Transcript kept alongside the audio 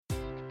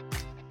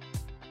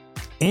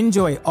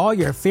Enjoy all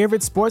your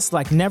favorite sports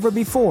like never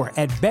before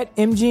at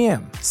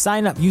BetMGM.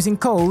 Sign up using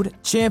code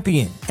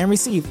CHAMPION and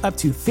receive up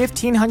to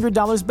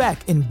 $1,500 back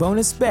in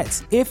bonus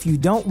bets if you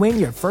don't win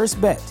your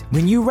first bet.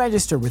 When you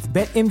register with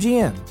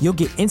BetMGM, you'll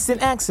get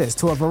instant access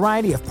to a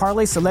variety of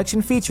parlay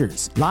selection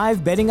features,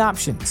 live betting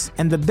options,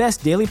 and the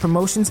best daily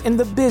promotions in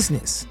the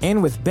business.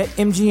 And with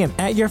BetMGM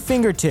at your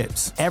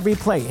fingertips, every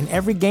play and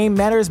every game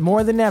matters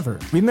more than ever.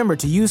 Remember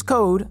to use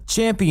code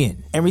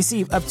CHAMPION and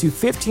receive up to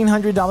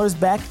 $1,500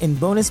 back in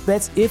bonus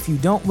bets if you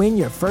don't win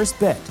your first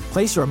bet.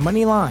 Place your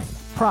money line,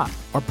 prop,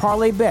 or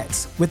parlay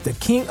bets with the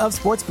king of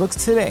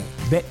sportsbooks today.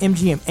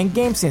 BetMGM and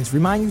GameSense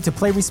remind you to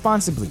play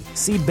responsibly.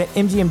 See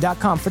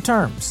BetMGM.com for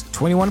terms.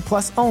 21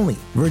 plus only.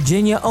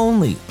 Virginia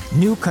only.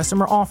 New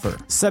customer offer.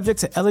 Subject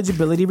to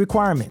eligibility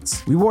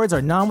requirements. Rewards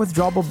are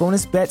non-withdrawable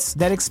bonus bets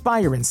that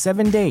expire in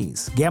 7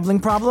 days. Gambling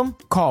problem?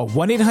 Call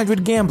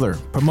 1-800-GAMBLER.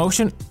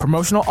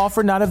 Promotional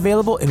offer not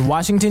available in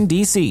Washington,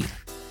 D.C.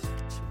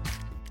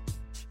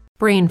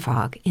 Brain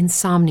fog,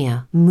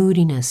 insomnia,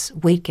 moodiness,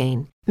 weight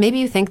gain. Maybe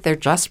you think they're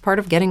just part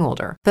of getting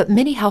older, but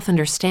MIDI Health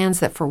understands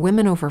that for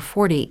women over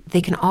 40,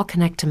 they can all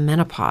connect to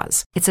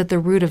menopause. It's at the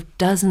root of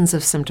dozens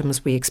of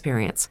symptoms we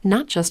experience,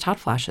 not just hot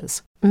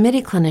flashes.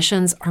 MIDI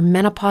clinicians are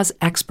menopause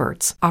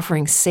experts,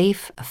 offering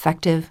safe,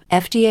 effective,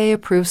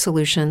 FDA-approved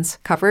solutions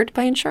covered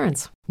by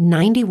insurance.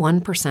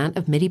 91%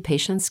 of MIDI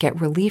patients get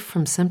relief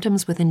from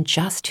symptoms within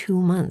just 2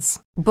 months.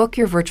 Book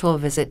your virtual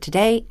visit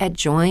today at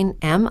joinmidi.com.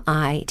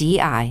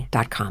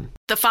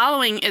 The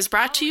following is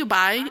brought to you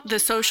by the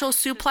Social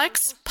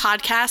Suplex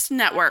Podcast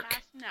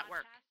Network.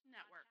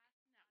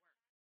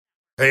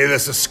 Hey,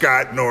 this is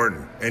Scott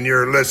Norton, and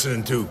you're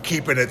listening to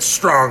Keeping It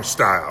Strong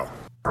Style.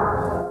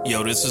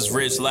 Yo, this is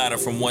Rich Latta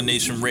from One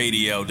Nation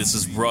Radio. This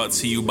is brought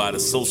to you by the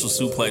Social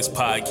Suplex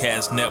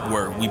Podcast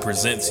Network. We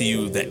present to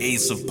you the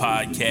Ace of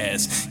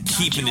Podcasts,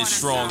 Keeping It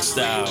Strong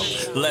Style.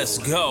 Let's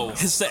go.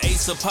 It's the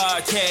Ace of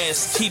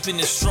Podcasts, Keeping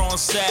It Strong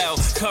Style.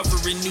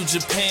 Covering New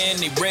Japan,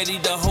 they ready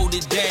to hold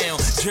it down.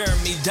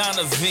 Jeremy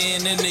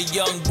Donovan and the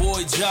young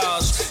boy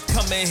Josh.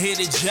 Come and hit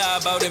a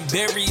job out in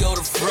Barrio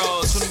the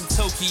Frogs. From the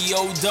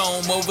Tokyo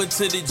Dome over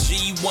to the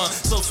G1.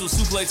 Social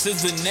Suplex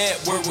is the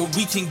network where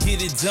we can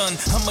get it done.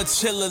 I'ma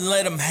chill and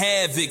let them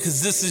have it,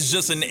 cause this is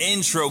just an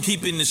intro.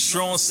 Keeping the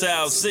strong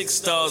style, 6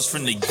 stars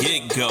from the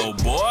get-go,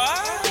 boy.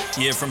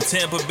 Yeah, from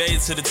Tampa Bay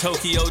to the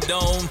Tokyo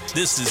Dome,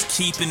 this is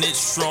Keeping It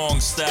Strong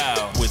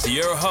Style with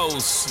your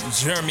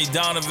hosts, Jeremy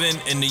Donovan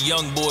and the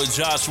young boy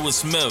Joshua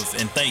Smith.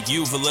 And thank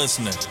you for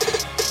listening.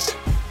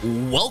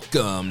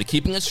 Welcome to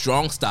Keeping It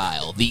Strong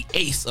Style, the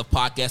ace of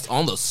podcasts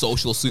on the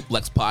Social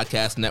Suplex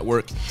Podcast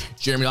Network.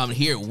 Jeremy Donovan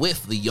here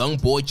with the young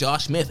boy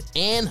Josh Smith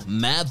and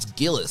Mavs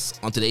Gillis.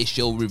 On today's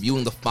show,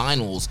 reviewing the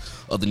finals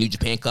of the New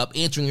Japan Cup,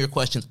 answering your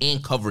questions,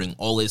 and covering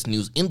all latest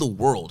news in the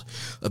world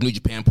of New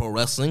Japan Pro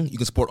Wrestling. You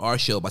can support our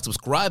show by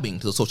subscribing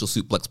to the Social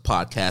Suplex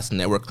Podcast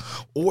Network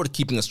or to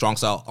Keeping It Strong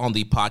Style on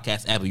the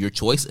podcast app of your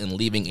choice and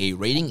leaving a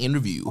rating and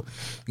review. You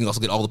can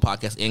also get all the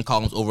podcasts and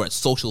columns over at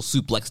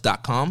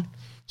socialsuplex.com.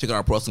 Check out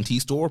our Pro Wrestling Tee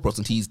store,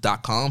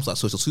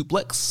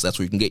 ProWrestlingTees.com/socialsuplex. That's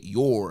where you can get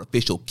your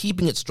official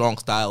Keeping It Strong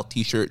Style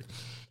t-shirt.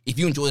 If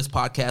you enjoy this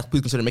podcast, please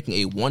consider making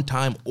a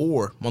one-time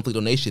or monthly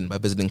donation by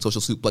visiting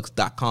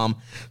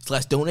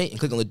socialsuplex.com/donate and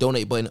click on the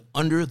donate button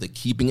under the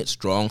Keeping It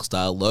Strong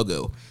Style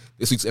logo.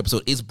 This week's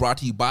episode is brought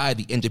to you by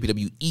the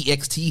NJPW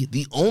EXT,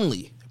 the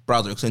only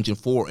browser extension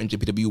for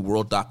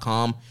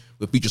NJPWWorld.com,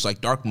 with features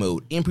like dark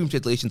mode, improved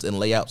translations and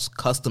layouts,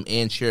 custom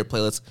and shared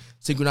playlists,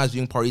 synchronized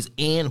viewing parties,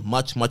 and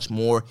much, much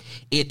more.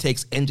 It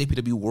takes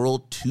NJPW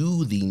World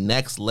to the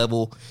next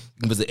level.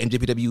 You can visit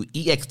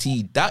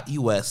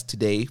njpwext.us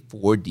today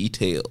for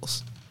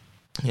details.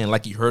 And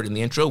like you heard in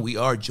the intro, we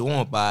are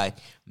joined by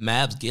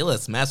Mavs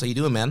Gillis. Mavs, how you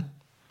doing, man?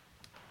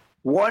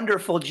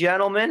 Wonderful,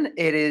 gentlemen.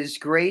 It is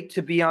great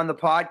to be on the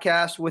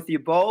podcast with you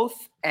both,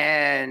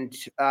 and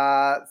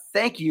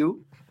thank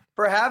you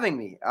for having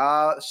me.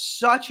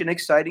 Such an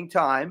exciting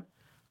time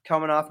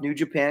coming off New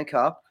Japan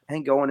Cup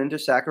and going into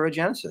Sakura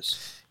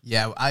Genesis.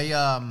 Yeah,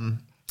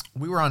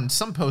 we were on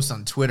some posts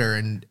on Twitter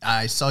and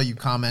I saw you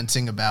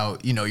commenting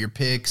about, your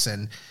picks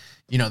and,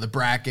 the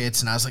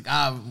brackets. And I was like,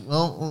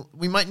 well,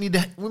 we might need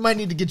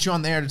to get you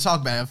on there to talk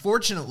about it.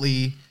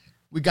 Unfortunately,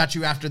 we got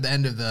you after the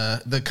end of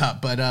the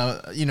cup, but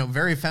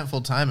very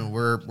eventful time, and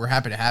we're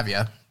happy to have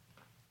you.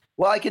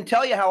 Well, I can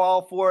tell you how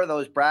all 4 of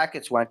those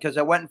brackets went, because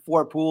I went in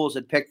 4 pools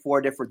and picked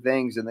 4 different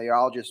things, and they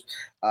all just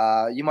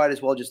you might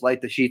as well just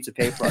light the sheets of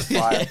paper on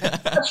fire.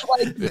 Just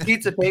like the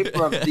sheets of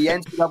paper of the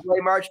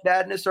NCAA March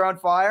Madness are on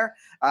fire.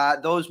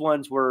 Those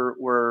ones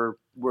were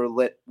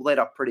lit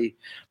up pretty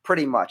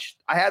much.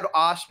 I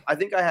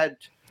think I had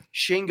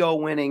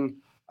Shingo winning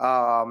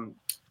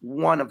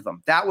one of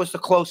them. That was the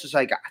closest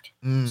I got.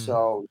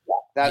 So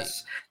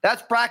that's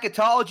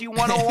bracketology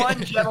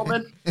 101,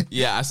 gentlemen.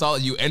 Yeah, I saw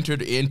that you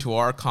entered into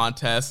our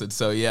contest, and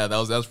so yeah, that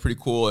was pretty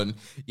cool. And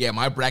yeah,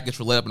 my brackets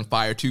were lit up in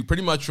fire too,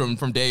 pretty much from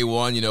day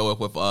one. You know,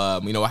 with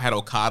I had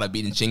Okada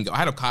beating Shingo. I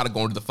had Okada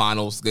going to the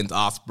finals against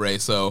Ospreay,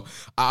 so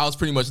I was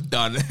pretty much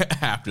done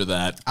after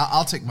that.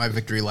 I'll take my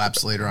victory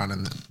laps later on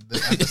in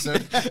the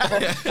episode.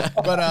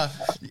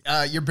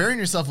 But you're burying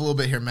yourself a little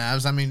bit here,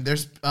 Mavs. I mean,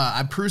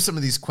 I proved some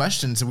of these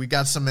questions, and we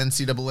got some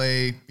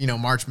NCAA,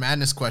 March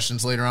Madness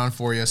questions later on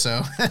for you.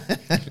 So,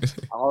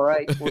 all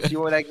right, we'll see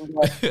what I can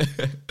get.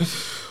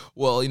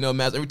 Well,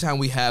 Mavs, every time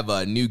we have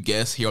a new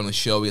guest here on the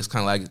show, we just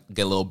kind of like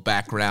get a little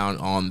background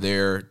on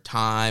their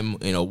time,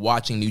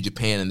 watching New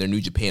Japan and their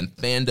New Japan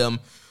fandom.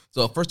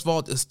 So, first of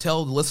all, just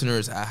tell the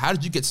listeners, how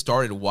did you get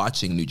started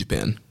watching New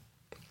Japan?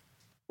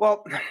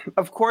 Well,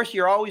 of course,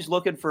 you're always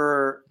looking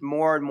for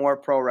more and more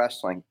pro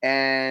wrestling.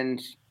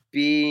 And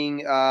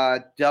being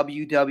a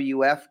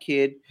WWF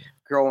kid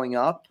growing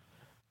up,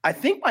 I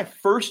think my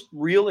first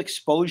real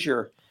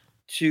exposure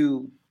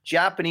to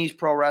Japanese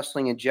pro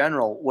wrestling in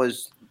general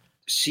was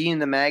seeing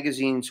the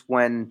magazines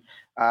when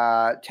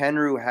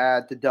Tenryu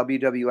had the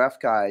WWF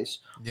guys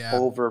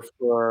over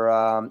for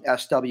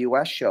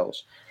SWS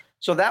shows.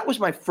 So that was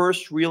my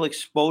first real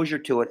exposure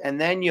to it. And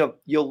then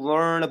you'll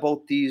learn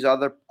about these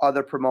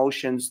other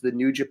promotions, the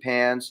New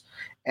Japans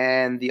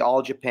and the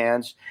All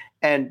Japans.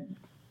 And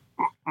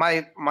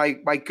my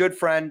good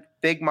friend,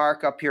 Big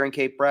Mark up here in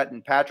Cape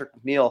Breton, Patrick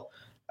McNeil,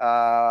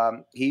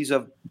 he's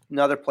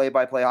another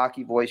play-by-play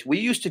hockey voice. We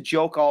used to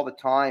joke all the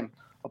time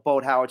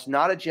about how it's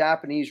not a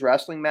Japanese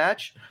wrestling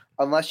match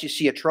unless you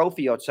see a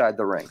trophy outside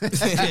the ring.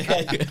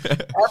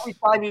 Every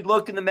time you'd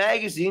look in the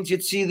magazines,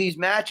 you'd see these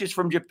matches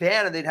from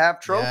Japan and they'd have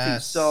trophies.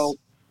 Yes. So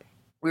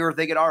we were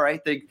thinking, all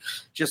right, they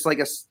just like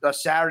a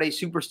Saturday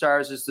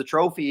Superstars is the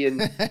trophy,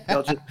 and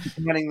just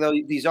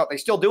handing these out. They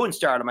still do in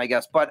Stardom, I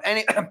guess. But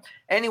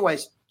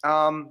anyways,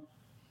 I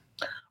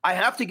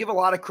have to give a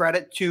lot of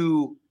credit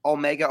to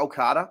Omega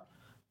Okada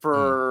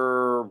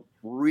for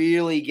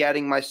really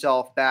getting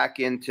myself back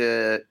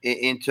into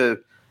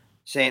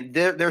saying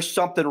there's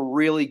something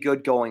really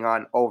good going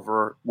on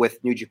over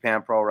with New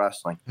Japan Pro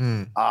Wrestling.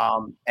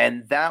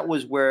 And that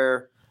was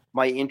where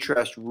my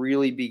interest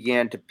really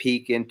began to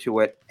peak into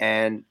it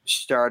and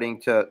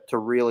starting to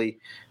really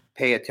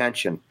pay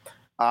attention.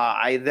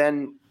 I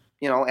then,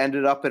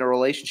 ended up in a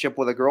relationship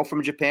with a girl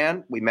from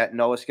Japan. We met in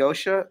Nova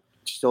Scotia,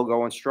 still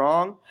going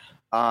strong.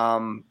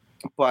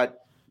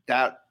 But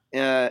that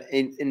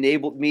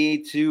enabled me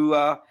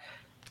to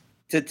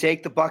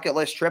take the bucket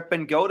list trip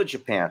and go to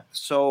Japan.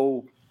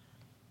 So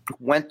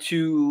went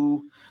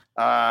to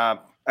a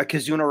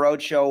Kizuna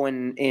Roadshow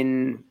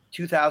in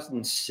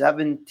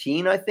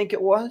 2017, I think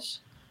it was,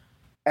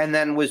 and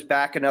then was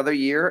back another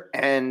year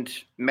and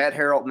met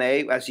Harold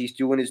May as he's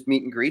doing his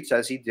meet and greets,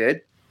 as he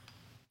did.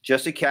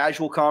 Just a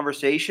casual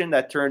conversation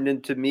that turned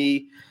into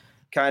me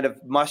kind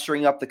of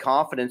mustering up the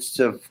confidence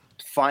to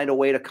find a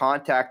way to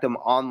contact him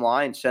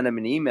online, send him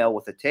an email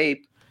with a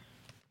tape.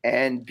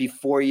 And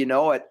before you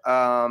know it,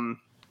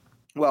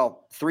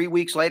 3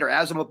 weeks later,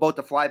 as I'm about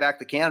to fly back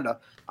to Canada,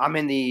 I'm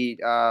in the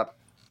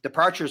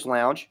departures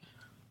lounge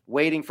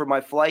waiting for my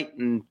flight,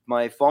 and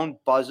my phone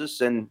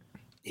buzzes and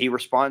he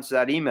responds to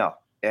that email,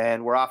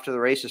 and we're off to the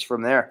races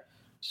from there.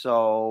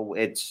 So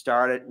it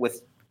started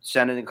with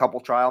sending a couple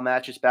trial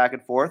matches back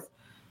and forth,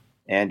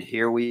 and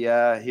here we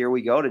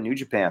go to New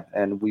Japan,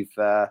 and we've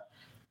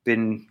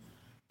been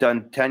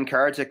done 10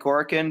 cards at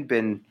Korakuen,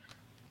 been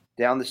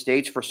down the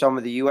States for some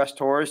of the U.S.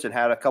 tours, and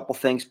had a couple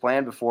things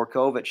planned before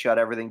COVID shut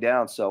everything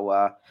down. So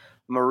I'm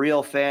a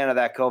real fan of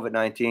that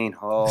COVID-19.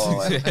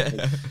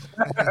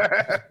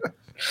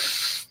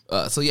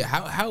 So yeah,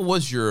 how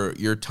was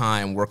your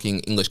time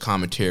working English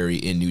commentary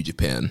in New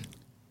Japan?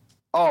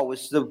 Oh, it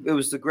was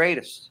the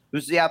greatest. It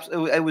was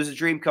it was a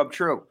dream come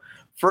true.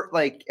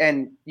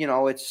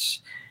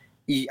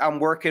 I'm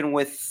working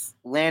with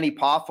Lanny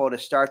Poffo to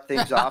start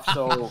things off,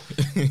 so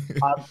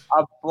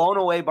I'm blown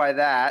away by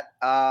that.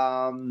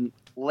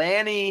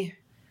 Lanny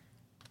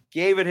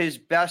gave it his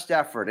best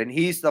effort, and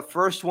he's the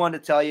first one to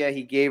tell you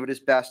he gave it his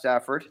best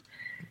effort.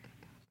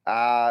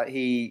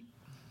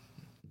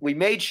 We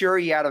made sure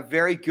he had a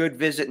very good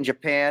visit in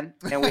Japan,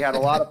 and we had a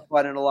lot of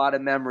fun and a lot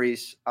of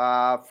memories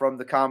from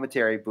the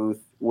commentary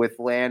booth with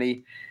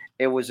Lanny.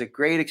 It was a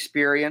great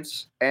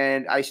experience,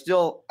 and I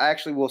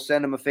actually will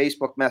send him a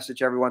Facebook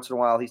message every once in a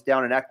while. He's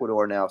down in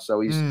Ecuador now, so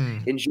he's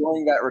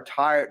enjoying that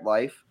retired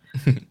life.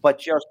 But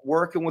just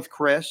working with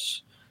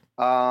Chris,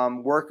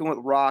 working with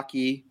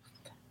Rocky,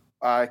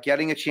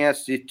 getting a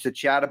chance to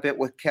chat a bit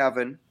with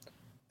Kevin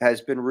has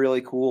been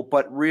really cool.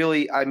 But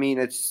really, I mean,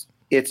 it's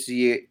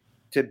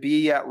to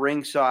be at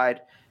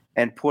ringside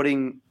and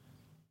putting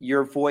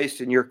your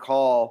voice and your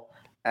call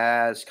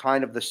as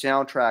kind of the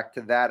soundtrack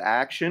to that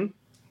action.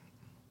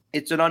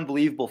 It's an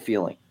unbelievable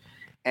feeling.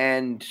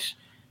 And,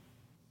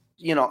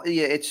 you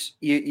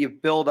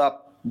build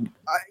up,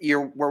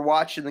 we're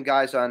watching the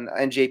guys on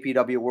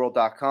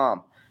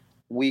NJPWworld.com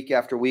week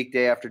after week,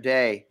 day after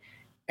day,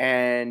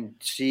 and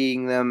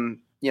seeing them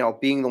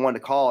being the one to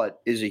call it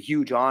is a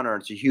huge honor.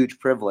 It's a huge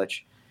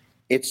privilege.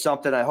 It's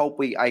something I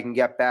hope I can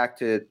get back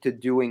to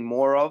doing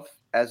more of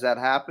as that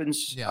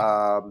happens.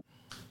 Yeah.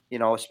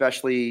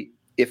 Especially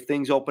if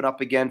things open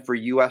up again for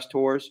U.S.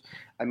 tours.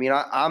 I mean,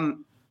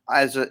 I'm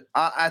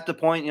at the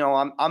point,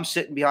 I'm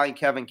sitting behind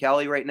Kevin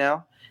Kelly right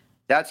now.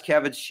 That's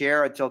Kevin's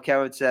chair until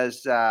Kevin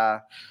says,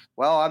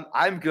 well,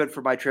 I'm good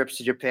for my trips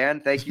to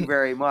Japan. Thank you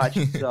very much.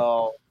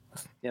 So,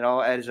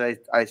 as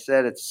I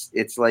said,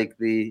 it's like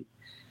the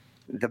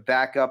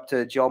backup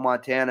to Joe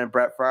Montana and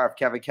Brett Favre.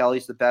 Kevin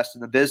Kelly's the best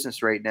in the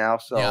business right now.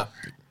 So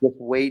just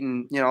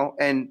waiting,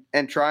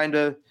 and trying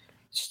to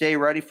stay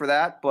ready for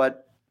that.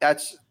 But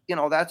that's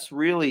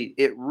really,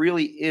 it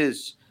really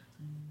is.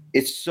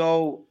 It's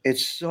so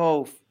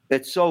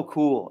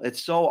cool.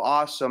 It's so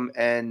awesome.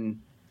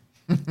 And,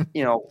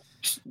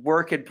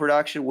 work in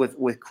production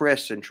with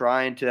Chris and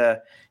trying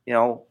to,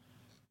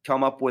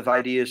 come up with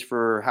ideas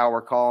for how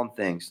we're calling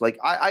things. Like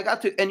I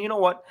got to, and you know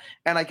what?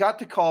 And I got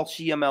to call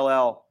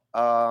CMLL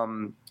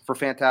for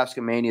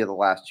Fantastica Mania the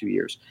last 2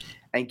 years,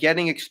 and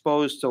getting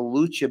exposed to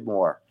Lucha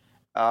more.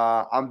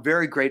 I'm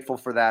very grateful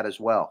for that as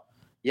well.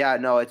 Yeah,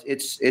 no,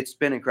 it's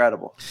been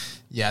incredible.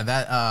 Yeah,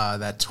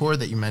 that tour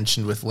that you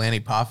mentioned with Lanny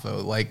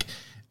Poffo, like,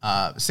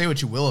 say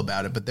what you will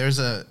about it, but there's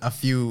a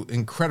few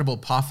incredible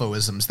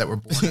Poffoisms that were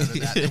born out of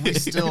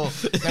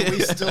that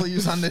we still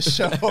use on this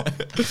show.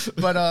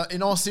 But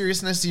in all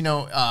seriousness, if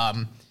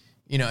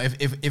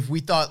we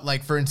thought,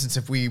 like, for instance,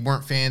 if we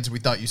weren't fans, we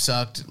thought you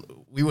sucked,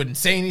 we wouldn't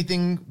say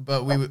anything,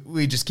 but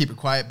we just keep it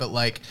quiet. But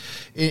like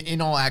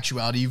in all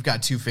actuality, you've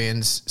got two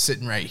fans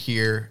sitting right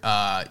here,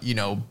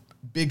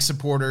 big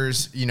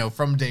supporters,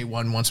 from day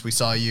one, once we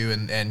saw you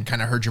and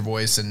kind of heard your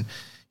voice. And,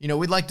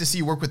 we'd like to see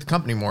you work with the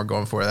company more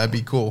going forward. That'd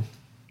be cool.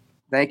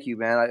 Thank you,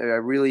 man. I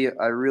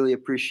really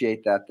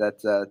appreciate that.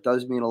 That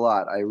does mean a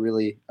lot. I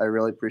really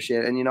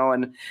appreciate it. And,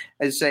 and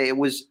as I say, it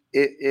was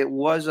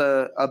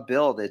a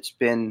build. It's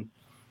been,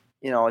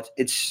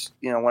 it's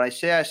when I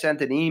say I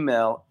sent an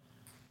email,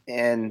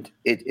 and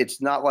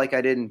it's not like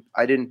I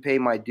didn't pay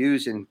my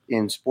dues in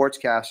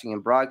sportscasting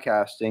and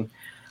broadcasting.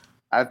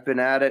 I've been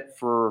at it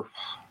for,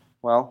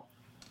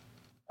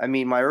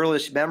 my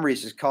earliest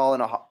memories is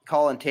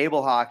calling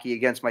table hockey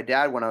against my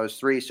dad when I was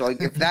 3. So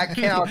if that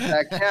counts,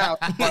 that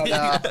counts. But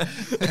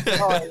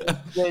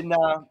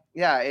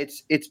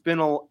it's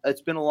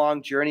been a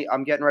long journey.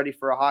 I'm getting ready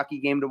for a hockey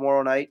game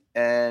tomorrow night,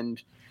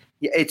 and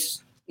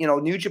it's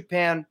New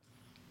Japan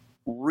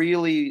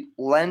really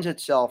lends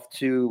itself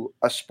to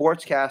a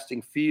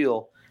sportscasting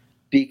feel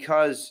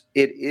because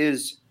it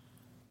is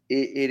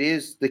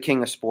the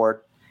king of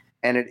sport,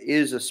 and it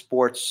is a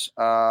sports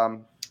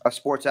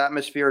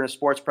atmosphere and a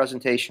sports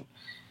presentation.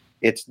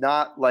 It's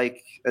not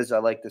like, as I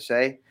like to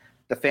say,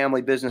 the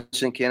family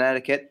business in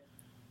Connecticut,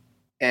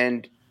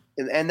 and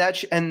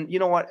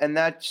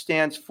that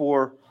stands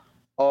for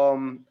a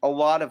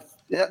lot of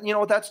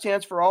that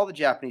stands for all the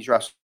Japanese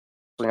wrestling,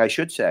 I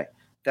should say.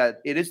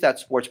 That it is that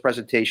sports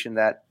presentation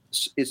that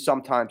is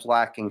sometimes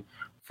lacking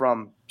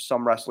from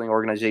some wrestling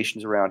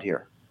organizations around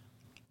here.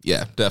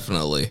 Yeah,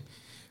 definitely.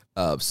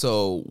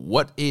 So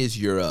what is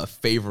your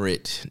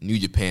favorite New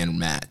Japan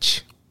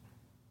match?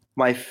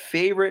 My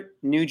favorite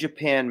New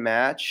Japan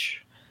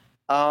match?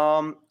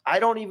 I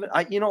don't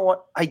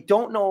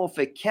know if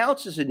it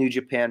counts as a New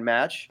Japan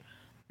match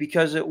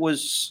because it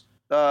was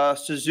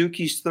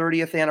Suzuki's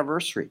 30th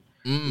anniversary,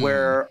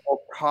 where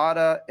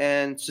Okada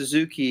and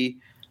Suzuki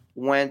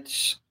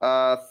went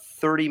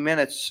 30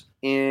 minutes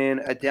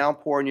in a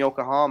downpour in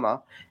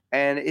Yokohama,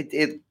 and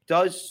it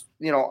does,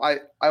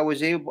 I was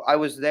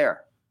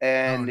there,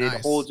 and nice.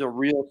 It holds a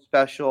real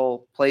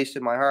special place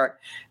in my heart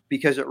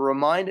because it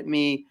reminded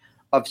me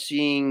of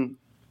seeing,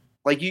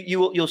 like,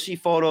 you'll see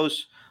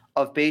photos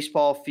of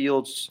baseball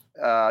fields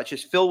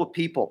just filled with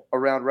people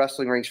around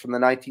wrestling rings from the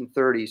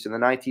 1930s and the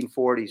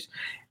 1940s,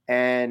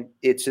 and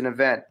it's an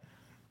event.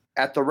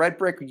 At the Red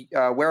Brick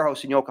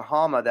Warehouse in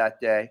Yokohama that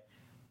day,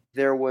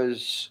 there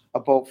was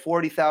about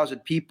 40,000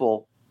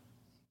 people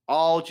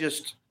all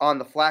just on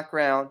the flat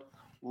ground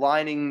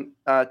lining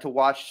to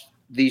watch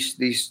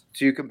these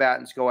two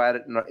combatants go at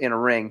it in a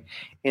ring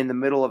in the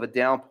middle of a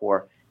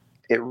downpour.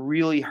 It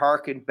really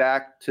harkened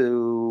back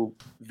to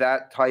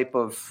that type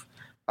of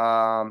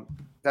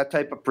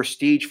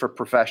prestige for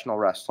professional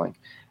wrestling.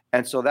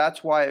 And so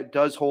that's why it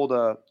does hold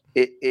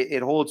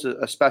it holds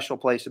a special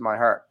place in my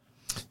heart.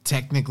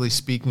 Technically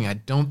speaking, I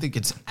don't think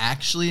it's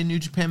actually a New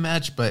Japan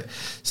match, but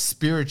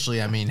spiritually,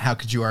 how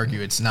could you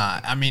argue it's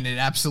not? It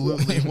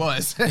absolutely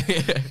was.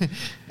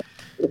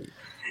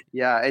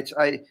 Yeah,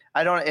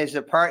 I don't, is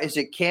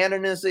it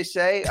canon, as they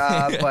say?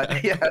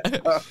 But yeah,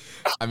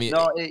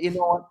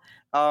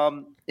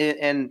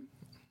 and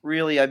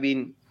really,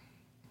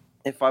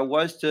 if I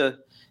was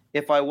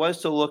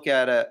to look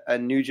at a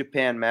New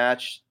Japan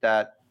match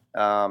that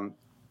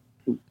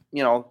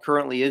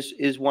currently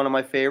is one of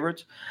my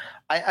favorites,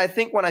 I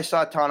think when I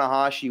saw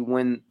Tanahashi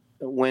when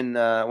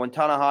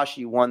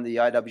Tanahashi won the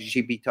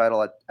IWGP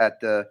title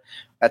at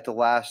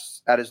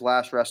his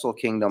last Wrestle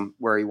Kingdom,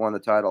 where he won the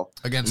title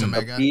against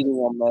Omega, beating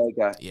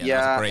Omega. Yeah,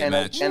 that was a great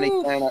match.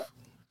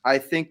 I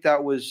think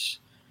that was,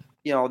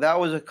 that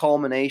was a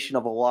culmination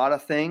of a lot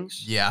of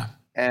things. Yeah.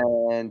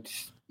 And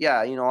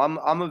yeah,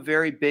 I'm a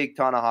very big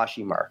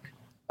Tanahashi mark.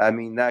 I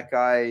mean, that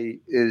guy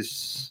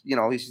is,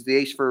 he's the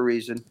ace for a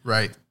reason.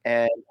 Right.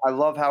 And I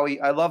love how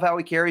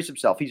he carries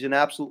himself. He's an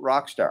absolute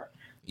rock star.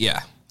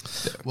 Yeah.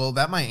 Well,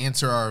 that might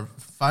answer our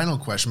final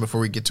question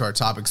before we get to our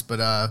topics,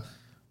 but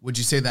would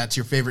you say that's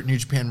your favorite New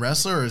Japan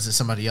wrestler, or is it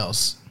somebody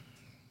else?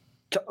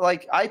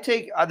 Like,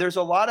 there's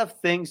a lot of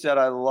things that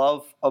I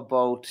love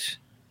about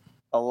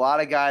a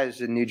lot of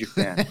guys in New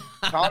Japan.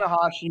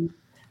 Tanahashi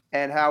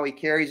and how he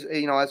carries,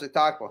 as I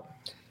talked about.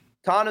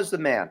 Tana's the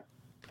man.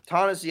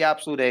 Tana's the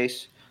absolute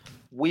ace.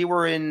 We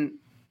were in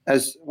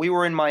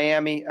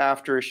Miami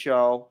after a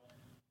show,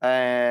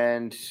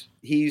 and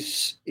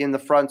he's in the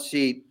front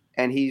seat,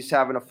 and he's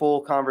having a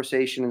full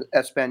conversation in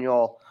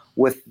Espanol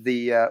with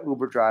the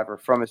Uber driver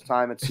from his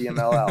time at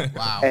CMLL.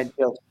 Wow.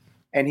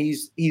 And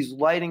he's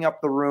lighting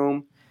up the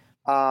room,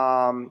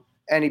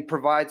 and he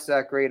provides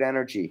that great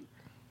energy.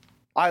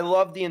 I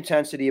love the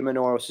intensity of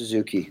Minoru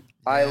Suzuki.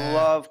 Yeah. I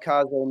love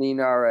Kazuo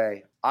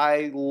Ninare.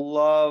 I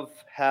love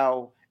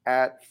how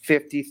at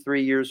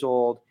 53 years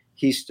old,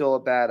 he's still a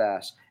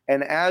badass.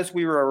 And as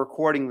we were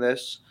recording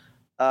this,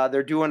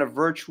 they're doing a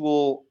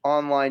virtual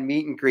online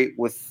meet and greet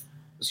with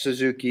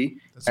Suzuki.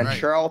 That's and right.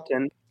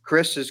 Charlton.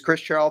 Chris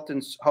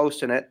Charlton's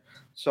hosting it.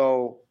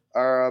 So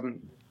our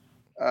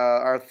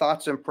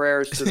thoughts and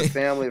prayers to the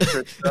family of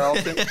Chris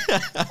Charlton.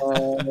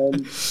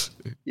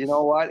 You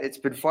know what? It's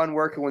been fun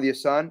working with you,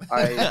 son.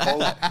 I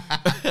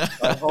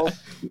hope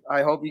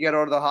you get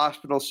out of the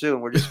hospital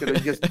soon. I'm just gonna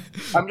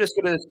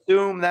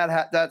assume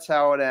that that's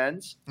how it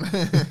ends.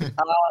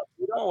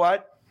 You know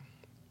what?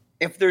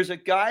 If there's a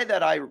guy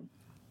that I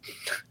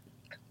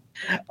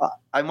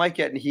might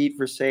get in heat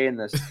for saying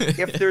this.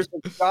 If there's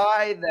a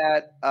guy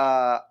that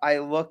I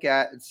look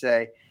at and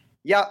say,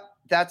 yeah,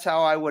 that's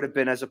how I would have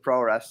been as a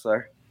pro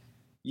wrestler,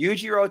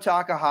 Yujiro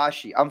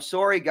Takahashi. I'm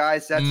sorry,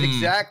 guys. That's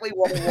exactly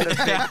what it would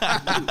have been.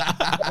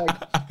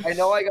 I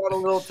know I got a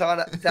little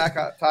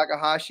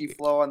Takahashi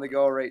flow on the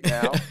go right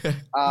now.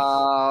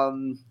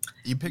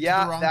 You picked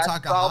the wrong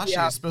Takahashi.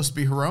 It's supposed to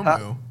be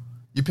Hiromu.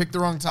 You picked the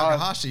wrong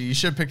Takahashi. You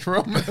should have picked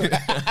Hiromu.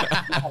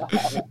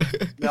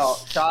 No,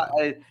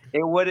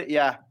 it would.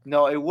 Yeah,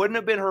 no, it wouldn't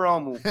have been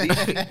Hiromu.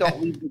 These feet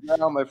don't leave the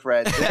ground, my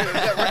friend.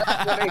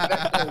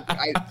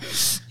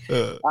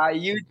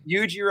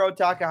 Yujiro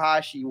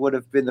Takahashi would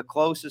have been the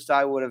closest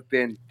I would have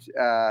been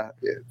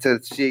to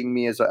seeing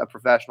me as a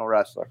professional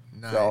wrestler.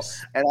 Nice. So,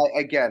 and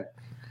again,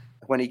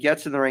 when he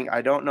gets in the ring,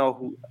 I don't know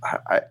who.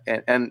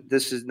 And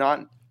this is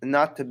not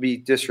to be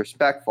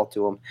disrespectful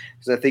to him,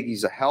 because I think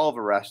he's a hell of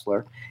a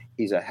wrestler.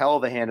 He's a hell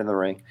of a hand in the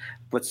ring.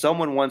 But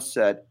someone once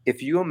said,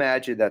 if you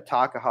imagine that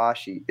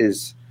Takahashi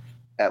is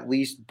at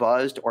least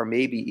buzzed or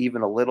maybe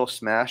even a little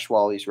smashed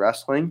while he's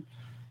wrestling,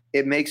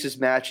 it makes his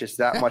matches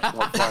that much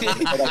more fun.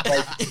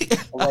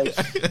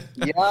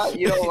 Yeah,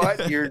 you know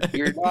what? You're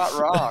not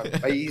wrong.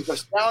 He's a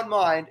sound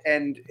mind,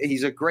 and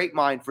he's a great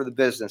mind for the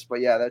business. But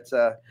yeah, that's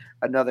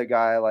another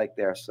guy I like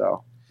there.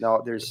 So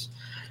no, there's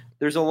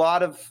a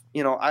lot of,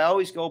 I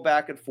always go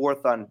back and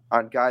forth on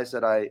guys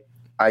that I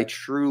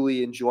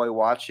truly enjoy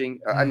watching.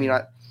 I mean,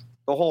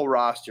 the whole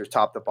roster,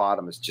 top to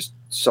bottom, is just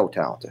so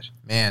talented.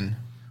 Man.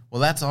 Well,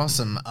 that's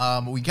awesome.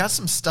 We got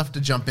some stuff to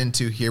jump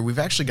into here. We've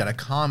actually got a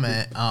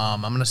comment.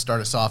 I'm going to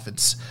start us off.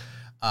 It's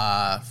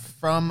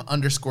from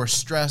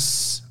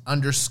 _stress_.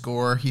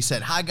 He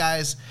said, "Hi,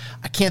 guys.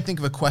 I can't think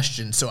of a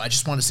question, so I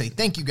just want to say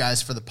thank you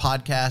guys for the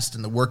podcast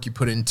and the work you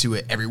put into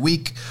it every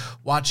week.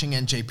 Watching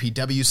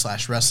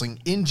NJPW/wrestling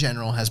in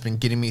general has been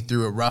getting me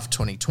through a rough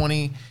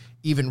 2020,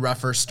 even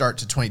rougher start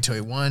to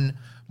 2021.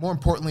 More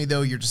importantly,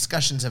 though, your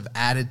discussions have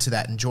added to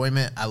that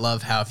enjoyment. I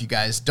love how if you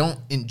guys don't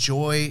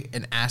enjoy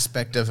an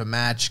aspect of a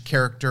match,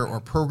 character, or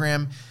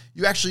program,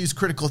 you actually use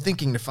critical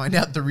thinking to find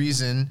out the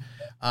reason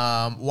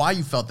why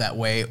you felt that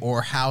way,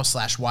 or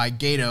how/why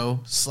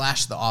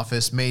Gato/The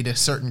Office made a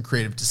certain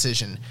creative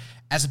decision,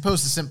 as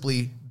opposed to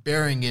simply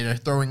burying it or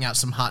throwing out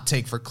some hot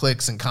take for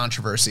clicks and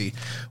controversy.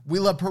 We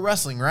love pro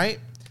wrestling, right?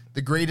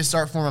 The greatest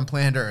art form on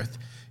planet Earth.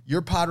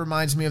 Your pod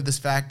reminds me of this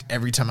fact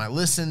every time I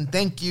listen.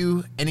 Thank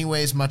you.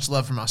 Anyways, much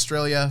love from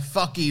Australia.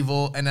 Fuck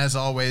evil. And as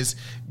always,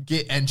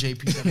 get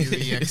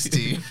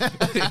NJPWEXT.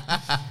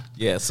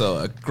 Yeah, so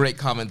a great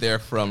comment there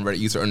from Reddit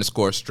user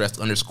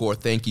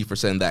 _stress_. Thank you for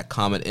sending that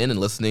comment in and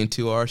listening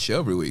to our show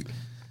every week.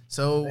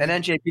 So, and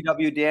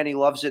NJPW Danny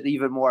loves it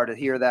even more to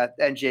hear that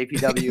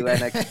NJPW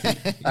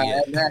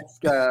NXT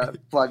next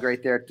plug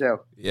right there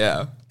too.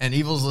 Yeah, and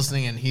Evil's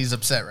listening and he's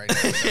upset right now.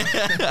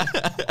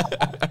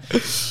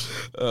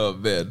 Oh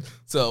man!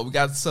 So we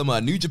got some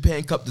New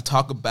Japan Cup to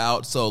talk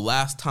about. So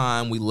last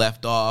time we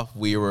left off,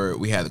 we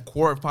had the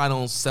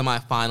quarterfinals,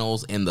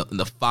 semifinals, and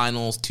the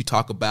finals to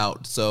talk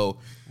about. So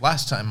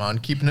last time on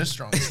Keeping It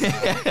Strong.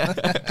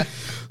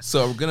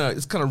 So we're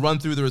gonna run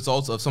through the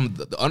results of some of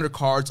the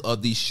undercards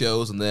of these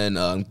shows, and then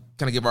kind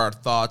of give our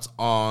thoughts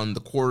on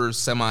the quarters,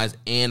 semis,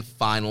 and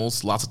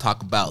finals. Lots to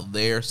talk about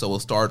there. So we'll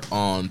start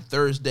on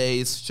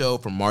Thursday's show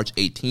from March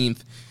 18th.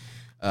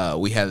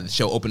 We had the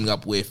show opening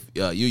up with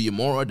Yuya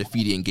Uemura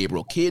defeating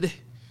Gabriel Kidd.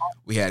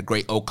 We had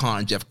Great Okan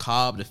and Jeff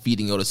Cobb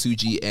defeating Yota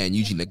Tsuji and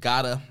Yuji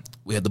Nagata.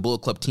 We had the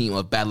Bullet Club team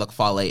of Bad Luck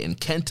Fale and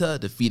Kenta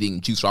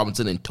defeating Juice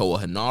Robinson and Toa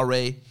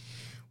Henare.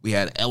 We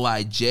had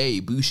L.I.J.,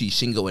 Ibushi,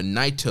 Shingo, and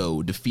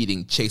Naito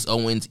defeating Chase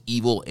Owens,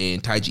 Evil,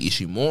 and Taiji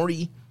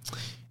Ishimori.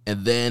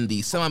 And then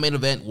the semi-main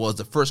event was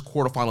the first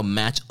quarterfinal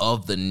match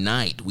of the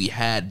night. We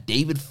had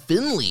David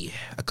Finlay,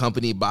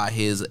 accompanied by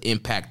his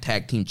Impact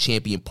Tag Team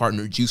Champion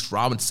partner, Juice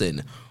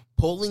Robinson,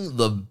 pulling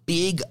the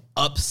big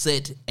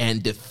upset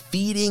and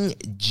defeating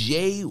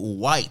Jay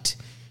White.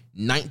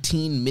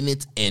 19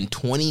 minutes and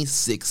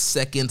 26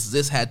 seconds.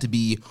 This had to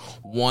be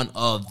one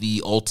of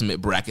the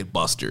ultimate bracket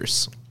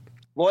busters.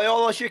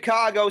 Loyola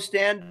Chicago,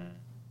 stand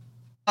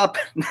up.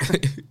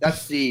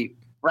 That's the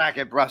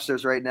bracket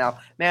busters right now.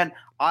 Man,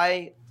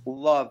 I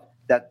love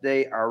that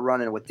they are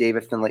running with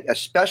David Finlay,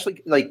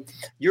 especially like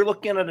you're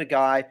looking at a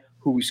guy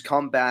who's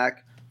come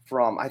back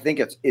from, I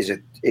think is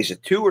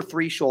it 2 or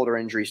 3 shoulder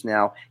injuries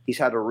now. He's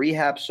had to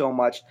rehab so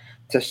much.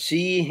 To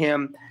see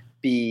him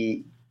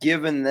be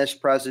given this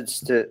presence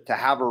to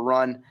have a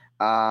run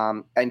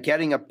and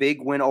getting a big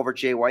win over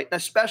Jay White,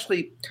 and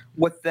especially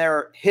with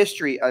their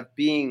history of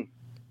being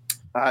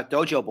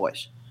dojo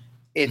boys.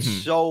 It's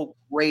so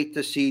great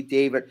to see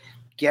David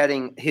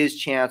getting his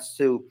chance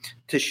to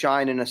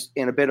shine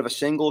in a bit of a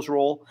singles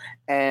role.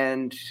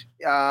 And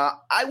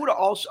I'd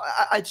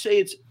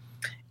say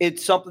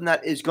it's something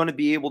that is going to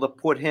be able to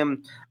put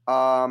him,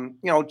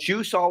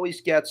 Juice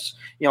always gets,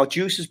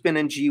 Juice has been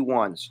in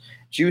G1s.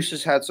 Juice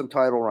has had some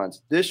title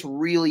runs. This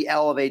really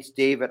elevates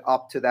David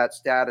up to that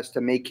status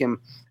to make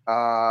him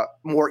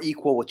more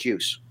equal with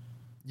Juice.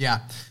 Yeah,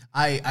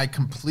 I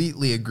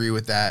completely agree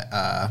with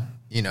that,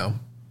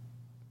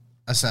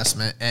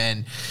 assessment.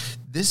 And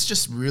this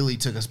just really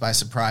took us by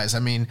surprise. I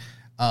mean,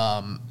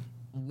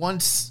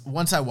 once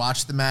I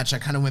watched the match, I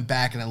kind of went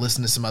back and I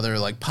listened to some other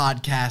like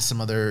podcasts,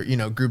 some other,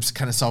 groups,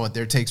 kind of saw what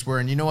their takes were.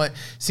 And you know what?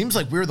 Seems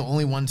like we're the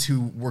only ones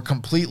who were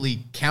completely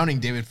counting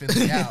David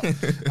Finlay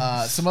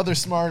out. Some other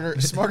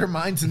smarter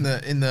minds in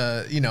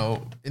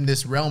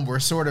this realm were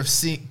sort of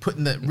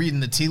reading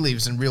the tea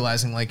leaves and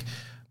realizing like,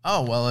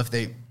 oh, well, if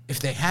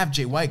they have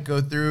Jay White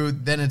go through,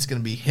 then it's going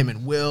to be him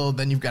and Will.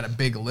 Then you've got a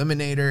big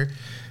eliminator.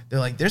 They're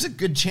like, there's a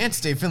good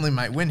chance Dave Finlay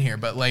might win here.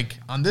 But like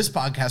on this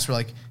podcast, we're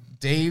like,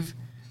 Dave,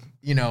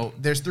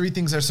 there's 3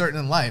 things that are certain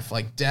in life,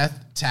 like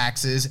death,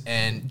 taxes,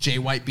 and Jay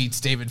White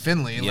beats David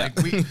Finlay. Yeah. Like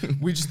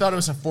we just thought it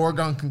was a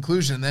foregone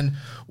conclusion. And then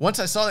once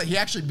I saw that he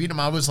actually beat him,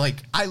 I was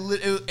like,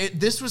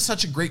 this was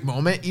such a great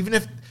moment. Even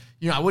if,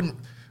 I wouldn't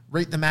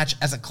rate the match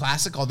as a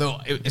classic,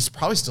 although it's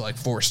probably still like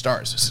 4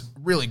 stars. It's a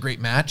really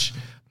great match.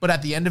 But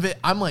at the end of it,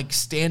 I'm like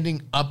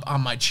standing up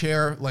on my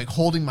chair, like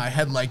holding my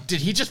head like, did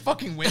he just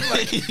fucking win?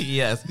 Like,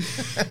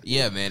 yes.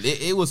 Yeah, man.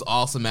 It was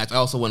awesome match. I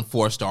also went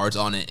 4 stars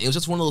on it. It was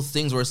just one of those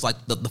things where it's like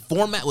the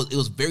format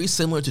was very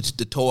similar to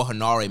the Toa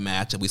Henare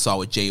match that we saw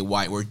with Jay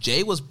White, where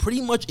Jay was pretty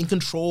much in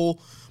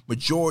control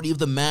majority of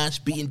the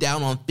match, beating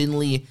down on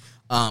Finlay.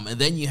 And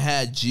then you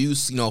had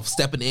Juice,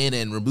 stepping in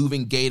and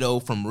removing Gato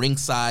from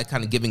ringside,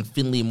 kind of giving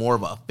Finlay more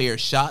of a fair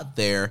shot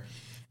there.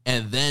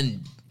 And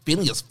then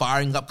Finlay just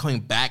firing up, coming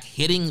back,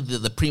 hitting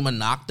the Prima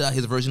Nocta,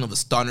 his version of the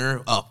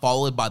stunner,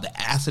 followed by the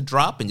acid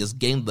drop, and just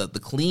getting the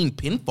clean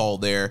pinfall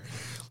there.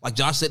 Like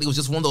Josh said, it was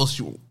just one of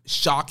those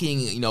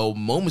shocking,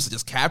 moments that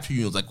just captured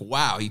you. It was like,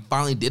 wow, he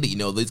finally did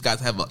it. These guys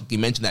have, you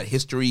mentioned that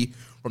history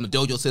from the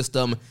dojo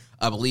system.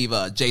 I believe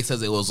Jay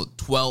says it was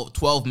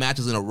 12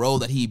 matches in a row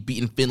that he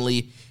beaten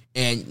Finlay.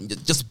 And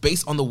just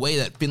based on the way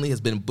that Finlay has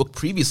been booked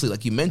previously,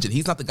 like you mentioned,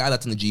 he's not the guy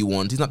that's in the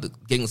G1s. He's not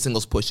getting the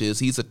singles pushes.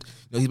 He's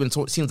been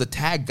seen as a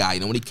tag guy.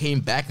 When he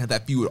came back and had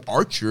that feud with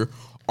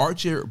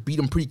Archer beat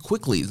him pretty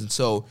quickly. And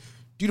so,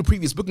 due to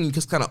previous booking, you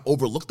just kind of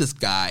overlooked this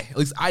guy. At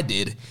least I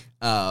did.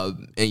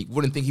 And you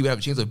wouldn't think he would have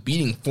a chance of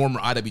beating former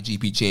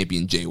IWGP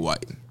champion Jay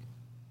White.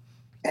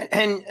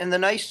 And the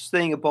nice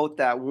thing about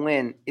that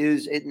win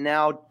is it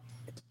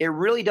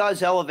really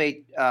does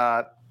elevate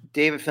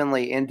David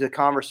Finlay into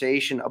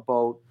conversation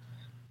about,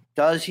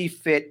 does he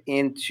fit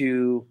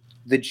into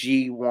the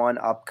G1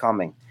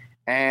 upcoming?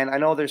 And I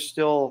know there's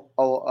still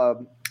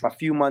a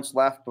few months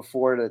left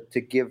before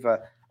to give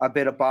a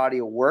bit of body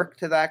of work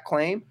to that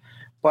claim,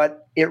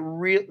 but it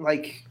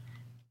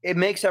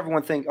makes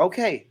everyone think,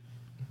 okay,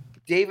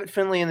 David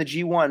Finlay in the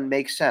G1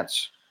 makes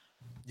sense.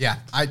 Yeah,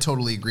 I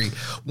totally agree.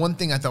 One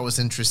thing I thought was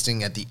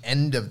interesting at the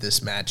end of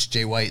this match,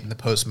 Jay White in the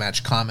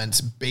post-match comments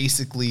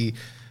basically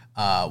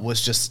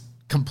was just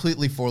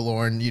completely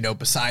forlorn,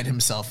 beside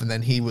himself. And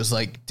then he was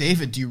like,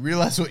 David, do you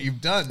realize what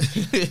you've done?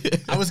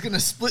 I was going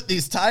to split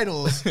these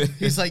titles.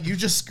 He's like, you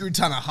just screwed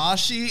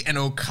Tanahashi and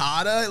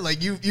Okada.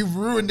 Like you've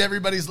ruined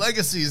everybody's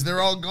legacies.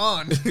 They're all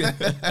gone.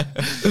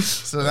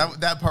 So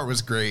that part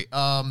was great.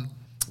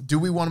 Do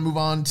we want to move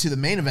on to the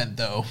main event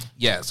though?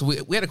 Yeah. So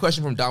we had a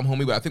question from Dom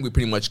Homie, but I think we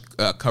pretty much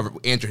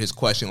answered his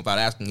question without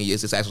asking. He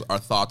just asked our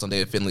thoughts on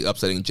David Finlay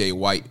upsetting Jay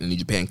White in the New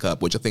Japan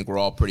Cup, which I think we're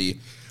all pretty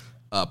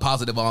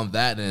positive on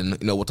that, and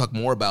we'll talk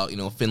more about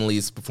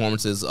Finlay's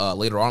performances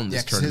later on in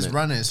this tournament. His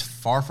run is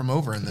far from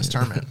over in this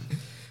tournament.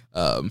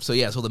 So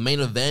the main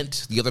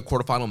event, the other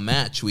quarterfinal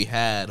match, we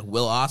had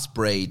Will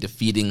Ospreay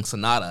defeating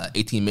Sonata,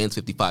 18 minutes,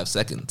 55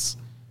 seconds.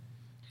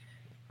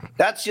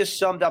 That's just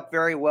summed up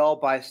very well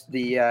by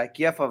the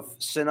gif of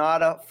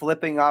Sonata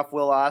flipping off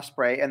Will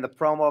Ospreay and the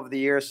promo of the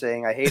year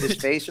saying, "I hate his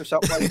face," or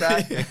something like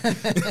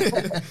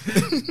that.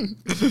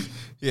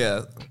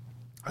 Yeah.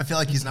 I feel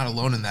like he's not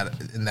alone in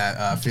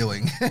that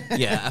feeling.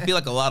 Yeah, I feel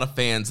like a lot of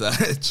fans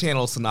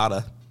channel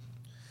Sonata.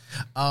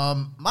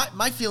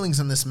 My feelings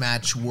on this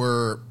match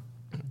were,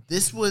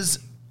 this was,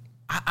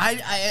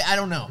 I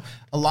don't know.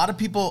 A lot of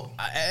people,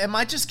 am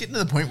I just getting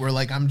to the point where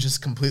like I'm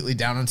just completely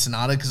down on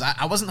Sonata? Because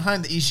I wasn't high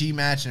on the Ishii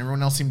match, and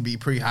everyone else seemed to be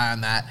pretty high on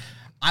that.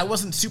 I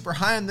wasn't super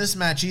high on this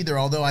match either,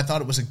 although I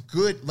thought it was a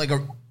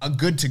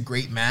good to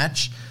great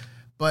match.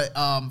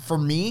 But for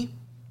me,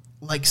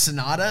 like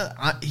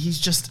Sonata, he's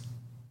just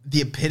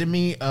the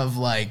epitome of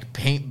like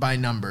paint by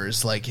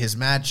numbers. Like his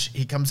match,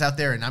 he comes out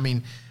there, and I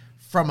mean,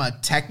 from a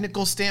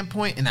technical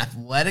standpoint, an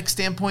athletic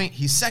standpoint,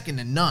 he's second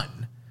to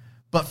none.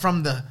 But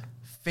from the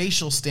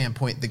facial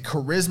standpoint, the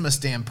charisma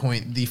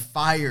standpoint, the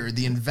fire,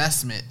 the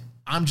investment,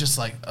 I'm just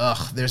like,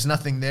 ugh, there's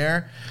nothing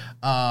there.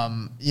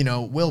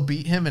 Will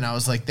beat him, and I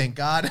was like, thank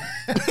God.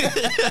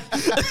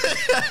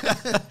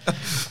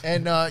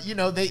 And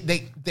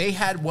they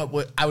had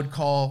what I would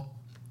call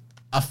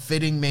a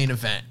fitting main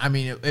event. I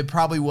mean, it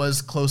probably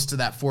was close to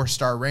that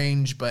 4-star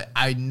range, but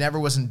I never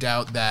was in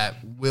doubt that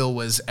Will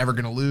was ever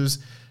going to lose.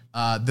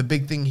 The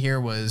big thing here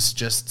was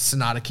just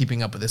Sonata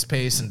keeping up with his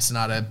pace, and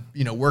Sonata,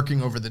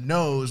 working over the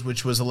nose,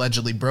 which was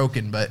allegedly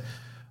broken, but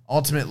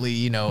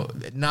ultimately,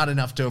 not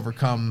enough to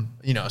overcome,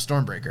 a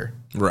Stormbreaker.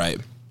 Right.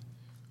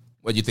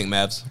 What do you think,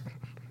 Mavs?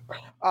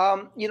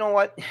 You know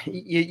what?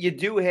 You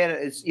do hit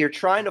it. You're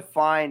trying to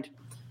find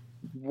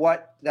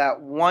what that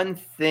one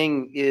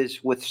thing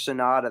is with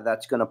Sonata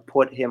that's going to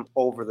put him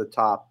over the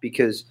top,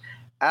 because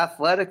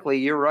athletically,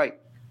 you're right.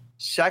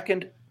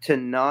 Second to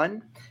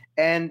none.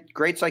 And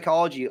great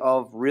psychology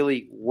of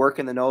really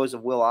working the nose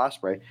of Will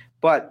Ospreay.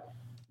 But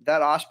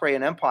that Ospreay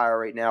and Empire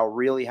right now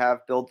really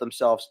have built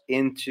themselves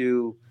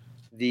into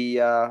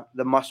the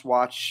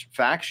must-watch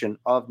faction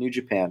of New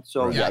Japan.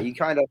 So yeah, you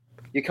kind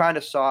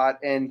of saw it,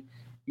 and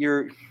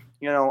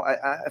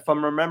if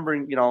I'm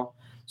remembering,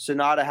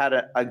 Sonata had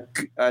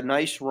a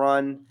nice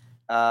run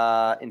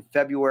in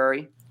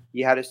February.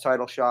 He had his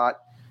title shot.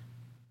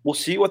 We'll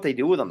see what they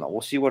do with him, though.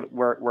 We'll see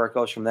where it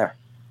goes from there.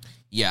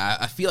 Yeah,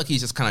 I feel like he's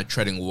just kind of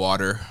treading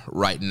water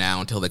right now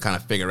until they kind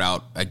of figure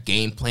out a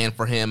game plan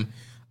for him.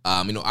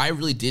 I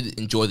really did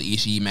enjoy the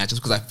Ishii match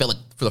just because I felt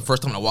like for the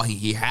first time in a while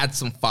he had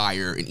some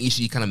fire, and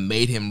Ishii kind of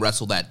made him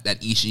wrestle that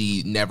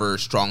Ishii never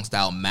strong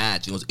style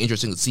match. It was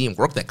interesting to see him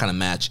work that kind of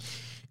match.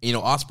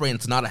 Ospreay and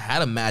Sonata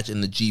had a match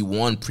in the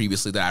G1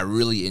 previously that I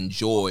really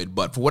enjoyed,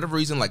 but for whatever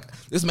reason, like,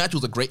 this match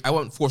was I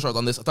went 4 stars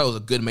on this. I thought it was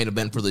a good main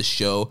event for this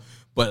show,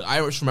 but I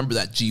just remember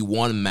that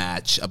G1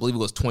 match. I believe it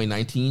was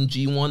 2019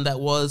 G1 that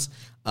was,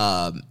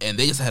 and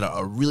they just had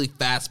a really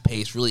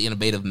fast-paced, really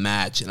innovative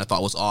match, and I thought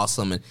it was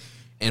awesome.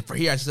 And for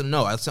here, I just didn't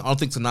know. I don't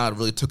think Sonata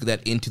really took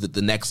that into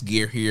the next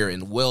gear here,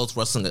 and Will's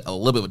wrestling a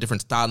little bit of a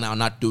different style now,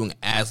 not doing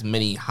as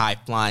many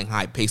high-flying,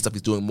 high-paced stuff.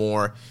 He's doing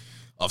more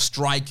of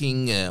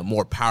striking,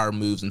 more power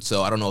moves, and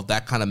so I don't know if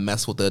that kind of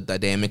messed with the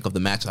dynamic of the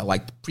match I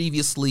liked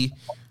previously.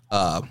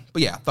 But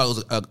yeah, I thought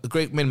it was a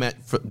great main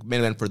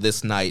event for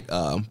this night,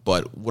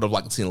 but would have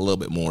liked to see a little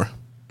bit more.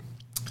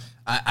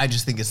 I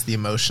just think it's the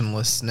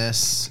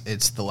emotionlessness.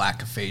 It's the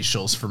lack of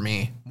facials for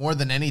me, more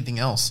than anything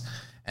else.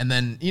 And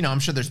then, I'm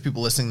sure there's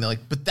people listening, they're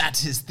like, but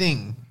that's his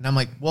thing. And I'm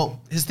like,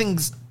 well, his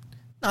thing's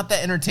not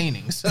that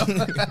entertaining. So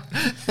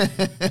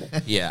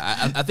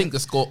yeah, I think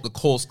the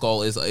Cold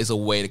Skull is a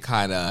way to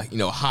kind of,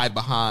 hide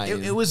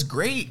behind. It was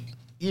great,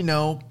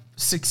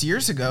 6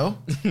 years ago,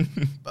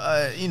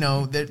 but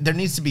there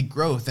needs to be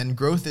growth, and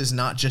growth is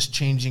not just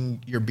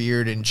changing your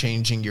beard and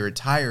changing your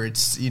attire.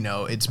 It's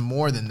it's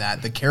more than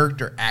that. The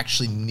character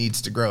actually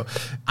needs to grow.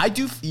 I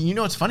do.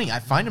 It's funny. I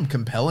find him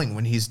compelling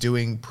when he's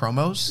doing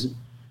promos.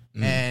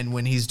 And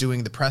when he's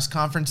doing the press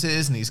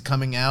conferences and he's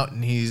coming out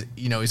and he's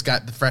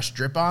got the fresh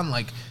drip on,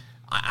 like,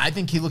 I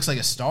think he looks like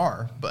a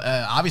star. But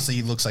obviously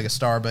he looks like a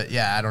star. But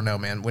yeah, I don't know,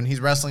 man. When he's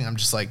wrestling, I'm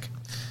just like,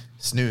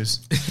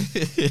 snooze.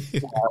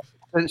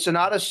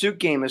 Sonata's suit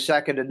game is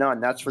second to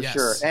none. That's for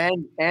sure,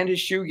 and his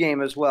shoe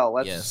game as well.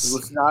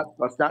 Let's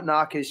not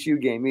knock his shoe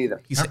game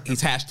either. He's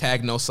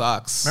hashtag no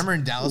socks. Remember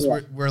in Dallas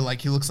where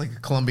like he looks like a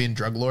Colombian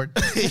drug lord?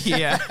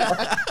 Yeah.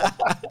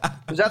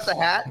 Was that the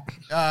hat?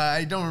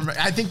 I don't remember.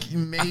 I think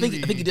maybe.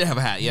 I think he did have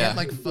a hat. Yeah. He had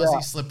like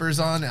fuzzy slippers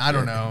on. I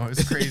don't know. It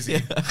was crazy.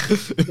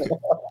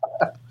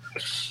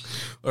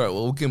 All right.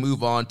 Well, we can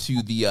move on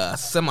to the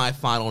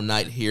semifinal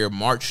night here,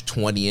 March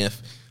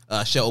 20th.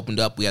 Show opened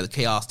up. We had the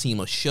Chaos team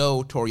of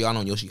Sho,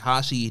 Toriano, and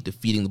Yoshihashi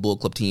defeating the Bullet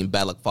Club team,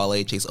 Bad Luck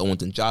Fale, Chase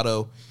Owens, and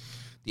Jado.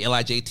 The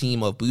LIJ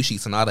team of Bushi,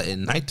 Sonata,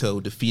 and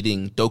Naito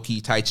defeating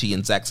Doki, Taichi,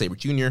 and Zack Sabre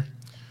Jr.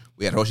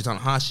 We had Hiroshi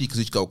Tanahashi,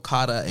 Kazuchika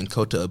Okada, and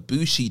Kota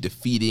Ibushi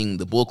defeating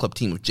the Bullet Club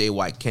team of Jay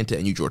White, Kenta,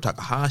 and Yujiro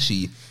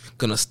Takahashi.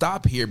 Gonna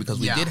stop here because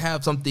we did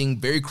have something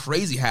very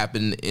crazy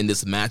happen in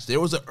this match. There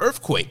was an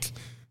earthquake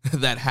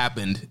that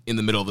happened in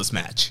the middle of this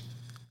match.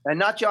 And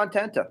not John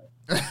Tenta.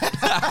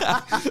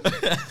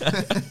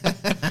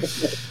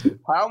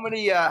 How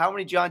many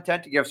John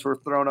Tenta gifts were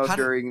thrown out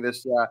during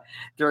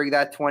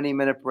that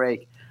 20-minute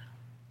break?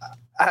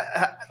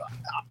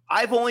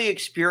 I've only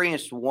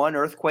experienced one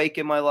earthquake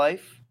in my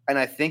life, and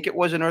I think it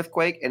was an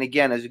earthquake. And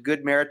again, as a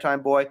good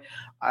maritime boy,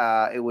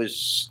 it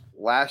was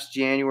last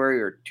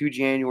January or 2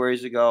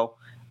 Januaries ago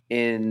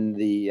in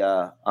the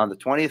on the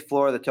 20th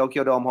floor of the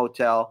Tokyo Dome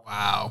Hotel.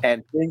 Wow!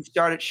 And things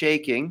started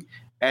shaking,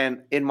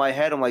 and in my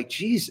head, I'm like,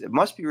 "Geez, it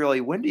must be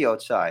really windy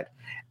outside."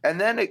 And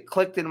then it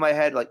clicked in my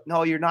head, like,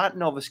 no, you're not in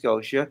Nova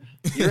Scotia.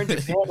 You're in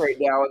Japan right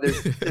now.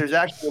 There's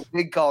actually a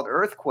thing called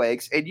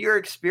earthquakes, and you're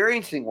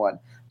experiencing one.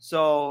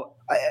 So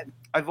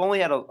I've only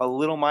had a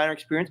little minor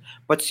experience,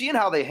 but seeing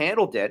how they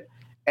handled it,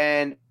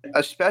 and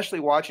especially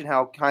watching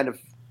how kind of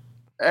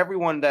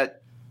everyone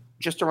that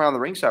just around the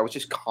ringside was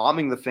just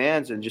calming the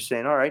fans and just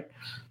saying, all right,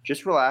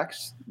 just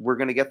relax. We're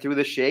going to get through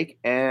this shake,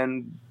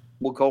 and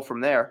we'll go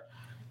from there.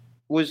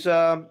 Was,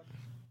 I've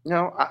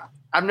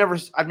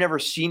never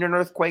seen an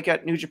earthquake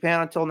at New Japan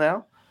until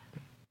now,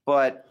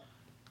 but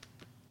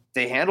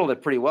they handled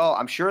it pretty well.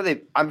 I'm sure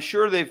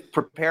they've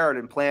prepared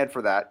and planned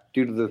for that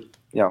due to the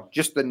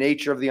just the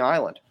nature of the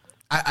island.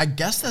 I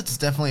guess that's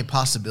definitely a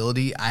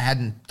possibility. I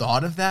hadn't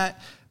thought of that,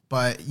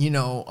 but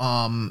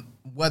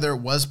whether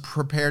it was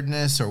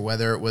preparedness or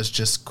whether it was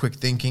just quick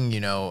thinking,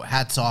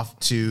 hats off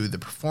to the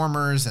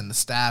performers and the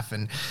staff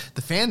and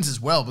the fans as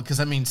well, because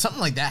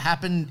something like that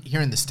happened here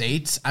in the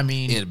States.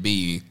 It'd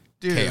be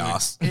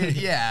chaos.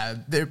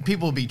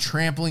 People would be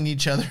trampling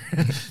each other.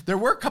 There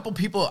were a couple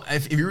people,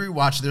 if you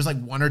rewatch, there's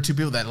like one or two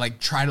people that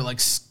like try to like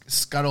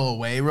scuttle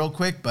away real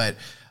quick, but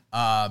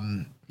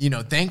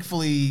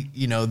thankfully,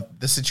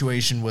 the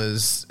situation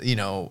was,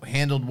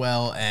 handled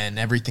well and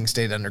everything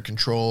stayed under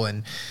control.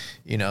 And,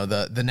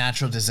 the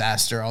natural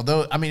disaster,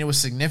 although, it was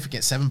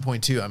significant,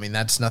 7.2.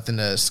 That's nothing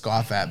to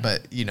scoff at,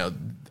 but,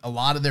 a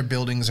lot of their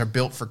buildings are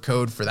built for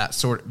code for that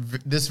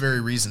this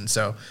very reason.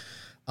 So,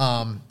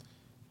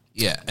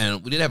 yeah,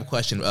 and we did have a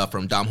question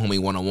from Dom Homie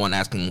 101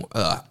 asking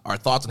our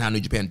thoughts on how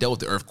New Japan dealt with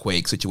the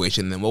earthquake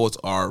situation, and then what was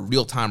our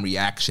real-time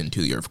reaction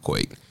to the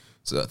earthquake.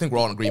 So I think we're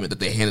all in agreement that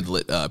they handled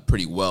it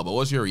pretty well. But what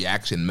was your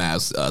reaction,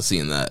 Maz,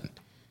 seeing that?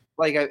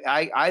 Like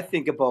I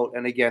think about,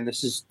 and again,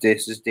 this is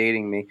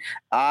dating me.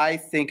 I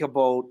think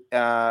about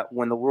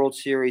when the World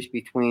Series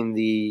between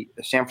the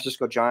San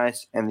Francisco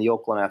Giants and the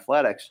Oakland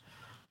Athletics,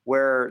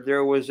 where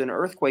there was an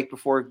earthquake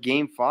before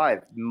Game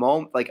 5,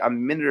 like a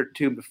minute or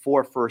two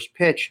before first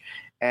pitch,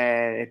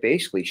 and it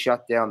basically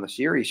shut down the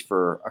series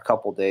for a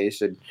couple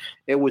days. And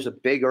it was a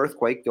big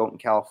earthquake out in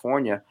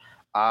California.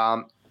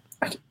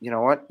 You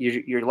know what?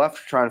 You're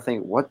left trying to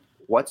think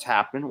what's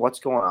happened, what's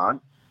going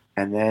on,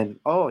 and then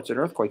it's an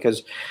earthquake,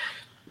 because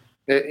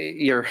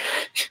you're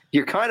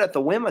kind of at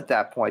the whim at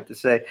that point to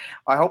say,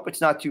 I hope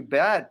it's not too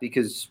bad,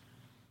 because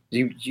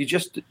you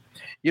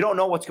don't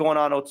know what's going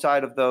on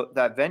outside of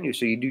that venue,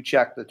 so you do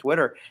check the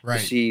Twitter to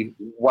see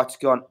what's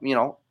going.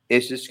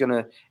 Is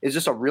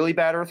this a really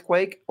bad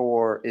earthquake,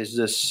 or is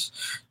this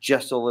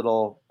just a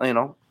little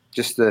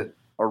just a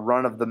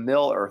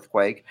run-of-the-mill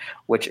earthquake,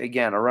 which,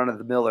 again, a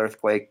run-of-the-mill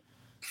earthquake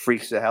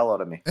freaks the hell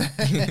out of me.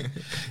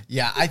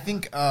 Yeah, I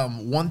think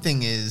one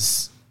thing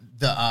is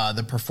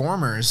the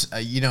performers.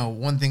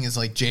 One thing is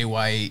like Jay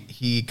White.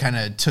 He kind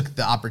of took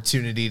the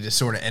opportunity to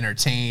sort of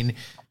entertain,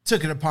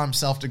 took it upon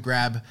himself to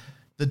grab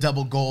the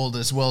double gold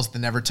as well as the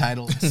never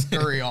title and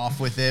scurry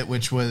off with it,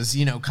 which was,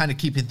 kind of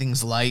keeping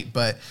things light.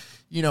 But,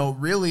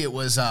 really it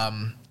was,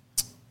 the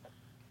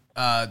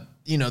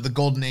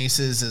Golden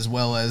Aces as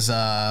well as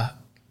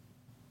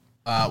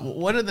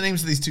what are the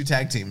names of these two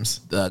tag teams?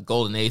 The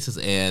Golden Aces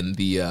and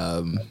the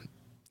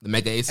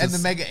Mega Aces. And the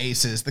Mega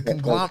Aces,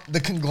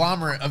 the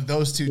conglomerate of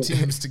those two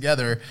teams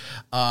together,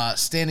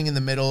 standing in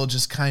the middle,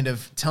 just kind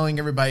of telling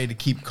everybody to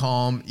keep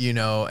calm,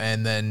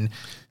 and then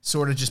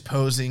sort of just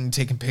posing,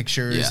 taking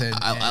pictures, and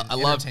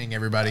entertaining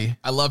everybody.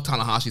 I love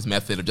Tanahashi's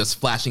method of just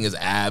flashing his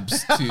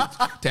abs to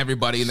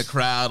everybody in the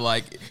crowd,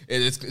 like,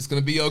 it's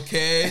going to be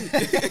okay.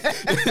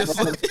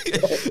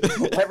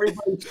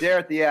 Everybody stare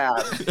at the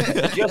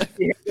abs. Just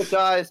be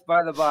hypnotized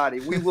by the body.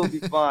 We will be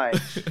fine.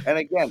 And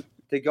again,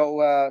 to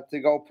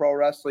go pro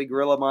wrestling,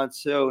 Gorilla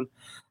Monsoon.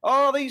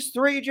 Oh, these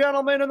three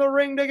gentlemen in the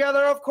ring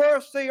together. Of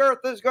course, the earth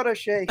is going to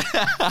shake.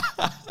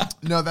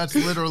 No, that's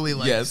literally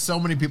like so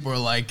many people are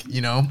like,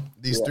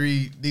 these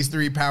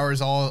three powers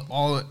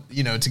all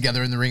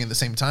together in the ring at the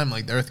same time.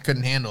 Like the earth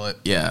couldn't handle it.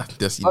 Yeah,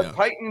 just the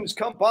Titans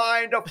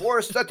combined to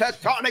force the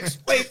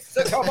tectonic plates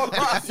to come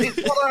across each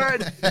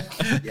other.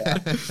 Yeah,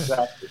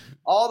 exactly.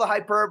 All the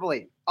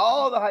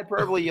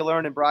hyperbole you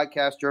learn in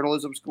broadcast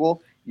journalism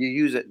school, you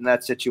use it in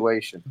that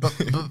situation.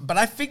 But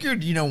I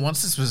figured,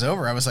 once this was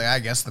over, I was like, I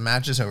guess the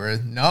match is over.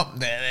 Nope,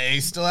 they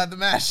still had the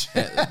match.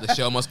 The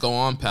show must go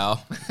on,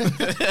 pal.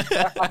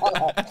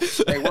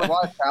 Hey, we're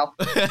live, pal.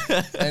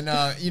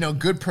 And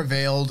good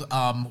prevailed.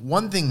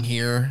 One thing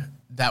here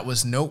that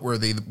was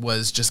noteworthy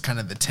was just kind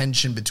of the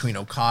tension between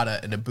Okada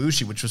and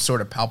Ibushi, which was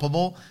sort of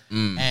palpable.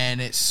 And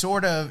it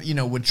sort of,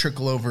 would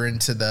trickle over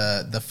into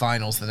the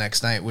finals the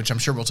next night, which I'm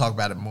sure we'll talk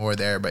about it more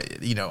there.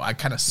 But, I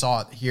kind of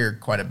saw it here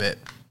quite a bit.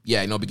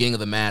 Yeah, beginning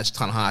of the match,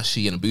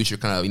 Tanahashi and Ibushi are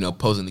kind of,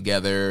 posing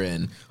together,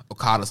 and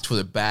Okada's to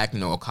the back.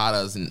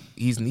 Okada's, and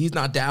he's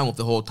not down with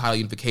the whole title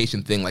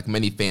unification thing like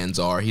many fans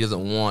are. He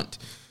doesn't want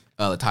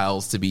the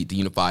titles to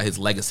unify, his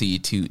legacy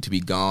to be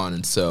gone.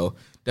 And so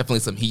definitely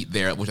some heat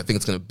there, which I think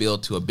is going to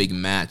build to a big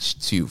match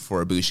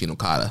for Ibushi and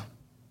Okada.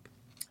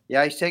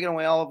 Yeah, he's taking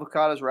away all of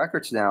Okada's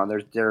records now,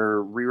 and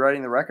they're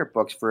rewriting the record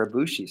books for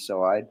Ibushi.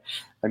 So I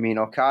mean,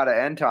 Okada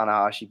and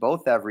Tanahashi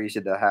both have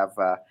reason to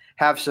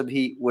have some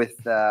heat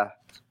with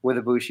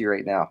Ibushi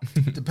right now.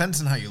 Depends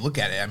on how you look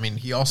at it. I mean,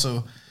 he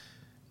also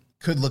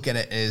could look at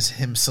it as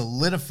him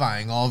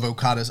solidifying all of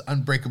Okada's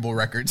unbreakable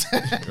records.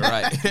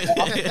 Right.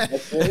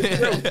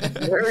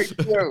 Very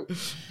true.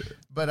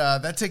 But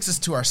that takes us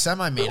to our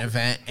semi-main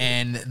event,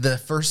 and the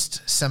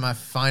first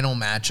semi-final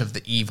match of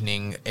the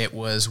evening. It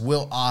was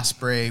Will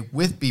Ospreay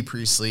with B.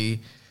 Priestley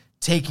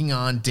taking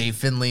on Dave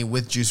Finlay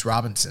with Juice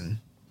Robinson.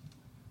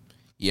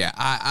 Yeah,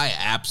 I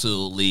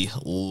absolutely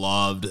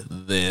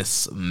loved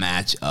this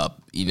matchup.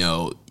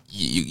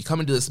 You come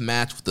into this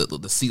match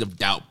with the seed of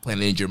doubt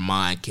planted in your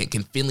mind.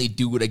 Can Finlay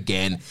do it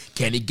again?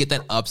 Can he get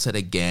that upset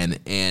again?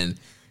 And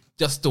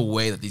just the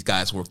way that these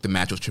guys worked the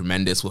match was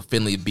tremendous, with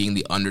Finlay being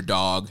the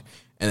underdog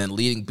and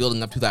then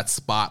building up to that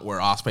spot where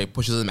Ospreay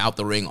pushes him out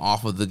the ring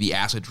off of the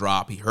acid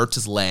drop. He hurts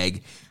his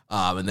leg,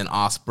 and then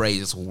Ospreay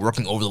just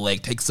working over the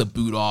leg, takes the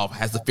boot off,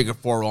 has the figure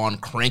four on,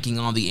 cranking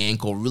on the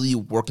ankle, really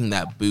working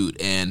that boot.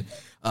 And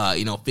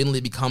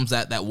Finlay becomes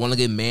that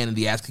one-legged man in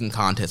the Ass Kicking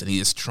contest, and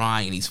he is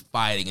trying, and he's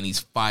fighting, and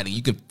he's fighting.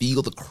 You can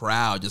feel the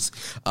crowd just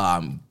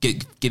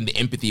getting the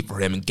empathy for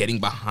him and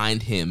getting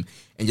behind him.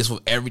 And just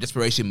with every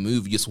desperation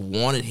move, you just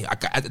wanted him.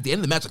 At the end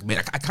of the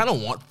match, I kind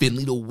of want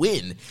Finlay to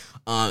win.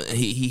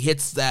 He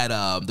hits that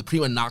the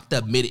Prima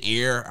Nocta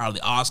mid-air out of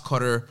the Oz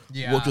Cutter,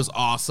 which was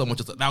awesome.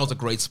 That was a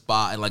great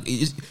spot, and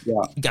he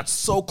got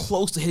so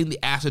close to hitting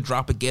the acid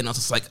drop again. I was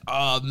just like,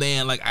 oh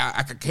man,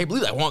 I can't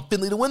believe it. I want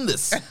Finlay to win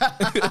this.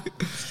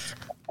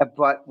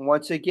 But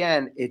once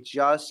again, it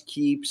just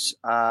keeps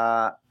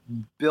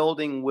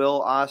building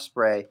Will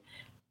Ospreay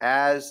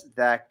as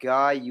that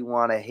guy you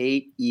want to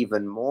hate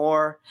even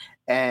more,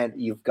 and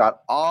you've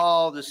got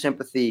all the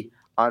sympathy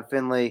on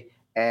Finlay,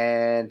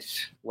 and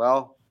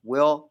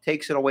Will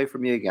takes it away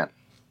from you again.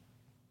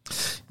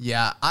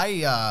 Yeah,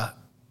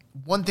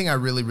 one thing I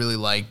really, really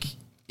like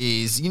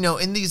is,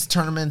 in these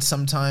tournaments,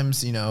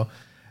 sometimes,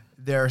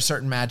 there are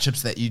certain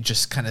matchups that you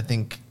just kind of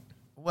think,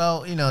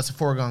 it's a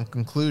foregone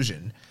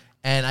conclusion.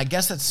 And I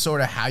guess that's sort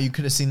of how you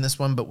could have seen this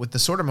one, but with the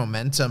sort of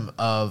momentum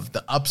of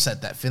the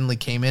upset that Finlay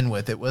came in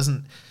with, it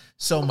wasn't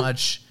so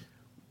much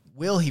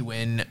will he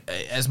win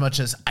as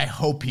much as I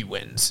hope he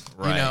wins,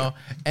 right.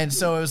 And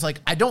so it was like,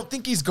 I don't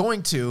think he's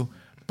going to,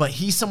 but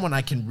he's someone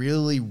I can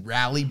really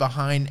rally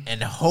behind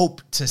and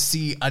hope to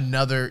see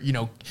another,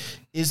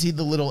 is he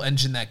the little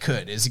engine that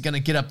could? Is he going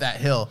to get up that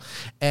hill?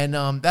 And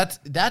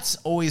that's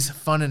always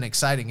fun and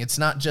exciting. It's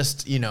not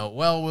just,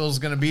 Will's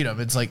going to beat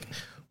him. It's like,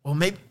 well,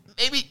 maybe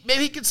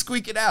he can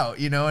squeak it out,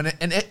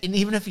 and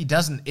even if he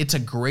doesn't, it's a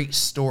great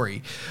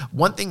story.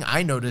 One thing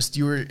I noticed,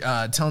 you were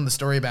telling the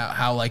story about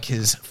how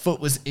his foot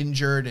was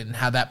injured and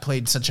how that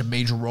played such a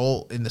major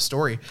role in the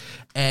story.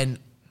 And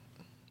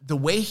the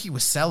way he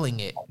was selling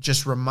it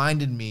just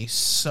reminded me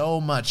so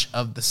much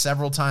of the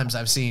several times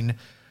I've seen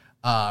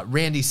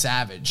Randy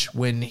Savage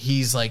when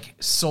he's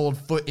sold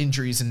foot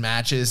injuries in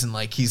matches and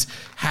he's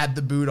had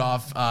the boot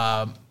off.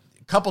 A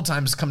couple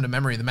times come to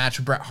memory, the match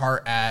with Bret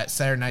Hart at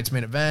Saturday Night's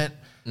Main Event,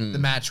 the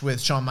match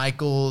with Shawn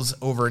Michaels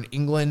over in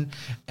England,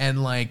 and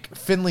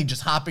Finlay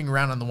just hopping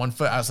around on the one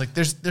foot. I was like,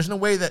 there's no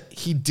way that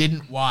he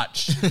didn't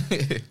watch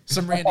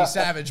some Randy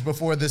Savage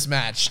before this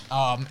match.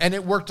 And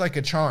it worked like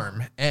a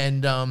charm.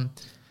 And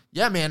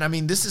yeah, man, I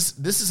mean, this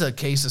is a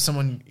case of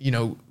someone,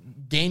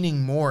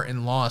 gaining more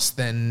in loss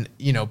than,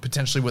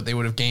 potentially what they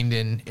would have gained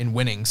in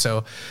winning.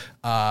 So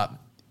I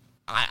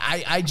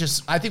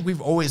think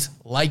we've always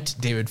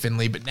liked David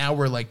Finlay, but now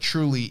we're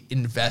truly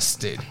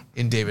invested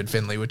in David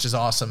Finlay, which is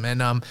awesome.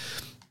 And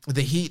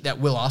the heat that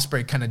Will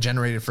Ospreay kind of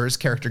generated for his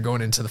character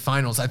going into the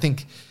finals, I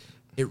think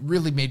it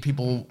really made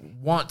people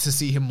want to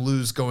see him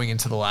lose going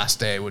into the last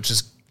day, which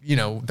is,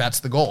 that's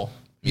the goal.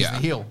 He's the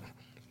heel.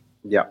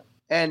 Yeah.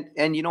 And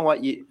you know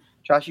what,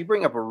 Josh, you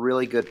bring up a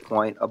really good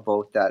point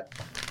about that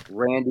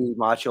Randy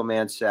Macho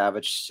Man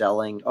Savage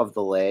selling of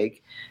the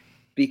leg,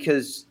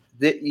 because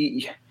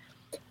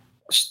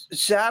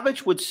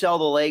Savage would sell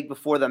the leg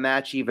before the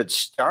match even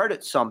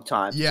started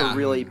sometimes to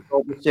really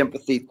build the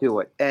sympathy to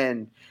it.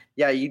 And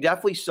yeah, you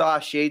definitely saw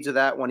shades of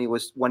that when he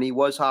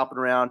was hopping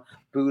around,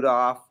 boot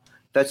off.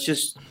 That's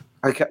just,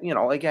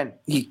 again,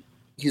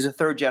 he's a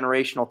third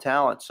generational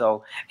talent,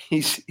 so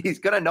he's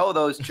gonna know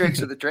those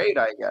tricks of the trade,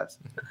 I guess.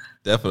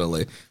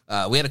 Definitely.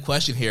 We had a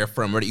question here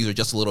from Reddit user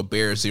Just a Little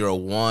Bear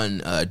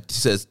 01. He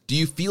says, "Do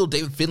you feel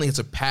David Finlay has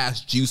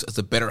surpassed Juice as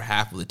the better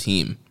half of the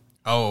team?"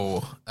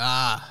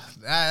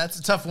 That's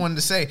a tough one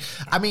to say.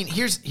 I mean,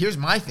 here's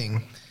my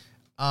thing.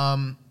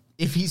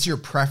 If he's your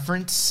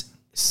preference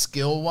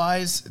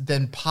skill-wise,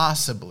 then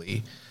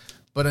possibly.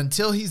 But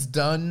until he's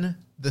done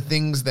the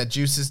things that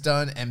Juice has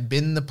done and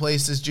been the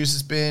places Juice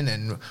has been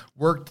and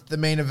worked the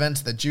main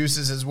events that Juice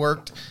has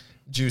worked,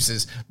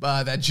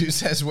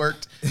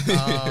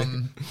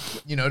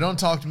 don't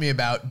talk to me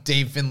about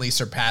Dave Finlay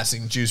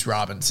surpassing Juice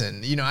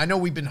Robinson. I know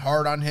we've been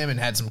hard on him and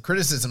had some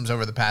criticisms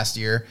over the past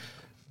year,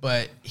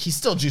 but he's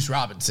still Juice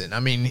Robinson. I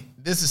mean,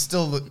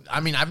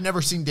 I've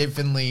never seen Dave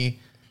Finlay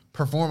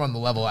perform on the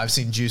level I've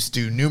seen Juice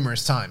do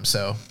numerous times.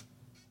 So,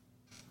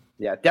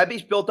 yeah,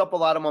 Debbie's built up a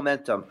lot of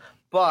momentum,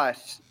 but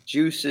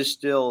Juice is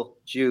still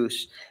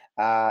Juice.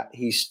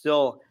 He's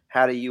still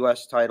had a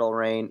U.S. title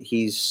reign.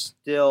 He's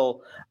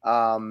still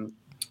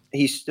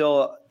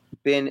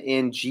been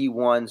in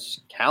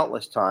G1s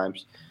countless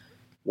times.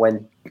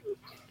 When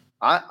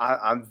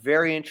I'm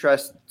very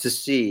interested to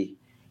see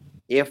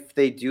if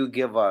they do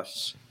give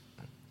us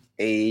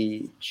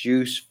a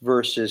Juice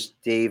versus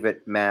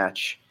David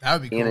match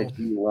in a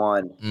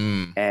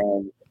G1,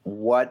 and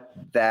what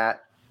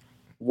that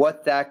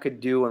could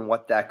do and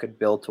what that could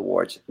build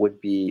towards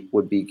would be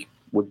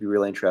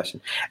really interesting.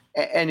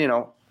 And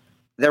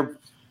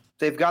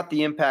they've got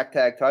the Impact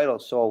Tag title,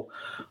 so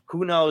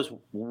who knows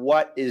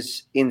what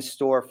is in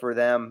store for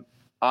them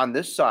on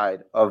this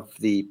side of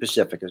the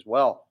Pacific as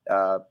well,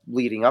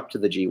 leading up to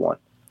the G1.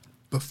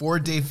 Before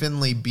Dave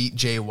Finlay beat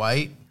Jay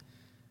White,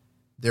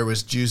 there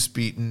was Juice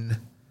beating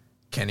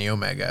Kenny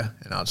Omega,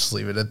 and I'll just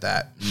leave it at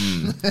that.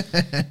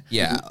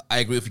 Yeah, I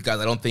agree with you guys.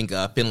 I don't think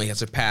Finlay has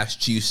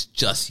surpassed Juice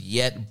just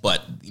yet,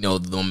 but the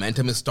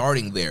momentum is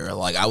starting there.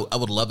 Like I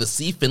would love to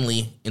see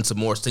Finlay in some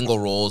more single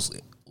roles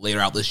later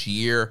out this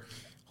year.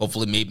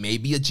 Hopefully,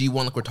 maybe a G1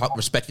 like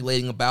we're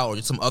speculating about, or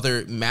just some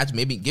other match.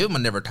 Maybe give him a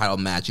never title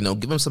match.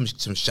 Give him some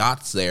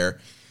shots there.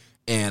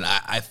 And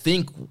I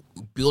think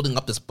building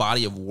up this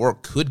body of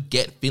work could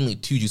get Finlay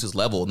to Juice's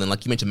level. And then,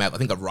 like you mentioned, Matt, I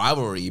think a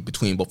rivalry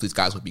between both these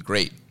guys would be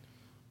great.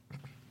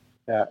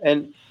 Yeah,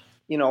 and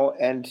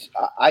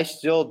I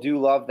still do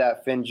love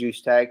that Finn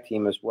Juice tag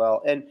team as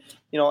well. And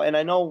and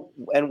I know,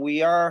 and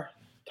we are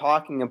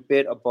talking a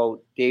bit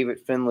about David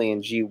Finlay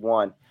in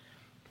G1.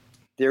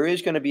 There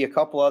is going to be a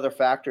couple other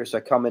factors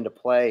that come into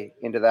play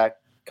into that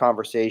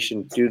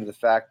conversation due to the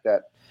fact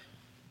that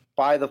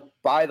by the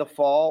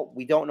fall,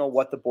 we don't know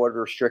what the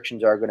border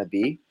restrictions are going to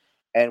be,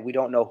 and we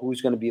don't know who's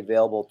going to be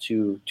available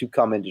to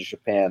come into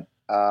Japan,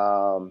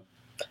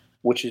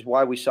 which is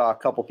why we saw a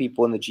couple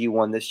people in the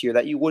G1 this year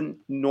that you wouldn't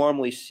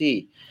normally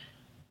see.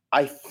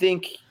 I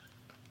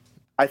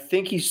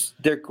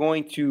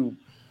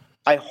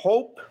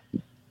hope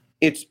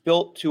it's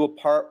built to a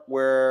part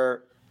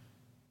where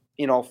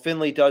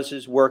Finlay does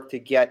his work to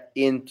get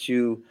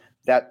into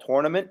that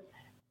tournament.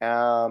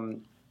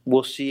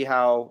 We'll see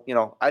how,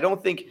 I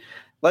don't think,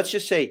 let's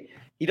just say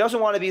he doesn't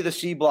want to be the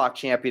C Block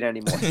champion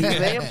anymore. He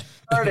may have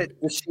started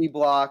the C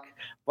Block,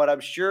 but I'm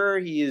sure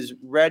he is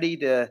ready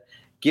to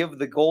give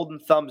the golden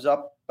thumbs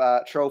up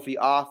trophy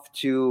off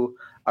to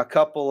a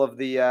couple of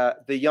the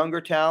younger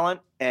talent.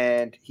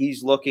 And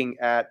he's looking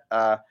at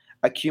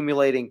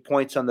accumulating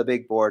points on the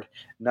big board,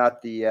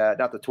 not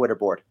the Twitter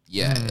board.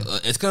 Yeah,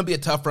 it's going to be a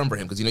tough run for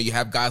him because, you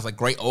have guys like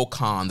Great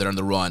Okan that are on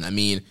the run. I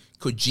mean,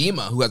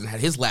 Kojima, who hasn't had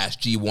his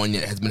last G1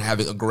 yet, has been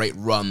having a great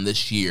run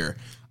this year.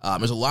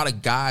 There's a lot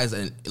of guys,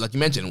 and like you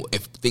mentioned,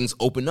 if things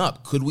open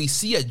up, could we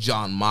see a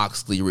Jon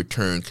Moxley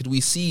return? Could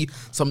we see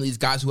some of these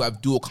guys who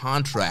have dual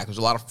contracts? There's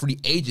a lot of free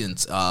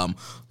agents. La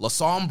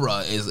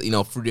Sombra is,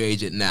 free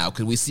agent now.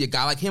 Could we see a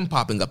guy like him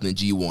popping up in the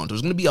G1?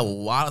 There's going to be a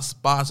lot of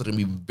spots that are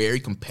going to be very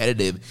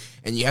competitive,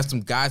 and you have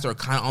some guys that are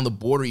kind of on the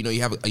border.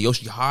 You have a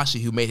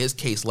Yoshihashi who made his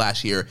case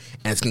last year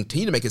and has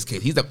continued to make his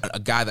case. He's a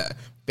guy that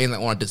fans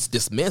that want to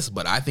dismiss,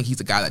 but I think he's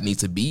a guy that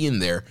needs to be in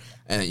there.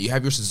 And you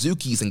have your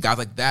Suzukis and guys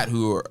like that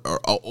who are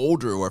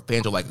older, or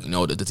fans are like,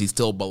 does he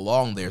still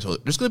belong there? So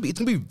it's going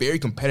to be very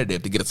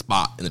competitive to get a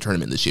spot in the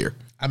tournament this year.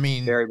 I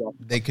mean,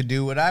 they could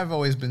do what I've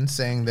always been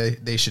saying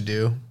they should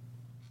do.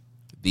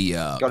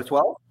 Go to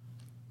 12?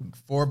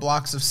 4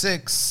 blocks of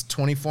 6,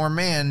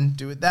 24-man.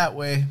 Do it that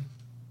way.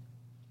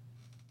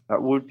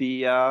 That would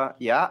be, that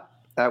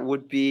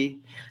would be.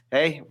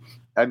 Hey,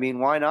 I mean,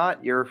 why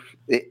not? They're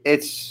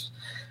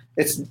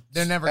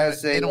never.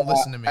 They don't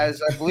listen to me.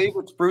 As I believe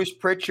it's Bruce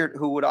Pritchard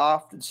who would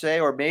often say,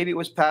 or maybe it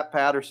was Pat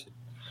Patterson,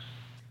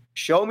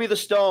 "Show me the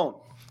stone,"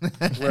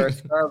 where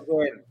it's carved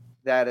in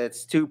that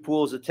it's 2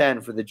 pools of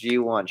 10 for the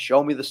G1.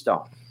 Show me the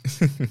stone.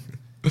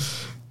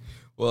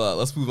 Well,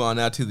 let's move on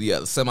now to the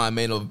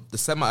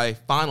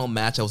semifinal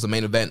match. That was the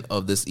main event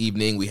of this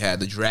evening. We had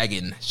the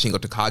Dragon Shingo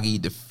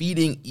Takagi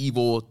defeating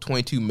Evil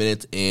 22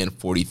 minutes and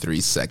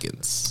 43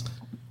 seconds.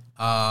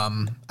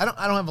 I don't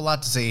have a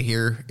lot to say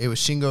here. It was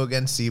Shingo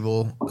against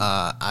Evil.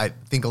 I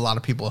think a lot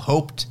of people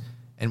hoped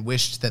and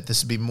wished that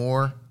this would be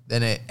more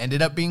than it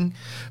ended up being.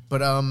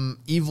 But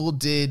Evil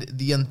did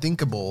the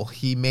unthinkable.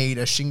 He made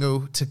a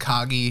Shingo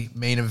Takagi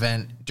main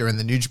event during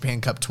the New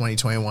Japan Cup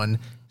 2021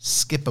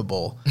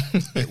 skippable.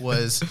 It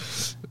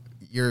was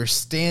your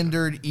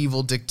standard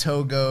Evil Dick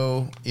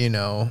Togo,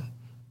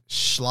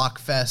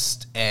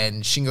 Schlockfest,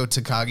 and Shingo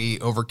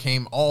Takagi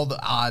overcame all the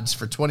odds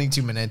for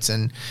 22 minutes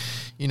and,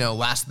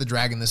 lasted the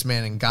dragon this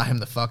man and got him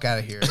the fuck out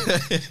of here.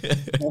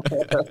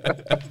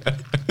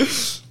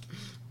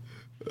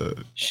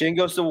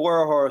 Shingo's the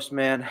warhorse,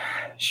 man.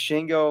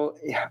 Shingo,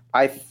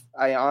 I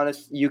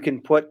honestly, you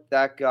can put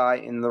that guy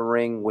in the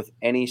ring with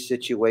any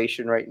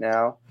situation right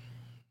now,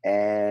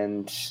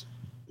 and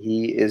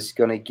he is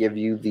going to give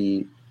you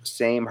the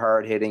same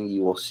hard hitting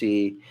you will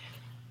see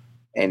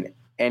in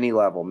any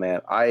level, man.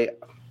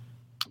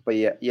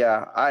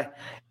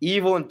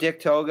 Evil and Dick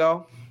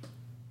Togo.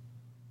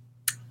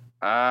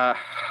 That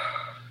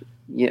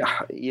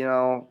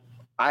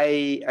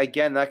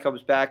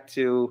comes back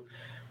to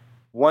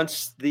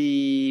once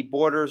the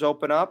borders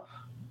open up,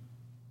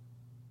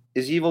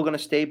 is Evil going to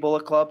stay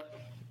Bullet Club?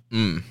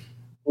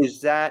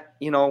 Is that,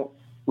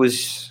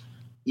 was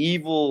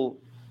Evil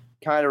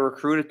kind of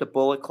recruited to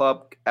Bullet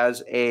Club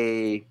as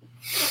a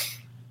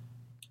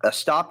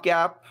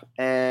stopgap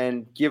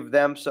and give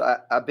them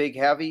a big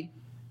heavy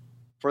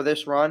for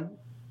this run?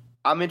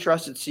 I'm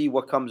interested to see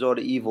what comes out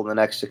of Evil in the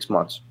next 6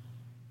 months.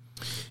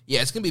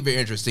 Yeah, it's going to be very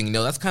interesting.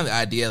 That's kind of the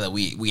idea that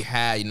we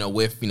had,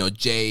 with,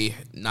 Jay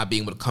not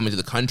being able to come into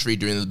the country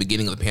during the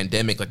beginning of the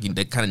pandemic. Like,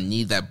 they kind of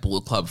need that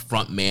Bullet Club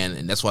front man,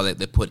 and that's why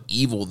they put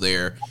Evil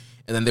there.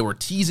 And then they were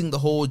teasing the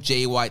whole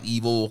Jay White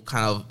Evil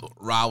kind of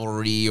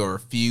rivalry or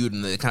feud,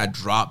 and they kind of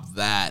dropped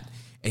that.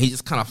 And he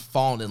just kind of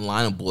fallen in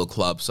line with Bullet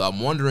Club. So I'm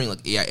wondering,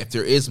 if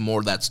there is more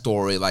of that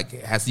story,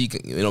 has he,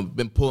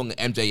 been pulling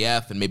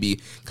MJF and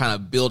maybe kind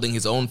of building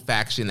his own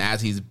faction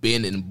as he's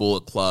been in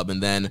Bullet Club,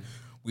 and then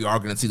we are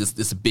going to see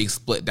this big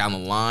split down the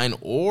line?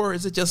 Or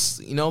is it just,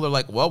 they're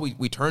like, well,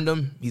 we turned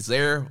him, he's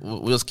there,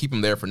 we'll just keep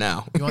him there for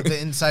now. You want the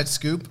inside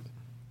scoop?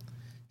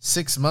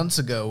 6 months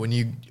ago, when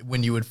you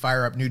would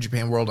fire up New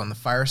Japan World on the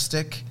Fire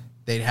Stick,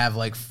 they'd have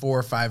 4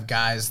 or 5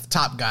 guys, the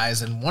top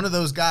guys, and one of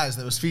those guys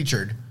that was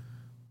featured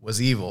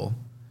was Evil.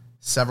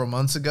 Several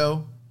months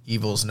ago,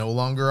 Evil's no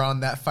longer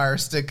on that Fire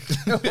Stick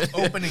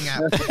opening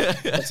app.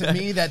 To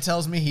me, that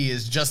tells me he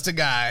is just a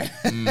guy.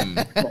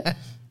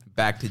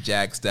 Back to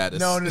Jag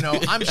status. No.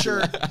 I'm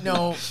sure.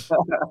 No,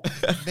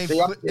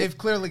 they've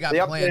clearly got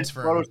plans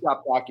for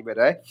Photoshop document,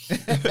 eh?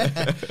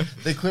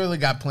 They clearly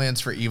got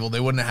plans for Evil. They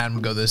wouldn't have had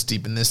him go this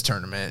deep in this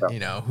tournament.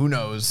 Who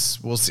knows?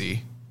 We'll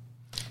see.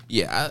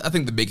 Yeah, I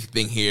think the big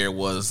thing here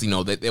was,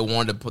 that they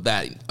wanted to put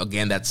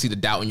that see the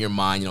doubt in your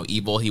mind.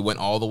 Evil, he went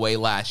all the way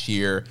last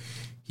year.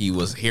 He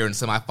was here in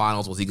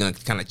semifinals. Was he going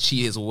to kind of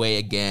cheat his way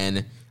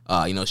again?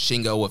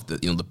 Shingo with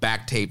the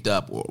back taped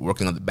up, or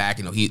working on the back.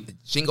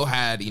 Shingo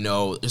had,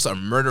 just a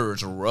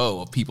murderer's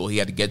row of people he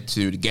had to get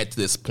to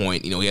this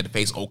point. He had to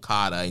face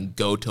Okada and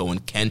Goto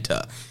and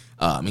Kenta.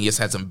 He just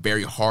had some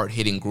very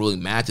hard-hitting,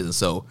 grueling matches. And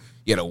so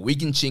you had a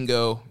weakened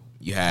Shingo.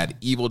 You had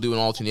Evil doing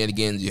all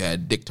shenanigans. You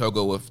had Dick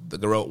Togo with the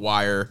garrote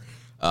wire.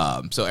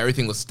 So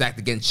everything was stacked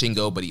against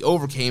Shingo, but he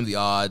overcame the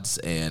odds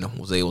and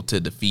was able to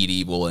defeat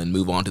Evil and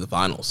move on to the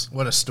finals.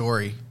 What a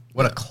story.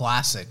 What a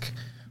classic.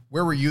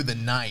 Where were you the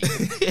night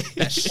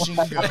that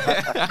Shingo?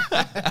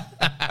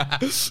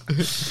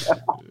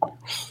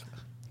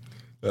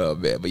 Oh,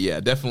 man. But yeah,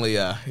 definitely,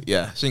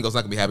 Shingo's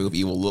not going to be happy with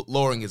Evil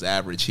lowering his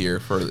average here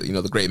for,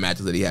 the great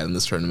matches that he had in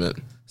this tournament.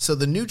 So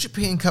the New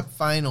Japan Cup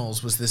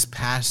Finals was this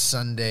past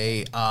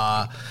Sunday.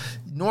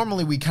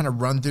 Normally we kind of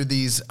run through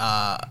these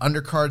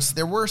undercards.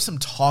 There were some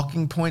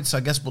talking points, so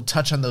I guess we'll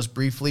touch on those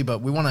briefly,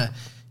 but we want to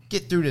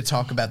get through to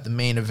talk about the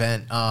main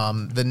event.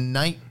 The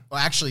night... Well,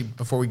 actually,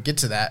 before we get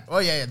to that,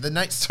 the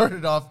night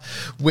started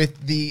off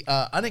with the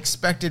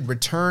unexpected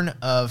return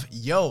of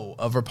Yo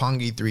of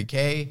Roppongi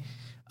 3K.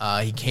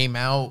 He came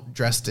out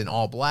dressed in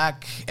all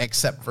black,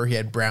 except for he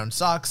had brown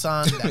socks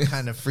on. That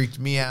kind of freaked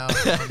me out.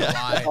 I don't know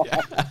why.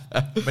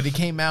 But he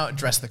came out,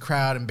 addressed the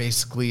crowd, and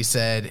basically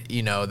said,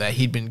 that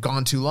he'd been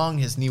gone too long.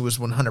 His knee was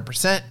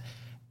 100%.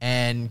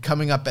 And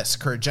coming up at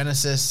Sakura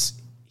Genesis,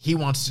 he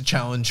wants to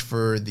challenge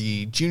for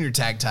the junior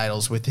tag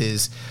titles with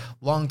his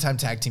longtime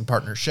tag team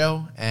partner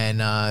Sho, and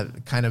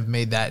kind of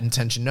made that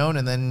intention known,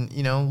 and then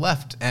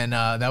left. And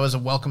that was a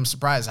welcome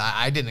surprise.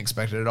 I didn't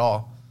expect it at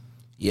all.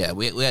 Yeah,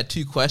 we had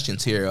 2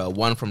 questions here.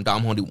 One from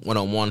Dom Honey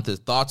 101. His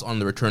thoughts on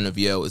the return of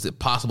Yo. Is it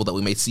possible that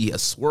we may see a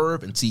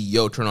swerve and see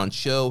Yo turn on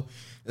Sho?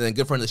 And then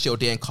good friend of the show,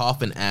 Dan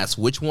Coffin, asks,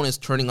 which one is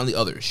turning on the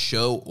other,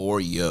 Sho or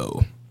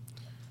Yo?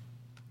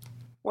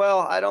 Well,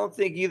 I don't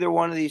think either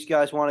one of these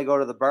guys want to go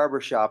to the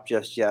barber shop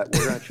just yet.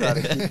 We're going to try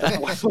to keep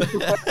that one.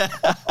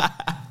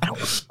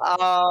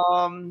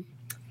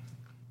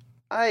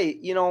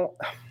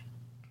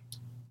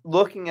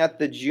 Looking at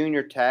the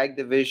junior tag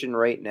division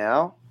right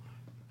now,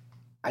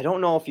 I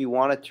don't know if you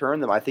want to turn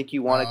them. I think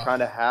you want to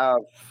kind of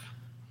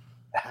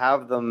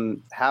have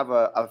them have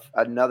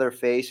another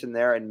face in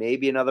there and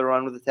maybe another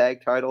run with the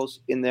tag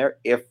titles in there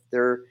if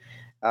they're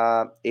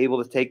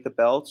able to take the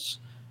belts.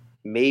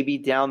 Maybe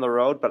down the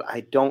road, but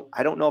I don't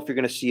know if you're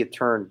going to see it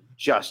turn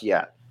just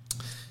yet.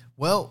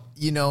 Well,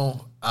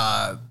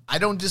 I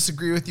don't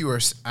disagree with you, or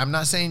I'm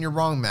not saying you're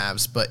wrong,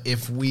 Mavs, but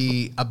if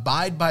we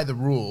abide by the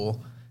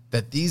rule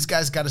that these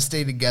guys got to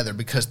stay together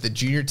because the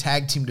junior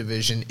tag team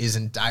division is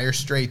in dire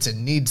straits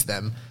and needs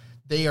them.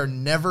 They are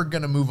never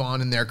going to move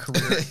on in their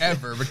career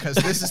ever because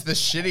this is the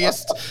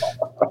shittiest,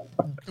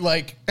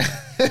 like,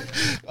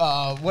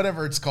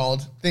 whatever it's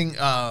called,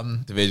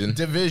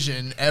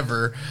 division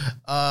ever.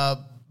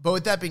 But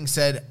with that being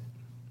said,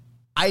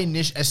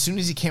 as soon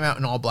as he came out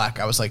in all black,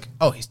 I was like,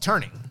 oh, he's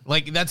turning.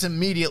 Like, that's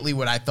immediately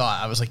what I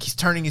thought. I was like, he's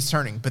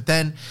turning. But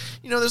then,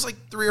 there's like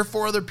 3 or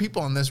 4 other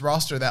people on this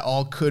roster that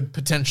all could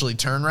potentially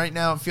turn right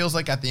now. It feels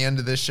like at the end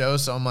of this show.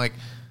 So I'm like,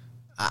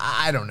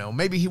 I don't know.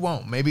 Maybe he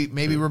won't. Maybe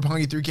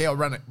Roppongi 3K will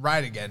run it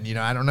right again.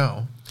 I don't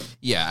know.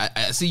 Yeah,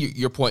 I see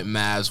your point,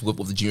 Mavs, with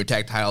the junior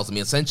tag titles. I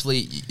mean, essentially,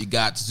 you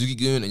got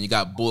Suzuki-gun and you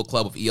got Bullet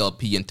Club with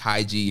ELP and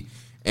Taiji,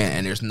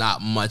 and there's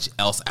not much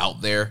else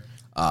out there.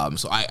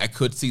 So I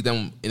could see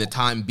them in the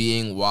time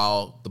being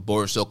while the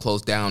border still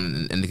closed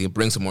down and they can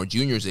bring some more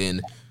juniors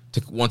in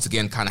to once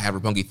again kind of have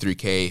Roppongi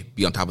 3K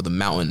be on top of the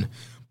mountain.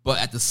 But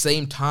at the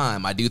same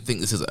time, I do think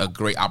this is a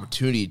great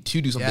opportunity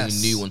to do something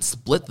new and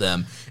split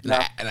them. And,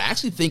 I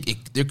actually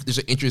think there's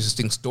an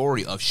interesting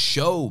story of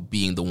Sho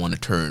being the one to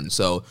turn.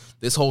 So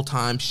this whole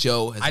time,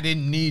 Sho has... I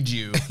didn't need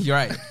you. You're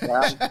right.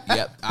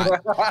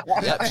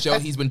 Yep. Sho,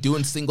 he's been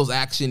doing singles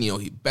action.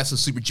 Best of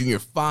Super Junior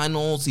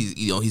finals.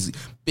 He's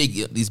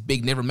big. These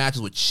big never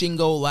matches with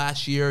Shingo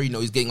last year.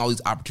 He's getting all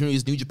these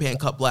opportunities. New Japan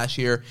Cup last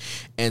year,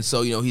 and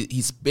so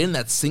he's been in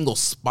that single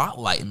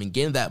spotlight and been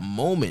getting that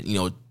moment.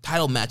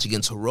 Title match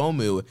against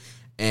Hiromu,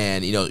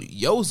 and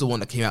Yo's the one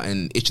that came out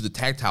and issued the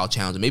tag title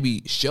challenge. And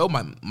maybe Sho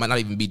might not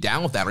even be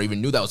down with that or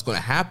even knew that was going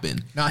to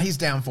happen. No, he's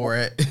down for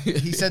it.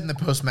 He said in the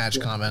post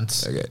match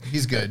comments, okay.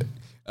 He's good.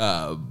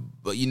 But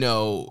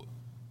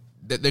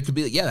there could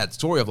be that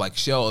story of like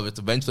Sho. If it's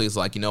eventually it's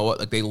like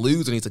like they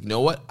lose and he's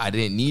like I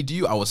didn't need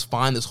you. I was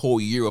fine this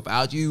whole year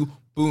without you.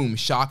 Boom,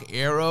 shock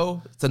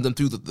arrow, send them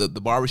through the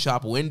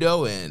barbershop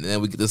window, and then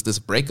we get this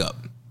breakup.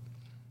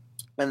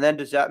 And then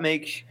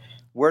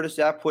where does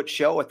that put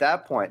Sho at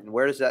that point? And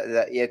where does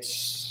that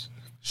it's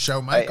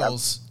Shawn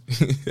Michaels.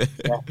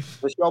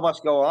 The show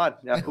must go on.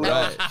 Yeah,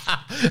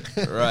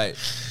 right.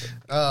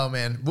 Oh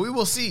man, we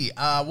will see.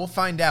 We'll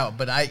find out.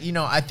 But I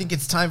think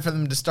it's time for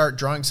them to start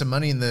drawing some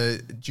money in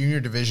the junior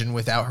division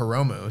without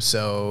Hiromu.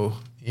 So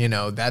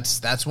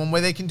that's one way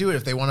they can do it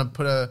if they want to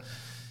put a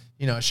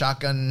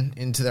shotgun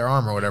into their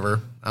arm or whatever.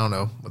 I don't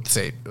know what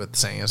the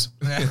saying is.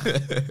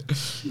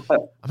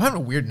 I'm having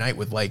a weird night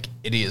with like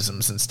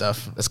idiosms and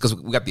stuff. That's because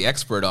we got the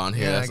expert on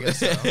here. Yeah, I guess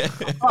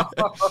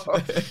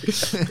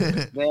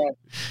so. Man,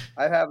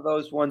 I have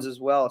those ones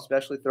as well,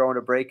 especially throwing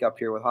a break up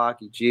here with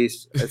hockey.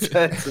 Jeez. It's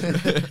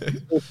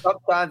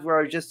sometimes where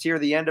I just hear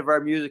the end of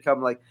our music,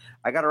 I'm like,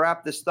 I got to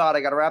wrap this thought.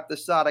 I don't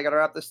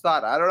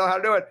know how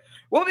to do it.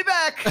 We'll be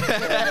back.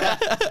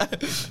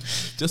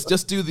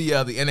 Just do the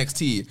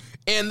NXT,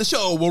 and the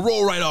show will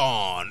roll right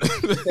on.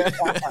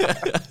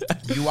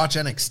 You watch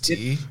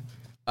NXT?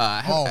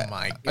 Oh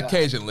my God.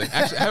 Occasionally.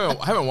 Actually,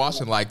 I haven't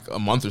watched in like a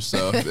month or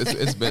so.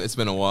 It's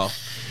been a while.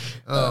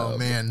 Oh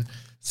man.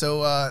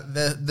 So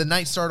the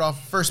night started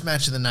off, first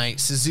match of the night,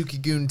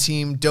 Suzuki-gun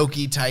team,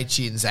 Doki,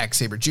 Taichi, and Zack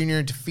Sabre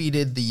Jr.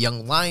 defeated the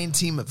Young Lion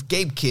team of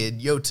Gabe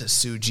Kidd, Yota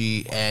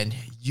Tsuji, and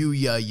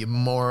Yuya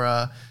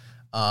Uemura.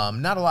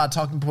 Not a lot of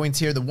talking points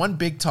here. The one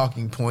big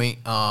talking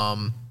point,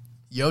 Yota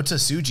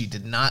Tsuji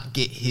did not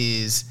get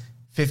his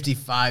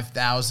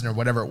 55,000 or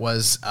whatever it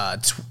was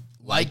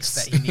likes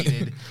that he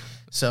needed.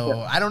 So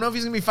I don't know if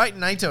he's going to be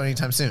fighting Naito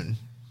anytime soon.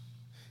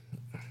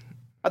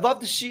 I'd love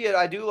to see it.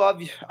 I do love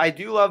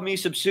me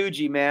some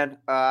Tsuji, man.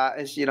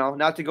 As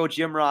not to go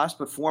Jim Ross,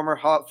 but former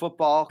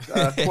football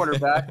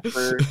quarterback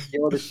for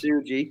Yota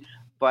Tsuji.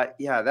 But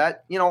yeah,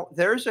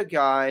 there's a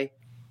guy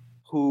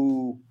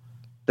who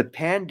the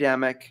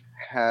pandemic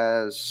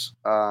has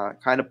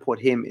kind of put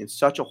him in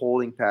such a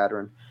holding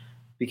pattern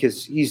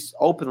because he's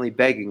openly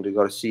begging to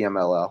go to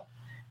CMLL.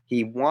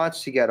 He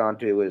wants to get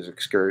onto his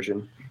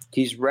excursion.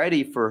 He's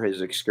ready for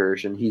his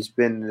excursion. He's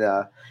been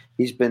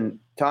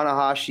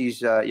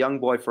Tanahashi's young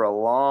boy for a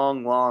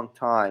long, long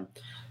time.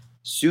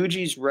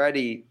 Tsuji's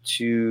ready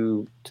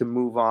to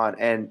move on,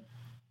 and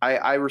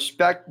I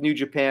respect New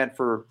Japan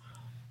for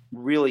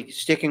really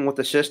sticking with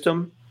the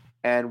system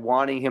and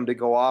wanting him to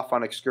go off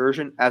on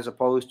excursion, as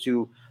opposed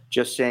to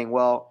just saying,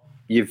 "Well,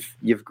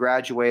 you've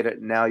graduated,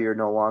 and now you're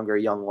no longer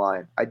a young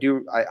lion."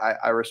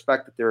 I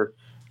respect that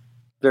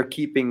they're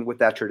keeping with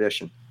that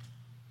tradition.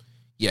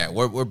 Yeah,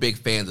 we're big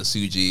fans of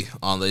Tsuji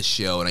on this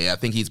show, and I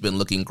think he's been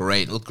looking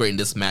great. Looked great in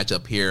this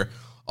matchup here.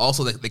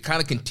 Also, they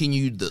kind of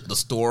continued the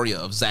story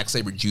of Zack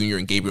Sabre Jr.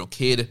 and Gabriel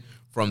Kidd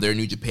from their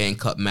New Japan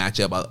Cup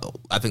matchup.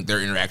 I think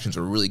their interactions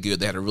were really good.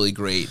 They had a really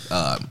great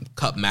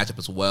Cup matchup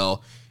as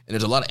well. And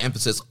there's a lot of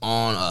emphasis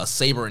on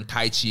Sabre and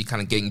Taichi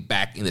kind of getting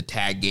back in the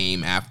tag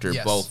game after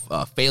both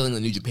failing the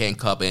New Japan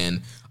Cup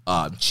and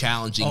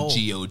challenging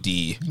GOD.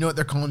 You know what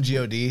they're calling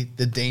GOD?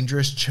 The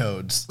Dangerous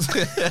Chodes.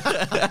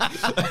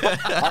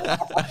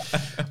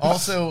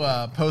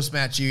 Also,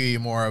 post-match, Yuya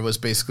Uemura was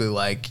basically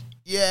like,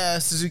 Yeah,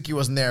 Suzuki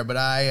wasn't there, but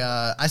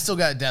I still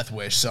got a death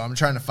wish, so I'm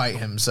trying to fight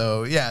him.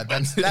 So yeah,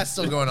 that's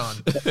still going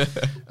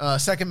on.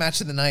 Second match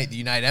of the night, the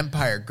United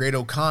Empire,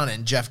 Great-O-Khan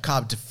and Jeff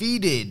Cobb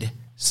defeated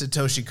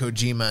Satoshi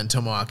Kojima and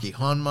Tomoaki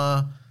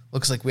Honma.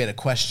 Looks like we had a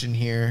question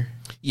here.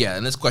 Yeah,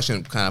 and this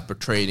question kind of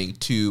pertaining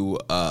to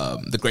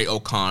the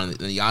Great-O-Khan and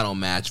the Yano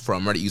match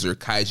from Reddit user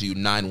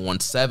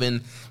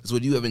Kaiju917. Is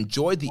would you have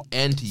enjoyed the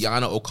end to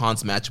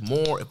Yano-O-Khan's match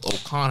more if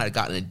O-Khan had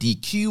gotten a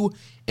DQ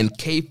and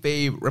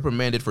kayfabe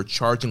reprimanded for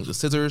charging with the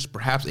scissors,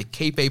 perhaps a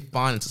kayfabe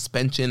fine and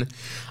suspension?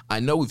 I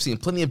know we've seen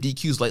plenty of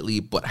DQs lately,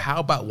 but how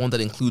about one that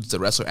includes the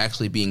wrestler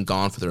actually being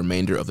gone for the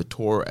remainder of the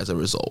tour as a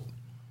result?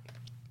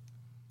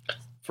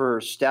 For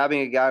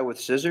stabbing a guy with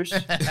scissors?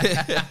 What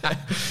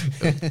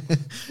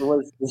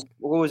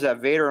was that,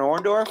 Vader and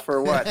Orndorff,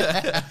 or what?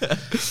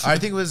 I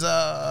think it was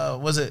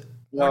it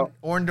No.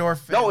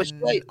 Orndorff? No, it was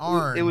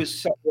Arn. It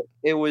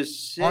was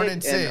Sid Arn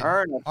and Sid.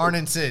 Arn. Arn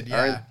and Sid, yeah.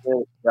 Arn and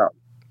Sid, yeah.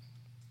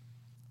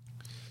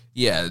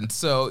 Yeah, and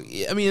so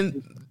I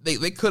mean,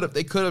 they could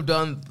have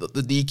done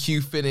the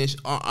DQ finish.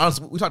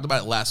 Honestly, we talked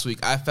about it last week.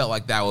 I felt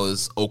like that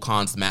was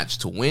O-Khan's match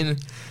to win.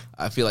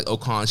 I feel like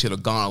O-Khan should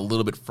have gone a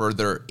little bit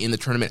further in the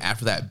tournament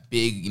after that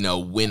big,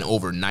 win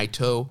over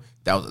Naito.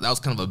 That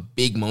was kind of a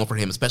big moment for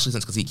him, especially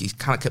since because he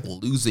kind of kept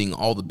losing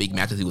all the big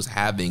matches he was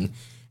having,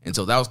 and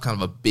so that was kind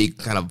of a big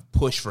kind of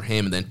push for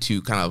him. And then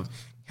to kind of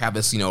have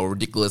this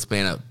ridiculous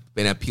Banana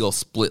Peel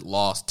split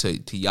loss to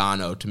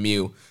Yano, to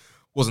me,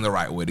 wasn't the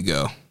right way to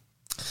go.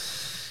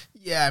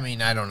 Yeah, I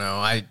mean, I don't know.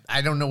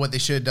 I don't know what they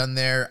should have done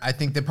there. I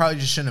think they probably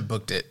just shouldn't have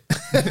booked it.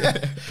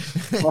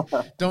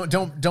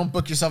 Don't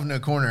book yourself into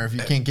a corner if you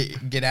can't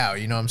get out.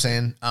 You know what I'm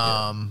saying?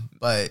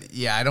 But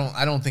yeah,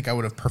 I don't think I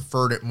would have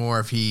preferred it more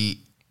if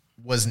he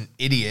was an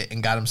idiot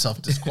and got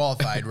himself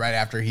disqualified right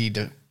after he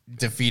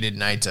defeated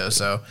Naito.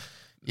 So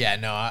yeah,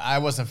 no, I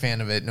wasn't a fan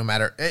of it. No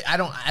matter, I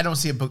don't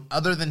see a book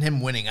other than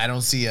him winning. I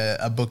don't see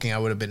a booking I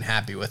would have been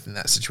happy with in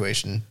that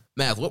situation.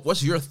 Matt,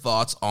 what's your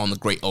thoughts on the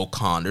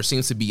Great-O-Khan? There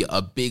seems to be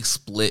a big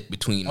split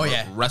between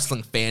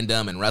wrestling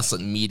fandom and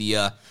wrestling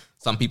media.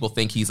 Some people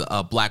think he's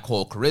a black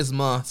hole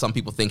charisma. Some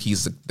people think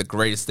he's the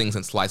greatest thing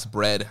since sliced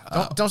bread.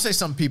 Don't say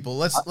some people.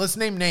 Let's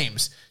name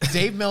names.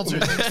 Dave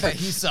Meltzer thinks that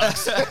he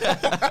sucks.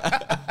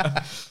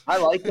 I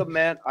like him,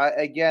 man.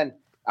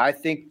 I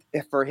think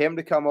for him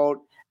to come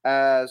out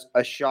as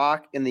a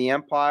shock in the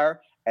Empire,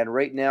 and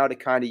right now to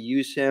kind of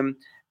use him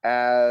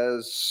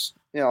as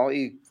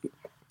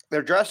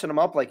they're dressing him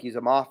up like he's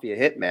a mafia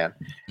hitman,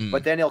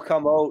 but then he'll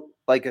come out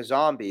like a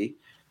zombie.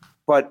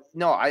 But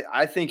no,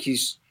 I think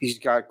he's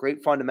got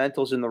great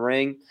fundamentals in the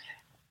ring.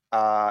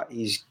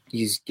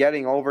 He's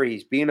getting over.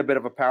 He's being a bit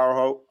of a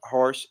power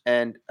horse,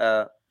 and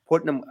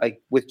putting him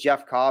with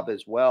Jeff Cobb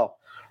as well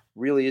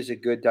really is a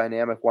good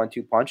dynamic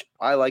 1-2 punch.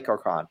 I like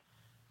O-Khan.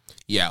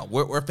 Yeah,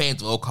 we're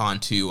fans of O-Khan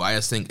too. I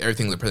just think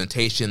everything, the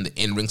presentation, the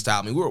in-ring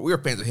style. I mean, we were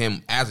fans of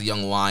him as a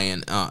young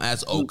lion,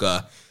 as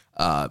Oka.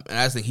 And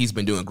I just think he's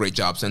been doing a great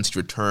job since his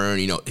return.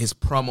 His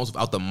promos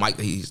without the mic,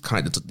 he's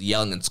kind of the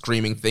yelling and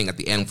screaming thing at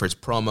the end for his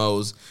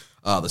promos,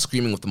 the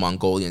screaming with the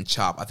Mongolian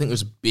chop. I think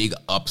there's big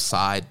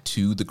upside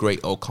to the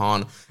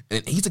Great-O-Khan.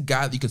 And he's a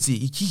guy that you can see,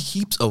 he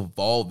keeps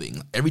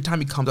evolving. Every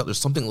time he comes out, there's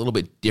something a little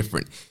bit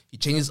different. He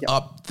changes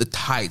up the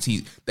tights.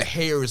 The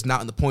hair is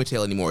not in the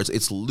ponytail anymore.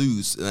 It's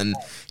loose. And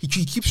he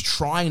keeps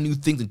trying new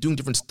things and doing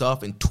different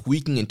stuff and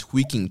tweaking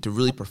to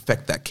really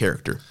perfect that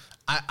character.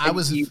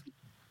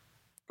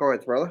 Go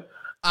ahead, brother.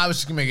 I was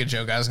just going to make a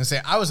joke. I was going to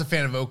say, I was a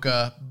fan of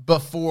Oka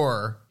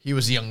before he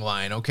was a young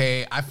lion,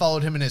 okay? I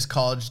followed him in his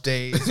college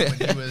days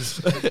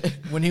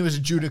when he was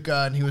a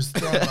judoka and he was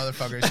throwing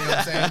motherfuckers, you know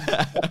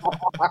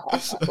what I'm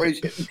saying? Where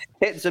he's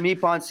hitting some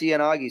Ippon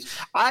Cianagis.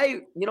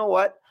 You know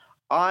what?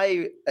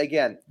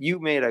 You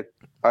made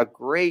a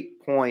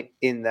great point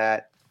in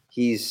that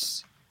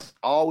he's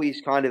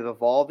always kind of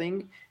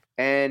evolving,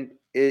 and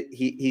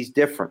he's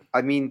different.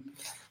 I mean,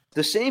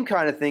 the same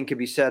kind of thing could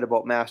be said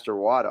about Master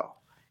Wato.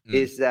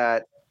 Is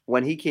that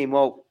when he came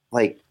out,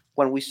 like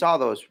when we saw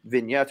those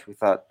vignettes, we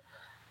thought,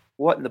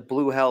 what in the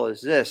blue hell is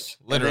this?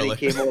 Literally. And then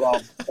he came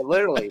out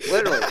literally. In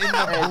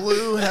the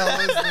blue hell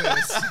is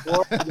this?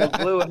 What in the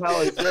blue hell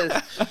is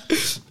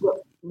this?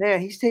 Man,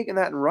 he's taking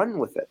that and running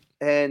with it.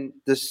 And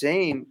the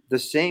same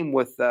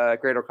with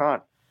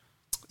Great-O-Khan.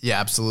 Yeah,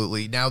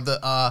 absolutely. Now,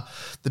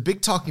 the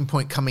big talking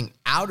point coming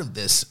out of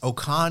this,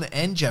 O-Khan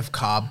and Jeff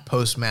Cobb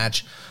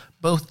post-match,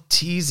 both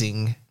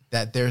teasing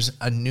that there's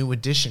a new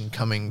addition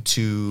coming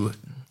to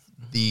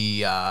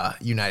the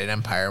United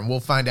Empire, and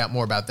we'll find out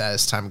more about that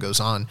as time goes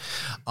on.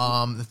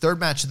 The third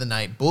match of the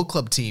night, Bullet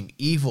Club team,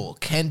 Evil,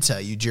 Kenta,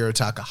 Yujiro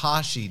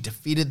Takahashi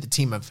defeated the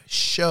team of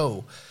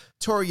Sho,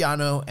 Toru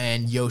Yano,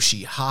 and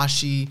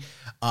Yoshihashi.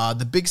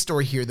 The big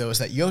story here, though, is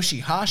that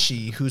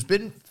Yoshihashi, who's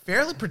been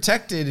fairly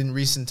protected in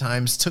recent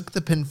times, took the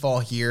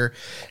pinfall here,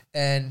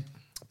 and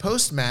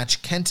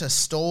post-match, Kenta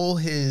stole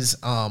his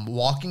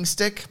walking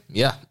stick.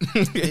 Yeah.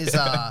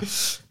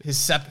 his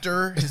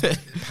scepter, his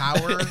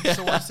power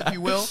source, if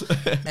you will.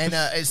 And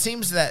it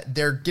seems that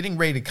they're getting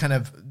ready to kind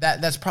of...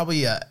 That's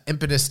probably an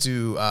impetus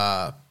to,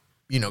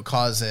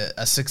 cause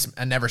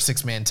a never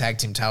 6-man tag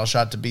team title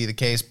shot to be the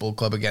case. Bullet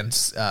Club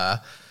against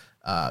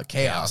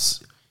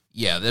Chaos.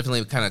 Yeah,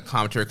 definitely kind of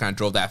commentary kind of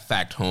drove that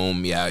fact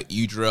home. Yeah,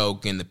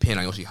 Yujiro getting the pin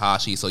on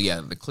Yoshihashi. So,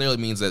 yeah, that clearly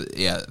means that,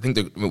 I think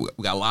we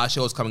got a lot of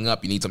shows coming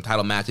up. You need some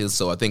title matches.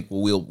 So, I think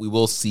we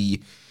will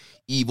see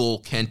Evil,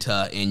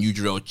 Kenta, and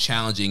Yujiro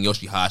challenging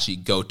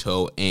Yoshihashi,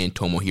 Goto, and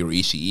Tomohiro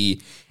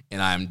Ishii.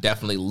 And I'm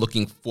definitely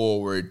looking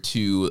forward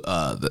to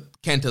the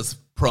Kenta's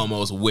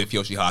promos with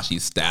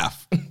Yoshihashi's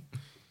staff.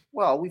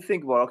 Well, we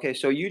think about, okay,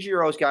 so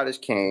Yujiro's got his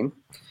cane.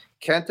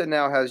 Kenta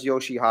now has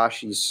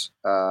Yoshihashi's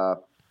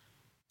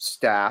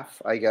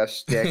staff, I guess,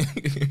 stick.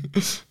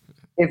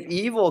 If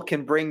Evil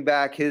can bring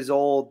back his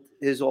old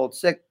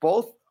stick,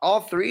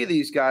 all three of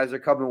these guys are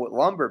coming with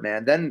lumber,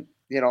 man. Then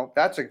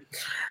that's a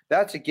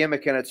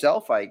gimmick in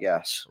itself, I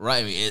guess.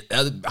 Right. I mean,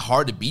 it's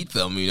hard to beat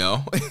them, and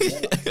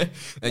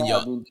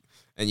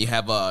you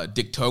have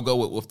Dick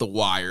Togo with the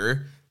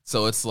wire,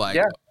 so it's like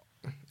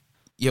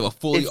you have a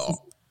fully.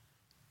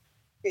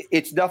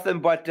 It's nothing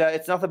but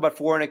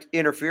foreign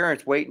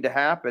interference waiting to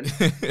happen.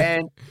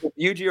 And if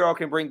Yujiro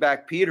can bring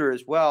back Peter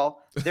as well,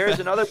 there's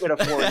another bit of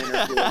foreign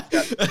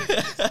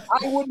interference I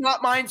would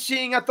not mind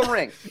seeing at the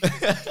ring.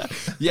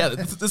 Yeah,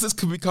 this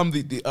could become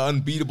the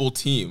unbeatable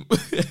team.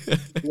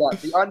 Yeah,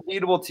 the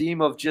unbeatable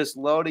team of just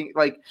loading,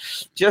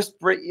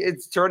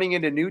 it's turning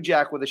into New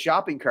Jack with a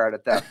shopping cart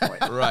at that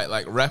point. Right,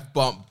 like ref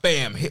bump,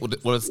 bam, hit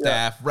with a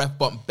staff. Yeah. Ref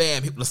bump,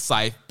 bam, hit with a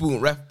scythe.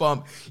 Boom, ref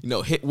bump,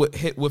 hit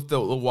with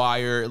the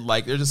wire.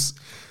 Like they're just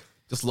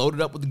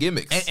loaded up with the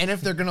gimmicks. And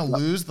if they're gonna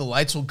lose, the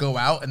lights will go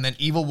out, and then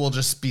Evil will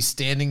just be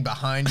standing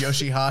behind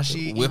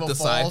Yoshihashi with Evil the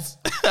falls.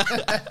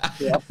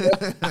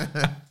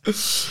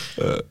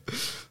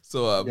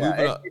 Moving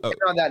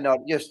on that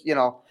note, just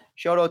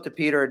shout out to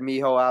Peter and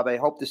Miho Abe.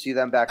 Hope to see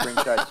them back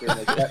ringside soon.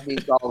 That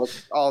means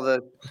all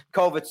the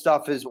COVID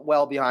stuff is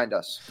well behind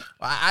us.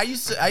 I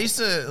used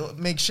to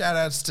make shout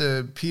outs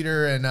to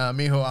Peter and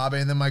Miho Abe,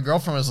 and then my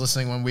girlfriend was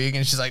listening one week,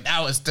 and she's like,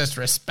 "That was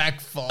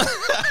disrespectful."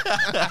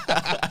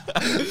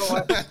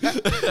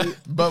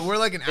 But we're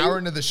like an hour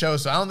into the show,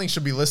 so I don't think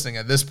she'll be listening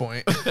at this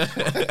point.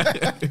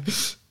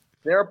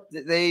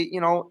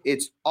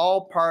 It's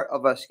all part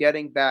of us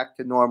getting back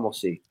to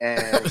normalcy,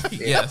 and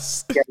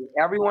yes, getting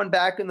everyone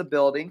back in the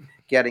building,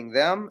 getting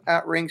them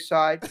at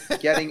ringside,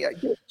 getting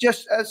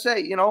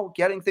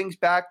getting things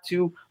back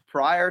to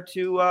prior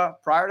to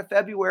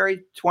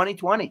February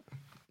 2020.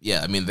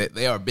 Yeah, I mean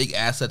they are big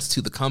assets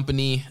to the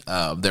company.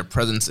 Their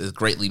presence is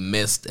greatly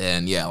missed,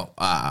 and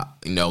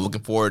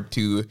looking forward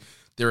to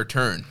their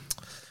return.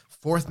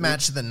 Fourth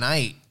match of the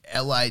night.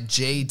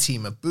 LIJ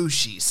team of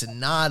Bushi,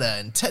 Sonata,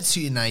 and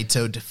Tetsuya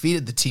Naito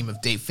defeated the team of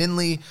Dave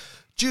Finlay,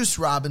 Juice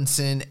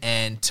Robinson,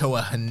 and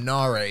Toa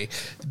Henare.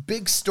 The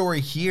big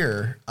story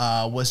here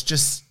was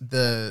just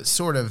the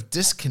sort of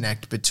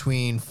disconnect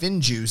between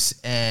FinJuice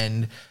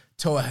and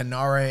Toa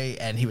Henare,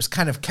 and he was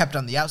kind of kept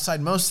on the outside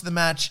most of the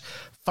match.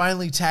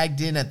 Finally tagged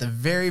in at the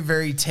very,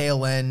 very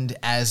tail end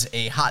as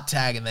a hot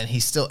tag, and then he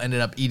still ended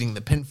up eating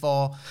the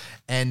pinfall.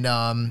 And,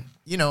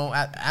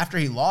 after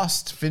he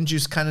lost,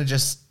 FinJuice kind of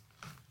just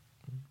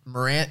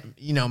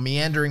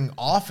meandering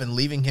off and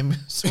leaving him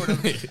sort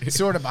of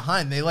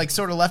behind. They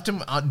sort of left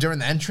him during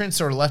the entrance,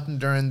 sort of left him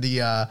during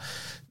the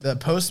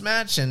post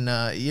match, and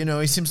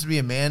he seems to be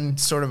a man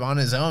sort of on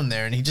his own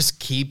there, and he just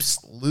keeps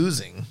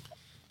losing.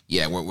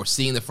 Yeah, we're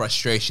seeing the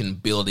frustration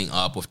building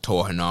up with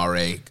Toa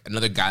Henare,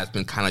 another guy that's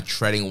been kind of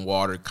treading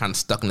water, kind of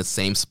stuck in the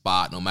same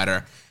spot. No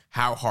matter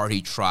how hard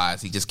he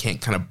tries, he just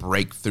can't kind of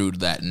break through to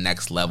that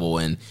next level,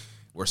 and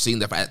we're seeing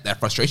that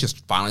frustration is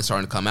finally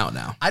starting to come out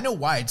now. I know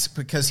why. It's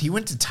because he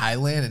went to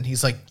Thailand and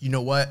he's like, you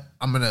know what?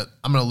 I'm gonna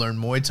learn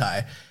Muay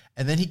Thai.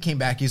 And then he came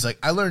back. He's like,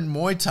 I learned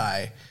Muay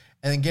Thai.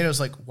 And then Gato's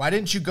like, why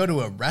didn't you go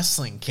to a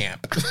wrestling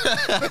camp?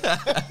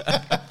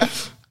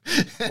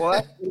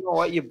 Well, you know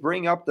what? You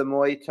bring up the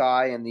Muay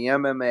Thai and the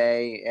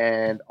MMA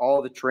and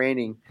all the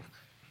training.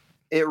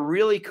 It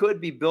really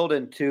could be built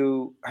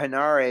into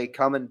Henare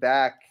coming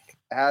back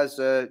as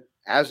an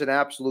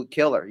absolute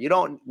killer. We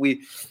don't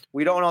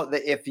know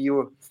that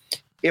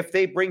if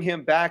they bring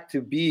him back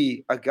to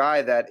be a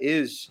guy that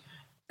is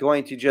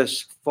going to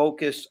just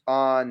focus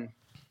on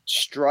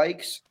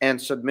strikes and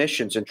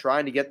submissions and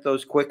trying to get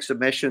those quick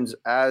submissions,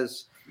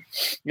 as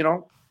you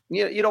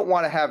don't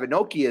want to have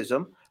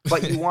Inokiism,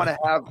 but you want to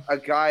have a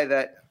guy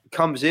that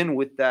comes in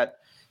with that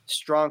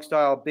strong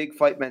style, big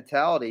fight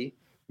mentality.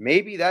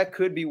 Maybe that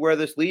could be where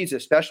this leads,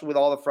 especially with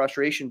all the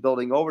frustration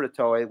building over to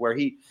Toei, where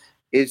he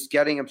is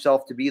getting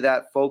himself to be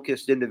that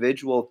focused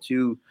individual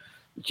to,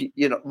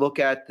 look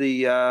at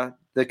the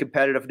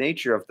competitive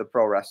nature of the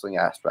pro wrestling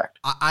aspect.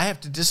 I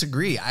have to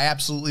disagree. I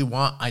absolutely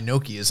want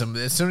Inokiism.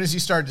 As soon as you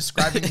started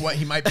describing what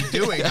he might be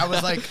doing, I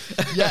was like,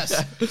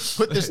 yes,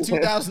 put this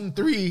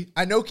 2003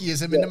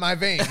 Inokiism into my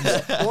veins.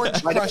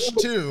 Orange Crush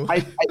 2.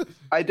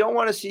 I don't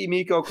want to see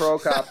Miko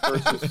Krokop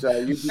versus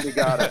Yuji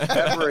Nagata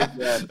ever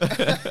again. For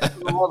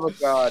the love of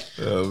God.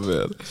 Oh,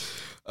 man.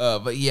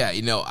 But yeah,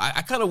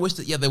 I kind of wish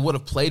that they would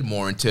have played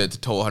more into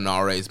Toa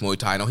Henare's Muay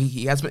Thai. I know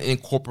he has been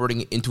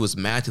incorporating it into his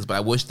matches, but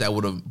I wish that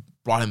would have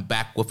brought him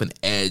back with an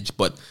edge,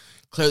 but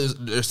clearly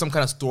there's some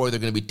kind of story they're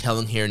going to be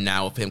telling here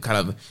now of him kind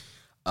of,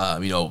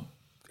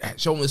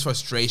 showing his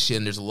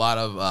frustration. There's a lot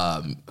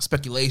of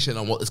speculation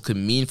on what this could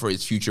mean for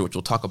his future, which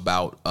we'll talk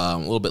about a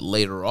little bit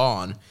later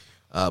on.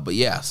 But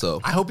yeah, so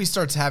I hope he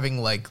starts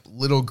having like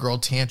little girl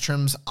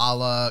tantrums a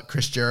la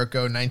Chris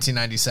Jericho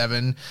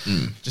 1997.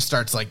 Just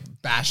starts like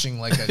bashing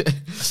like a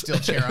steel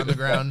chair on the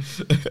ground,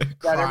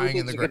 crying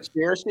in the ground.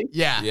 Conspiracy?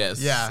 Yeah.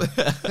 Yes. Yeah.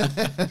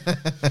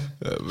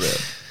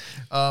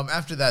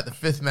 After that, the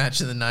fifth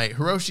match of the night,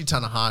 Hiroshi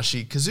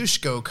Tanahashi,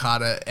 Kazuchika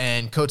Okada,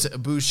 and Kota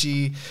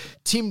Ibushi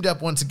teamed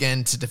up once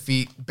again to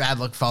defeat Bad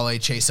Luck Fale,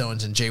 Chase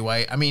Owens, and Jay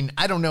White. I mean,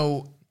 I don't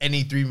know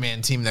any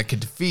three-man team that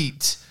could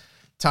defeat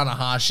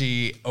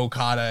Tanahashi,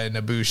 Okada, and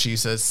Ibushi,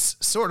 so it's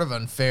sort of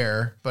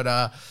unfair. But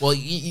well,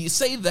 you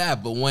say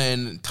that, but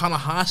when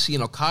Tanahashi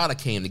and Okada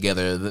came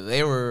together,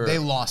 they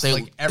lost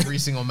like every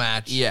single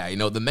match. Yeah,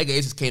 the Mega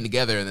Aces came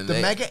together, and then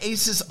the Mega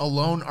Aces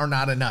alone are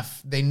not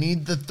enough. They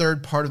need the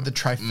third part of the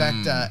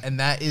trifecta, and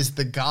that is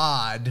the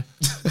God,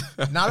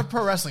 not of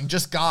pro wrestling,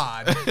 just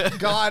God,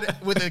 God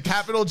with a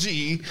capital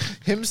G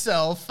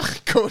himself,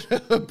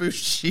 Kota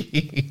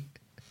Ibushi.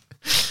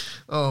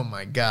 Oh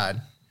my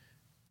God.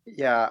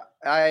 Yeah,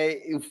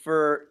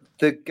 for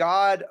the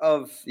God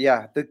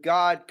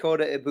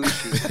Kota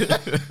Ibushi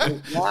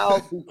has now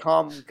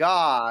become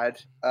God,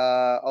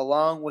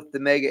 along with the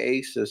Mega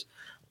Aces.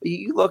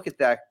 You look at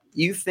that,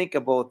 you think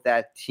about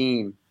that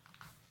team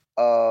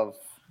of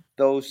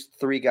those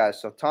three guys.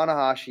 So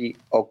Tanahashi,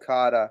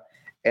 Okada,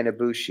 and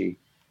Ibushi. If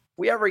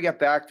we ever get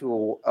back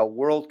to a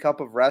World Cup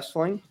of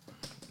Wrestling,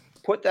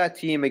 put that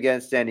team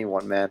against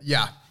anyone, man.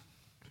 Yeah.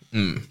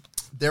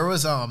 There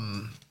was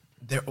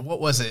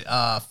what was it?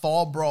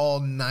 Fall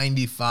Brawl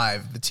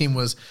 95. The team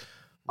was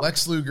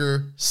Lex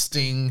Luger,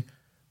 Sting,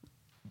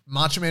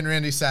 Macho Man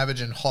Randy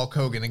Savage, and Hulk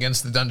Hogan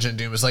against the Dungeon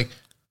Doom. It was like,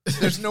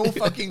 there's no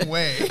fucking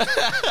way.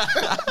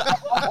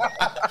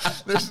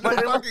 There's no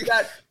fucking...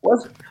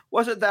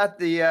 Wasn't that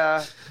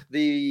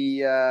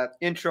the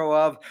intro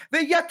of the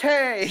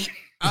Yeti?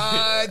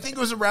 I think it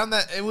was around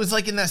that. It was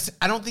like in that.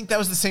 I don't think that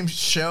was the same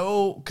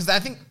show, because I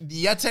think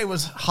the Yeti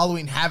was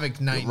Halloween Havoc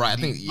night. Right. I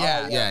think.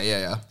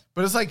 Yeah.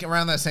 But it's like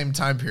around that same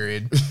time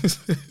period.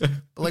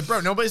 Like,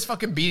 bro, nobody's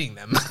fucking beating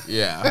them.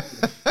 Yeah.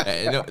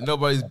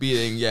 Nobody's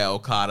beating,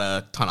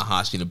 Okada,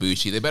 Tanahashi, and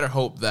Ibushi. They better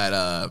hope that,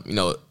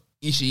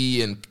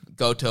 Ishii and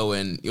Goto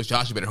and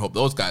Yoshihashi better hope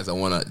those guys that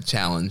want to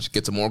challenge,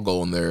 get some more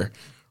goal in their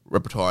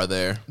repertoire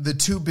there. The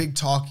two big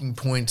talking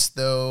points,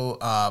 though,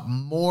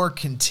 more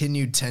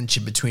continued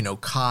tension between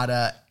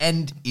Okada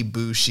and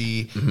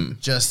Ibushi. Mm-hmm.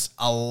 Just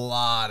a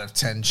lot of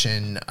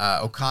tension.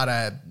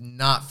 Okada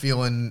not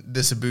feeling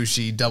this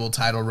Ibushi double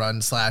title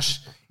run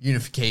 /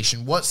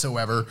 unification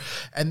whatsoever.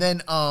 And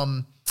then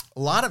a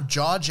lot of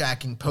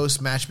jaw-jacking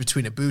post-match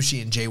between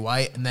Ibushi and Jay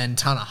White, and then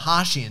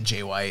Tanahashi and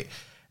Jay White.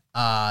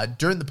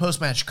 During the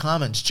post-match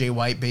comments, Jay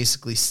White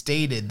basically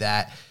stated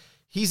that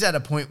he's at a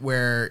point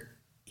where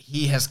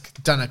he has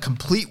done a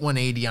complete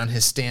 180 on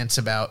his stance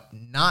about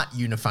not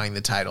unifying the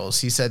titles.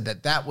 He said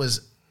that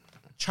was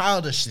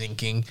childish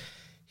thinking.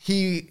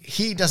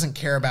 He doesn't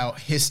care about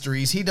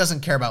histories. He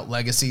doesn't care about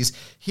legacies.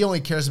 He only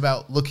cares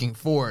about looking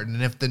forward.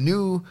 And if the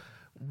new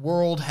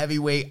World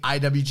Heavyweight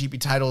IWGP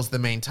title is the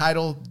main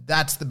title,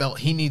 that's the belt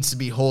he needs to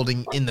be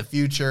holding in the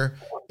future.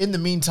 In the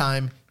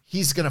meantime,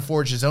 he's going to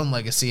forge his own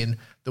legacy. And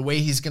the way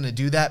he's going to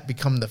do that,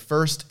 become the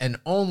first and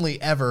only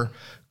ever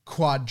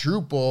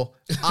quadruple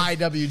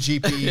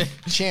IWGP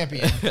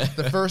champion,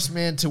 the first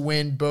man to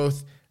win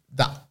both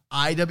the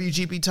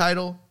IWGP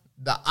title,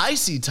 the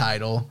IC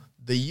title,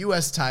 the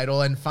US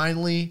title, and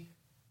finally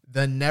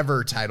the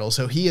Never title.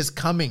 So he is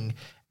coming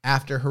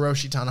after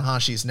Hiroshi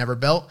Tanahashi's Never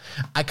belt.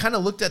 I kind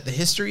of looked at the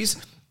histories.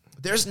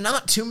 There's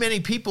not too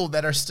many people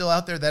that are still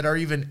out there that are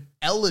even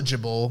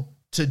eligible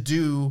to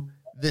do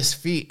this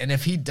feat. And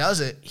if he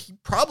does it, he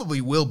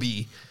probably will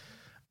be.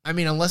 I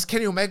mean, unless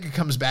Kenny Omega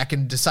comes back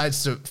and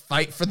decides to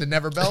fight for the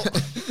Never belt,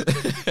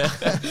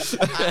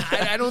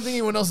 I don't think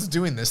anyone else is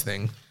doing this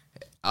thing.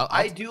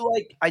 I do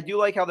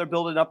like how they're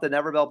building up the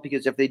Never belt,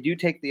 because if they do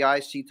take the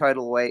IC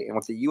title away and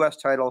with the US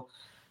title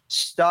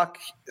stuck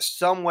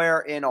somewhere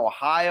in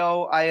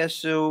Ohio, I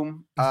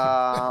assume,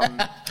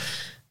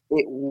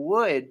 it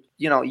would,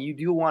 you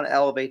do want to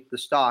elevate the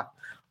stock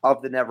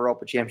of the Never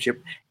Open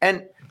Championship.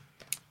 And,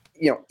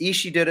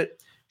 Ishii did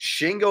it.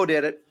 Shingo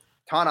did it.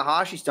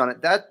 Tanahashi's done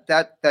it.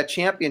 That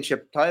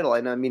championship title.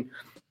 And I mean,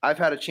 I've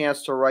had a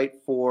chance to write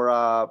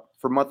for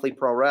Monthly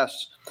Pro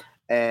Wrest,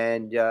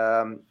 and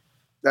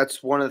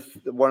that's one of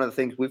the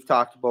things we've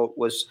talked about,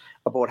 was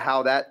about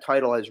how that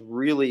title has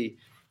really,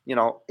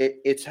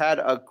 it's had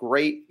a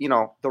great,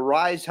 the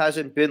rise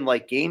hasn't been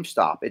like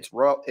GameStop.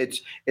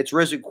 It's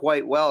risen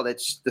quite well.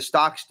 The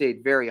stock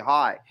stayed very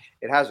high.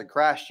 It hasn't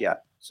crashed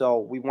yet. So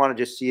we want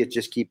to just see it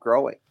just keep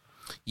growing.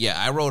 Yeah,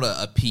 I wrote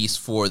a piece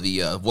for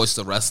the Voices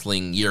of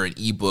Wrestling year-end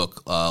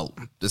ebook,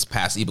 this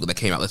past ebook that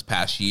came out this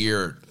past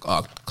year,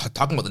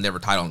 talking about the Never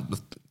title,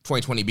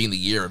 2020 being the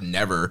year of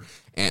Never,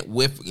 and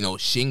with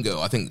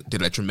Shingo, I think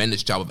did a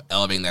tremendous job of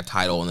elevating that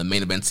title and the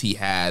main events he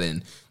had,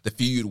 and the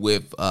feud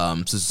with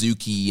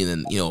Suzuki, and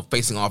then, you know,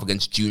 facing off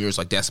against juniors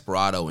like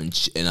Desperado and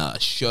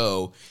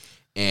Show.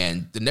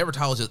 And the Never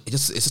title is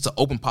it's just an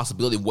open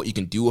possibility of what you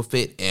can do with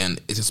it. And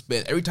it's just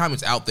been, every time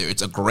it's out there,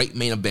 it's a great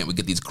main event. We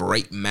get these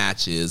great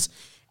matches.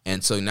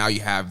 And so now you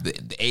have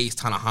the Ace,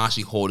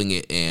 Tanahashi, holding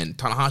it, and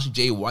Tanahashi,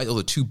 Jay White.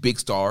 Those are two big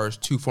stars,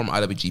 two former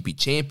IWGP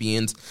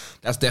champions.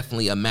 That's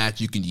definitely a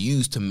match you can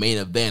use to main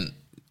event.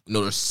 You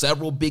know, there's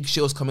several big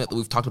shows coming up that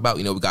we've talked about.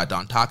 You know, we got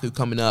Dontaku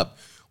coming up.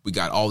 We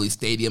got all these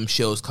stadium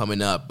shows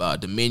coming up.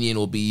 Dominion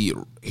will be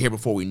here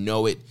before we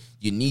know it.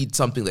 You need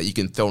something that you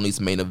can throw in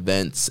these main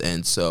events,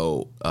 and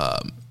so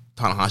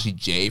Tanahashi,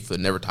 Jay for the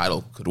Never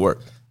title could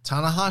work.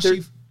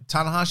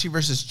 Tanahashi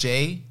versus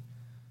Jay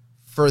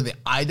for the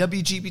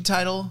IWGP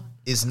title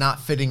is not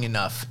fitting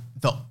enough.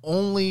 The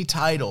only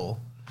title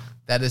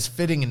that is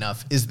fitting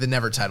enough is the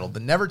Never title. The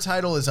Never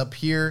title is up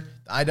here.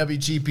 The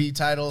IWGP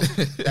title,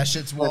 that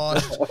shit's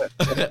washed.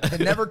 The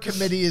Never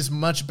committee is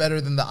much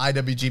better than the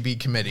IWGP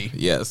committee.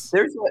 Yes.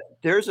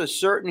 There's a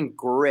certain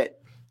grit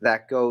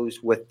that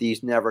goes with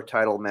these Never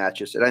title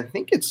matches. And I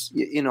think it's,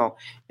 you know,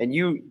 and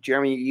you,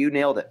 Jeremy, you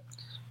nailed it.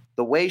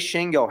 The way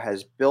Shingo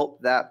has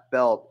built that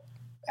belt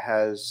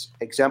has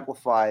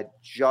exemplified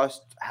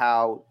just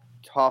how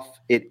tough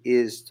it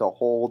is to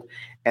hold,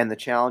 and the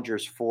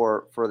challengers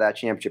for that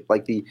championship.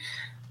 Like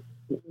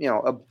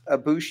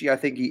Ibushi, I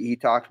think he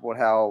talked about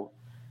how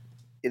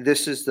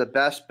this is the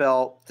best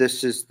belt.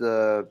 This is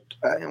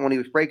when he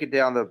was breaking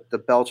down the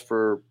belts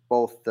for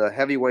both the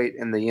heavyweight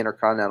and the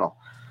Intercontinental.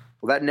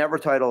 Well, that Never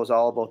title is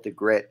all about the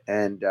grit,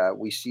 and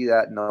we see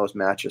that in those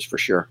matches for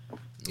sure.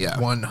 Yeah,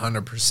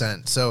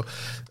 100%. So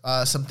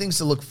some things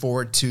to look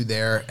forward to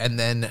there, and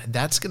then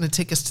that's going to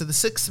take us to the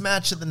sixth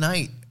match of the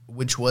night,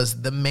 which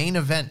was the main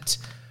event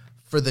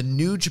for the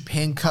New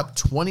Japan Cup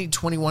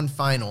 2021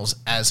 finals,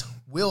 as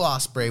Will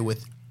Ospreay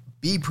with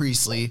B.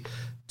 Priestley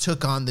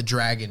took on the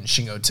Dragon,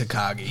 Shingo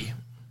Takagi.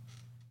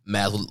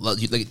 Matt,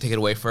 you take it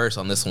away first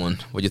on this one.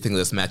 What do you think of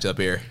this matchup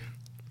here?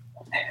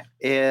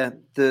 And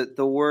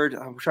the word,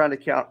 I'm trying to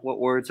count what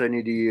words I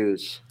need to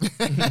use.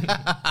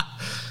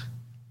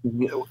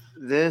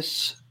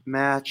 This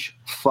match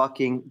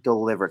fucking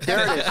delivered.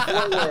 There it is.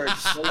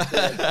 4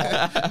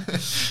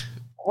 words.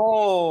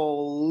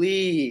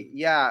 Holy,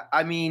 yeah.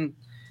 I mean,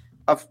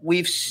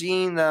 we've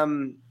seen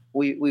them.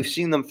 We've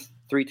seen them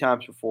 3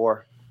 times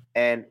before,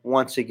 and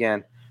once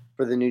again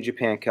for the New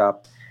Japan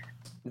Cup.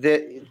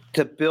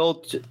 To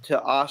build to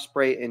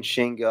Ospreay and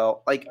Shingo,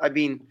 like, I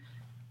mean,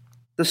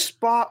 the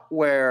spot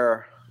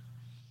where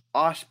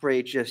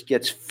Ospreay just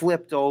gets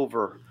flipped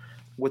over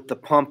with the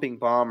pumping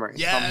bomber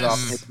and comes off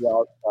and hits the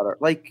outsider.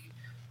 Like,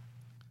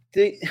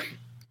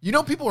 you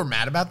know, people were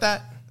mad about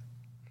that.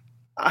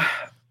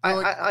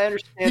 I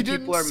understand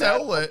people are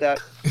mad about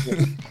that.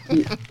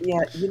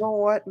 Yeah, you know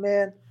what,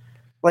 man?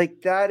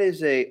 Like, that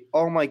is a,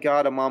 oh my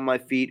God, I'm on my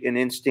feet, and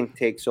instinct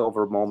takes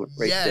over moment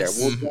right there.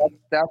 Well,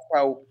 that's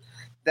how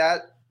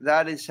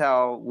that is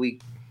how we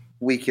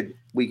could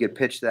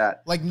pitch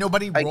that. Like,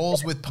 nobody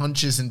rolls with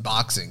punches in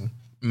boxing.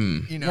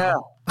 You know.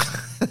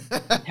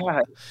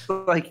 Yeah.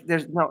 Like,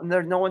 there's no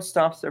one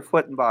stomps their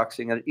foot in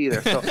boxing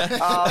either. So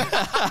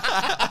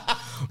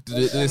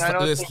do they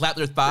slap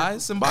their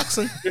thighs in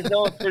boxing? There's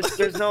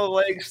no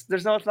legs.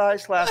 There's no thigh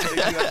slapping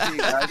in UFC,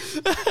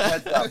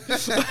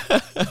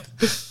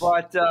 guys.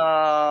 But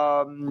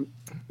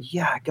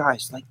yeah,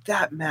 guys, like,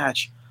 that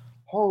match,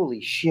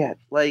 holy shit!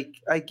 Like,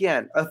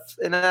 again,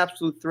 an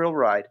absolute thrill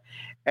ride,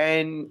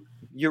 and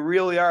you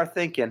really are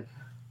thinking,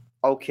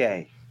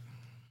 okay,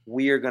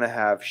 we are going to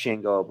have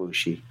Shingo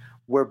Ibushi.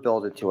 We're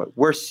building to it.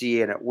 We're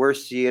seeing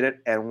it.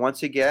 And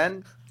once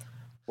again,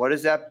 what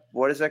does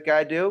that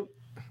guy do?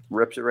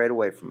 Rips it right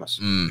away from us.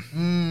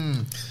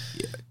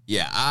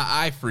 Yeah,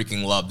 I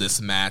freaking love this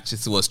match.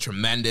 It was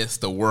tremendous.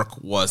 The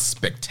work was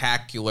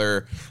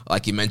spectacular.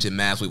 Like you mentioned,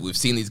 Mavs, we've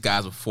seen these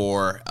guys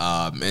before.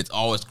 It's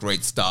always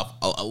great stuff.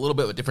 A little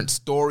bit of a different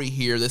story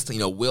here. This,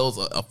 Will's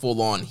a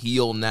full-on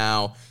heel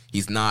now.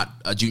 He's not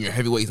a junior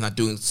heavyweight. He's not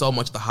doing so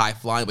much of the high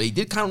flying, but he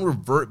did kind of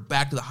revert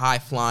back to the high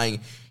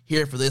flying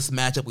here for this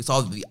matchup. We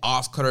saw the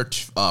Os Cutter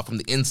from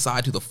the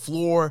inside to the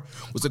floor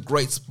was a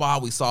great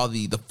spot. We saw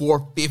the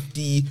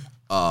 450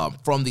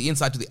 from the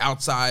inside to the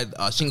outside.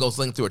 Shingo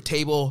slinging through a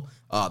table.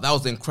 That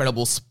was an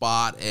incredible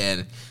spot.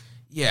 And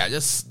yeah,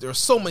 there's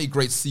so many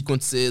great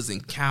sequences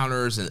and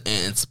counters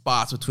and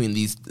spots in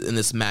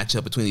this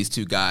matchup between these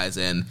two guys.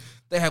 And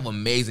they have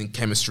amazing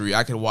chemistry.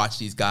 I could watch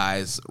these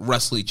guys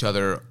wrestle each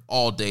other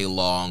all day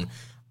long.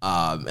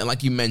 And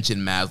like you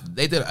mentioned, Matt,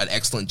 they did an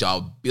excellent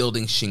job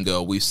building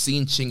Shingo. We've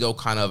seen Shingo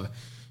kind of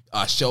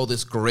show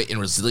this grit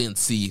and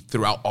resiliency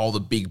throughout all the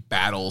big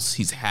battles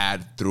he's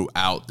had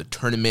throughout the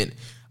tournament.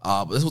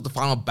 But this was the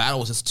final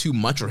battle was just too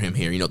much for him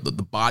here. The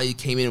body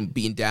came in and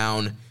being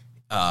down.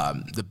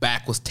 The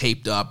back was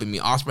taped up. I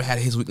mean, Ospreay had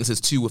his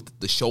weaknesses too with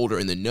the shoulder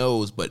and the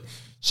nose, but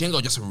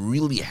Shingo just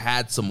really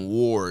had some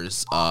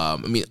wars. I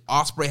mean,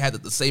 Ospreay had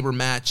the Sabre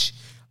match,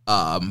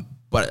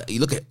 but you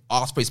look at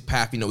Ospreay's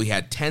path. He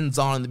had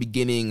Tenzan in the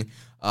beginning.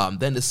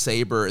 then the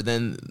Sabre,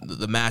 then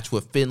the match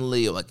with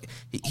Finlay. Like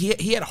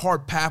he had a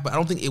hard path, but I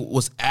don't think it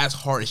was as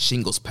hard as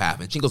Shingo's path.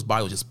 And Shingo's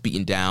body was just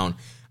beaten down,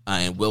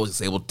 and Will was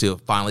just able to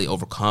finally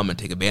overcome and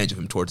take advantage of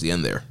him towards the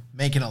end there.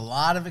 Making a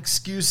lot of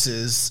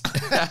excuses.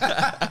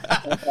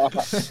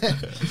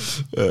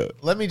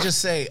 Let me just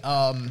say,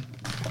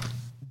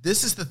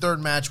 this is the third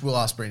match Will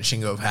Ospreay and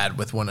Shingo have had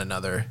with one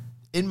another.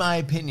 In my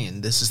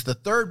opinion, this is the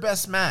third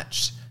best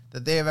match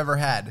that they have ever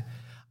had.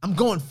 I'm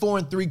going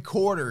 4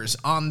 3/4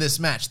 on this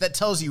match. That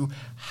tells you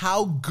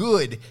how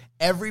good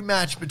every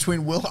match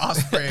between Will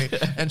Ospreay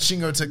and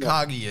Shingo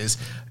Takagi is.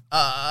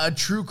 A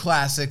true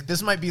classic.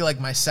 This might be like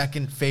my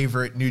second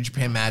favorite New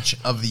Japan match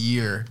of the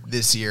year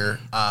this year.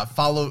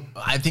 Followed,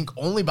 I think,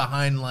 only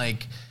behind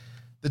like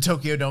the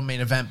Tokyo Dome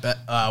main event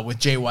with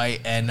Jay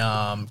White and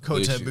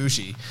Kota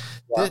Ibushi.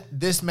 Yeah.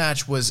 This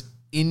match was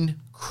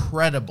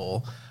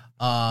incredible.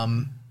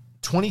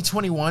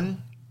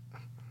 2021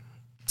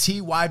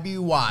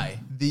 TYBY,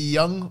 the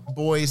Young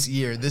Boys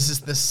year. This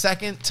is the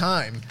second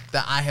time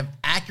that I have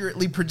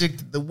accurately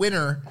predicted the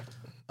winner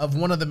of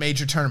one of the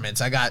major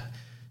tournaments. I got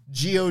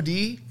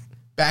GOD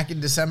back in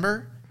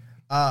December.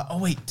 Oh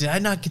wait, did I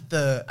not get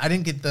the? I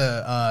didn't get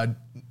the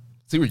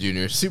Super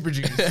Juniors. Super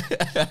Juniors.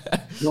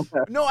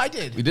 No, I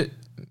did. We did.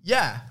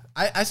 Yeah,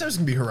 I said it was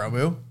gonna be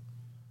Hiromu.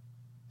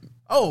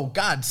 Oh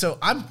God, so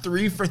I'm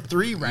 3 for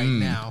 3 right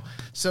now.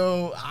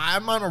 So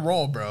I'm on a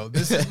roll, bro.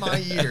 This is my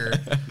year.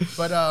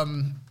 But I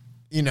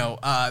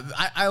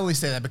only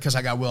say that because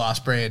I got Will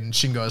Ospreay and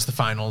Shingo as the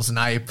finals, and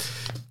I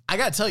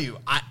gotta tell you,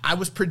 I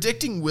was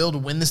predicting Will to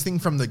win this thing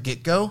from the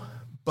get-go,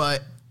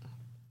 but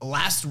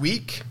last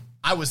week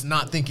I was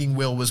not thinking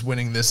Will was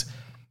winning this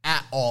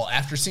at all.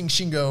 After seeing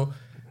Shingo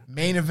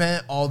main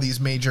event all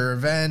these major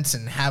events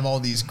and have all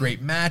these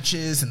great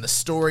matches, and the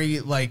story,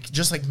 like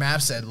just like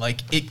Mav said, like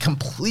it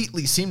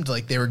completely seemed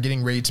like they were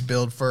getting ready to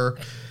build for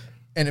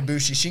an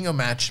Ibushi Shingo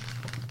match.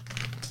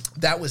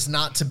 That was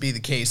not to be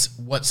the case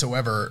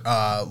whatsoever.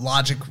 The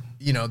logic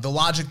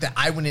that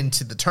I went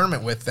into the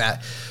tournament with,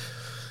 that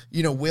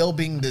Will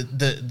being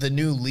the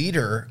new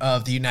leader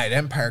of the United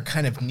Empire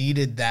kind of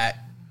needed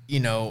that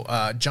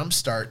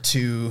jumpstart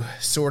to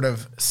sort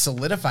of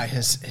solidify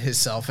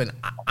himself, and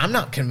I'm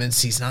not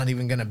convinced he's not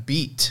even going to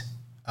beat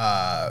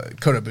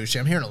Kota Ibushi.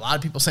 I'm hearing a lot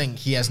of people saying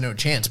he has no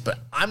chance, but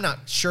I'm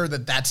not sure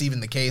that that's even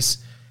the case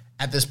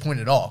at this point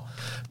at all.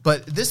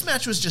 But this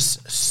match was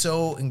just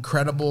so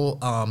incredible.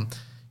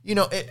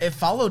 It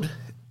followed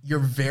your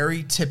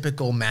very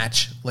typical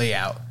match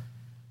layout.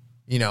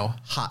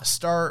 Hot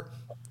start,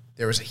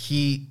 there was a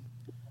heat,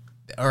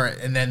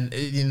 and then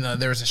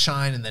there was a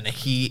shine, and then a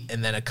heat,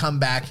 and then a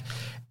comeback,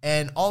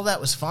 and all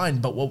that was fine.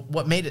 But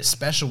what made it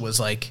special was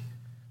like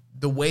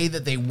the way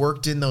that they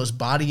worked in those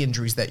body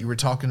injuries that you were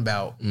talking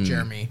about,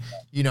 Jeremy.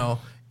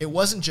 It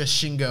wasn't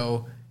just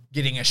Shingo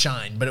getting a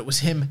shine, but it was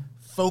him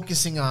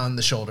focusing on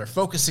the shoulder,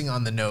 focusing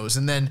on the nose,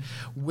 and then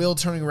Will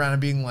turning around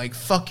and being like,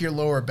 fuck your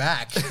lower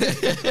back. You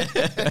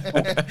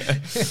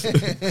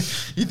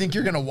think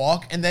you're going to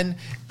walk? And then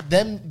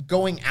them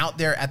going out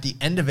there at the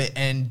end of it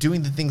and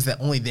doing the things that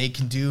only they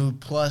can do,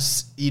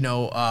 plus,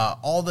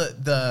 all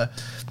the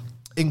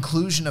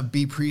inclusion of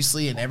Bea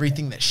Priestley and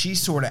everything that she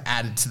sort of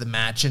added to the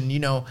match. And,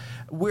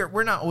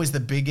 we're not always the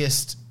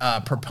biggest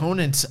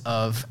proponents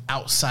of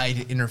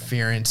outside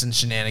interference and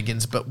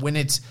shenanigans, but when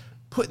it's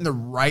put in the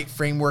right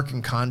framework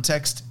and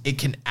context, it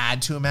can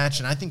add to a match.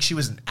 And I think she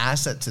was an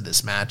asset to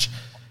this match,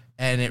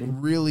 and it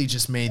really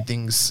just made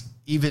things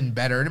even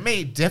better. And it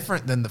made it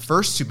different than the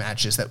first two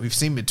matches that we've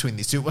seen between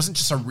these two. It wasn't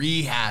just a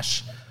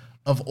rehash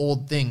of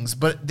old things,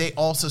 but they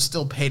also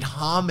still paid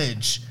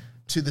homage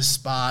to the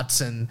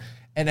spots and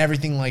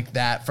everything like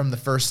that from the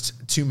first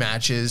two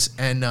matches.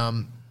 And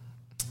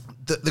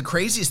the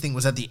craziest thing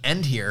was at the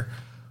end here,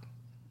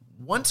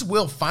 once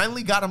Will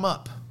finally got him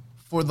up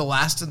for the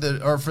last of the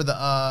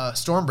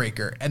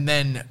Stormbreaker, and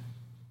then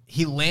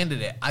he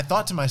landed it, I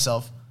thought to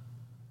myself,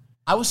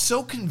 I was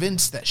so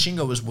convinced that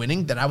Shingo was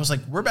winning that I was like,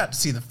 we're about to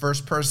see the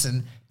first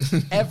person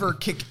ever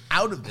kick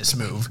out of this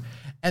move.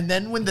 And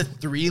then when the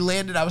 3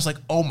 landed, I was like,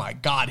 oh my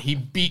God, he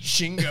beat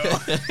Shingo.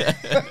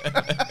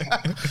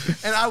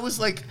 And I was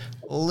like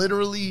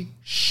literally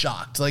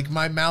shocked. Like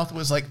my mouth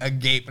was like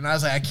agape, and I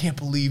was like, I can't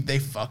believe they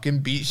fucking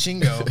beat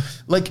Shingo.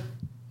 Like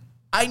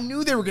I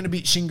knew they were going to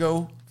beat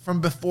Shingo from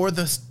before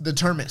the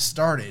tournament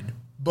started,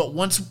 but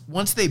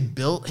once they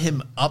built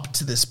him up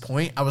to this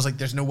point, I was like,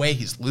 there's no way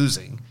he's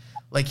losing.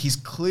 Like, he's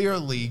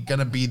clearly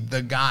gonna be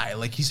the guy.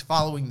 Like, he's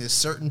following this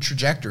certain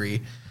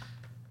trajectory,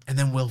 and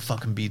then Will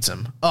fucking beats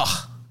him.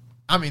 Ugh.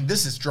 I mean,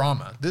 this is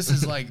drama. This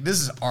is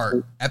this is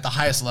art at the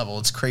highest level.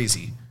 It's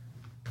crazy.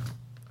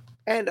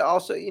 And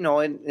also,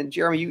 and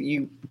Jeremy,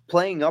 you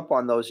playing up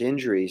on those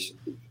injuries,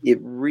 it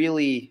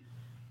really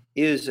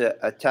is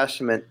a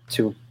testament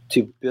to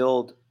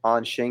build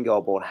on Shingo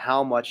about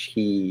how much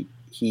he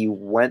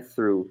went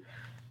through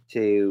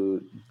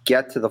to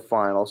get to the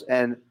finals,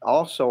 and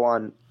also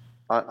on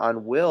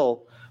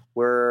Will,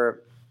 where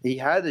he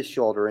had his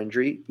shoulder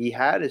injury, he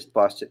had his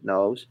busted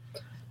nose.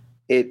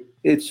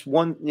 It's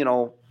one,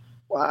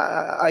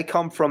 I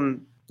come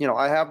from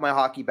I have my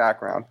hockey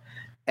background,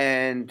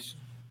 and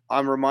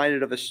I'm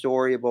reminded of a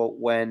story about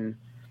when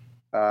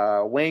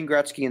Wayne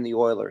Gretzky and the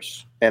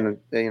Oilers, and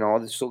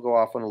this will go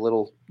off on a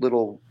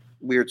little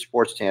weird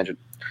sports tangent.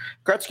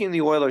 Gretzky and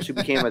the Oilers, who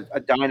became a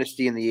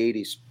dynasty in the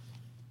 80s,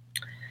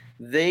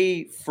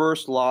 they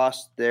first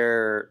lost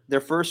their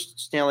first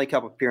Stanley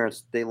Cup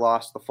appearance. They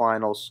lost the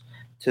finals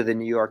to the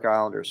New York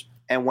Islanders.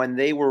 And when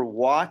they were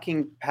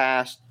walking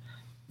past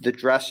the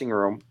dressing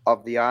room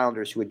of the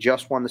Islanders, who had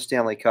just won the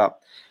Stanley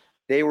Cup,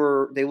 they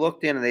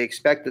looked in and they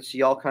expected to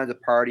see all kinds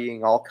of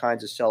partying, all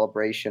kinds of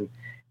celebration.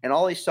 And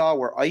all they saw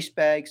were ice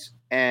bags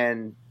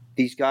and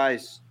these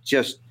guys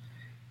just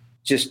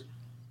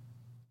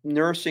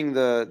nursing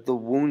the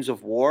wounds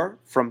of war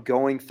from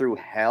going through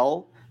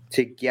hell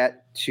to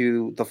get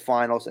to the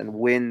finals and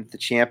win the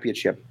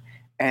championship.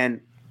 And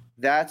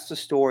that's the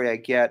story I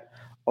get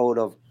out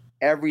of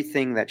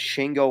everything that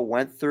Shingo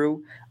went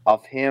through,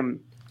 of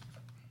him.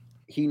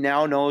 He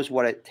now knows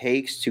what it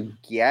takes to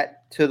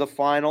get to the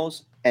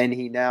finals, and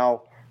he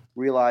now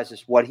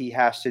realizes what he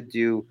has to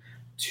do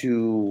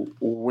to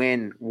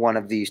win one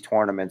of these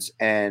tournaments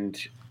and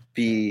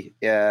be,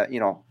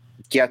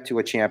 get to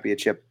a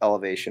championship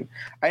elevation.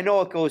 I know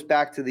it goes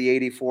back to the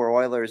 '84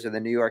 Oilers and the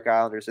New York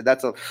Islanders, and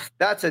that's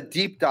a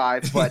deep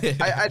dive. But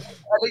I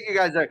think you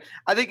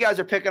guys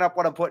are picking up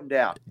what I'm putting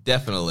down.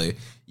 Definitely,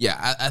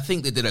 yeah. I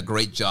think they did a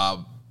great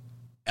job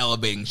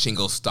elevating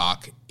Shingo's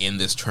stock in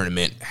this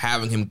tournament,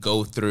 having him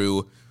go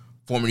through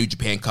former New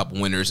Japan Cup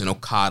winners in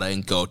Okada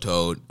and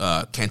Goto,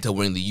 Kenta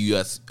winning the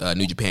U.S.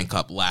 New Japan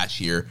Cup last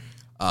year,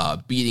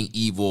 beating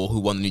Evil, who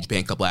won the New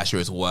Japan Cup last year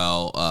as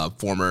well,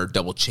 former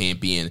double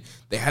champion.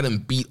 They had him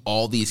beat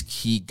all these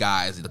key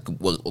guys.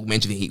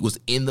 Mentioned he was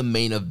in the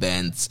main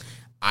events.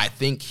 I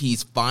think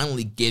he's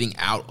finally getting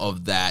out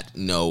of that,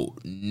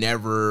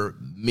 never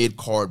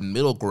mid-card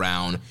middle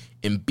ground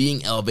and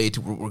being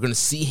elevated. We're going to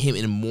see him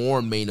in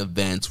more main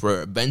events.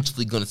 We're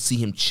eventually going to see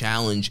him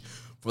challenge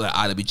for that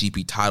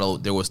IWGP title.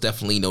 There was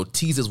definitely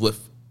teases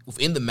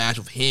within the match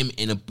with him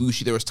and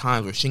Ibushi. There was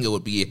times where Shingo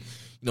would be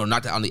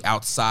knocked out on the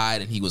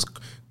outside, and he was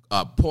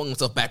pulling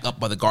himself back up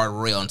by the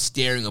guardrail and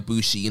staring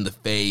Ibushi in the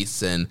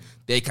face, and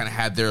they kind of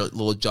had their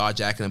little jaw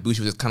jack, and Ibushi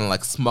was just kind of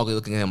like smugly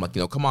looking at him like,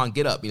 come on,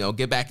 get up,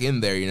 get back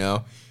in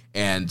there,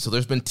 And so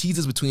there's been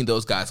teases between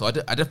those guys. So I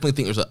definitely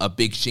think there's a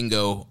big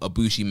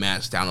Shingo-Ibushi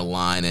match down the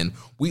line, and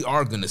we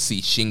are going to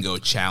see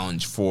Shingo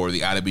challenge for the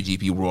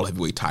IWGP World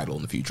Heavyweight title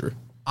in the future.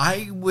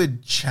 I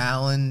would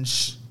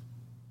challenge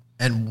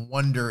and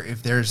wonder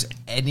if there's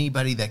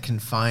anybody that can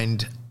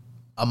find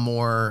a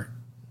more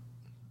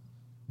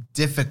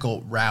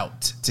difficult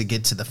route to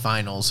get to the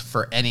finals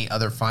for any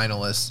other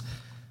finalists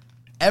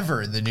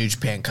ever in the New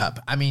Japan Cup.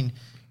 I mean,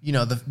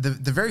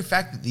 the very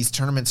fact that these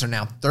tournaments are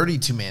now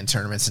 32-man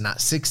tournaments and not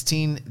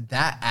 16,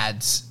 that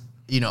adds,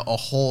 a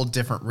whole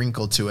different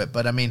wrinkle to it.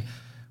 But I mean,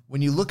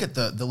 when you look at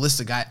the list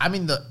of guys, I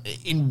mean,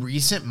 in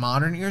recent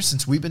modern years,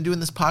 since we've been doing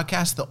this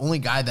podcast, the only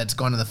guy that's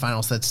gone to the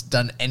finals that's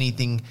done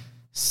anything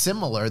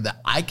similar that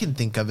I can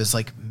think of is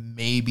like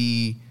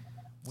maybe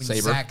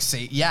Sabre.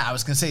 I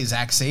was going to say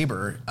Zack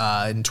Sabre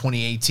in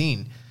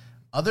 2018.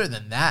 Other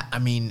than that, I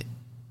mean,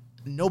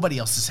 nobody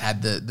else has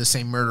had the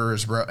same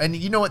murderers row. And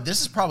you know what?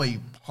 This is probably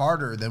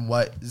harder than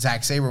what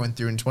Zack Sabre went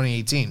through in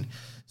 2018.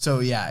 So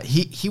yeah,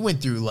 he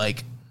went through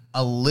like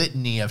a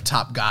litany of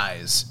top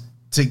guys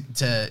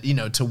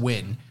to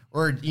win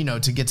or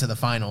to get to the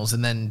finals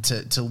and then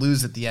to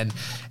lose at the end.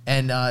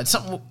 And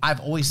something I've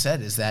always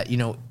said is that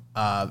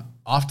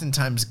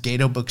oftentimes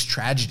Gato books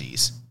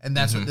tragedies, and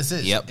that's what this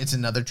is. Yep. It's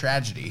another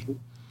tragedy.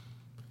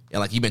 And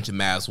like you mentioned,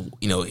 Mavs,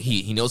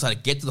 he knows how to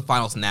get to the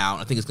finals now.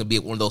 I think it's going to be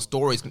one of those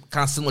stories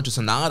kind of similar to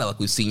Sonata. Like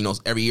we've seen,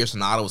 every year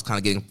Sonata was kind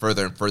of getting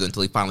further and further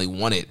until he finally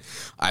won it.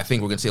 I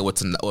think we're going to see with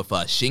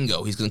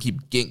Shingo. He's going to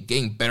keep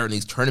getting better in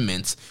these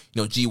tournaments.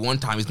 G1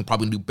 time, he's going to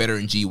probably do better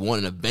in G1,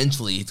 and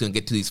eventually he's going to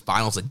get to these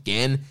finals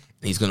again, and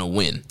he's going to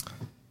win.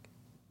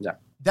 Yeah.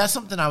 That's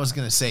something I was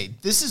going to say.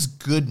 This is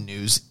good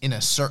news in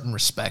a certain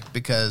respect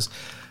because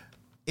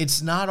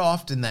it's not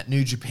often that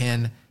New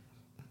Japan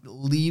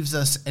leaves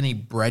us any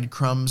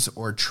breadcrumbs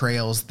or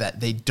trails that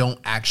they don't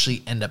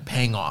actually end up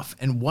paying off.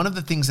 And one of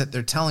the things that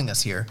they're telling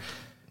us here,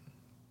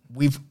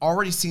 we've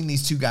already seen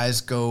these two guys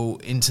go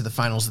into the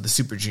finals of the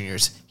Super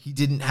Juniors. He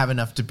didn't have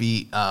enough to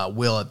beat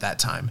Will at that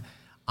time.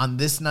 On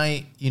this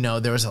night,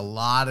 there was a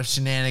lot of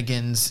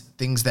shenanigans,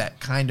 things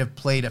that kind of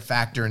played a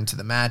factor into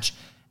the match,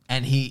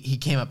 and he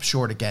came up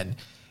short again.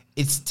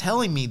 It's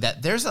telling me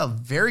that there's a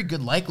very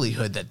good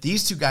likelihood that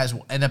these two guys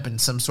will end up in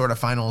some sort of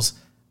finals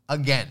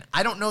again.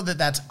 I don't know that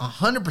that's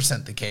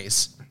 100% the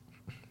case,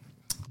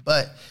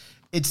 but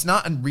it's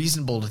not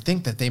unreasonable to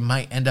think that they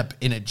might end up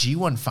in a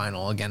G1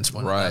 final against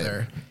one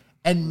another.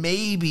 And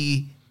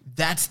maybe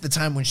that's the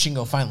time when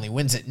Shingo finally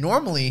wins it.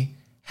 Normally,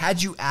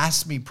 had you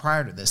asked me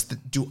prior to this,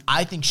 do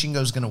I think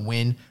Shingo's going to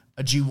win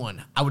a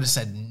G1? I would have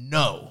said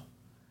no.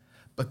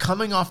 But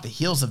coming off the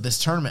heels of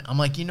this tournament, I'm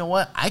like, you know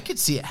what? I could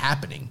see it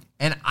happening.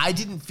 And I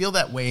didn't feel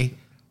that way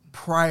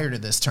prior to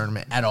this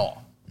tournament at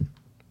all.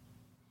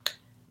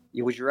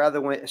 would you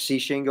rather see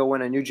Shingo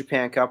win a New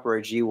Japan Cup or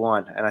a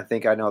G1? And I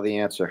think I know the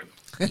answer.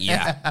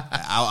 Yeah,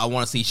 I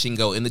want to see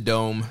Shingo in the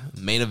Dome,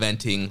 main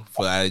eventing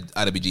for the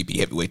IWGP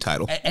Heavyweight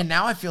title. And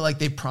now I feel like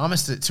they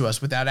promised it to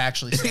us without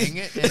actually saying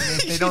it. And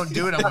if they don't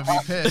do it, I'm going to be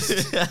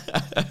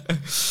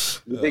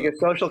pissed. You think a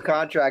social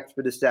contract's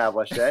been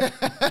established, eh?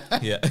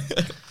 Yeah.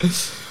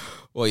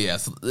 Well, yeah,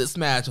 so this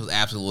match was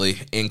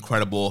absolutely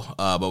incredible,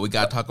 but we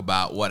got to talk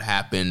about what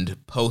happened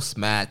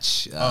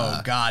post-match.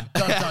 Oh, God.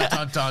 Dun, dun,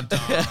 dun, dun,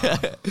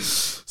 dun.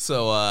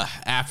 So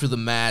after the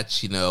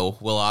match, Will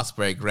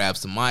Ospreay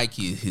grabs the mic.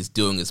 He's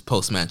doing his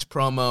post-match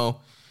promo,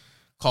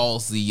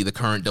 calls the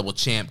current double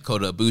champ,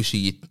 Kota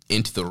Ibushi,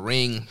 into the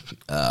ring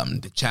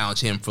to challenge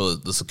him for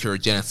the Sakura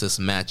Genesis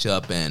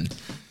matchup, and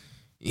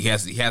he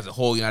has a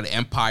whole United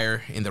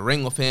Empire in the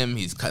ring with him.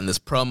 He's cutting this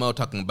promo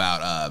talking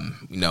about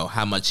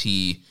how much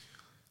he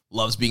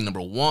loves being number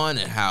one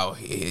and how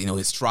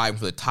he's striving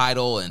for the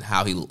title and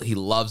how he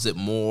loves it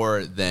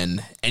more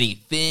than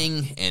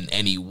anything and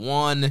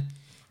anyone.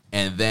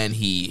 And then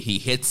he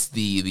hits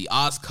the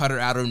Oz Cutter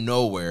out of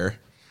nowhere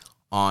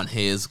on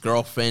his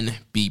girlfriend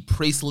Bea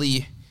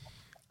Priestley.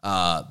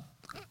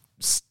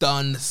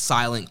 Stunned,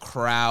 silent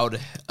crowd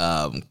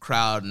not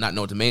knowing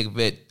what to make of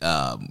it.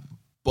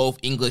 Both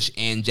English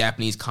and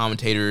Japanese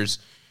commentators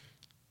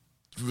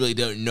really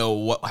don't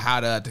know how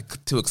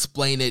to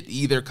explain it.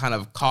 Either kind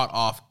of caught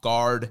off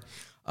guard.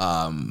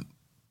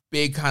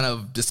 Big kind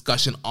of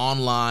discussion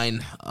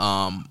online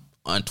on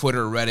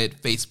Twitter, Reddit,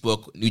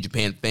 Facebook, New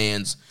Japan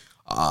fans,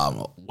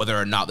 whether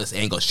or not this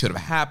angle should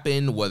have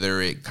happened, whether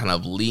it kind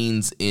of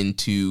leans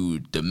into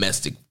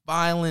domestic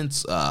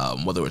violence,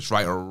 whether it's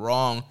right or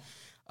wrong.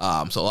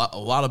 So a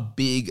lot of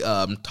big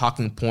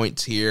talking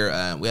points here.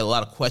 We had a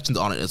lot of questions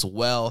on it as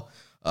well.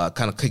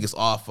 Kind of kick us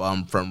off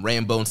from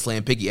Rambo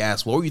Slam Piggy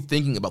asks, what were you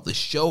thinking about the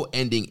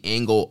show-ending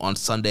angle on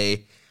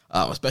Sunday,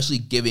 especially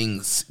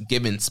given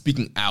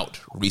speaking out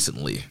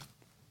recently?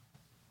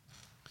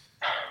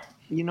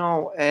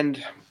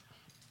 And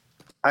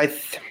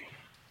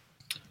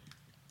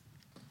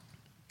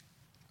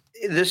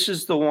this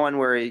is the one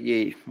where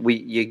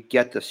you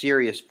get the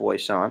serious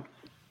voice on,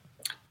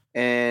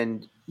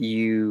 and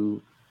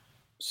you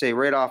say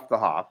right off the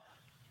hop,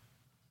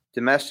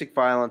 domestic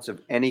violence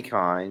of any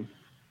kind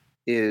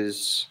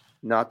is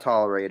not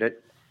tolerated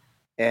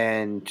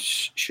and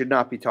should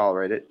not be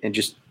tolerated, and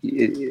just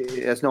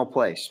it has no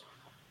place.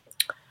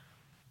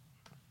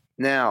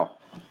 Now,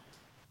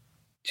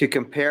 to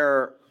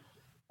compare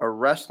a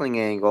wrestling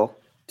angle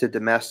to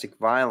domestic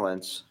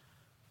violence,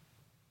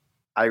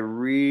 I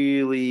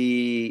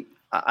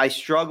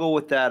struggle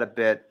with that a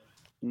bit,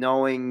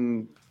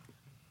 knowing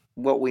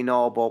what we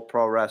know about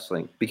pro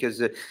wrestling, because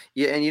and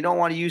you don't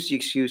want to use the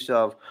excuse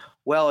of,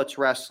 well, it's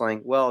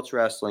wrestling.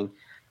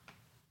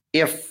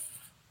 If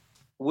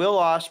Will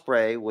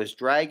Ospreay was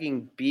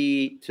dragging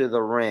Bea to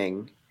the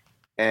ring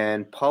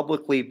and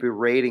publicly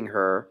berating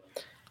her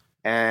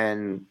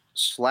and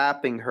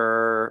slapping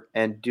her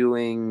and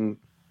doing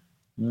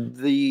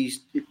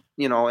these,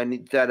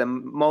 and that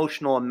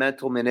emotional and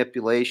mental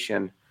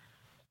manipulation,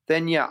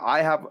 then yeah,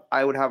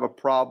 I would have a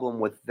problem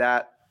with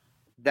that.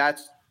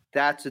 That's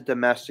a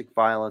domestic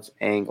violence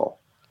angle.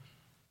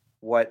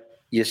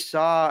 What you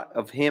saw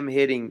of him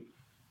hitting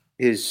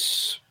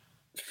his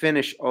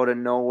finish out of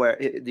nowhere,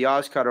 the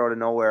Oz Cutter out of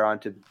nowhere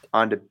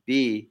onto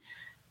Bea,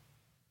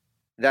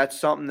 that's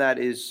something that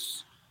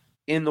is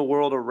in the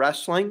world of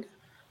wrestling,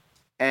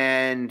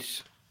 and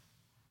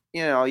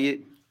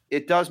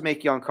it does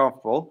make you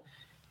uncomfortable.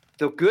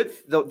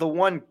 The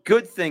one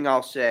good thing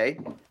I'll say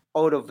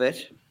out of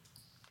it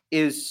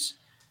is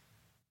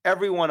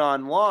everyone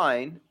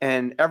online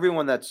and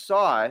everyone that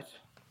saw it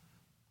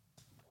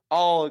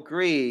all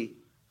agree,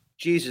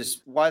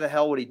 Jesus, why the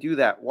hell would he do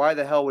that? Why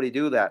the hell would he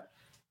do that?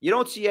 You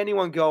don't see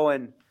anyone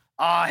going,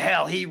 oh,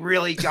 hell, he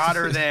really got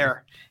her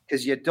there.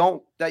 Because you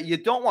don't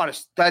want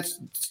to, that's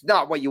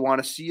not what you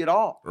want to see at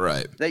all.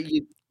 Right. That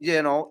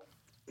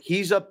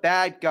he's a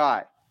bad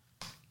guy.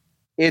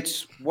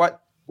 It's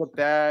what the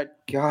bad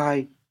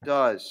guy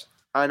does.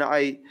 And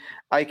I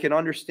can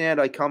understand,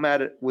 I come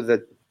at it with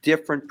a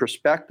different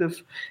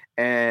perspective,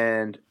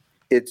 and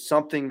it's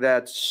something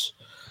that's,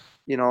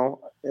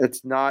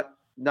 it's not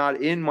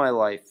in my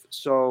life.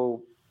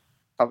 So,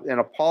 and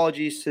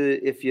apologies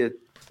to if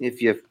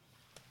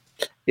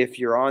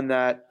you're on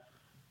that,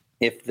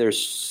 if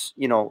there's,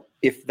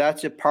 if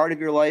that's a part of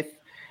your life,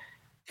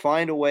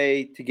 find a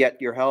way to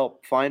get your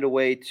help, find a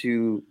way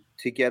to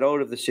get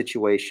out of the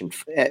situation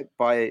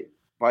by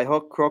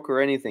hook, crook,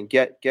 or anything.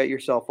 Get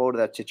yourself out of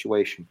that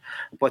situation.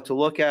 But to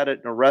look at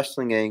it in a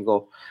wrestling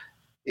angle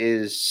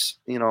is,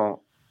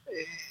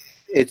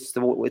 it's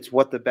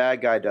what the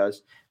bad guy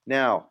does.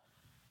 Now,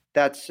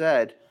 that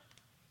said,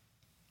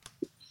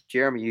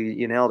 Jeremy,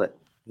 you nailed it.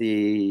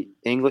 The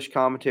English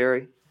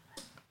commentary,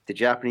 the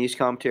Japanese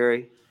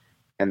commentary,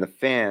 and the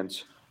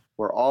fans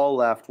were all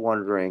left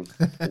wondering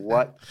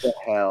what the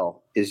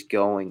hell is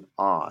going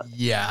on.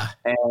 Yeah.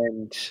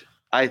 And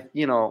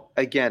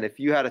again, if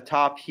you had a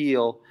top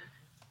heel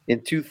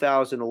in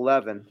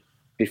 2011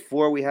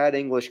 before we had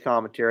English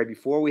commentary,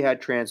 before we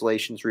had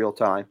translations real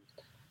time,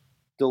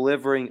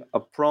 delivering a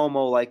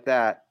promo like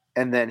that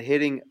and then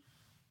hitting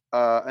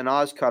an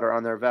Oz cutter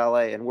on their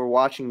valet, and we're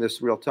watching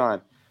this real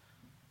time,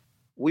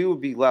 we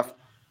would be left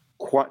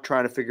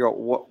trying to figure out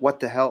what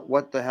the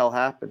hell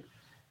happened.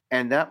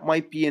 And that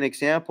might be an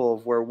example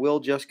of where Will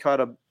just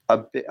cut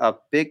a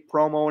big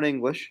promo in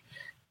English.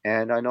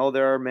 And I know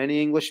there are many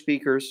English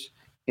speakers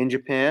in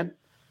Japan,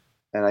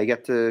 and I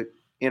get to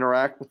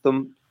interact with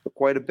them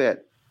quite a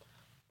bit.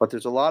 But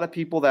there's a lot of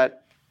people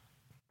that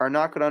are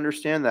not going to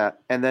understand that.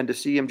 And then to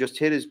see him just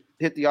hit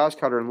the Oz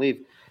cutter and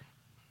leave,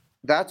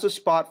 that's a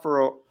spot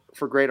for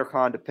Greater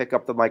Khan to pick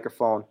up the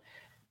microphone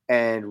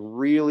and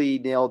really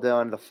nail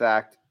down the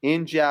fact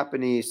in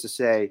Japanese to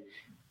say,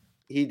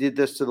 he did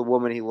this to the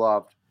woman he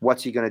loved.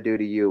 What's he going to do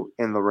to you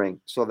in the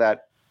ring? So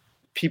that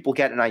people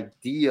get an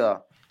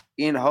idea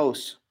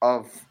in-house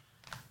of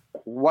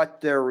what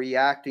they're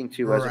reacting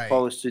to, as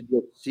opposed to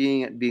just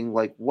seeing it being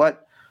like,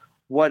 what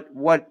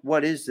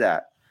is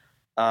that?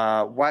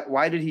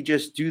 Why did he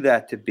just do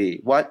that to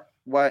B? What,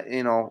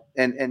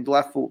 and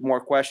left with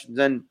more questions.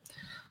 And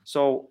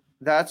so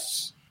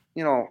that's,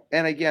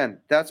 and again,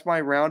 that's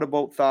my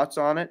roundabout thoughts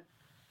on it.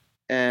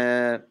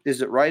 And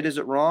is it right? Is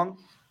it wrong?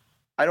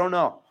 I don't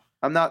know.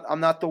 I'm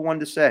not the one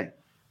to say.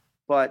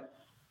 But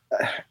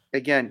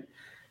again,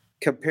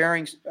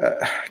 comparing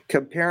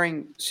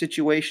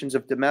situations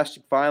of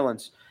domestic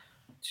violence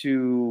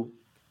to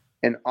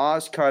an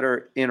Oz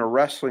cutter in a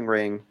wrestling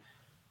ring,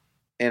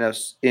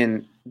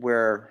 in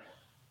where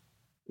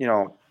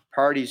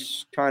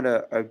parties kind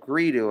of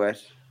agree to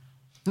it,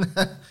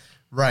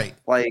 right?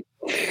 Like,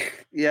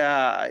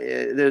 yeah,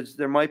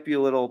 there might be a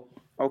little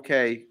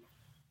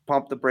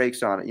pump the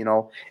brakes on it.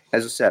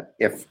 As I said,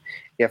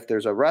 if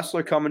there's a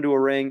wrestler coming to a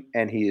ring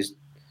and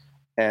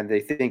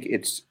they think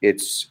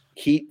it's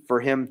heat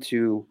for him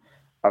to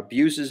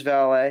abuse his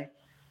valet,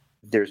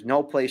 there's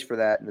no place for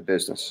that in the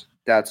business.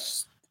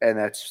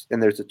 And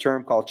there's a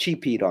term called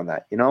cheap heat on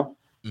that,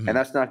 Mm-hmm. And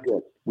that's not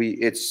good.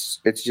 It's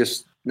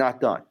just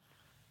not done.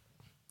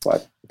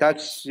 But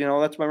that's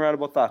my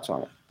roundabout thoughts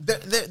on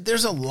it.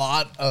 There's a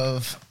lot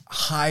of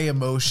high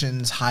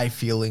emotions, high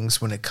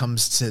feelings when it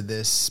comes to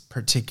this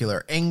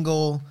particular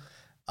angle,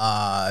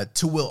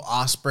 to Will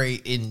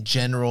Ospreay in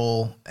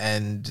general,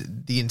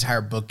 and the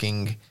entire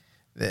booking.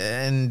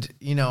 And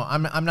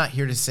I'm not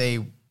here to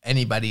say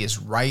anybody is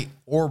right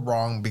or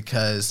wrong,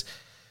 because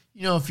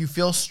if you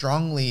feel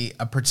strongly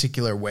a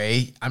particular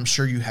way, I'm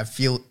sure you have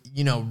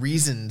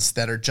reasons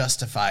that are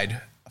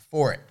justified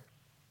for it.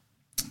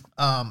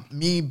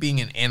 Me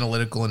being an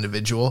analytical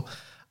individual,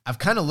 I've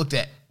kind of looked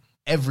at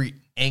every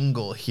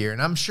angle here,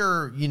 and I'm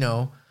sure,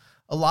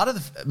 a lot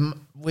of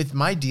with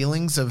my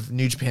dealings of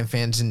New Japan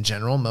fans in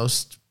general,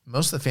 most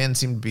of the fans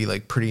seem to be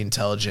like pretty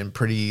intelligent,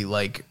 pretty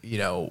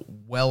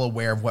well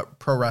aware of what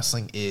pro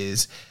wrestling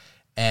is,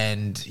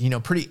 and,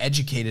 pretty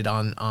educated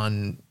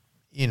on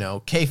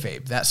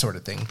kayfabe, that sort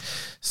of thing.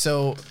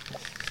 So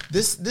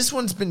this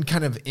one's been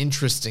kind of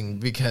interesting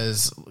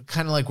because,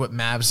 kind of like what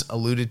Mavs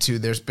alluded to,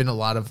 there's been a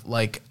lot of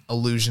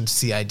allusions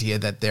to the idea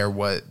that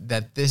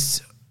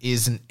this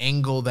is an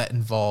angle that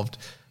involved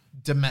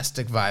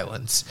domestic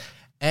violence.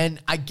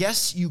 And I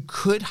guess you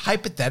could,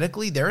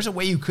 hypothetically, there's a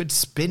way you could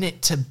spin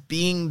it to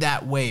being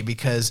that way,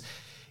 because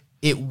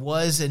it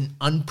was an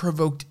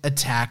unprovoked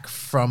attack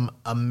from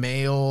a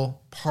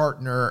male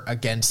partner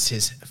against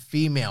his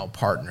female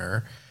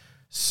partner.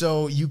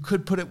 So you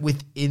could put it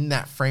within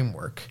that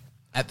framework.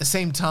 At the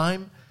same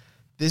time,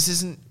 this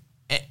isn't,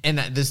 and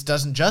this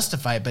doesn't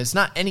justify it, but it's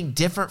not any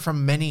different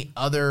from many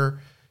other,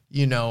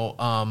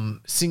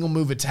 single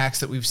move attacks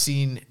that we've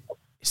seen,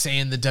 say,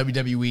 in the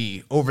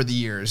WWE over the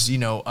years.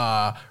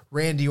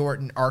 Randy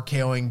Orton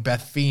RKOing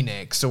Beth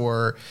Phoenix,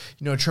 or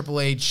Triple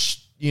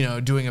H,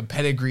 doing a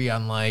pedigree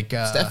on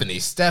Stephanie,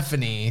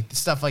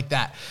 stuff like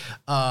that.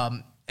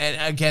 And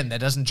again, that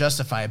doesn't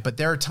justify it, but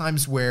there are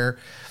times where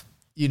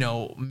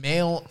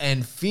male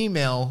and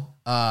female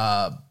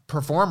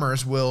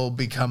performers will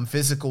become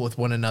physical with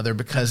one another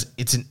because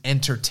it's an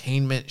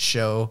entertainment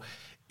show.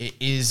 It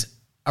is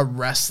a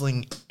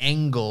wrestling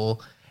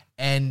angle.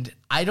 And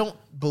I don't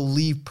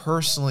believe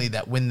personally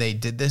that when they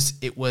did this,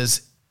 it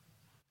was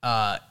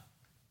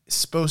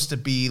supposed to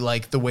be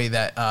like the way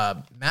that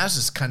Maz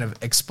is kind of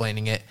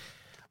explaining it,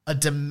 a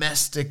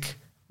domestic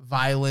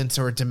violence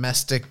or a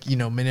domestic,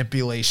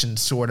 manipulation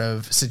sort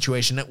of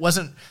situation. It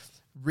wasn't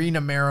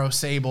Rena Mero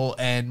Sable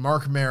and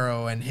Mark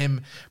Mero and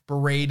him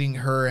berating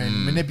her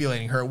and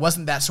manipulating her. It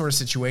wasn't that sort of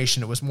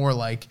situation. It was more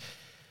like,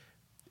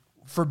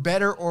 for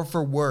better or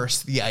for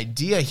worse, the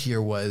idea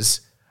here was,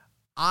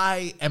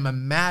 I am a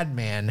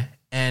madman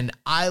and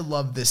I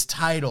love this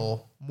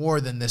title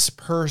more than this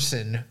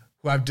person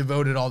who I've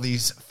devoted all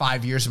these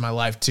 5 years of my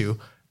life to.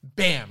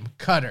 Bam,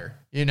 cutter,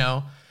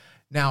 Now,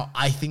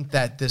 I think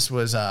that this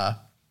was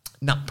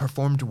not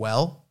performed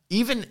well.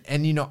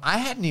 I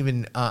hadn't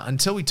even,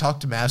 until we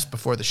talked to Mavs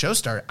before the show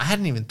started, I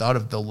hadn't even thought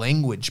of the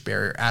language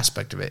barrier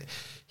aspect of it.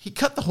 He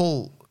cut the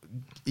whole,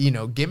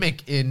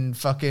 gimmick in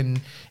fucking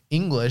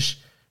English,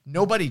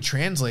 nobody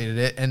translated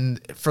it. And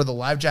for the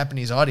live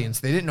Japanese audience,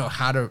 they didn't know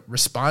how to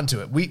respond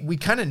to it. We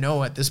kind of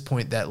know at this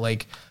point that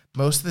like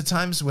most of the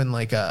times when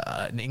like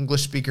an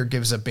English speaker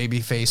gives a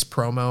babyface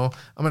promo,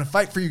 I'm going to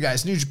fight for you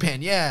guys, New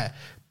Japan. Yeah.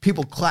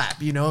 People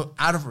clap, you know,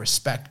 out of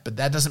respect, but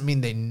that doesn't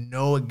mean they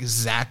know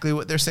exactly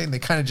what they're saying. They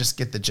kind of just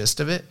get the gist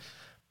of it.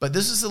 But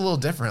this is a little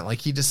different. Like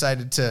he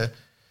decided to,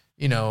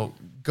 you know,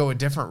 go a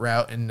different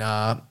route and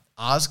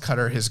Oz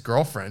Cutter his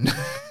girlfriend.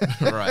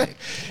 Right.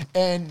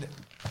 And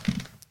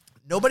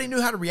nobody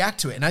knew how to react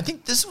to it. And I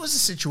think this was a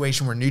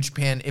situation where New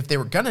Japan, if they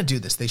were going to do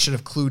this, they should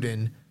have clued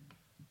in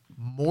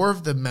more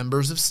of the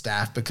members of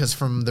staff, because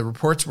from the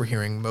reports we're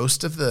hearing,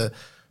 most of the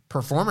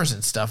performers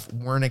and stuff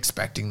weren't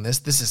expecting this.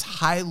 This is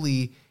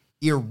highly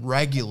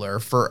irregular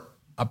for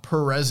a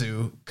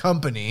Purezu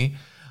company,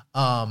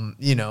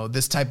 you know,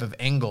 this type of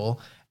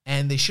angle.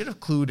 And they should have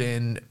clued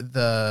in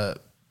the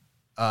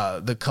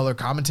color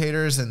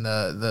commentators and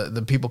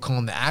the people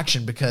calling the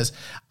action, because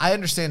I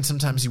understand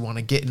sometimes you want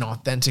to get an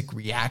authentic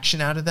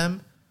reaction out of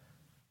them.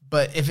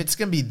 But if it's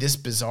going to be this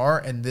bizarre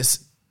and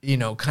this, you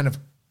know, kind of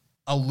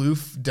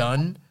aloof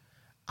done,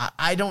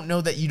 I don't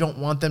know that you don't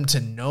want them to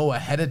know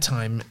ahead of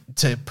time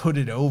to put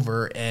it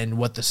over and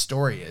what the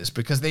story is,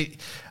 because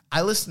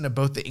I listened to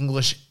both the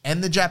English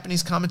and the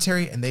Japanese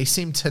commentary and they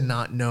seem to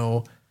not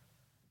know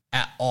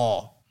at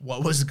all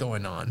what was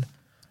going on.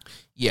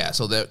 Yeah,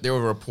 so there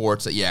were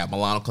reports that,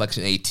 Milano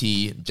Collection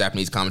AT,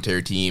 Japanese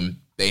commentary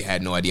team, they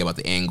had no idea about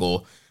the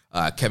angle.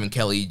 Kevin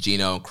Kelly,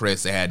 Gino,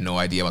 Chris, they had no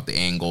idea about the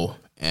angle.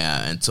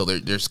 And so they're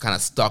just kind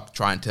of stuck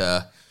trying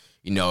to,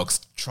 you know,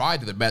 try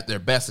to their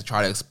best to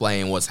try to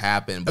explain what's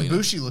happened. But,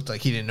 Ibushi looked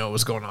like he didn't know what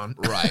was going on.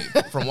 Right.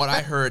 From what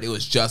I heard, it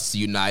was just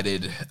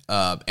United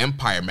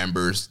Empire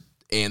members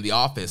in the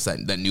office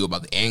that knew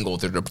about the angle.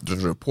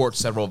 There's reports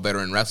several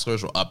veteran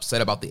wrestlers were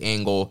upset about the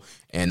angle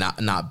and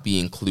not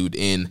being clued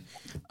in.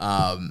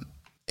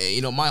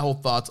 You know, my whole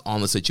thoughts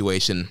on the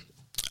situation,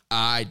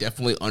 I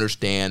definitely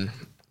understand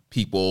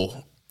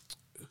people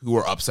who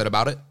are upset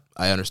about it.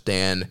 I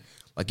understand,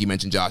 like you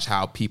mentioned, Josh,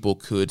 how people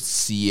could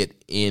see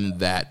it in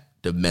that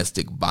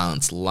domestic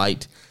violence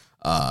light,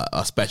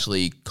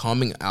 especially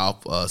coming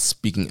out,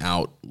 speaking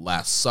out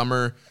last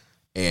summer,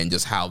 and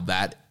just how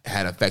that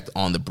had effect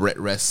on the Brit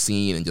Rest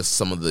scene and just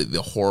some of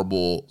the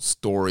horrible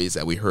stories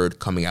that we heard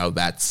coming out of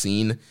that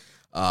scene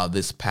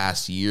this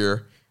past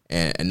year.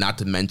 And not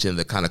to mention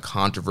the kind of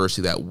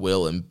controversy that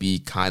Will and B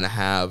kind of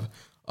have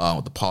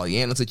with the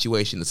Pollyanna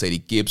situation, the Sadie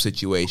Gibbs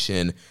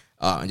situation,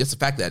 and just the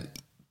fact that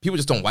people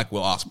just don't like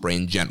Will Ospreay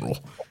in general.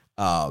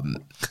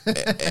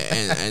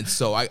 And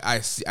so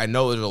I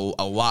know there's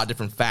a lot of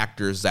different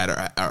factors that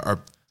are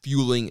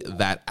fueling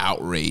that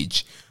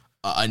outrage.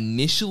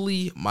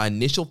 Initially, my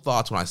initial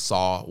thoughts when I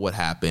saw what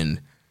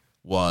happened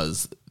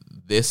was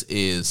this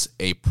is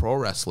a pro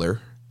wrestler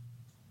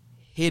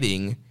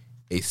hitting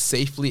a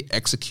safely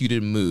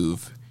executed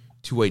move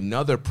to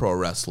another pro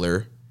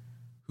wrestler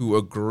who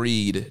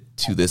agreed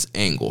to this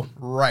angle.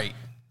 Right.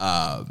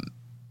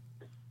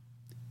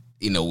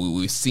 You know,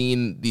 we've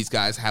seen these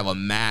guys have a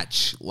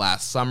match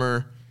last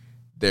summer.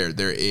 There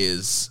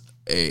is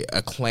a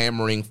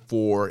clamoring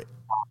for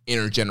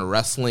intergender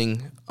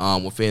wrestling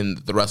within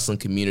the wrestling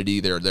community.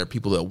 There are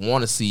people that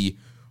want to see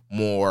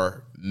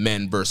more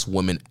men versus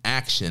women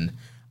action.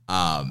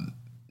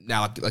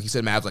 Now, like you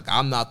said, Mavs, like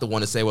I'm not the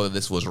one to say whether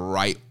this was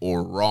right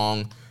or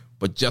wrong,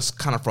 but just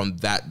kind of from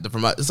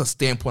a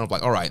standpoint of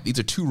like, all right, these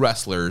are two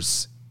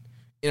wrestlers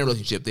in a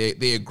relationship.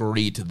 They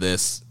agreed to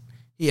this.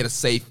 He had a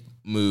safe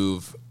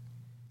move.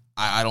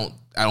 I don't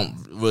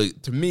really,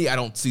 to me, I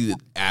don't see it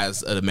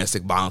as a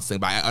domestic violence thing,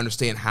 but I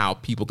understand how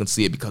people can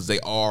see it because they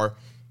are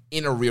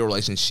in a real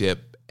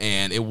relationship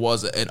and it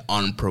was an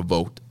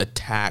unprovoked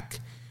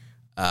attack.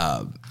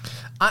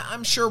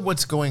 I'm sure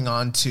what's going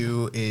on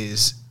too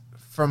is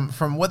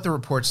from what the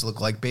reports look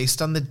like, based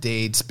on the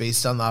dates,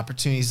 based on the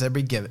opportunities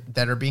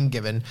that are being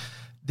given,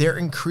 they're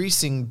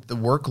increasing the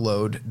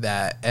workload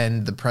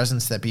and the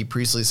presence that B.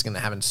 Priestley is going to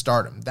have in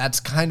Stardom. That's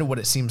kind of what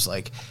it seems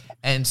like.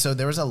 And so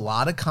there was a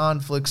lot of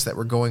conflicts that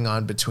were going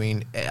on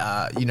between,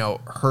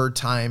 her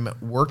time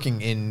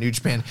working in New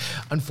Japan.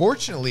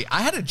 Unfortunately,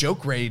 I had a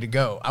joke ready to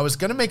go. I was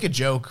going to make a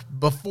joke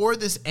before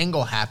this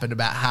angle happened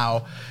about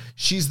how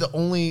she's the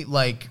only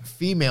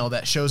female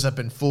that shows up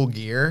in full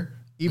gear,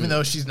 even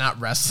though she's not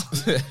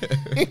wrestling.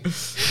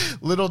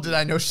 Little did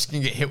I know she's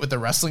going to get hit with a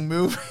wrestling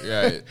move.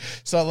 Right.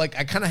 So I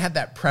kind of had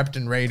that prepped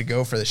and ready to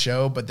go for the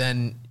show, but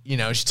then,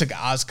 she took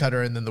Oz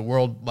Cutter and then the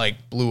world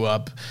blew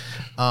up.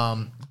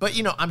 But,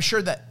 I'm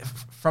sure that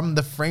from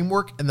the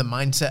framework and the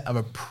mindset of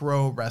a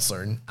pro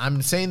wrestler, and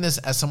I'm saying this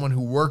as someone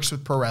who works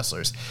with pro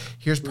wrestlers,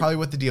 here's probably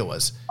what the deal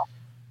was.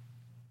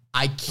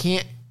 I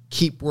can't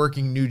keep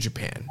working New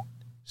Japan.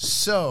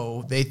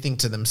 So they think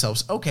to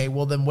themselves, okay,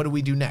 well, then what do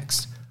we do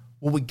next?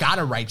 Well, we got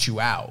to write you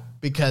out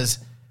because,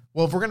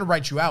 if we're going to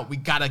write you out, we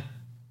got to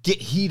get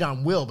heat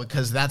on Will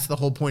because that's the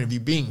whole point of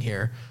you being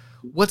here.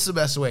 What's the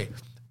best way?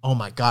 Oh,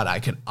 my God, I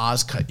can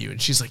Oz cut you.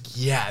 And she's like,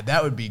 yeah,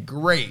 that would be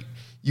great.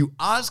 You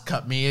Oz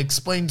cut me,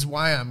 explains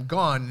why I'm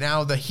gone.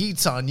 Now the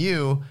heat's on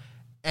you.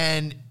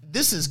 And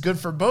this is good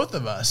for both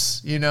of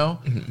us, you know?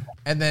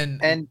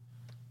 And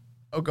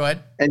go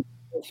ahead. And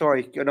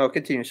sorry, no,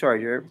 continue. Sorry,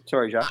 Jared.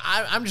 Sorry, Josh.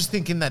 I'm just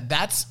thinking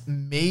that's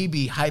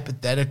maybe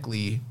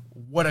hypothetically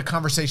what a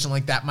conversation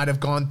like that might have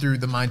gone through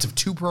the minds of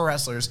two pro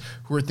wrestlers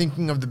who are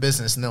thinking of the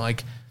business, and they're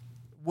like,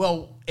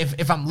 well,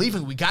 if I'm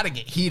leaving, we got to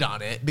get heat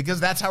on it, because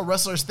that's how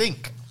wrestlers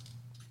think.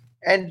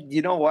 And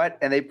you know what?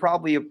 And they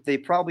probably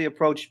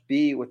approached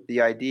B with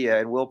the idea,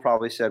 and Will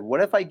probably said, what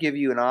if I give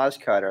you an Oz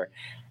cutter?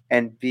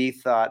 And B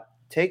thought,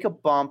 take a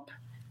bump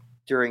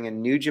during a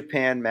New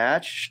Japan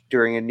match,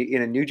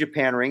 in a New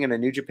Japan ring, in a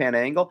New Japan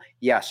angle.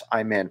 Yes,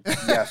 I'm in.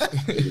 Yes.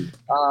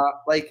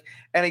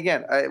 And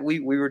again, we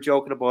were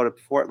joking about it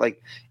before.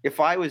 Like, if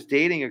I was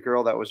dating a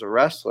girl that was a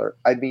wrestler,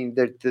 I mean,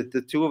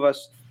 the two of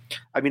us,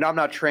 I mean, I'm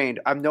not trained.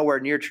 I'm nowhere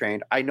near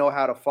trained. I know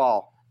how to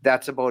fall.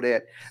 That's about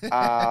it.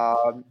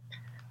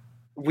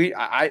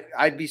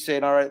 I'd be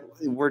saying, all right,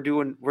 we're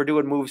doing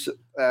moves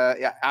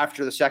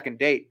after the second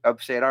date. I'm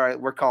saying, all right,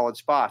 we're calling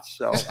spots.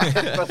 So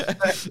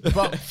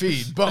bump,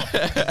 feed, bump.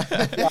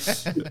 Yeah,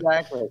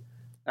 exactly.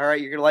 All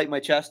right, you're gonna light my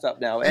chest up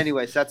now.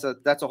 Anyways, that's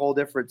a whole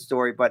different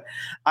story. But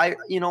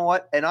you know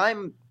what? And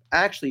I'm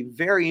actually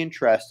very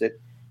interested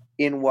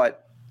in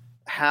what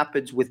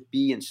happens with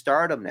B and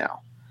Stardom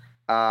now,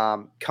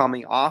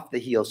 coming off the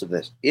heels of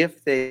this.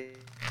 If they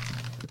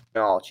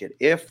acknowledge it,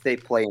 if they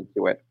play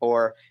into it,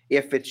 or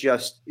if it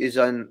just is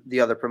on the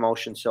other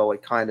promotion, so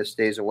it kind of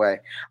stays away.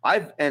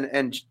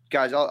 And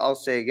guys, I'll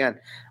say again,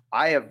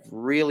 I have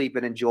really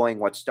been enjoying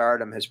what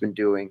Stardom has been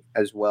doing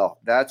as well.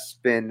 That's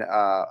been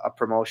a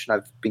promotion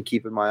I've been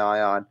keeping my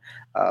eye on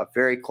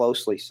very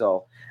closely.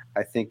 So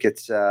I think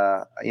it's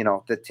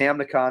the Tam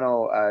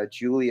Nakano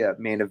Julia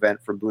main event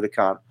from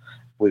Budokan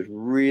was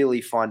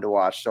really fun to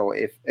watch. So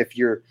if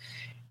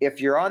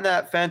you're on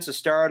that fence of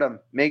Stardom,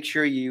 make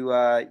sure you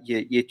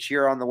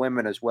cheer on the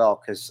women as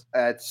well, because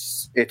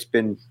it's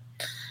been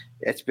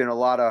a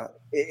lot of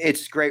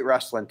it's great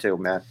wrestling too,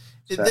 man.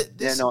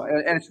 So,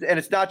 and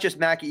it's not just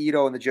Maki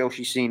Ito and the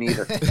Joshi scene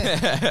either.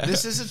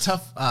 This is a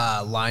tough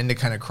line to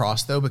kind of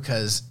cross though,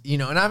 because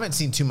and I haven't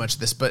seen too much of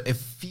this, but it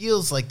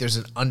feels like there's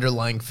an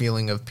underlying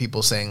feeling of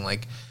people saying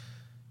like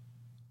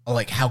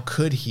how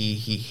could he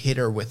hit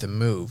her with a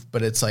move,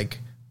 but it's like,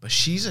 but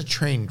she's a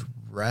trained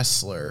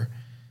wrestler.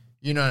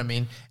 You know what I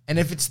mean? And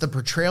if it's the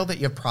portrayal that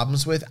you have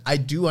problems with, I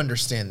do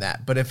understand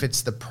that. But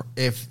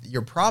if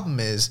your problem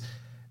is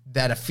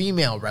that a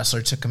female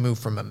wrestler took a move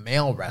from a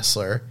male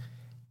wrestler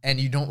and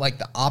you don't like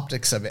the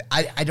optics of it,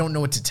 I don't know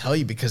what to tell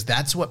you, because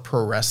that's what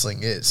pro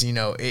wrestling is.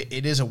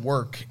 It is a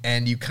work,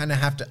 and you kind of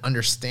have to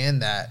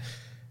understand that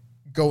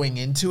going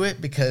into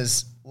it,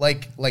 because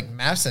like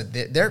Matt said,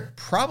 they're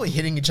probably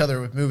hitting each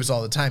other with moves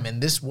all the time.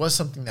 And this was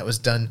something that was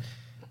done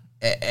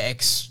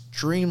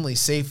extremely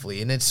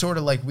safely, and it's sort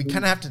of like we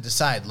kind of have to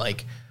decide,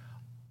 like,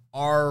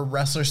 are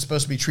wrestlers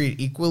supposed to be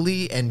treated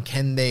equally, and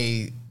can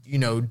they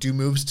do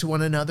moves to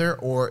one another,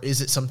 or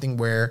is it something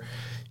where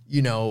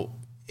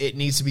it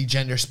needs to be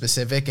gender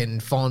specific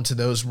and fall into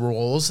those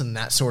roles and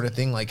that sort of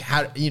thing? Like,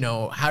 how do you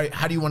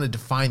want to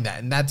define that?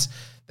 And that's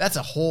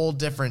a whole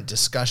different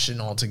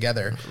discussion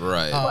altogether,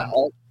 right?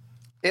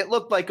 It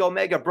looked like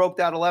Omega broke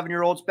that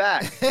 11-year-old's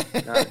back.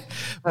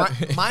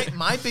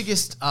 My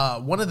biggest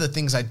one of the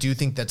things I do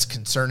think that's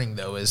concerning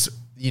though is,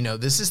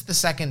 this is the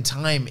second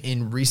time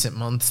in recent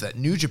months that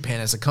New Japan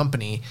as a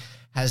company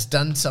has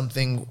done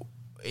something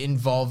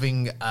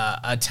involving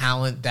a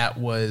talent that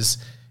was,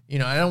 I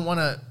don't want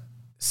to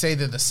say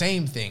they're the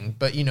same thing,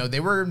 but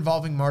they were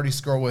involving Marty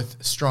Scurll with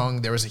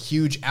Strong. There was a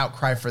huge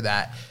outcry for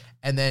that.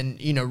 And then,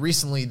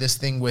 recently this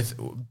thing with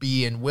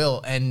B and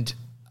Will, and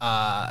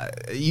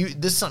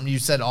this is something you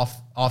said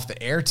off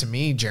the air to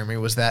me, Jeremy,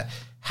 was that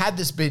had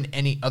this been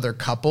any other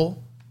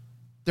couple,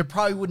 there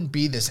probably wouldn't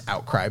be this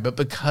outcry. But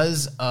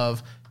because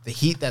of the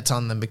heat that's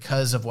on them,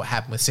 because of what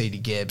happened with Sadie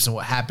Gibbs and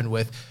what happened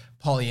with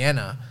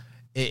Pollyanna,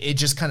 it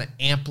just kind of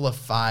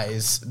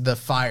amplifies the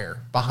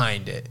fire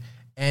behind it.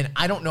 And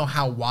I don't know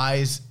how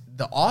wise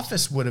the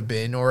office would have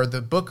been, or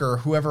the booker,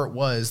 whoever it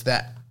was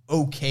that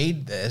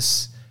okayed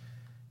this,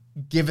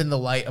 given the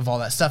light of all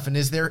that stuff. And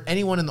is there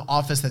anyone in the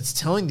office that's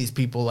telling these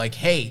people like,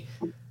 hey,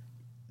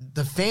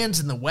 the fans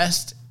in the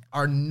West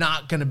are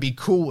not going to be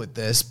cool with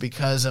this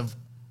because of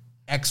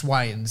X,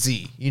 Y, and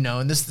Z,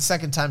 and this is the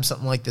second time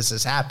something like this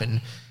has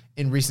happened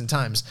in recent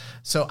times.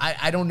 So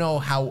I don't know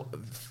how,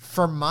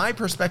 from my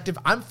perspective,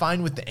 I'm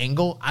fine with the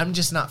angle. I'm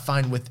just not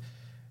fine with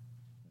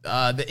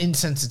the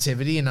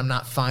insensitivity, and I'm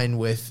not fine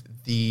with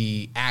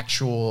the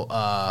actual,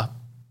 I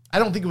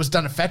don't think it was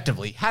done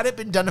effectively. Had it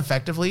been done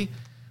effectively,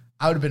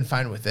 I would have been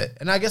fine with it.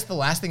 And I guess the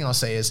last thing I'll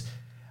say is,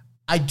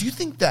 I do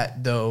think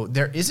that, though,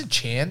 there is a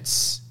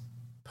chance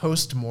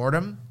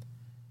post-mortem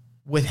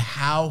with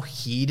how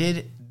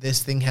heated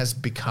this thing has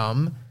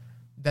become,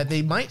 that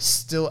they might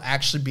still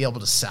actually be able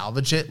to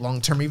salvage it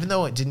long-term, even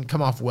though it didn't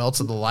come off well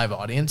to the live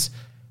audience.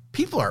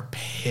 People are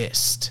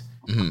pissed.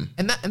 Mm-hmm.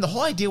 And the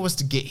whole idea was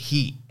to get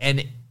heat.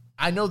 And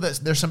I know that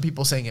there's some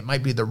people saying it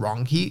might be the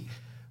wrong heat,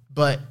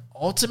 but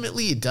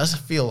ultimately it does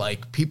feel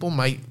like people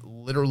might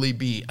literally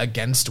be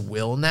against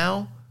Will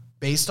now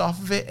based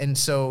off of it. And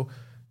so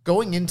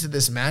going into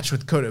this match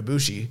with Kota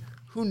Ibushi,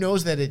 who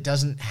knows that it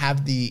doesn't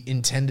have the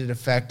intended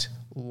effect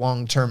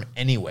long-term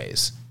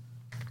anyways.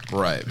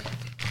 Right.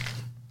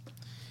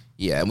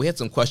 Yeah, and we had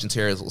some questions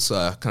here. Let's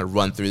kind of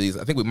run through these.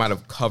 I think we might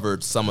have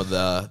covered some of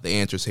the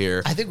answers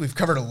here. I think we've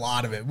covered a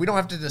lot of it. We don't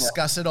have to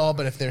discuss it all,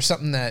 but if there's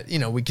something that,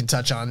 we can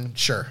touch on,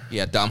 sure.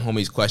 Yeah, Dom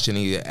Homie's question,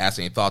 he asked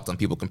any thoughts on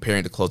people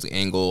comparing the closing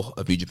angle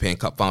of New Japan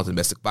Cup Finals and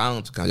domestic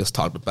violence. We kind of just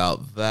talked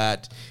about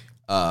that.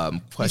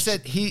 He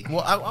said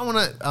I want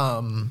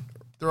to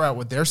throw out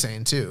what they're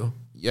saying, too.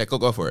 Yeah,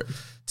 go for it.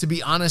 To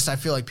be honest, I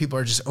feel like people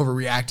are just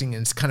overreacting, and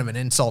it's kind of an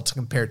insult to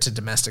compare it to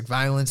domestic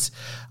violence.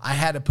 I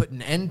had to put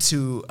an end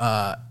to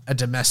a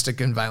domestic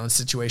and violence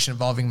situation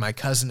involving my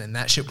cousin, and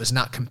that shit was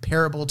not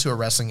comparable to a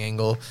wrestling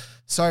angle.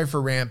 Sorry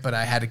for rant, but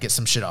I had to get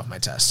some shit off my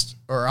chest.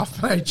 And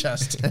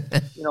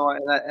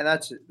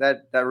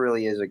that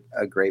really is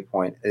a great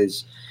point.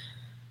 Is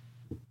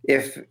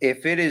if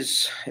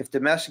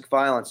domestic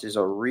violence is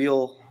a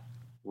real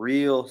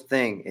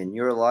thing in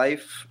your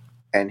life,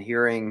 and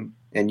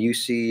you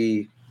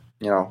see,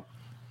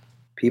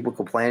 people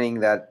complaining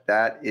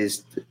that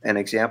is an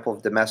example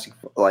of domestic,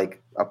 like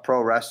a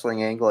pro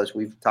wrestling angle, as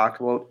we've talked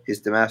about,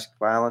 is domestic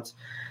violence.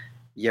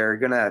 You're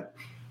gonna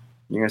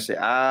say,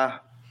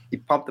 you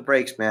pump the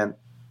brakes, man.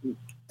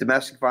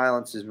 Domestic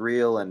violence is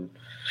real, and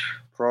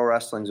pro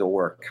wrestling's a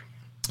work.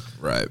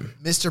 Right.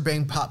 Mr.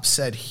 Bang Pop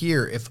said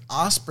here, if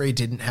Ospreay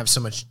didn't have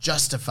so much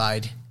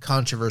justified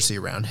controversy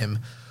around him,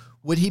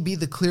 would he be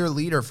the clear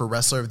leader for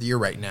Wrestler of the Year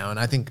right now? And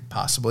I think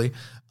possibly.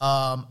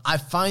 I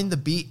find the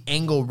beat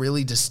angle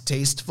really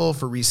distasteful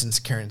for reasons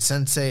Karen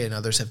Sensei and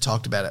others have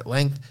talked about at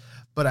length,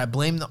 but I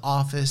blame The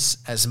Office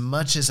as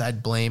much as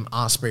I'd blame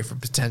Ospreay for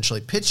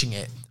potentially pitching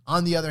it.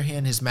 On the other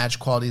hand, his match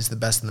quality is the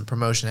best in the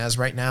promotion as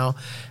right now,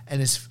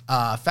 and his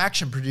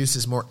faction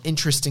produces more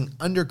interesting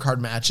undercard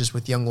matches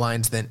with young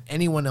lions than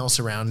anyone else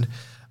around,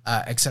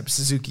 except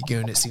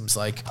Suzuki-gun, it seems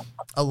like.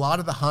 A lot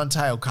of the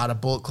Hantai Okada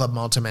Bullet Club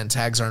multi-man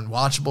tags are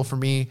unwatchable for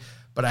me,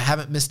 but I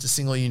haven't missed a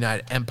single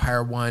United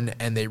Empire one,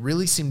 and they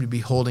really seem to be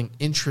holding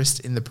interest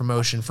in the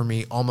promotion for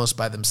me almost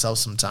by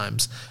themselves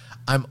sometimes.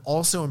 I'm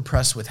also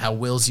impressed with how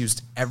Will's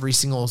used every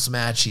single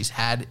match he's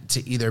had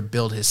to either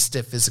build his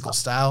stiff physical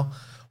style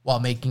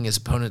while making his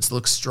opponents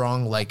look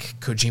strong like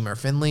Kojima or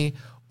Finlay,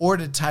 or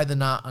to tie the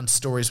knot on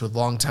stories with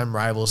longtime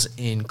rivals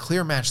in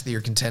clear match of the year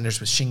contenders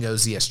with Shingo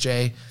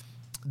ZSJ.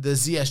 The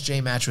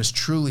ZSJ match was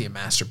truly a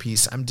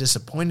masterpiece. I'm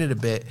disappointed a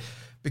bit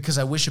because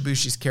I wish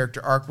Ibushi's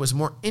character arc was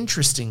more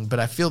interesting, but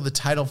I feel the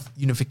title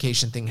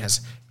unification thing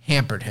has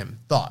hampered him.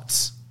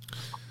 Thoughts?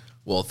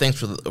 Well, thanks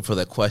for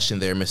that question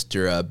there,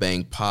 Mr.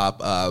 Bang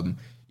Pop.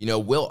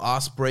 Will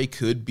Ospreay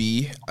could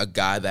be a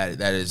guy that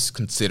is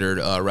considered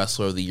a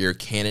Wrestler of the Year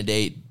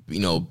candidate,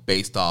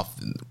 based off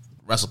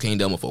Wrestle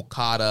Kingdom with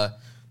Okada,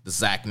 the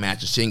Zack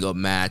match, the Shingo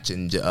match,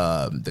 and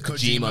the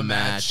Kojima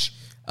match.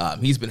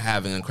 He's been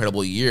having an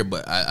incredible year,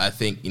 but I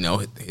think,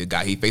 the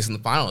guy he faced in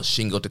the finals,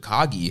 Shingo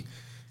Takagi,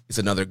 is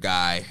another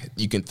guy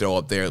you can throw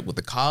up there with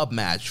the Cobb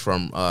match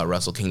from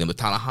Wrestle Kingdom, the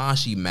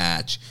Tanahashi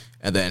match,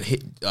 and then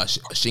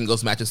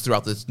Shingo's matches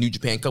throughout this New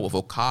Japan Cup with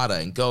Okada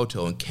and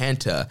Goto and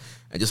Kenta,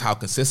 and just how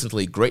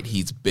consistently great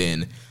he's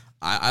been.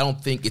 I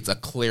don't think it's a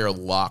clear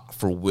lock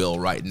for Will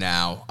right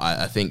now.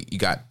 I think you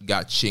got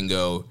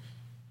Shingo,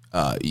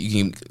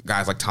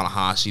 guys like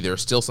Tanahashi. There are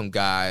still some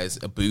guys,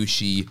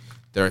 Ibushi,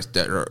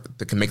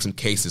 that can make some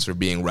cases for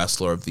being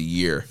Wrestler of the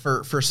Year.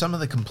 For some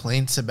of the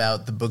complaints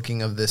about the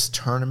booking of this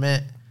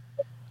tournament,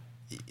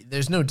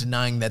 there's no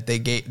denying that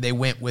they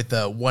went with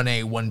a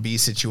 1A, 1B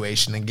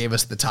situation and gave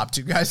us the top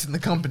two guys in the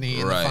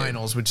company in the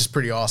finals, which is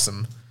pretty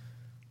awesome.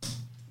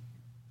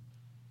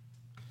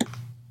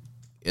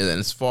 And then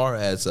as far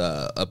as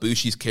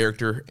Ibushi's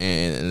character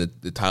and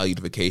the title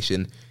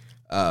unification,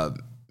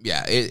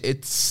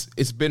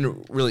 it's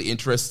been really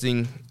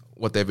interesting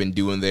what they've been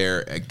doing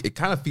there. It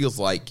kind of feels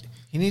like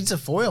he needs a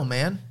foil,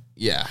 man.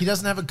 Yeah. He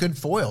doesn't have a good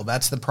foil.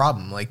 That's the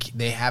problem. Like,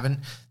 they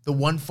haven't. The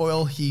one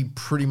foil he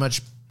pretty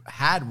much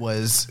had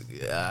was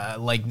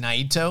like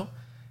Naito,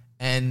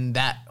 and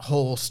that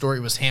whole story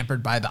was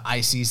hampered by the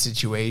IC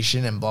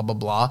situation and blah, blah,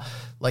 blah.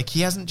 Like,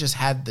 he hasn't just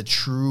had the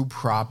true,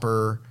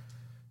 proper,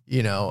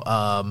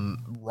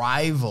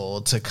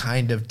 rival to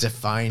kind of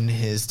define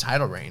his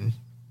title reign.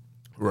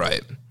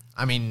 Right.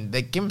 I mean,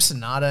 they give him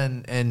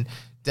Sonata and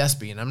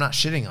Despy, and I'm not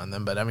shitting on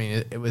them, but I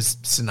mean, it was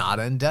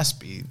Sonata and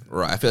Despy.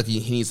 Right. I feel like he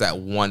needs that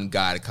one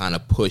guy to kind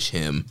of push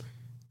him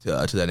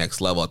to the next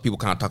level. People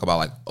kind of talk about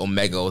like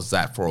Omega was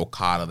that for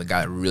Okada, the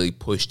guy that really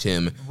pushed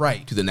him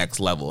to the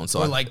next level. And so,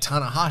 or like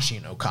Tanahashi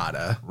and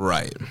Okada.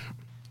 Right.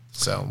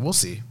 So we'll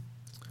see.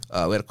 We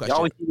had a question.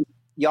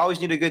 You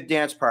always need a good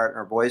dance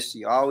partner, boys.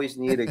 You always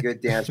need a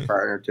good dance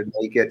partner to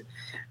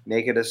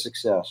make it a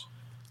success.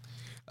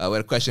 We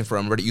had a question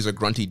from Reddit user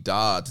Grunty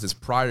Dodds. It says,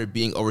 prior to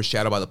being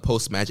overshadowed by the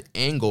post-match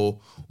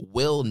angle,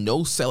 Will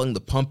no-selling the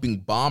pumping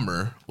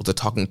bomber was a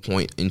talking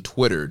point in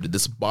Twitter. Did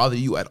this bother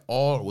you at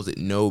all, or was it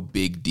no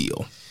big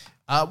deal?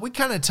 We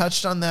kind of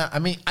touched on that. I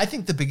mean, I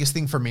think the biggest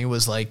thing for me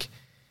was, like,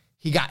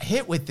 he got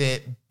hit with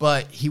it,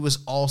 but he was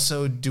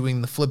also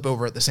doing the flip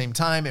over at the same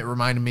time. It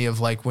reminded me of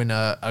like when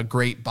a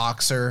great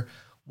boxer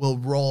will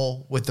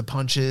roll with the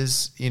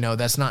punches. You know,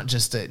 that's not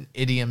just an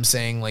idiom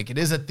saying like it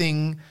is a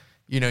thing.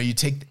 You know, you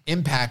take the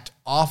impact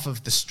off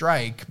of the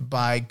strike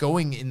by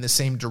going in the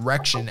same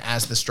direction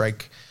as the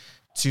strike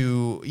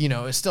to, you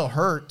know, it still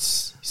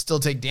hurts, still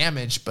take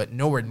damage, but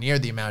nowhere near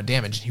the amount of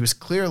damage. He was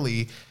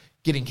clearly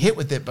getting hit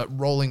with it, but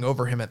rolling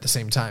over him at the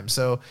same time.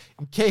 So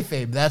in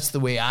kayfabe, that's the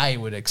way I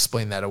would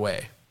explain that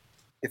away.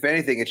 If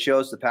anything, it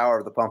shows the power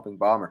of the pumping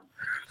bomber.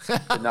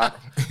 To knock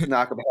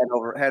him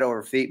head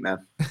over feet,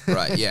 man.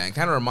 Right, yeah. It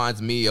kind of reminds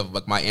me of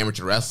like my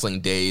amateur wrestling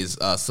days,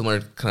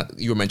 similar kind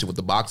of, you were mentioned with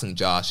the boxing,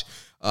 Josh.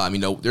 You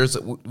know,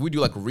 we do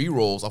like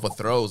re-rolls off of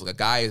throws. Like a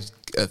guy is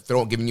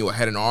giving you a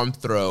head and arm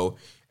throw,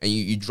 and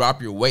you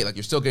drop your weight. Like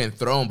you're still getting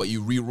thrown, but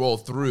you re-roll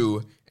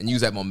through and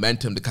use that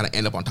momentum to kind of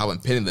end up on top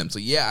and pinning them. So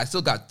yeah, I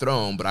still got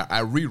thrown, but I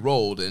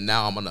re-rolled, and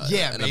now I'm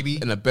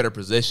in a better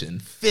position.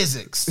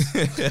 Physics.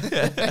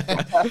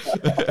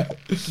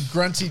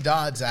 Grunty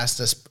Dodds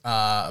asked us,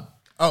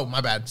 oh,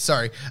 my bad.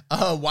 Sorry.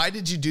 Why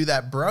did you do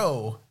that,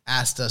 bro?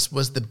 Asked us,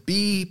 was the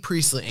B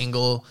Priestley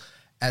angle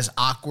as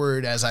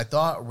awkward as I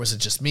thought, or was it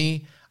just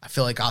me? I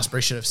feel like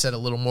Ospreay should have said a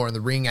little more in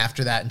the ring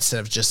after that instead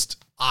of just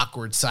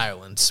awkward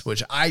silence,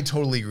 which I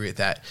totally agree with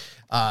that.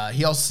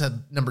 He also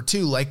said, number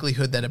 2,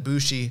 likelihood that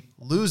Ibushi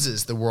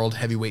loses the World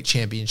Heavyweight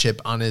Championship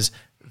on his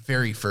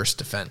very first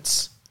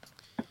defense.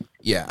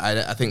 Yeah,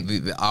 I think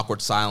the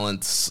awkward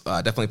silence,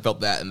 definitely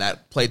felt that, and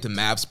that played to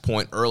Mav's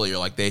point earlier.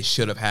 Like they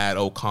should have had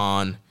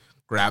Okan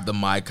grab the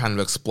mic, kind of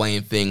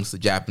explain things to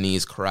the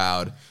Japanese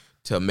crowd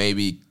to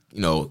maybe,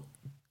 you know,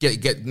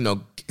 get you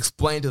know,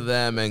 explain to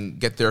them and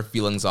get their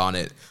feelings on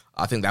it.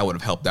 I think that would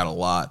have helped out a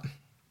lot.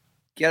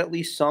 Get at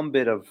least some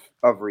bit of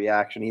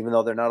reaction, even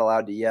though they're not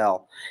allowed to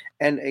yell.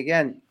 And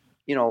again,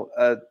 you know,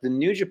 the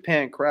New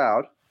Japan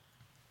crowd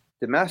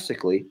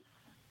domestically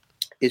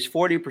is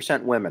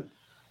 40% women.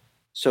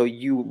 So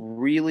you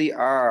really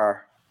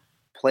are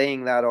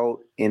playing that out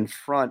in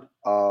front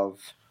of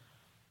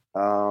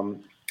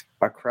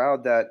a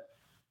crowd that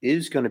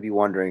is going to be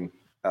wondering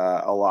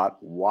a lot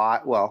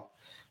why, well,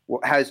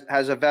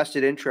 has a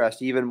vested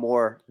interest even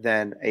more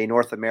than a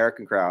North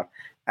American crowd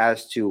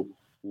as to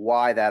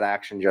why that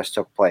action just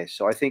took place.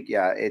 So I think,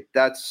 yeah, it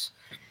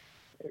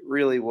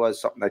really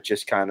was something that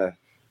just kind of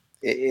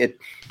it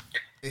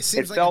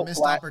seems like a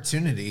missed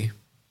opportunity.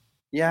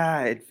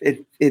 Yeah,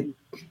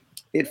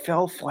 it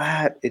fell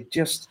flat. It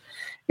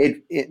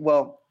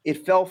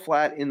fell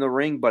flat in the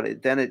ring, but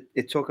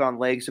it took on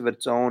legs of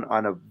its own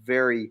on a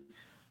very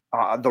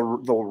the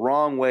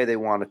wrong way they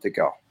wanted to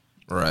go.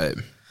 Right.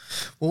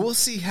 Well, we'll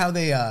see how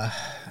they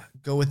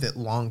go with it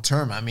long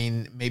term. I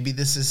mean, maybe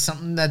this is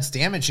something that's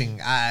damaging.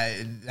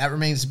 That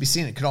remains to be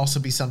seen. It could also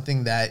be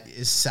something that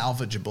is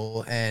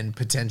salvageable and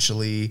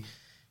potentially,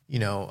 you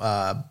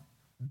know,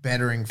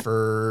 bettering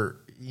for,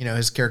 you know,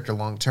 his character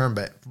long term.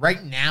 But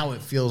right now,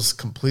 it feels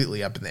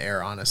completely up in the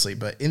air, honestly.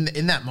 But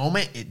in that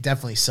moment, it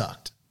definitely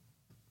sucked.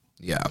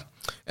 Yeah.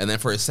 And then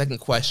for his second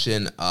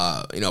question,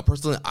 you know,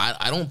 personally,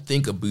 I don't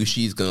think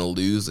Ibushi is going to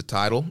lose the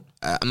title.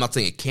 I'm not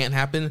saying it can't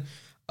happen.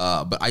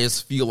 But I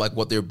just feel like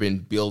what they've been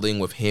building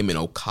with him and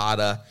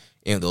Okada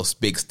and those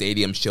big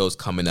stadium shows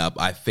coming up,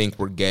 I think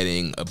we're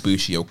getting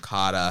Ibushi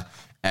Okada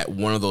at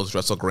one of those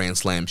Wrestle Grand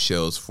Slam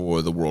shows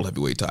for the World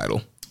Heavyweight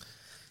title.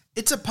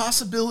 It's a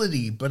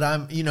possibility,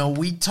 but you know,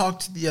 we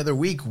talked the other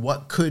week,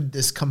 what could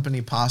this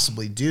company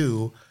possibly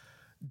do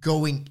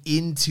going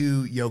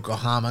into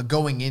Yokohama,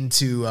 going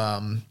into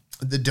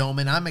the Dome,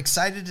 and I'm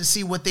excited to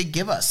see what they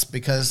give us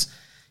because,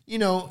 you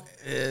know,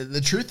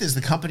 the truth is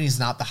the company's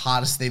not the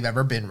hottest they've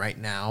ever been right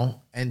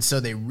now, and so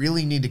they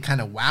really need to kind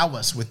of wow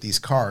us with these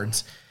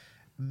cards.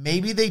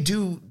 Maybe they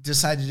do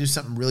decide to do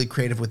something really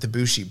creative with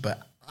Ibushi,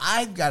 but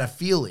I've got a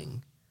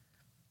feeling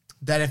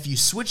that if you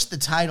switch the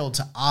title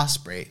to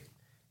Ospreay,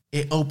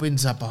 it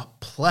opens up a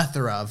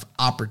plethora of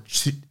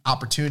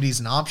opportunities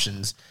and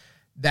options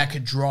that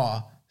could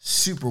draw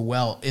super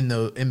well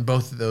in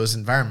both of those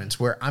environments,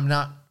 where I'm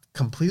not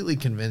completely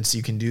convinced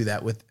you can do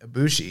that with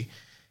Ibushi.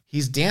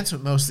 He's danced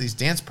with most of these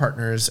dance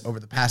partners over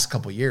the past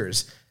couple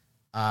years.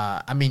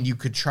 I mean, you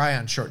could try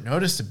on short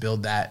notice to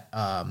build that,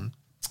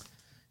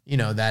 you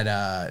know,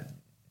 that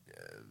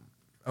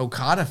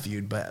Okada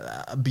feud,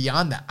 but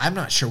beyond that, I'm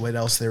not sure what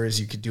else there is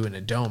you could do in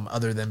a Dome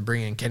other than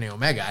bring in Kenny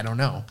Omega. I don't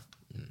know.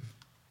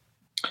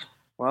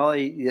 Well,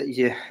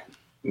 yeah,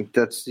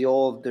 that's the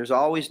old. There's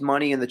always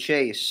money in the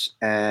chase,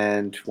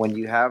 and when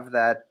you have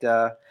that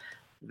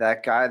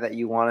that guy that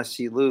you want to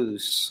see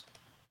lose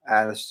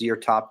as your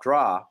top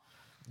draw,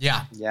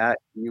 yeah,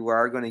 you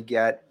are going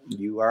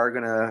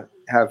to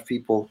have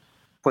people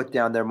put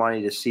down their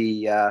money to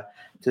see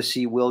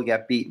Will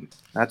get beaten.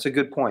 That's a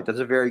good point. That's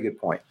a very good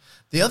point.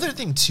 The other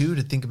thing too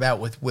to think about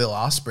with Will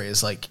Ospreay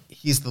is, like,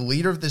 he's the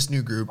leader of this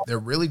new group. They're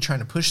really trying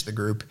to push the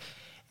group.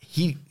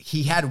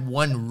 He had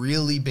one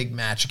really big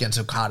match against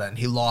Okada, and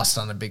he lost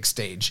on a big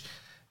stage.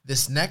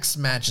 This next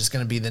match is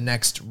going to be the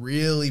next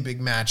really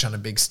big match on a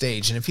big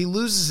stage. And if he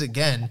loses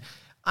again,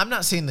 I'm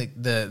not saying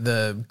that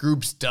the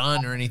group's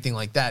done or anything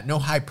like that. No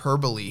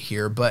hyperbole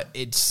here, but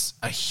it's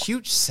a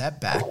huge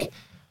setback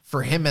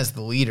for him as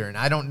the leader, and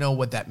I don't know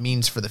what that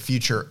means for the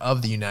future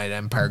of the United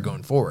Empire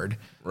going forward.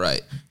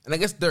 Right. And I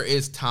guess there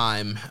is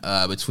time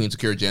between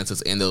Sakura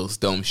Genesis and those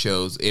Dome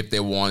shows if they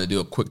want to do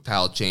a quick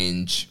title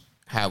change,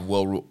 have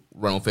Will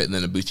run with it, and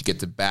then Ibushi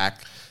gets it back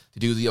to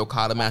do the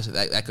Okada match.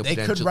 That could They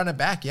could run it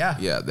back, yeah.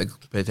 Yeah, they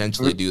could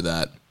potentially do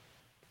that.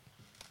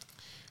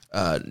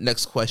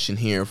 Next question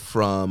here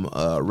from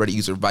Reddit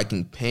user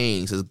Viking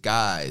Pain. He says,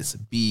 guys,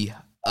 be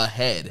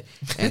ahead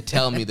and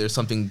tell me there's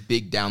something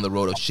big down the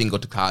road of Shingo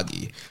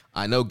Takagi.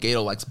 I know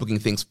Gato likes booking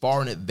things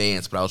far in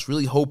advance, but I was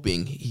really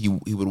hoping he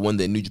would win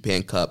the New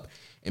Japan Cup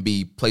and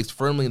be placed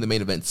firmly in the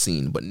main event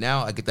scene. But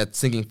now I get that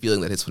sinking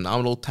feeling that his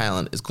phenomenal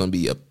talent is going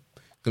to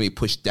be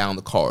pushed down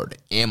the card.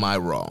 Am I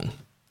wrong?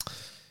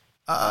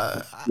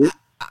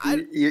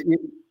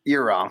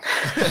 You're wrong.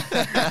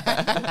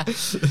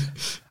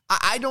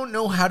 I don't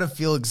know how to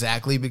feel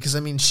exactly because, I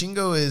mean,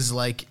 Shingo is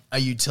like a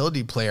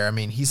utility player. I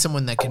mean, he's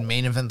someone that can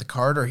main event the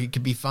card, or he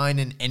could be fine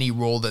in any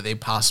role that they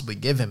possibly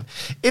give him.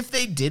 If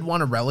they did want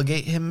to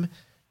relegate him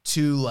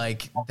to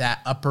like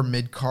that upper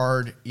mid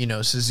card, you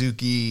know,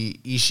 Suzuki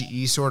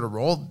Ishii sort of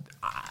role,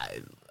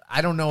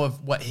 I don't know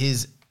what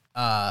his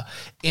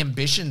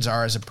ambitions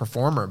are as a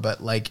performer,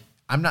 but like,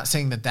 I'm not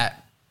saying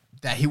that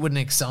he wouldn't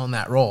excel in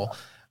that role.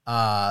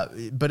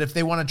 But if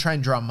they want to try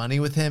and draw money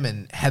with him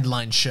and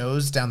headline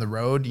shows down the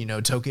road, you know,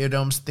 Tokyo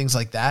Domes, things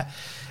like that,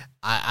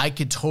 I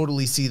could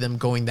totally see them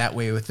going that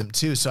way with him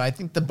too. So I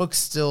think the book's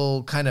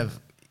still kind of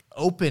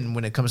open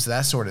when it comes to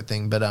that sort of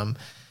thing. But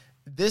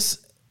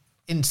this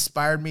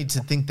inspired me to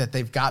think that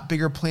they've got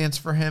bigger plans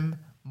for him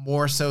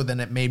more so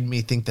than it made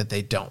me think that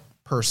they don't,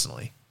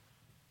 personally.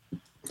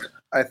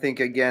 I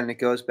think, again, it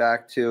goes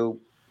back to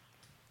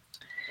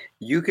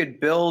you could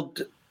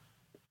build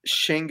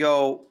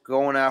Shingo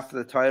going after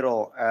the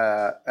title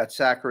at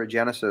Sakura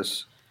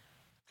Genesis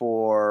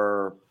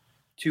for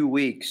 2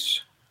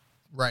 weeks.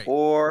 Right.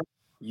 Or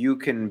you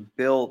can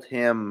build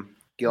him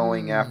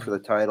going after the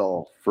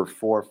title for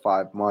 4 or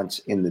 5 months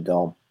in the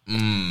Dome.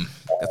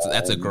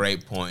 That's a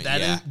great point.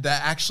 That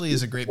actually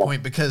is a great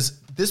point,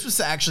 because this was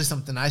actually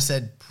something I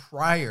said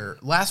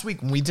last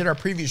week when we did our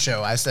preview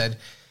show. I said,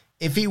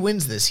 if he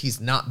wins this,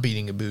 he's not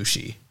beating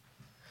Ibushi.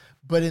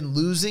 But in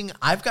losing,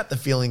 I've got the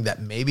feeling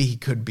that maybe he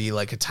could be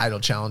like a title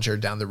challenger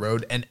down the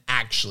road and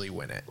actually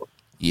win it.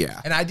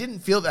 Yeah. And I didn't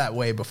feel that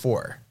way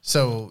before.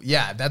 So,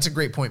 yeah, that's a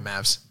great point,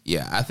 Mavs.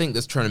 Yeah, I think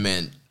this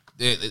tournament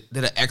did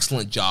an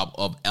excellent job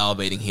of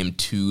elevating him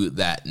to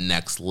that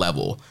next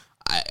level.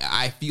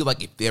 I feel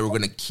like if they were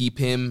going to keep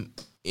him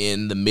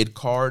in the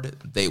mid-card,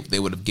 they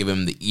would have given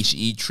him the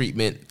Ishii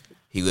treatment.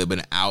 He would have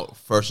been out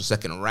first or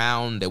second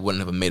round. They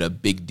wouldn't have made a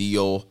big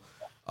deal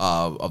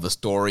of the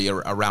story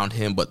around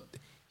him, but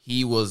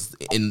he was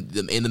in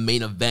the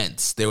main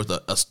events. There was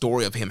a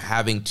story of him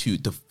having to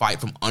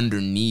fight from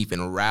underneath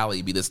and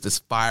rally, be this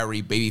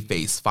fiery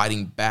babyface,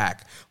 fighting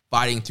back,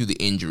 fighting through the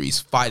injuries,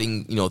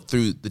 fighting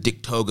through the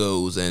Dick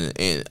Togos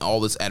and all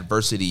this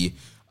adversity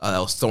that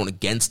was thrown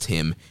against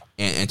him,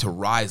 and to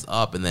rise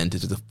up and then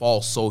to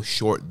fall so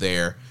short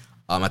there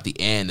at the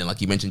end. And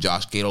like you mentioned,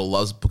 Josh, Gato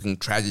loves booking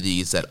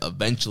tragedies that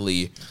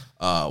eventually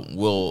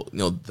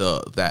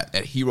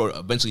that hero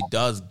eventually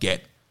does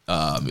get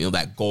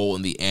that goal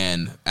in the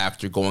end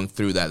after going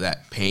through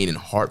that pain and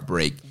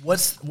heartbreak.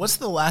 What's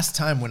the last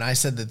time when I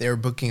said that they were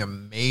booking a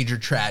major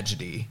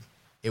tragedy?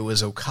 It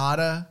was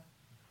Okada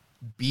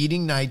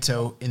beating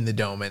Naito in the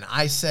Dome, and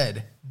I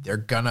said they're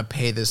gonna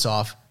pay this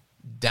off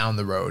down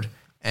the road,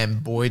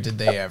 and boy did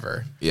they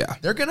ever. Yeah,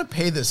 they're gonna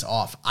pay this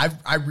off.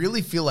 I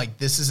really feel like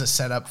this is a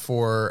setup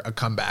for a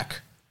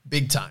comeback,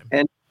 big time.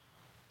 And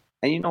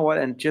you know what?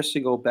 And just to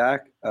go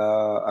back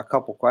a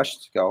couple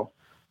questions ago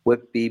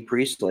with B.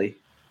 Priestley,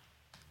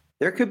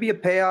 there could be a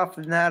payoff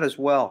in that as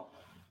well.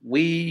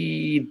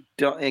 We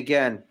don't.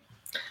 Again,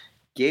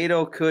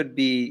 Gato could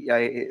be.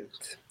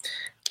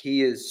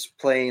 He is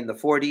playing the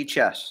 4D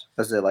chess,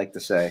 as they like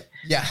to say.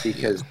 Yeah,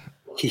 because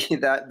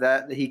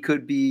he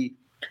could be.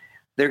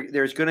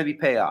 There's going to be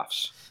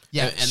payoffs.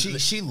 Yeah, and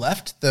she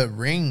left the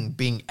ring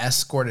being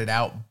escorted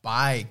out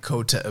by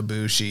Kota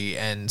Ibushi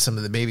and some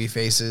of the baby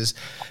faces.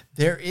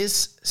 There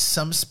is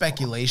some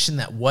speculation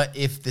that what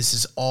if this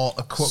is all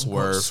a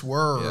quote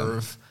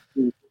swerve.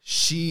 Yeah.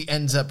 She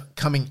ends up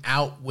coming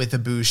out with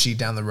Ibushi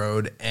down the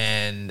road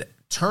and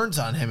turns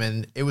on him,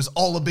 and it was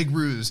all a big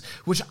ruse,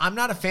 which I'm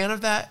not a fan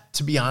of that,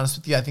 to be honest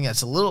with you. I think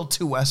that's a little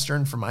too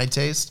Western for my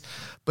taste,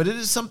 but it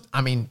is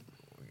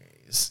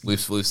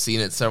we've seen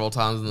it several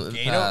times in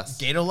the past.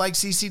 Gato likes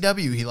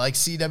ECW. He likes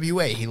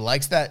CWA. He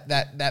likes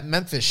that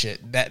Memphis shit.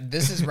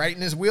 This is right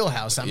in his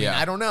wheelhouse. I mean,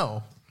 I don't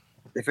know.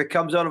 If it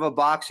comes out of a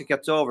box, it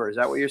gets over. Is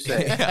that what you're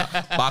saying?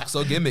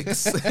 Boxo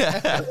gimmicks.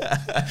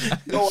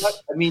 You know what?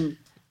 I mean,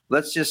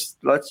 let's just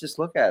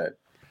look at it.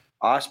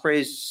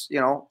 Ospreay's,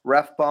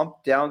 ref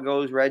bump, down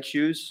goes Red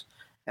Shoes,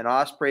 and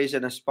Ospreay's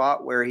in a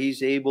spot where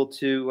he's able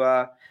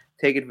to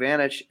take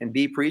advantage, and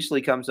B.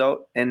 Priestley comes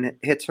out and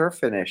hits her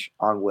finish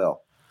on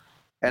Will.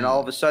 And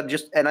all of a sudden,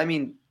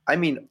 I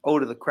mean,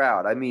 to the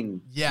crowd. I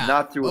mean,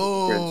 not through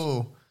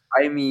Oh.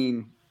 I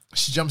mean,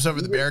 she jumps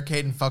over the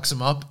barricade and fucks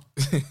him up.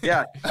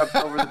 Yeah, jumps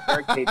over the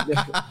barricade.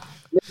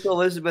 Miss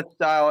Elizabeth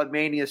style at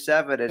Mania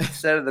 7, and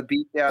instead of the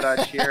beatdown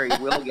on Sherry,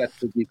 Will gets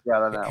the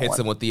beatdown on that Hits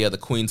one. him with the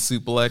Queen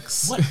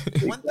suplex.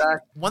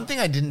 One thing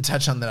I didn't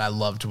touch on that I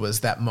loved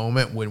was that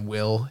moment when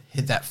Will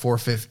hit that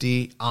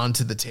 450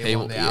 onto the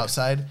table on the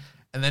outside,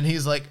 and then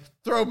he's like,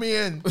 throw me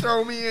in.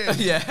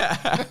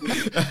 Yeah.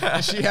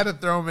 And she had to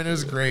throw him in. It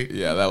was great.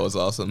 Yeah, that was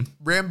awesome.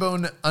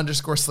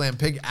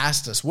 Rambone_SlamPig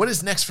asked us, what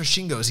is next for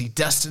Shingo? Is he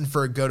destined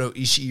for a Goto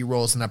Ishii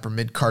role as an upper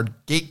mid-card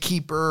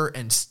gatekeeper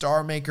and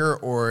star maker,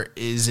 or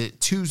is it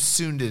too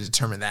soon to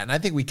determine that? And I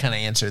think we kind of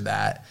answered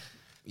that.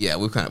 Yeah,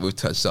 we've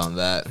touched on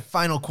that.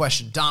 Final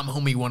question. Dom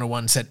Homie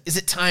 101 said, is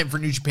it time for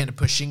New Japan to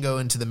push Shingo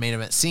into the main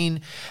event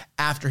scene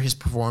after his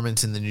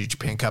performance in the New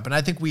Japan Cup? And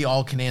I think we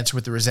all can answer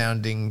with the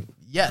resounding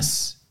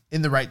yes.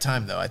 In the right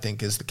time, though, I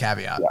think is the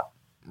caveat. Yeah.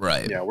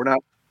 Right. Yeah, we're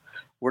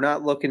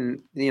not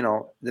looking,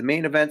 the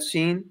main event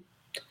scene.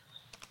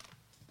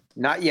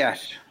 Not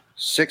yet.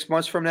 6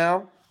 months from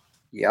now.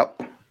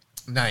 Yep.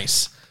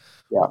 Nice.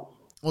 Yeah.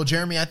 Well,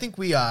 Jeremy, I think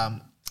we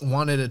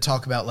wanted to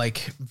talk about,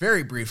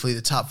 very briefly,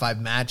 the top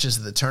 5 matches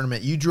of the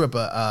tournament. You drew up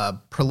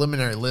a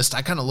preliminary list.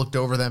 I kind of looked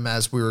over them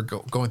as we were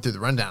going through the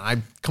rundown.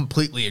 I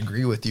completely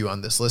agree with you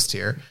on this list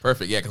here.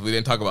 Perfect. Yeah, because we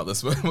didn't talk about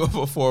this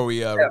before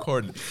we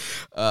recorded.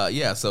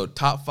 So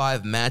top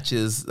 5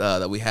 matches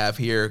that we have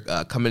here.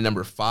 Coming in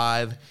number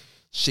 5,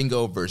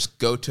 Shingo versus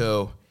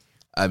Goto.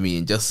 I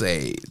mean, just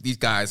say these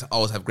guys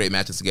always have great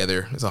matches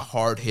together. It's a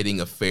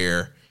hard-hitting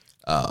affair.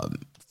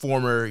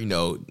 Former,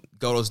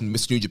 Goto's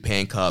Mr. New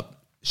Japan Cup.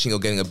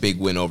 Shingo getting a big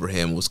win over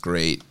him was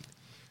great.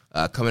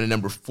 Coming in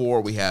number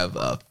 4, we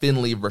have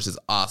Finlay versus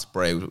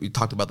Ospreay. We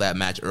talked about that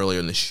match earlier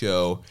in the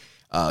show,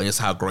 just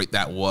how great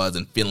that was,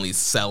 and Finlay's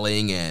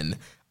selling. And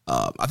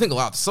I think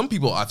some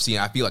people I've seen,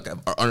 I feel like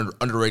are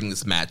underrating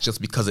this match just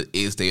because it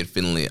is David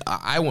Finlay.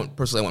 I went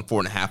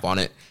 4.5 on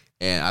it,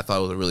 and I thought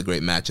it was a really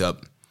great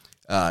matchup.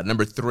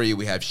 Number 3,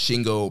 we have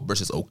Shingo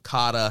versus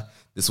Okada.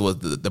 This was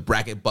the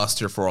bracket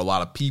buster for a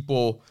lot of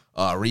people.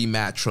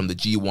 Rematch from the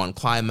G1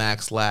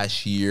 Climax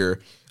last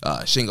year.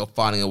 Shingo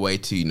finding a way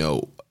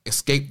to,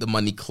 escape the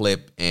money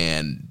clip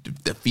and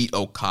defeat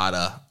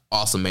Okada.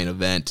 Awesome main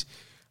event.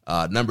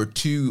 Number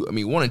 2,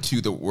 1 and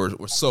 2 that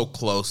were so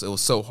close. It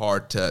was so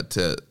hard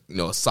to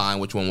assign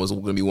which one was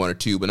going to be 1 or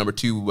 2. But number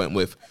 2 went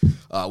with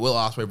Will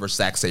Ospreay versus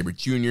Zack Sabre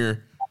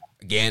Jr.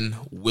 Again,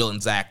 Will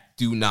and Zack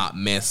do not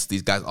miss.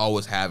 These guys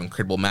always have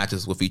incredible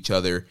matches with each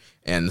other,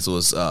 and this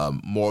was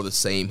more of the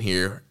same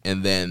here.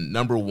 And then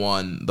number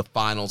 1, the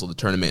finals of the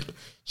tournament,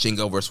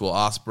 Shingo versus Will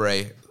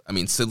Ospreay.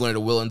 Similar to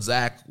Will and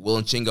Zack, Will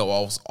and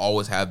Shingo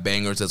always have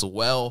bangers as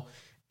well.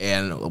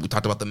 And we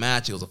talked about the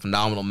match. It was a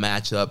phenomenal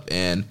matchup,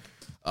 and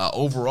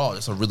overall,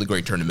 it's a really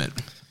great tournament.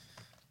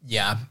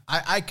 Yeah,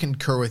 I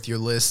concur with your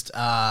list.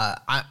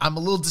 I'm a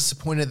little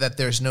disappointed that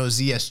there's no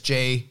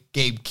ZSJ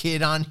Gabe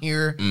Kidd on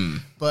here,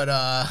 but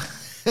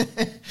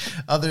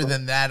other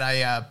than that,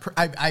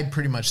 I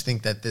pretty much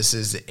think that this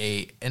is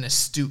an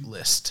astute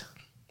list.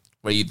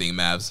 What do you think,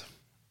 Mavs?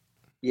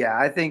 Yeah,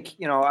 I think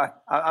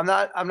I'm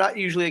not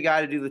usually a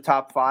guy to do the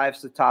top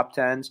 5s, the top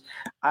 10s.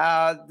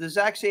 The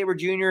Zack Sabre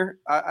Jr.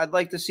 I'd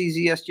like to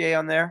see ZSJ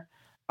on there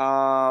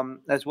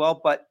as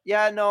well, but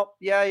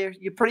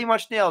you pretty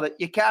much nailed it.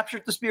 You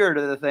captured the spirit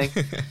of the thing.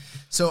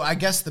 So I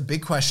guess the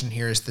big question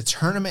here is the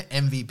tournament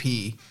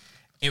MVP.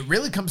 It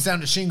really comes down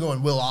to Shingo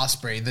and Will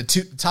Ospreay, the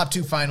top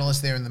 2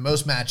 finalists. They were in the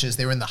most matches.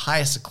 They were in the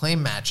highest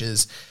acclaim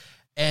matches.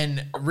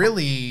 And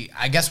really,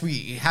 I guess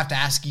we have to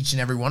ask each and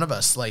every one of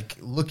us,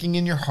 looking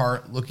in your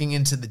heart, looking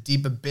into the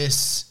deep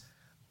abyss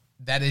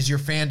that is your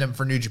fandom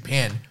for New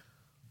Japan,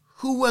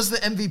 who was the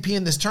MVP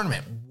in this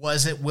tournament?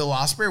 Was it Will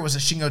Ospreay or was it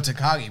Shingo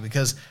Takagi?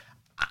 Because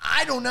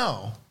I don't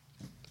know.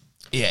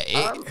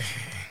 Yeah.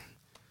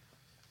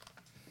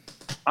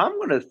 I'm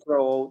going to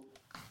throw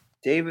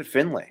David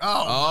Finlay.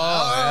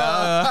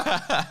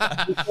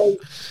 Because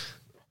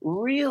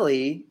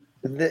really,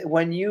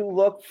 when you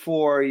look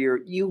for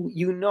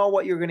you know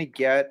what you're going to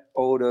get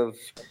out of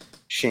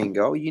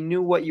Shingo. You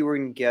knew what you were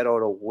going to get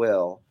out of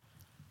Will.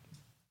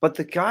 But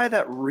the guy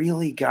that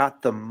really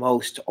got the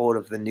most out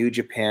of the New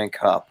Japan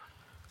Cup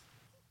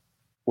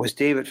was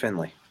David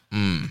Finlay.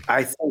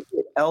 I think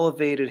it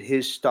elevated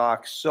his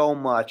stock so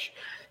much.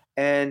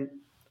 And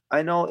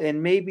I know,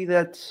 and maybe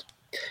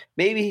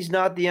he's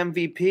not the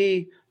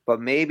MVP, but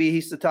maybe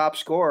he's the top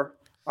scorer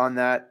on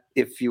that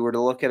if you were to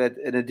look at it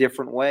in a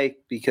different way,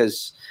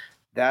 because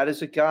that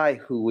is a guy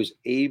who was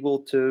able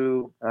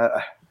to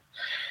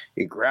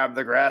you grab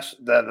the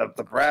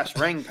brass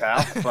ring,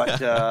 pal. But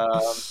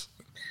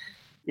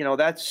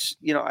that's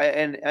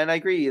and I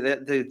agree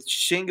that the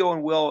Shingo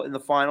and Will in the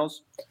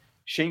finals.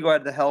 Shingo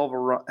had the hell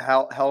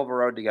of a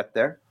road to get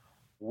there.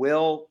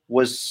 Will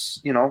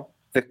was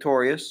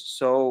victorious,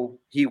 so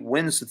he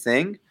wins the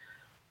thing.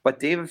 But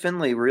David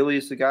Finlay really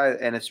is the guy,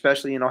 and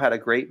especially had a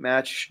great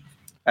match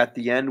at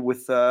the end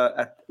with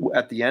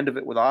at the end of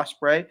it with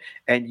Ospreay,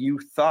 and you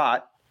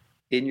thought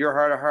in your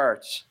heart of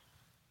hearts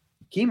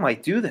he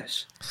might do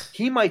this.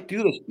 He might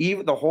do this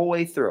even the whole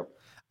way through.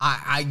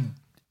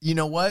 You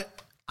know what?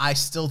 I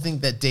still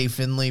think that Dave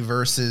Finlay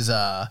versus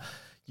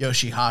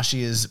Yoshihashi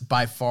is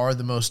by far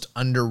the most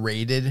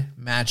underrated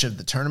match of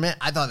the tournament.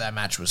 I thought that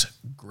match was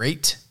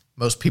great.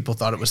 Most people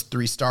thought it was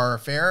 3-star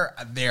affair.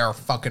 They are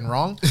fucking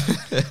wrong.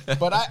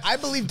 But I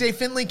believe Dave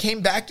Finlay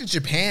came back to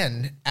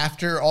Japan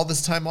after all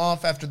this time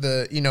off, after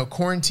the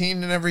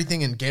quarantine and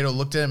everything. And Gato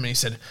looked at him and he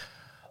said,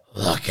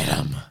 "Look at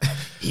him.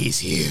 He's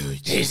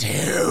huge. He's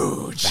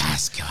huge.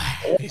 Vascular.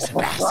 He's a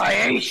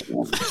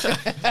vascular."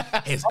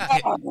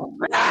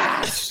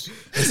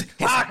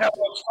 Talk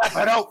about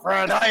stepping out for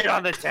a night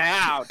on the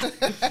town.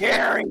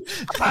 Gary,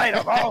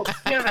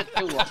 give it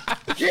to him.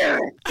 Give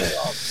it to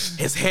him.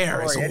 His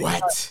hair is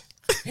wet.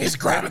 He's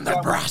grabbing the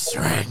brass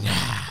ring.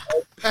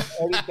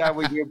 Anytime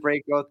we hear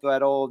break out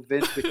that old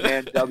Vince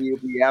McMahon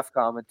WBF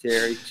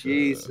commentary,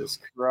 Jesus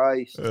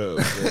Christ. Oh,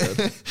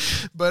 man.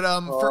 But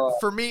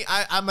for me,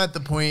 I'm at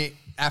the point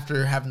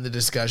after having the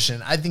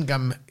discussion. I think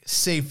I'm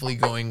safely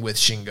going with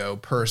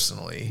Shingo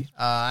personally.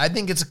 I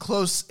think it's a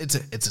close. It's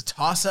a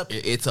toss up.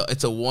 It's a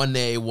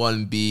 1A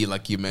 1B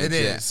like you mentioned.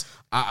 It is.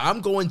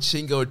 I'm going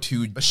Shingo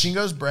too. But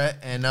Shingo's Brett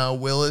and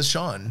Will is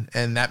Sean,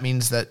 and that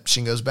means that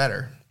Shingo's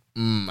better.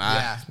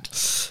 As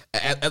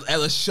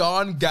a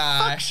Shawn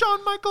guy, fuck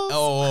Shawn Michaels.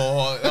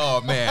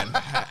 Oh man,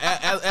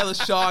 as a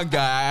Shawn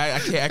guy,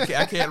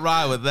 I can't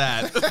ride with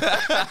that.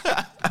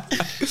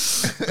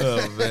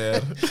 Oh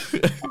man.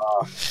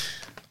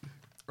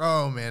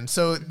 Oh man,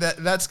 so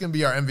that's gonna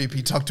be our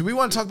MVP talk. Do we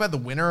want to talk about the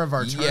winner of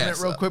our tournament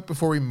real quick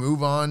before we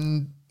move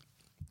on?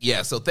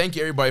 Yeah, so thank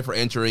you everybody for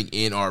entering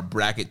in our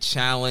bracket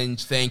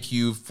challenge. Thank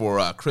you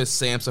for Chris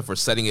Sampson for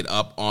setting it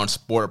up on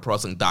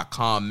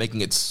sportprowrestling.com, making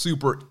it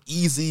super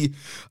easy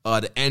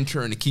to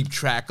enter and to keep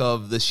track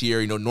of this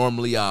year.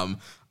 Normally I'm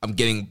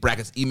getting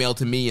brackets emailed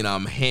to me and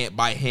I'm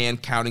by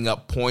hand counting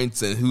up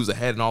points and who's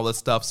ahead and all this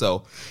stuff.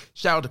 So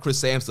shout out to Chris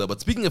Sampson. But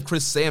speaking of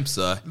Chris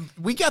Sampson,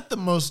 we got the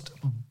most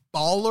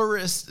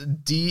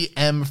ballerist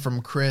DM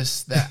from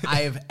Chris that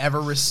I have ever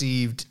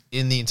received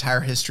in the entire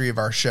history of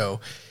our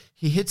show.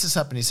 He hits us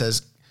up and he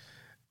says,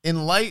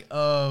 "In light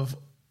of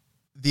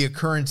the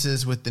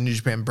occurrences with the New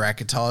Japan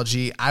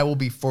bracketology, I will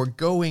be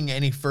foregoing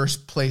any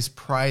first place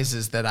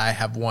prizes that I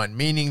have won,"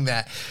 meaning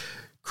that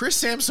Chris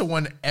Sampson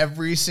won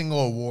every single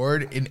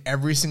award in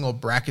every single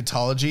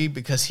bracketology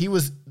because he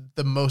was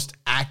the most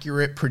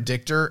accurate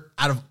predictor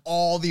out of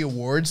all the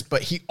awards,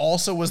 but he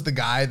also was the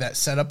guy that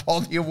set up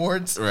all the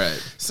awards. Right.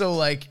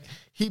 So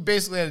he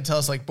basically had to tell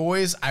us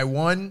boys, I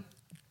won,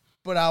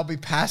 but I'll be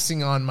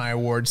passing on my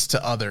awards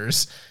to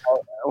others.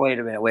 Wait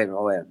a minute.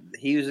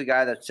 He was the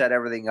guy that set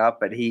everything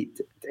up, and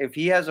if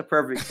he has a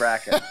perfect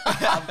bracket,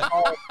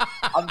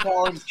 I'm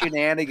calling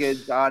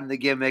shenanigans on the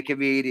gimmick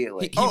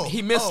immediately.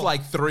 He missed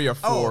 3 or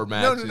 4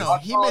 matches. No.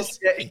 He missed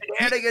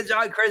shenanigans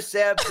on Chris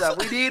Sampson.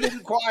 We need an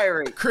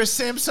inquiry. Chris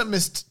Sampson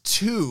missed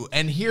 2,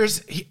 and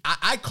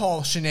I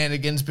call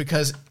shenanigans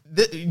because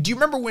do you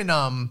remember when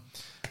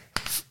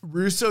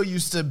Russo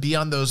used to be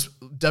on those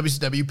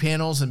WCW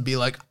panels and be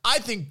like, "I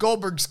think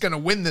Goldberg's gonna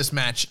win this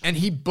match," and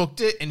he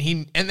booked it,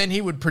 and then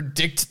he would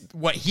predict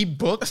what he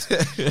booked.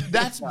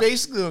 That's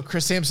basically what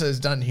Chris Sampson has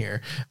done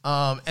here.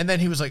 And then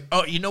he was like,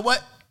 "Oh, you know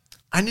what?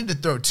 I need to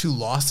throw 2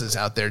 losses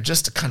out there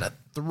just to kind of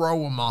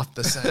throw him off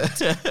the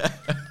scent."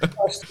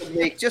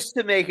 just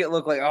to make it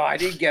look like, I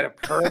didn't get it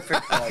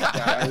perfect like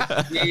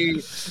that.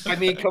 I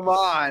mean, come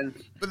on.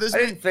 But I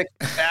didn't fix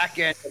the back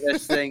end of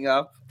this thing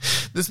up.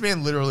 This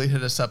man literally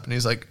hit us up and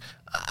he's like,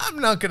 "I'm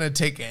not going to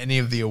take any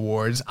of the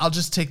awards. I'll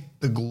just take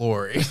the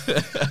glory."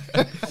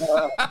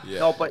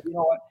 No, but you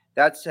know what?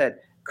 That said,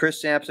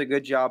 Chris Sampson,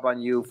 good job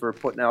on you for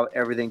putting out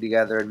everything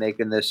together and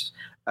making this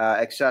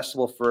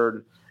accessible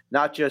for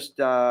not just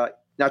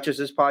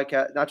this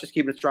podcast, not just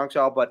Keeping It Strong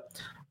Style,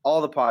 but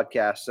all the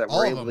podcasts that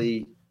were able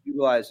to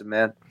utilize them,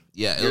 man.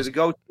 Yeah, it was a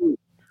go-to.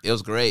 It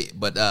was great,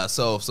 but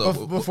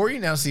before you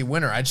announce the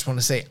winner, I just want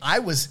to say I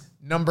was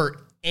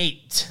number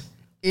 8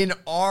 in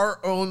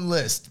our own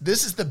list.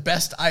 This is the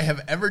best I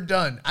have ever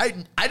done.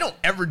 I don't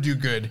ever do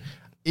good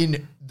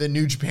in the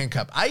New Japan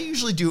Cup. I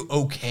usually do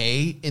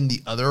okay in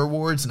the other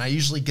awards, and I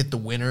usually get the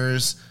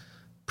winners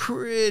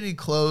pretty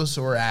close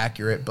or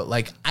accurate, but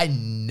I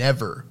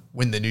never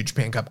win the New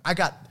Japan Cup. I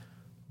got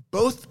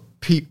both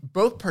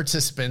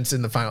participants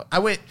in the final. I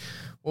went,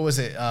 what was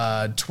it,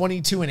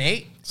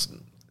 22-8?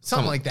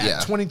 Something like that.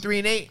 Yeah.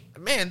 23-8.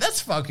 Man, that's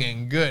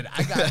fucking good.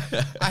 I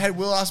had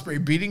Will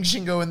Ospreay beating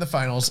Shingo in the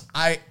finals.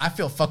 I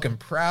feel fucking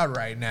proud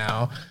right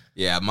now.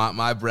 Yeah,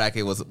 my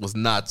bracket was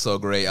not so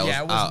great. It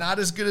was not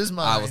as good as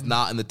mine. I was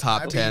not in the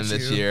top 10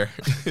 this year.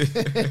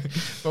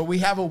 But we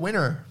have a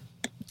winner.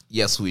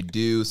 Yes, we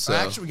do. So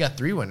actually, we got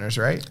 3 winners,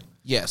 right?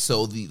 Yeah,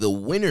 so the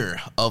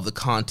winner of the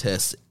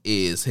contest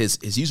is his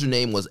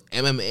username was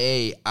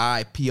MMAIPOM.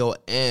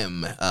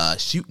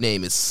 Shoot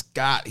name is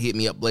Scott. He hit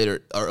me up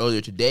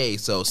earlier today.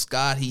 So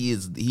Scott,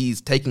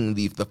 he's taking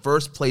the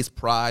first place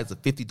prize, a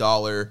 $50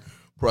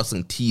 Pro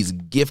Wrestling Tees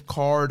gift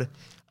card.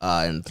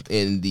 And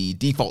in the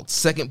default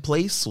second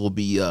place will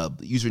be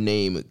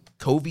username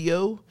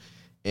Covio.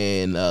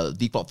 and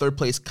default third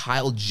place,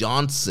 Kyle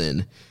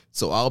Johnson.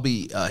 So I'll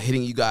be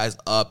hitting you guys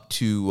up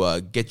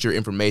to get your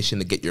information,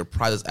 to get your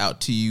prizes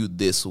out to you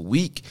this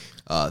week.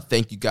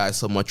 Thank you guys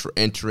so much for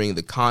entering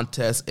the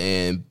contest,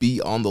 and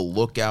be on the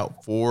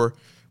lookout for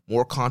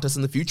more contests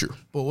in the future.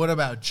 But what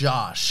about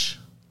Josh?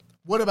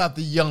 What about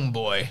the young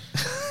boy?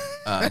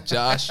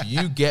 Josh,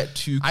 you get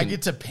to... I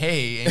get to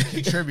pay and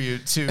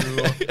contribute to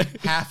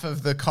half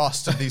of the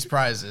cost of these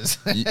prizes.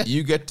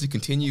 You get to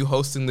continue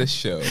hosting this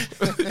show.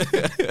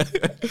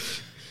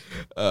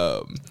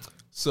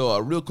 So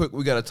real quick,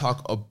 we got to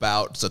talk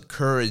about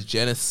Sakura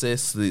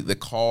Genesis. The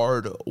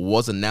card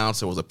was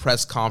announced. There was a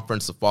press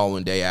conference the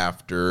following day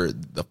after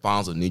the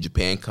finals of New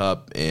Japan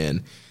Cup,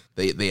 and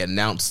they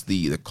announced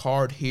the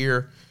card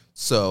here.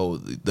 So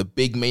the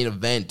big main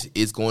event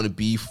is going to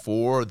be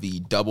for the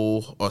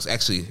double, or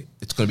actually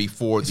it's going to be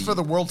for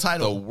the world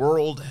title. The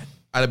world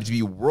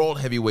IWGP World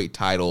Heavyweight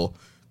title,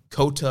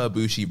 Kota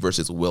Ibushi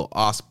versus Will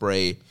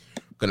Ospreay.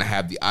 Going to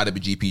have the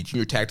IWGP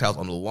Junior Tag titles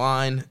on the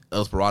line.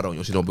 El Desperado and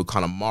Yoshinobu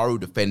Kanemaru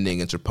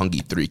defending against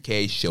Roppongi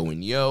 3K, Sho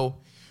and Yo.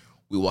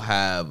 We will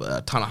have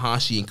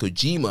Tanahashi and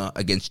Kojima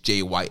against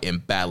Jay White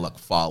and Bad Luck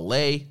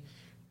Fale.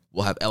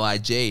 We'll have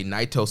LIJ,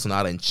 Naito,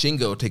 Sonata, and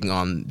Shingo taking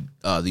on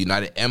the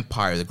United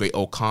Empire, the Great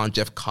Okan,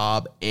 Jeff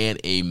Cobb, and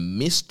a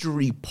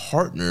mystery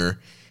partner.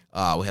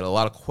 We had a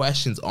lot of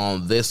questions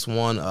on this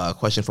one.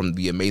 Question from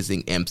the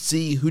amazing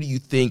MC. Who do you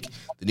think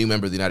the new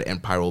member of the United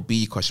Empire will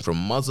be? Question from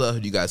Muzza. Who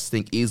do you guys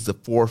think is the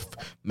fourth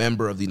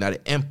member of the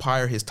United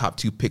Empire? His top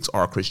two picks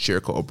are Chris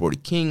Jericho or Brody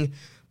King,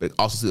 but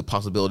also see the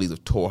possibilities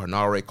of Toa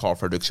Hanare, Carl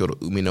Frederick, Shota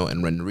Umino,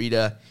 and Ren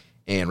Narita.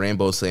 And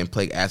Rambo saying,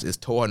 Plague asks, is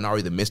Toa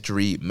Hanare the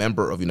mystery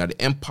member of United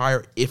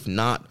Empire? If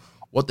not,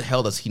 what the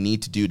hell does he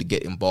need to do to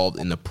get involved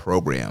in the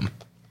program?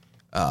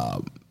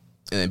 And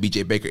then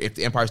BJ Baker, if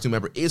the Empire's new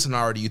member is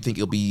Hanare, do you think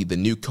it'll be the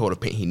new coat of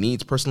paint he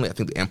needs? Personally, I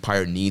think the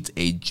Empire needs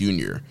a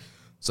junior.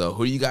 So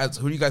who are you guys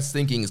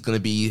thinking is going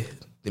to be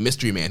the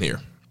mystery man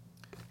here?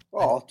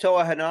 Well,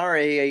 Toa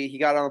Hanare, he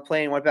got on the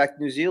plane and went back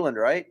to New Zealand,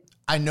 right?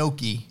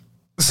 Inoki.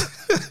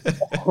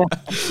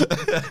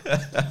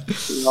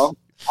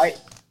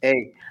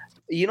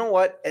 You know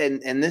what?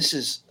 And this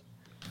is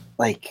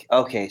like,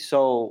 okay,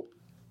 so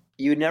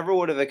you never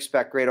would have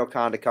expected Great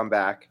Okan to come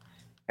back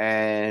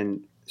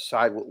and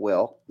side with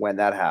Will when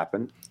that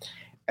happened.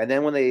 And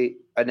then when they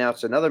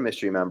announced another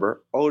mystery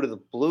member, to the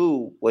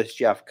blue was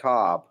Jeff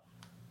Cobb.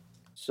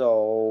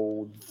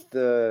 So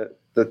the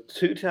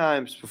two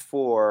times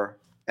before,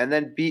 and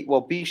then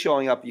B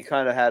showing up, you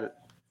kind of had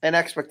an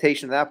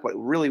expectation of that, but it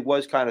really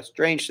was kind of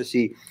strange to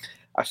see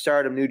a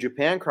Stardom New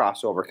Japan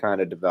crossover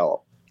kind of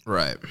develop.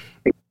 Right.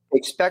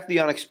 Expect the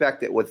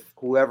unexpected with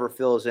whoever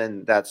fills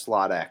in that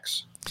slot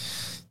X.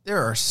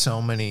 There are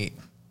so many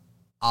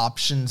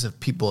options of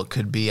people it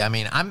could be. I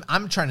mean,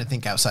 I'm trying to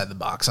think outside the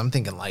box. I'm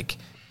thinking like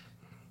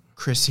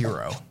Chris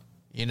Hero,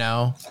 you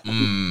know?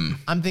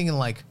 I'm thinking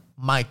like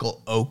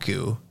Michael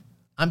Oku.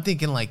 I'm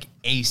thinking like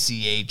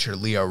ACH or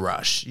Leo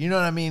Rush. You know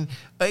what I mean?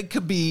 It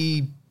could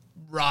be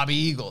Robbie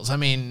Eagles. I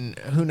mean,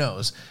 who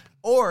knows?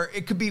 Or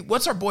it could be,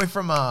 what's our boy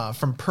from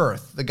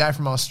Perth, the guy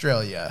from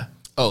Australia?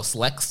 Oh,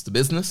 Slex, the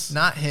business?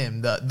 Not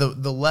him.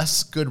 The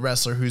less good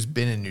wrestler who's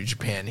been in New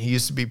Japan. He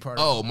used to be part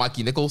of... Oh,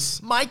 Mikey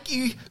Nichols?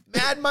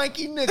 Mad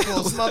Mikey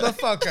Nichols,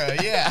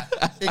 motherfucker. Yeah.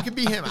 It could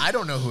be him. I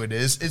don't know who it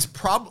is.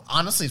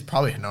 Honestly, it's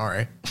probably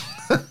Hanare.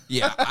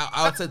 Yeah,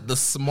 I would say the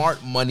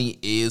smart money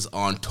is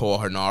on Toa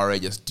Hanare,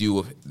 just due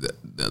with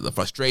the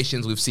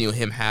frustrations we've seen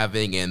him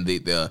having, and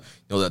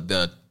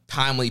the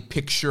timely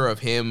picture of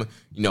him,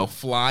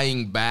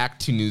 flying back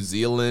to New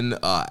Zealand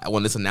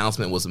when this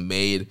announcement was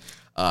made.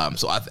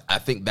 So I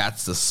think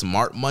that's the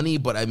smart money,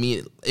 but I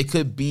mean, it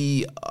could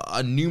be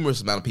a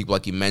numerous amount of people,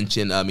 like you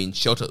mentioned. I mean,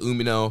 Shota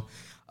Umino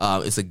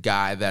is a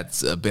guy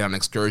that's been on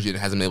excursion,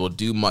 hasn't been able to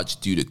do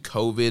much due to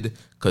COVID.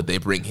 Could they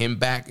bring him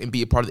back and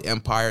be a part of the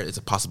Empire? It's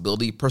a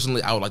possibility.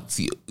 Personally, I would like to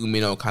see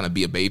Umino kind of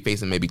be a babyface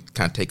and maybe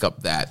kind of take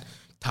up that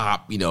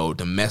top,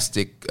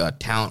 domestic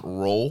talent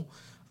role.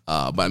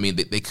 But I mean,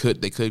 they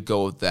could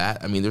go with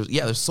that. I mean,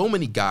 there's so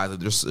many guys.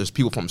 There's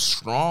people from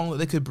Strong that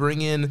they could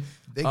bring in.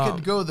 They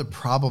could go the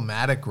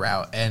problematic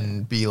route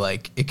and be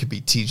like, it could be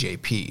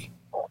TJP.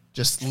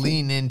 Just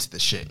lean into the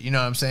shit. You know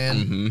what I'm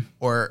saying? Mm-hmm.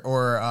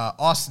 Or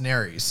Austin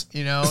Aries,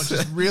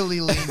 just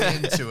really lean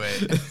into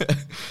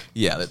it.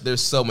 Yeah, there's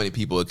so many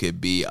people it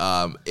could be.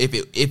 If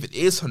it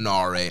is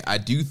Hanare, I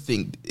do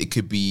think it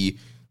could be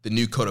the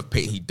new coat of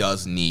paint he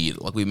does need.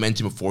 Like we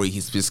mentioned before,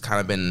 he's just kind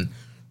of been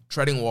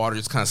treading water,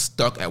 just kind of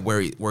stuck at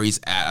where he's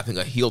at. I think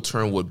a heel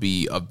turn would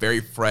be a very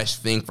fresh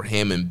thing for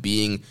him, and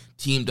being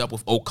teamed up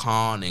with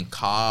Okan and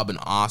Cobb and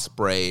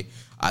Ospreay,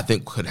 I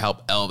think could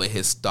help elevate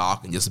his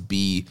stock and just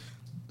be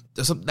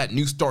that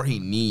new start he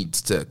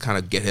needs to kind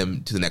of get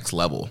him to the next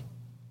level.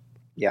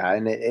 Yeah,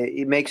 and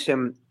it makes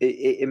him, as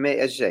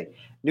you say,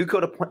 new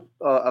coat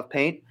of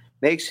paint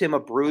makes him a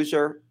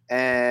bruiser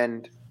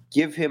and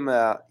give him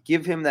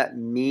that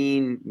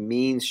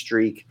mean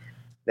streak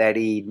that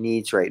he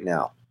needs right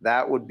now.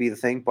 That would be the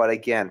thing. But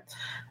again,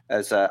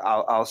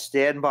 I'll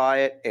stand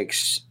by it.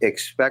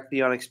 Expect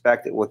the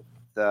unexpected with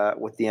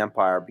the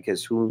Empire,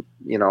 because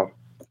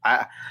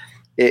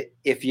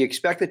if you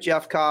expected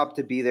Jeff Cobb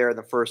to be there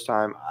the first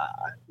time,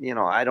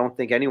 I don't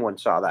think anyone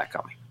saw that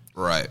coming.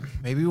 Right.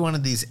 Maybe one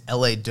of these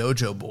LA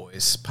Dojo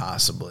boys,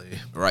 possibly.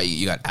 Right.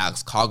 You got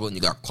Alex Coughlin,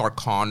 you got Clark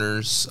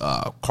Connors,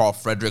 Carl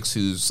Fredericks,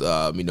 who's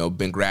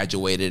been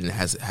graduated and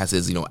has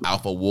his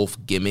Alpha Wolf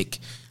gimmick.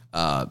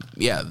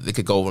 They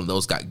could go over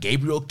those guys.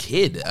 Gabriel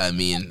Kidd. I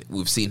mean,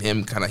 we've seen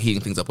him kind of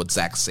heating things up with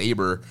Zack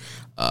Sabre.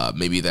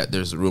 Maybe that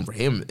there's room for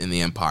him in the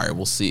Empire.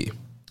 We'll see.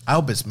 I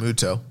hope it's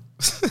Muto.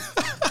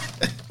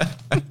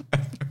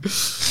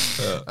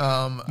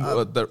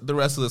 The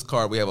rest of this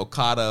card, we have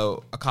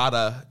Okada,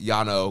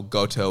 Yano,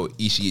 Goto,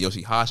 Ishii,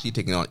 Yoshihashi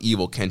taking on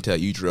Evil, Kenta,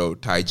 Yujiro,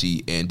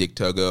 Taiji, and Dick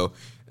Togo.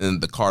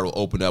 And the card will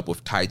open up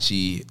with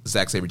Taichi,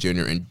 Zack Sabre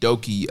Jr., and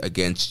Doki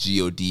against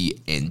God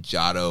and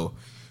Jado.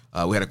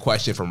 We had a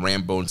question from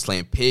Rambone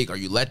Slam Pig. Are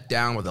you let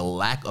down with the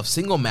lack of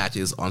single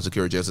matches on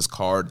Sakura Genesis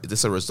card? Is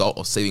this a result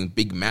of saving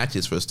big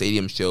matches for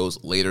stadium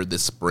shows later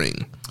this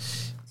spring?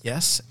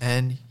 Yes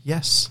and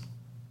yes.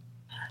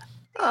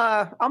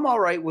 I'm all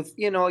right with,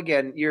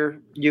 again,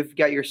 you've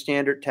got your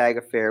standard tag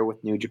affair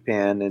with New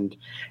Japan,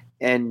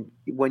 and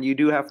when you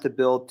do have to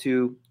build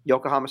to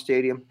Yokohama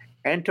Stadium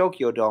and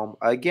Tokyo Dome,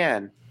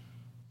 again,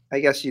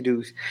 I guess you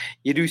do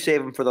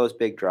save them for those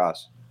big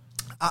draws.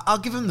 I'll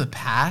give him the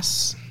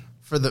pass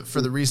for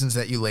the reasons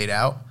that you laid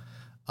out.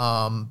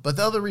 But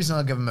the other reason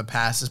I'll give him a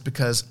pass is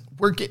because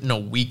we're getting a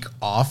week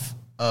off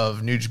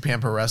of New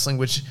Japan Pro Wrestling,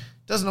 which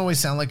doesn't always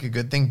sound like a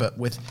good thing, but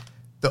with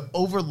the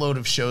overload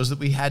of shows that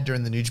we had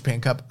during the New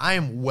Japan Cup, I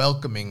am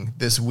welcoming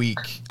this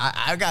week.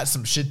 I got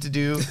some shit to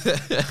do.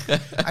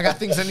 I got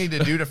things I need to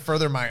do to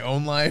further my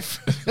own life.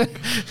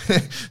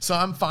 So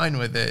I'm fine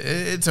with it.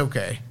 It's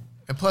okay.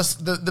 And plus,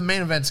 the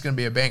main event's going to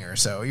be a banger,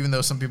 so even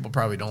though some people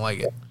probably don't like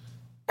it.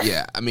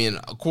 Yeah, I mean,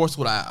 of course,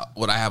 would I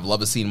have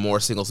loved to see more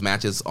singles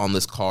matches on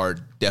this card,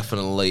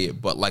 definitely.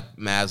 But like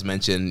Maz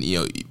mentioned,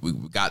 we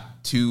got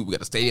the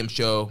stadium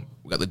show,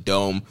 we got the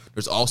dome.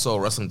 There's also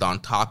Wrestling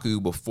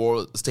Dontaku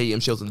before the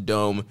stadium shows in the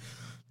dome.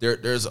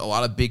 There's a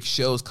lot of big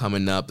shows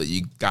coming up that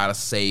you gotta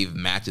save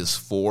matches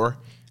for.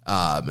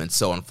 And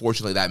so,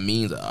 unfortunately, that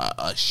means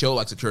a show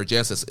like Sakura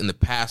Genesis in the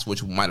past,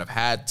 which might have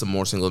had some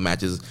more single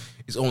matches,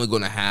 is only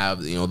going to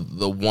have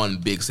the one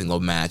big single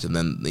match and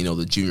then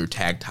the junior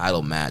tag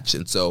title match.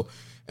 And so,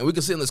 and we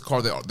can see in this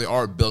card they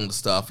are building the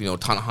stuff.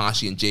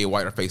 Tanahashi and Jay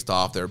White are faced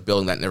off. They're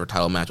building that Never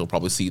title match. We'll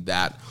probably see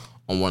that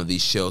on one of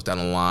these shows down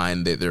the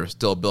line. They're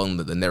still building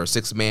the Never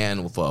Six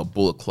Man with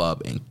Bullet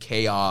Club and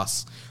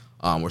Chaos.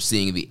 We're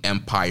seeing the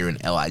Empire and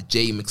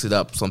LIJ mix it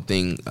up.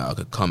 Something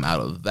could come out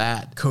of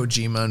that.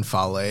 Kojima and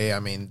Fale, I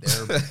mean,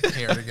 they're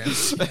paired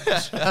against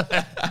each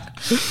other.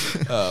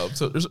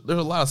 So there's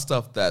a lot of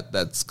stuff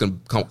that's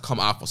going to come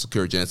off of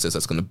Sakura Genesis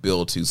that's going to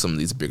build to some of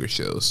these bigger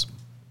shows.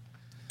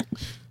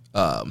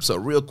 So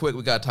real quick,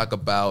 we got to talk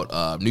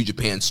about New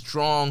Japan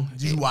Strong.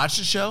 Did you watch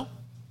the show?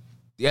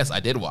 Yes, I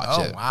did watch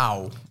it.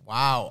 Oh,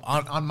 wow.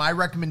 On my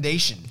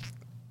recommendation.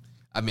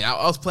 I mean, I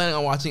was planning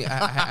on watching.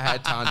 I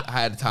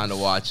had time to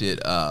watch it.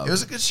 It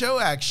was a good show,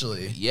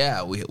 actually.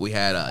 Yeah, we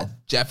had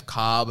Jeff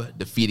Cobb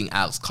defeating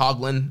Alex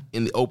Coughlin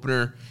in the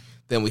opener.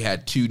 Then we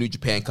had 2 New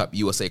Japan Cup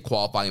USA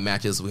qualifying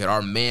matches. We had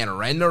our man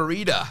Ren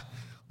Narita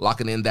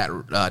locking in that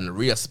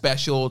Narita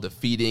special,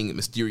 defeating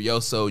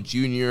Mysterioso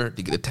Jr.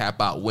 to get a tap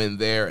out win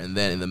there. And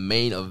then in the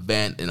main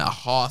event, in a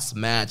Hoss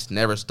match,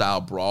 Never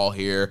style brawl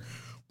here,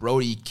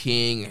 Brody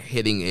King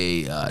hitting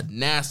a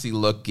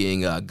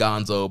nasty-looking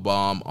Gonzo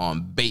bomb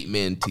on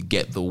Bateman to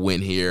get the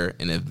win here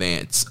and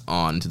advance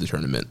on to the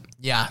tournament.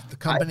 Yeah, the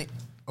company...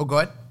 go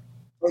ahead.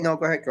 No,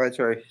 go ahead.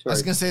 Sorry. I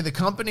was going to say the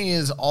company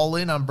is all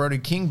in on Brody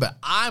King, but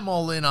I'm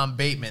all in on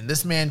Bateman.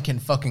 This man can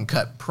fucking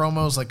cut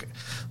promos. Like,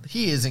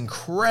 he is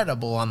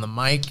incredible on the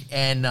mic,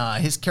 and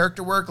his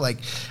character work, like,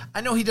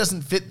 I know he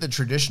doesn't fit the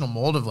traditional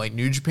mold of, like,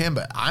 New Japan,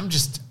 but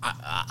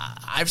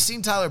I've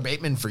seen Tyler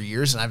Bateman for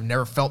years, and I've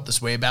never felt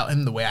this way about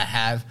him the way I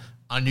have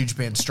on New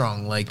Japan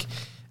Strong. Like,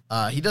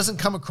 he doesn't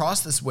come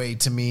across this way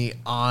to me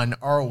on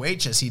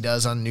ROH as he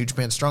does on New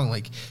Japan Strong.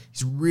 Like,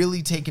 he's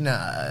really taken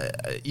a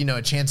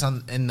chance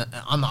on the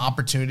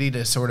opportunity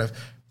to sort of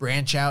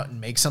branch out and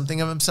make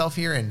something of himself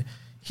here, and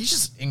he's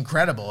just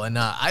incredible. And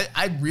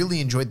I really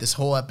enjoyed this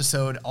whole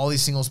episode, all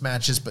these singles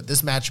matches, but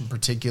this match in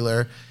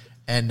particular.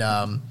 And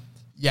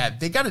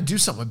they got to do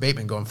something with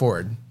Bateman going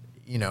forward,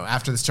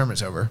 after this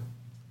tournament's over.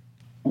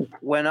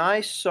 When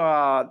I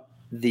saw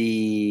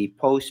the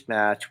post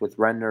match with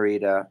Ren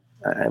Narita,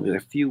 it was a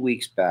few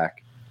weeks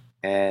back,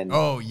 and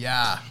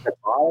I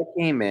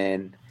came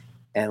in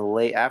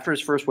and after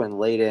his first win,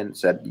 laid in,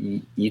 said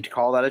you'd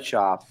call that a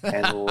chop,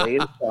 and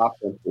laid a chop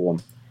into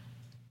him.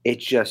 It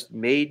just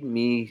made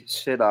me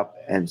sit up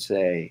and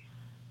say,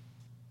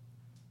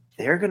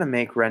 they're going to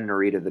make Ren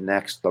Narita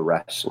the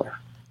wrestler.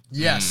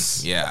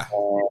 Yes. Yeah.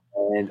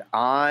 And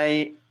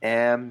I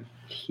am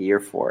here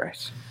for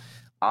it.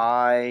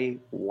 I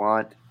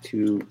want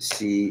to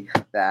see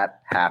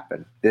that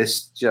happen.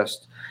 This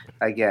just,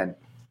 again,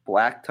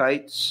 black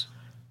tights,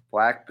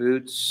 black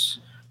boots,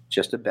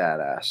 just a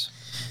badass.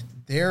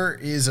 There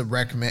is a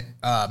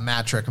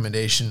match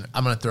recommendation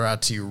I'm going to throw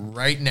out to you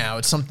right now.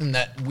 It's something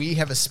that we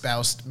have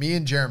espoused, me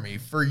and Jeremy,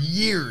 for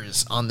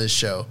years on this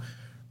show.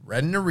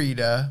 Red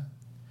Narita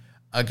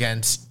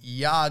against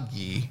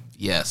Yagi.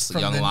 Yes,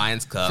 the Young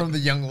Lions Cup. From the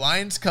Young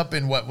Lions Cup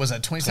in what was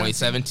that,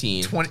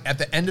 2017? 2017. At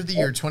the end of the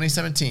year,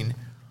 2017.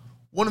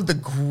 One of the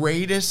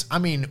greatest, I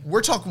mean,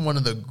 we're talking one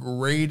of the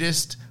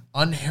greatest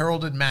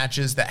unheralded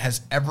matches that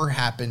has ever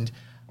happened.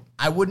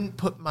 I wouldn't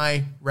put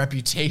my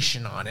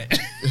reputation on it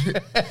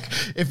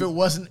if it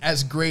wasn't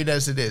as great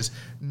as it is.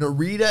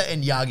 Narita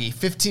and Yagi,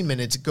 15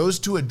 minutes, goes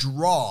to a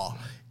draw.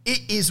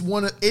 It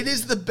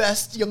is the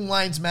best Young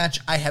Lions match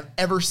I have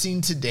ever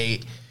seen to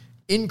date.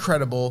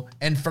 Incredible.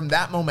 And from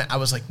that moment, I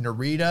was like,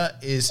 Narita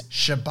is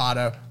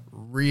Shibata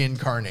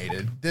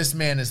reincarnated. This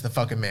man is the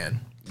fucking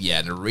man.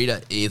 Yeah,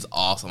 Narita is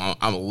awesome.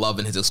 I'm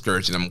loving his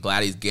excursion. I'm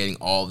glad he's getting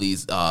all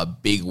these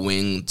big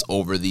wins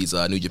over these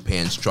New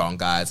Japan Strong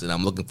guys, and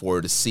I'm looking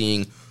forward to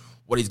seeing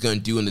what he's going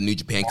to do in the New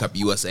Japan Cup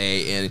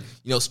USA. And,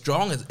 you know,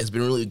 Strong has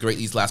been really great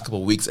these last couple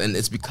of weeks, and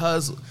it's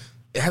because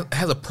it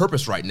has a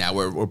purpose right now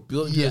where we're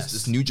building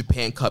this New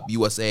Japan Cup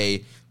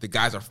USA. The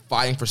guys are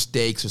fighting for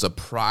stakes. There's a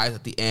prize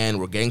at the end.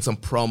 We're getting some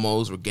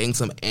promos. We're getting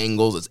some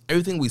angles. It's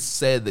everything we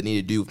said they need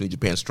to do with New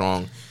Japan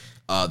Strong.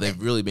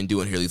 They've really been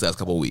doing here these last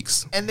couple of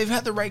weeks. And they've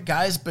had the right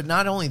guys, but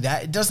not only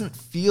that, it doesn't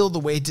feel the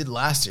way it did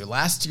last year.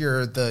 Last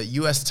year, the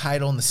U.S.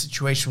 title and the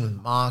situation with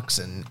Mox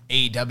and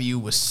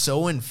AEW was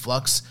so in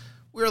flux.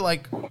 We were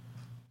like,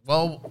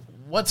 well,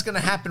 what's going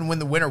to happen when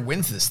the winner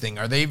wins this thing?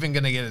 Are they even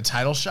going to get a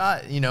title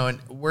shot? You know, and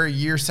we're a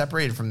year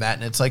separated from that,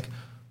 and it's like,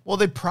 well,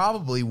 they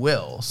probably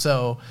will.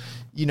 So,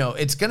 you know,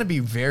 it's going to be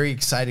very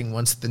exciting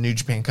once the New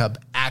Japan Cup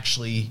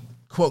actually,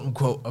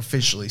 quote-unquote,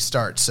 officially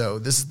starts. So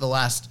this is the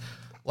last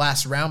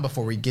round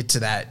before we get to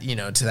that, you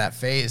know, to that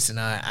phase, and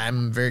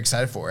I'm very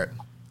excited for it.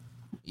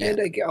 Yeah.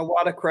 And I get a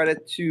lot of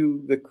credit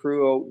to the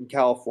crew out in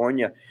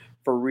California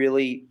for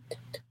really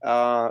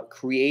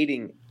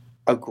creating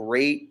a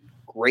great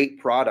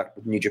product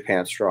with New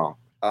Japan Strong.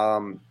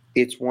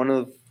 It's one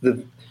of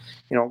the,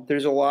 you know,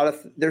 there's a lot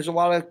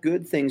of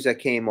good things that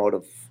came out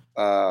of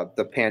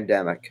the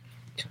pandemic,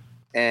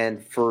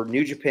 and for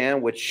New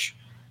Japan, which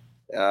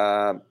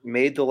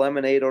made the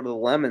lemonade out of the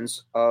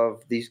lemons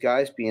of these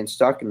guys being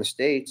stuck in the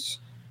States,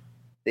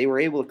 they were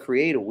able to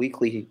create a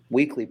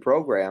weekly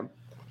program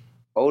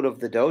out of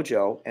the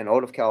dojo and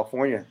out of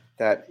California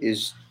that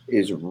is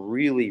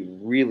really,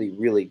 really,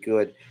 really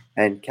good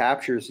and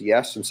captures the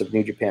essence of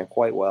New Japan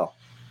quite well.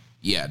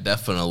 Yeah,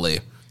 definitely.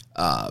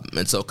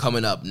 And so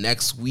coming up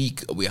next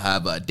week, we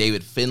have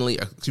David Finlay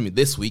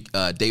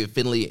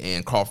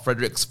and Carl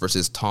Fredericks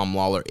versus Tom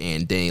Lawler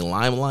and Danny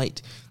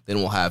Limelight. Then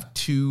we'll have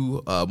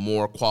two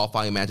more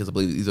qualifying matches. I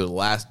believe these are the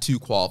last two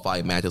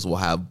qualifying matches. We'll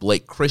have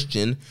Blake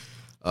Christian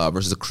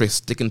versus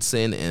Chris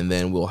Dickinson, and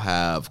then we'll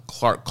have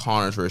Clark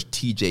Connors versus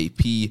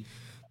TJP.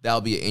 That'll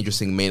be an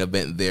interesting main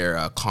event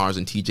there. Connors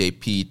and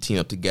TJP team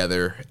up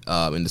together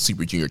in the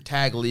Super Junior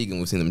Tag League, and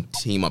we've seen them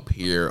team up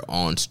here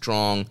on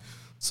Strong.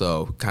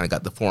 So kind of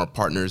got the former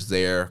partners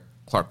there.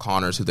 Clark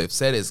Connors, who they've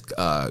said is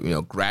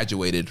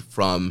graduated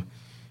from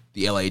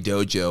the LA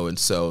Dojo, and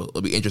so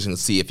it'll be interesting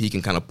to see if he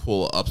can kind of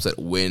pull an upset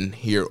win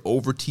here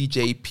over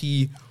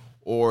TJP,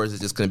 or is it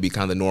just going to be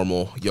kind of the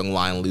normal Young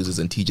Lion loses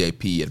and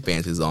TJP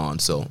advances on?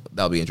 So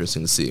that'll be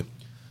interesting to see.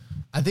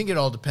 I think it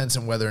all depends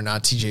on whether or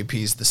not TJP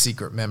is the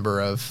secret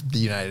member of the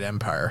United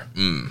Empire.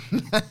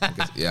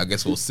 I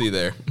guess we'll see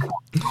there.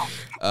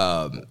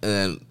 And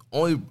then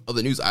only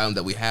other news item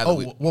that we have.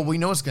 We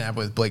know what's going to happen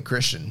with Blake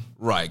Christian.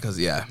 Right, because,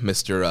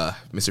 Mr.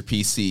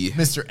 PC.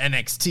 Mr.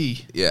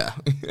 NXT. Yeah.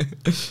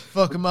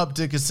 Fuck him up,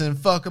 Dickinson.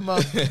 Fuck him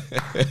up.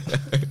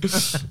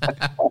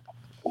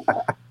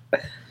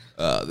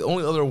 The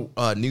only other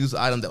news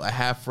item that I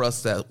have for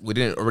us that we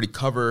didn't already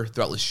cover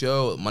throughout the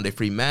show, Monday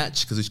Free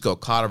Match, Kazuchika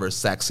Okada versus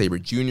Zack Sabre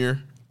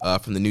Jr.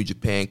 From the New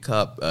Japan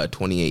Cup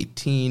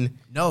 2018.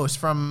 No, it's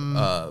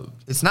from.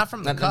 It's not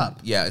from the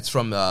Cup. It's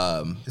from.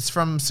 It's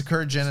from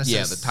Sakura Genesis.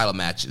 Yeah, the title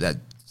match that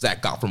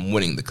Zack got from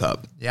winning the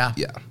Cup. Yeah.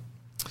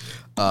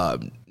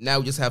 Now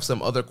we just have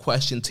some other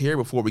questions here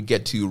before we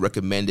get to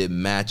recommended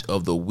match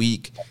of the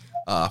week.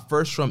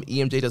 First from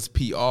EMJ Does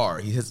PR.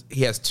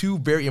 He has two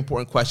very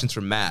important questions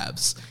for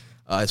Mavs.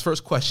 His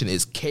first question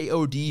is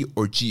KOD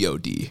or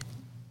GOD?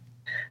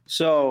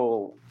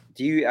 So,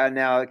 do you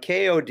now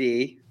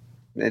KOD?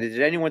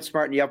 Did anyone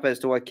smarten you up as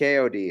to what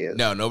KOD is?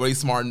 No, nobody's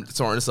smarting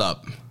us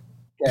up.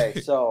 Okay,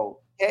 so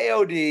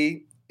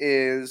KOD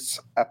is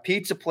a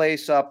pizza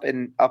place up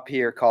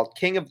here called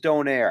King of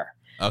Donair.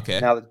 Okay.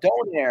 Now the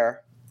Donair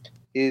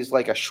is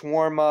like a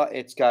shawarma.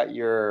 It's got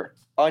your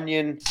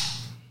onion,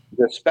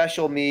 the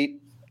special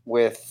meat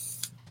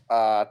with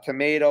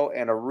tomato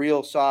and a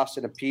real sauce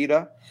and a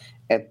pita.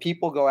 And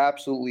people go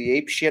absolutely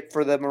ape shit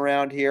for them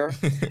around here.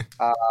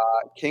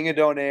 King of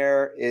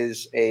Donair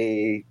is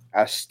a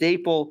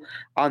staple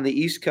on the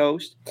East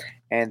Coast,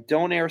 and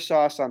Donair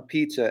sauce on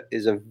pizza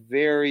is a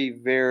very,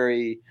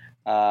 very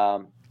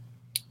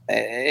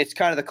it's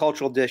kind of the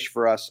cultural dish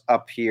for us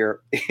up here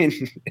in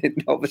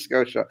Nova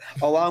Scotia,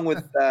 along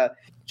with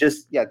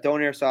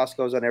Donair sauce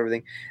goes on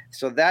everything.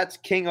 So that's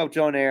King of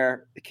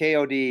Donair,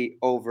 KOD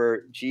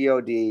over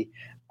GOD.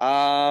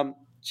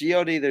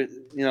 GOD,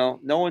 no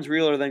one's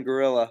realer than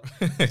Gorilla.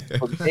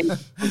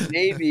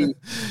 maybe,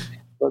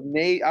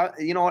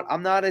 you know what?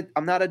 I'm not a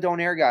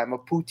Donair guy. I'm a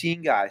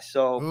poutine guy.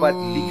 So, but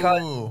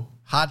because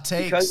hot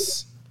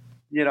takes,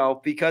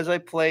 because I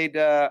played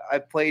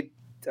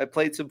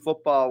some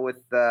football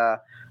with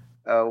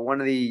one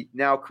of the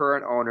now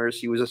current owners.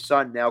 He was a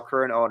son, now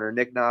current owner,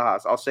 Nick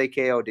Nahas. I'll say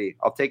KOD.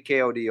 I'll take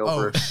KOD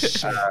over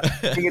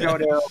King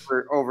of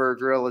Donair over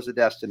Gorillas of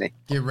Destiny.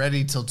 Get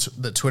ready till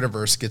the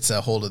Twitterverse gets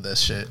a hold of this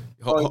shit.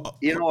 Well,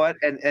 you know what?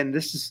 And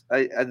this is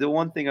the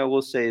one thing I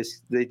will say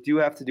is they do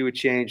have to do a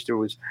change. There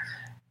was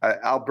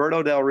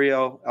Alberto Del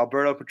Rio,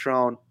 Alberto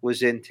Patron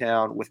was in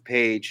town with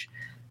Paige,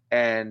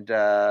 and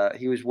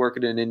he was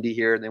working in Indy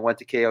here, and they went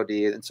to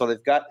KOD, and so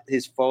they've got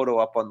his photo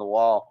up on the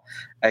wall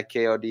at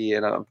KOD,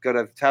 and I'm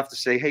gonna have to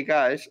say, hey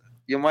guys,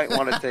 you might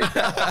want to take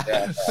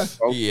that.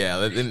 Yeah,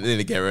 they need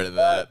to get rid of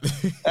that.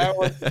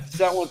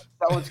 that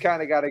one's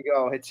kind of got to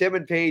go. It's him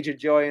and Paige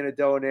enjoying a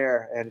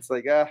Donair, and it's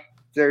like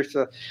there's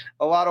a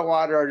lot of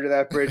water under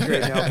that bridge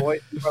right now, boy.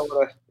 You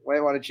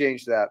might want to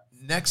change that.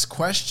 Next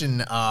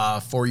question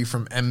for you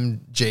from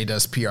MJ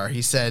Does PR.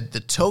 He said the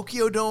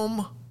Tokyo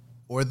Dome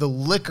or the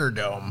Liquor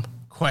Dome?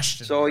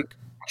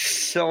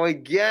 So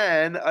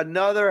again,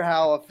 another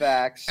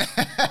Halifax.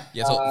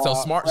 Yeah, so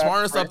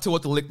smartest up to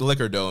what the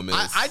Liquor Dome is.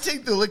 I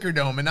take the Liquor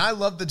Dome, and I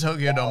love the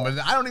Tokyo Dome, but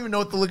I don't even know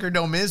what the Liquor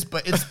Dome is,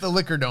 but it's the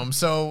Liquor Dome,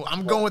 so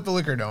I'm going with the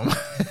Liquor Dome.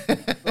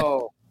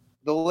 So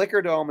the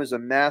Liquor Dome is a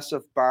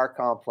massive bar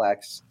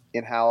complex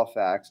in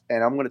Halifax,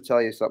 and I'm going to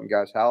tell you something,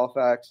 guys.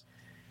 Halifax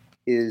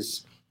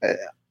is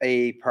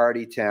a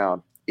party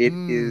town. It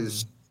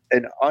is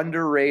an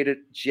underrated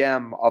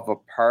gem of a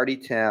party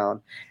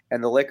town,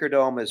 and the Liquor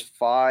Dome is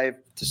 5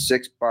 to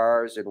 6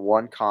 bars in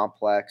one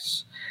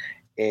complex.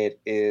 It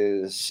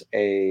is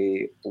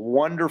a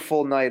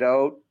wonderful night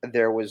out.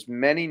 There was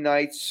many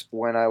nights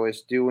when I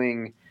was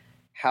doing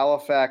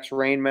Halifax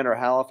Rainmen or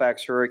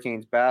Halifax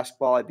Hurricanes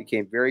basketball. I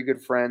became very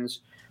good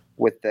friends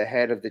with the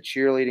head of the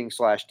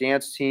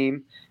cheerleading/dance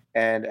team,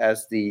 and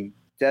as the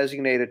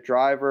designated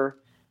driver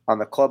on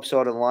the Club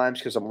Soda and Limes,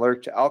 because I'm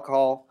allergic to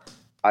alcohol,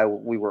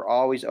 we were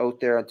always out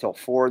there until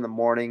 4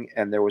 a.m,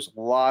 and there was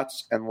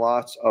lots and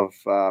lots of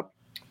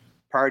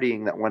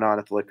partying that went on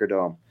at the Liquor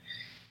Dome.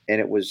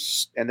 And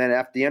then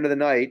at the end of the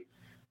night,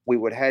 we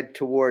would head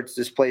towards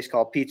this place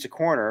called Pizza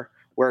Corner,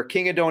 where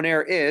King of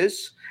Donair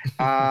is,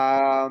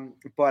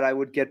 but I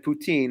would get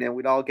poutine, and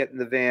we'd all get in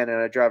the van,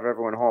 and I'd drive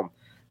everyone home.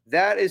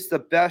 That is the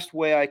best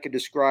way I could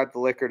describe the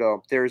Liquor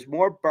Dome. There's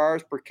more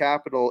bars per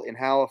capita in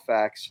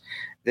Halifax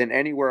than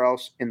anywhere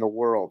else in the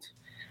world.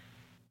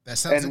 That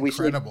sounds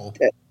incredible.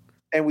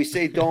 And we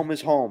say Dome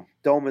is home.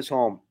 Dome is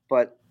home.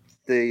 But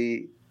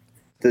the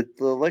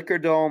Liquor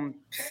Dome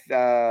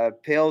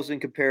pales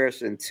in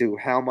comparison to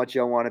how much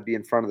I want to be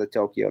in front of the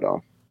Tokyo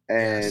Dome.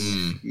 And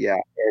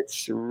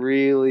it's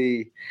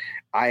really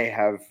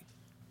I've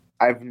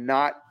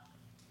not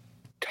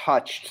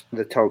touched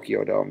the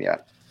Tokyo Dome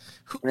yet.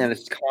 And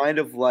it's kind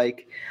of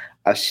like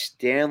a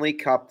Stanley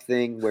Cup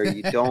thing where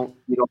you don't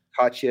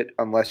touch it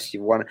unless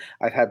you want.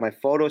 I've had my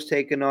photos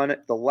taken on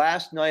it. The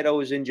last night I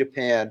was in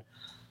Japan,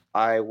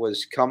 I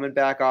was coming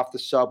back off the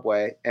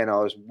subway and I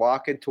was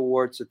walking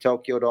towards the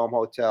Tokyo Dome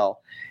Hotel,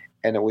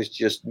 and it was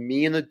just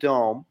me in the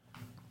dome.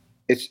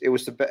 I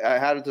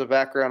had it as the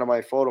background of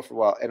my photo for a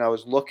while, and I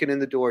was looking in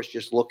the doors,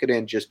 just looking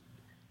in, just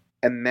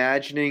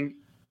imagining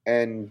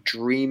and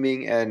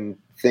dreaming and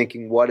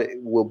thinking what it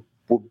will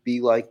be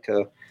like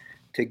to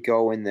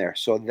go in there.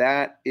 So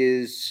that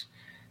is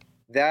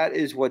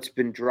what's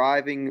been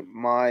driving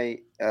my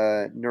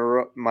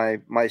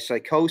my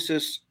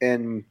psychosis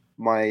and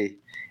my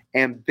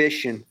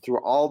ambition through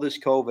all this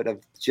COVID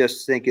of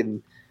just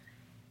thinking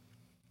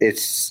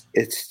it's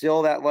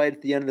still that light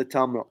at the end of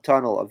the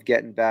tunnel of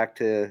getting back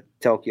to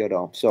Tokyo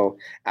Dome. So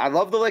I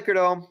love the Liquor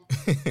Dome,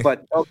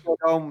 but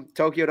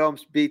Tokyo Dome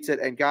beats it.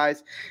 And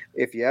guys,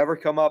 if you ever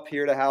come up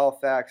here to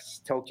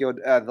Halifax,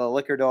 the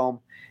Liquor Dome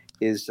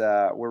is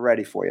we're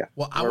ready for you.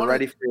 Well, we're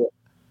ready for you.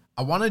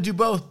 I want to do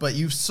both, but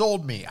you've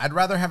sold me. I'd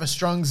rather have a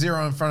strong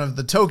 0 in front of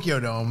the Tokyo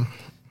Dome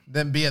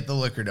than be at the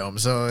Liquor Dome.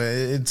 So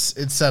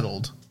it's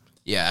settled.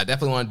 Yeah, I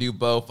definitely want to do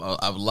both.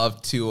 I would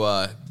love to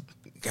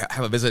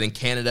have a visit in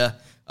Canada.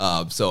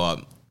 I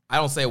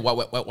don't say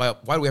why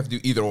do we have to do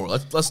either or.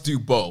 Let's do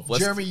both.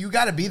 Jeremy, you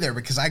got to be there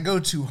because I go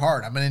too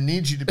hard. I'm going to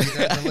need you to be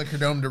there at the Liquor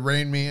Dome to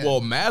rein me in.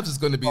 Well, Mavs is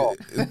going to be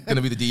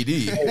the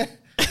DD.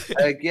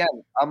 Again,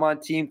 I'm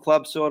on Team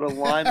Club Soda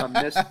Lime. I'm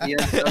missing the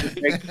end of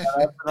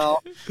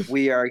the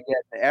We are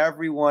getting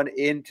everyone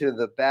into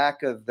the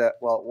back of the.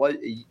 Well,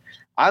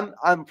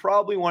 I'm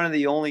probably one of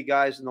the only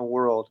guys in the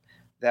world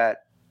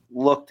that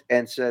looked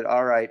and said,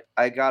 all right,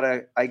 I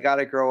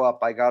gotta grow up.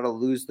 I gotta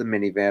lose the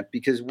minivan,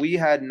 because we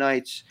had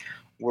nights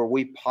where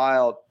we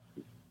piled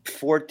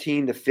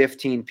 14 to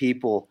 15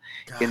 people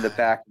in the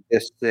back of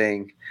this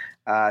thing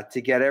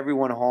to get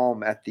everyone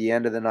home at the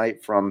end of the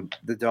night from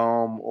the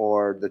Dome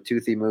or the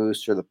Toothy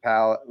Moose or the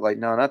Palace. Like,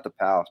 no, not the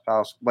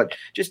Palace, but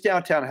just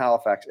downtown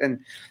Halifax. And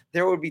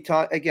there would be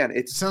again.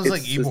 It sounds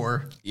like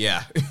Ybor.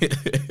 Yeah.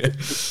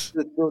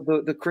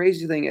 the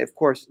crazy thing, of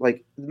course,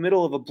 like the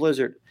middle of a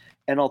blizzard,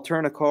 and I'll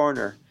turn a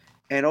corner,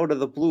 and out of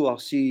the blue, I'll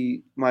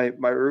see my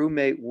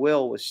roommate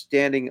Will was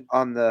standing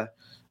on the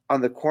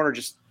corner,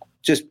 just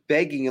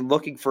begging and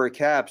looking for a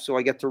cab. So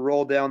I get to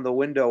roll down the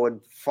window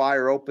and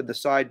fire open the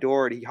side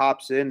door, and he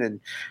hops in,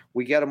 and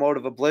we get him out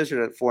of a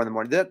blizzard at 4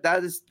 a.m.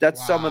 That's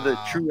wow. Some of the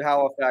true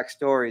Halifax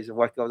stories of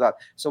what goes on.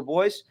 So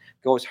boys,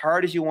 go as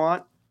hard as you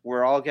want.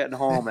 We're all getting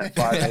home at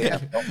 5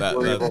 a.m.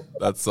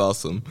 That's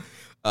awesome.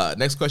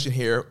 Next question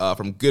here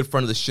from good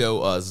friend of the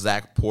show,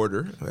 Zach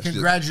Porter.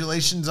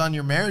 Congratulations on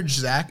your marriage,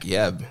 Zach.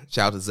 Yeah,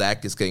 shout out to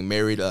Zach. Is getting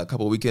married a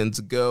couple of weekends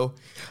ago.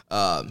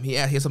 He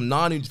has some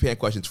non-New Japan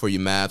questions for you,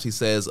 Mavs. He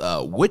says,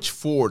 which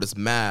four does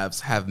Mavs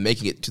have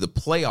making it to the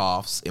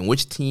playoffs, and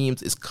which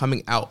teams is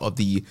coming out of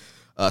the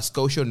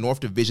Scotia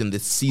North Division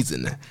this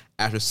season?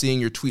 After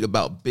seeing your tweet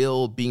about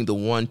Bill being the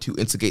one to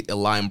instigate a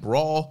line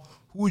brawl,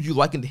 who would you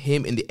liken to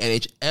him in the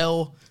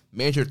NHL?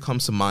 Manager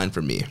comes to mind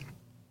for me.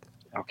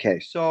 Okay,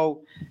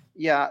 so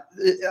yeah,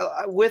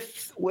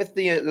 with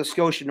the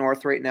Scotia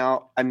North right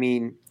now, I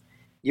mean,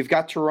 you've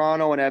got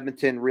Toronto and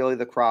Edmonton, really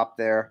the crop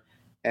there,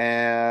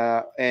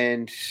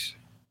 and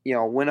you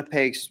know,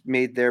 Winnipeg's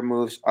made their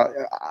moves.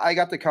 I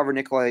got to cover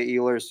Nikolai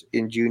Ehlers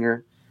in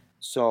junior,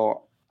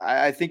 so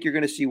I think you're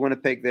going to see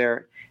Winnipeg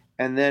there,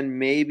 and then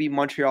maybe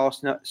Montreal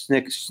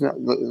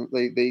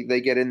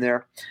they get in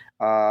there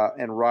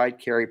and ride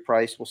Carey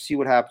Price. We'll see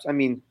what happens. I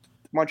mean,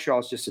 Montreal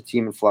is just a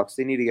team in flux.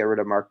 They need to get rid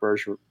of Marc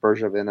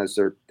Bergevin as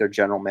their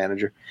general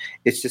manager.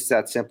 It's just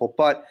that simple.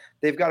 But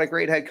they've got a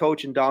great head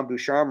coach in Dom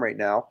Ducharme right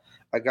now,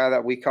 a guy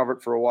that we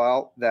covered for a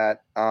while,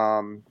 that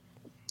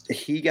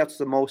he gets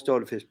the most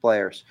out of his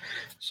players.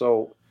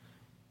 So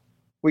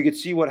we could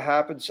see what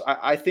happens.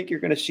 I think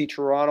you're going to see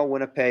Toronto,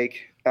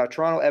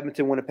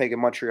 Edmonton, Winnipeg,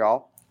 and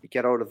Montreal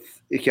get to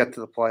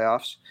the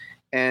playoffs.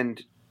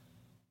 And,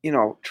 you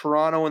know,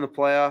 Toronto in the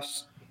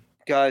playoffs,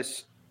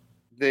 guys –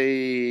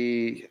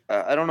 I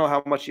don't know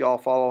how much y'all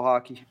follow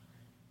hockey.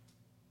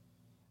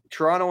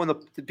 Toronto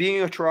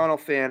being a Toronto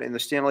fan in the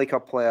Stanley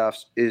Cup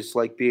playoffs is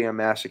like being a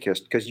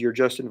masochist because you're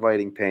just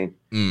inviting pain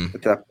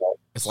at that point.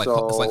 It's like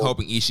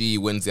hoping Ishii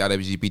wins the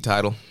IWGP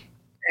title.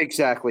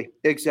 Exactly.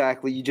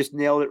 You just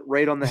nailed it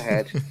right on the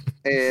head.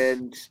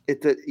 And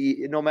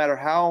no matter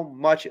how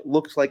much it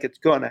looks like it's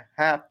going to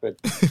happen,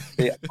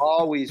 they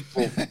always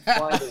will find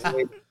a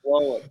way to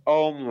blow it.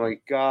 Oh my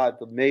God,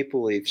 the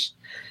Maple Leafs.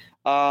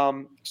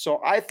 So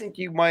I think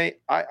you might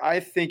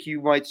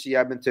see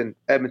Edmonton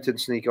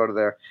sneak out of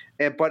there.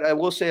 But I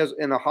will say, as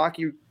in a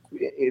hockey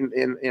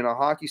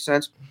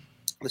sense,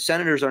 the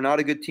Senators are not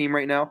a good team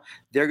right now.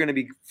 They're going to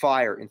be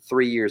fire in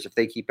 3 years if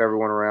they keep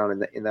everyone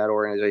around in that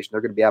organization.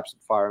 They're going to be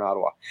absolute fire in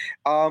Ottawa.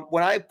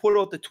 When I put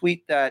out the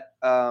tweet that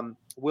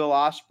Will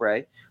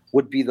Ospreay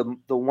would be the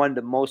one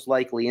to most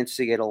likely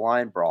instigate a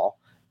line brawl,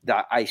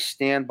 that I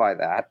stand by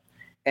that.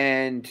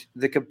 And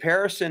the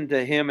comparison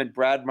to him and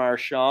Brad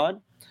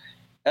Marchand,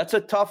 that's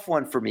a tough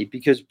one for me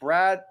because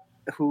Brad,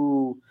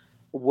 who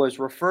was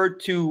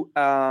referred to,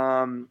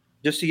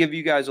 just to give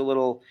you guys a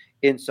little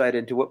insight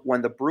into it,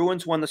 when the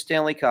Bruins won the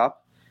Stanley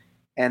Cup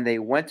and they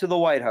went to the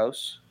White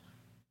House,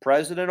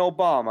 President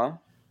Obama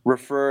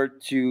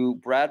referred to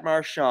Brad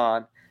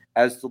Marchand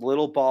as the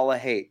little ball of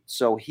hate.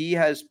 So he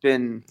has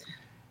been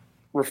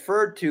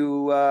referred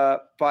to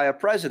by a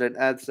president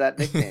as that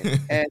nickname.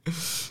 And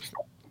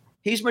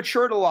he's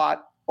matured a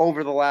lot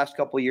over the last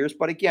couple of years.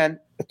 But again,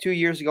 2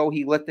 years ago,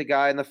 he lit the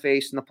guy in the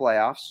face in the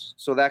playoffs.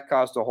 So that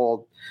caused a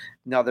whole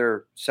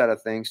another set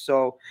of things.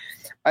 So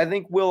I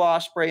think Will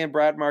Ospreay and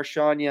Brad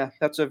Marchand, yeah,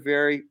 that's a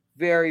very,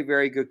 very,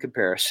 very good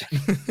comparison.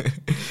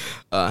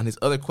 And his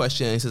other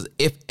question, he says,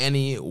 if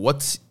any,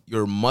 what's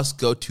your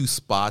must-go-to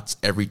spots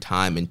every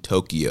time in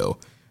Tokyo?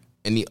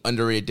 Any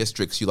underrated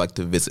districts you like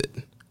to visit?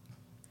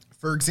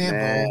 For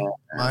example,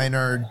 mine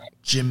are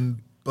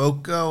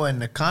Jimboko and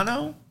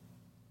Nakano.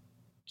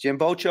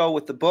 Jimbocho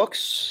with the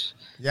books.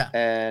 Yeah.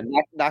 And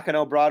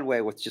Nakano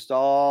Broadway with just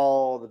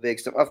all the big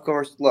stuff. Of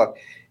course, look,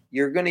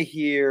 you're going to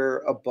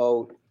hear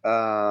about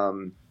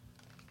the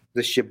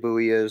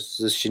Shibuyas,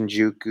 the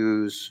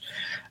Shinjukus,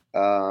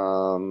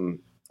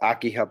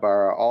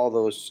 Akihabara, all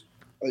those,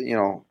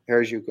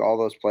 Harajuku, all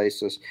those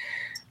places.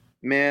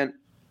 Man,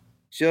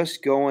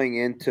 just going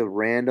into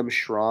random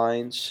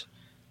shrines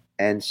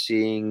and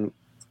seeing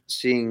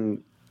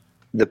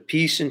the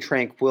peace and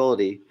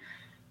tranquility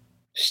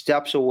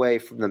steps away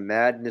from the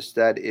madness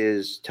that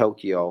is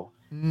Tokyo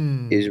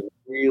is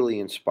really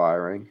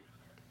inspiring.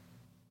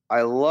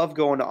 I love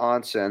going to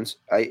onsens.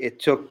 It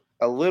took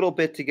a little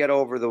bit to get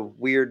over the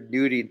weird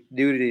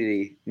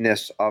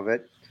nudity-ness of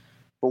it,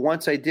 but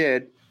once I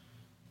did,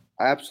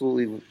 I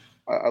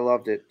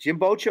loved it.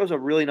 Jimbocho is a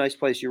really nice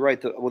place. You're right,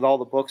 with all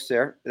the books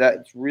there.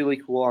 That's really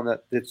cool.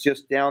 It's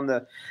just down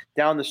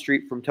the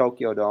street from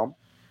Tokyo Dome.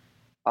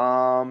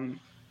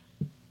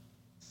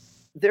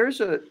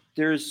 There's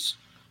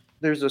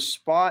a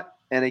spot,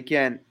 and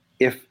again,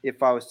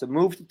 if I was to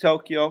move to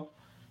Tokyo,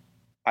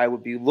 I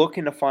would be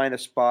looking to find a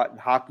spot in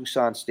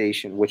Hakusan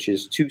Station, which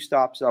is 2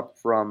 stops up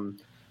from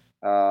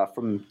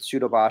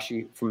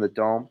Tsudobashi, from the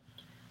Dome.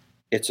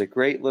 It's a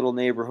great little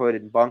neighborhood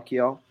in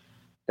Bunkyo.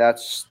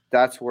 That's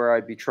where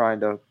I'd be trying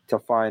to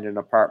find an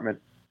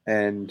apartment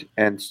and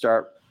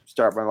start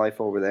my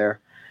life over there.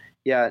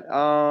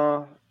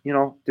 Yeah,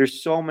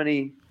 there's so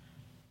many,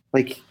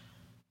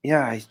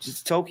 it's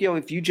just Tokyo.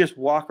 If you just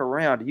walk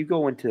around, you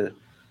go into,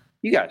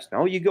 you guys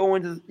know, you go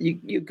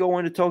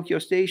into Tokyo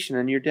Station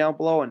and you're down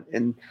below,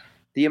 and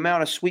the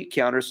amount of sweet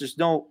counters,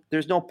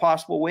 there's no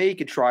possible way you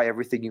could try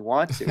everything you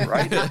want to,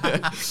 right?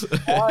 It's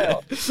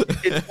wild.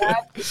 It's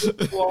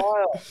absolutely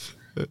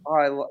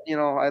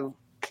wild.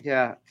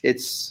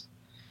 It's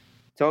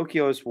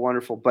Tokyo is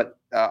wonderful, but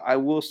I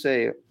will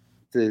say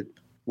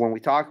when we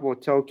talk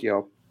about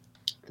Tokyo,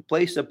 the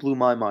place that blew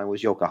my mind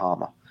was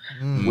Yokohama,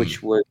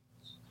 which was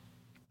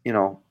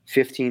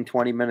 15,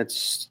 20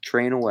 minutes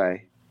train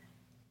away.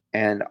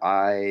 And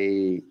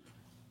I've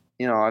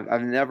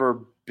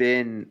never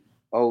been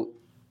out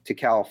to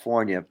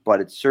California, but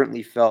it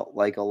certainly felt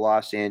like a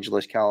Los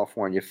Angeles,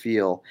 California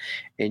feel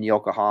in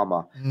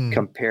Yokohama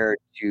compared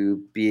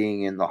to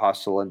being in the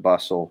hustle and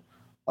bustle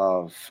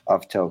of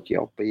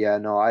Tokyo. But yeah,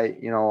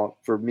 no,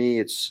 for me,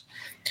 it's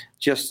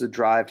just the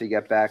drive to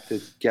get back to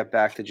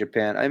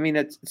Japan. I mean,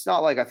 it's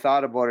not like I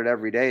thought about it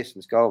every day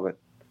since COVID.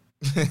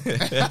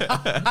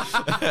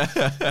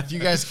 If you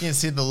guys can't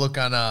see the look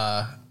on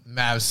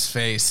Mav's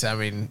face, I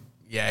mean,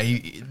 yeah,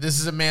 this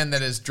is a man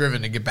that is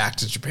driven to get back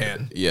to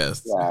Japan.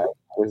 Yes. Yeah,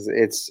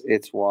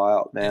 it's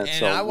wild, man.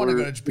 And I want to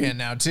go to Japan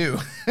now too.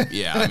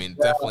 Yeah, I mean,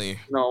 definitely. You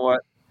know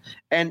what?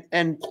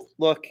 And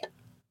look,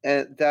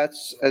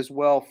 that's as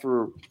well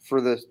for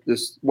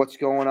this what's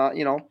going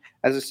on.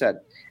 As I said,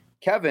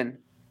 Kevin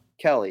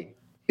Kelly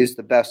is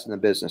the best in the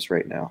business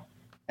right now,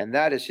 and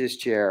that is his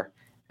chair.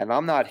 And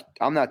I'm not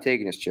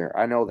taking his chair.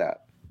 I know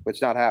that, but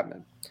it's not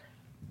happening.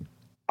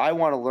 I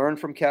want to learn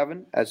from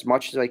Kevin as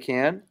much as I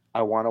can.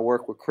 I want to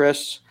work with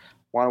Chris,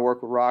 want to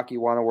work with Rocky,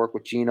 want to work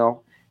with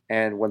Gino.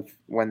 And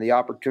when the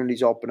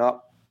opportunities open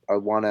up, I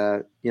want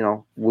to,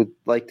 would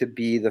like to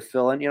be the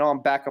fill-in. I'm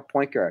backup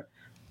point guard.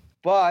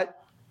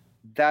 But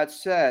that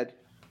said,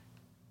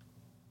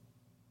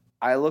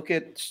 I look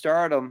at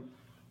Stardom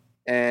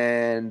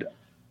and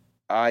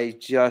I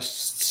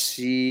just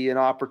see an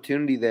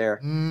opportunity there.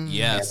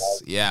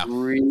 Yes, yeah.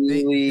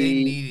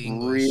 Really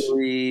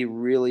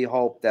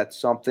hope that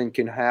something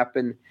can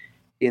happen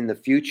in the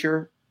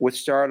future with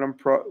Stardom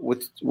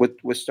with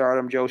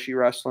Stardom Joshi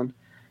Wrestling.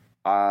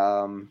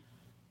 I've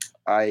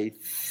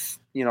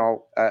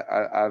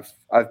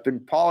been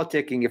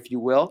politicking, if you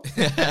will,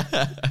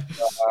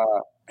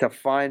 to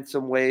find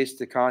some ways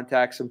to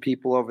contact some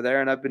people over there,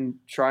 and I've been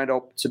trying to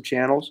open some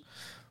channels.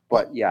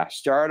 But yeah,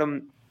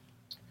 Stardom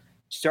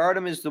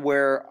is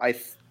where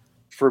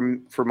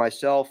for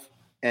myself,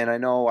 and I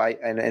know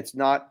and it's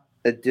not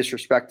a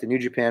disrespect to New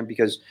Japan,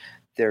 because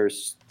there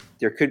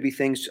could be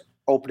things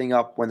opening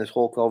up when this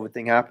whole COVID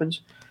thing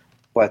happens,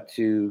 but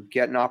to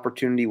get an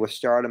opportunity with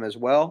Stardom as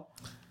well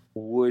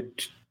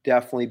would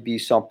definitely be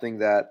something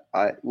that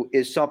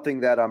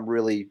I'm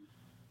really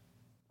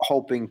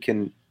hoping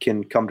can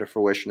come to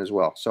fruition as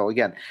well. So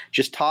again,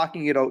 just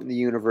talking it out in the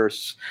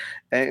universe.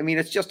 I mean,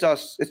 it's just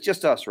us. It's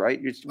just us,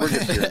 right? We're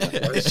just here.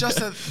 Right? It's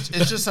just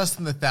us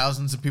and the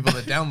thousands of people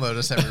that download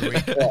us every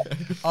week.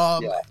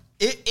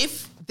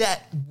 If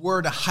that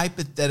were to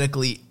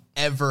hypothetically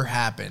ever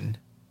happen,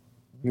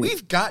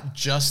 we've got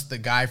just the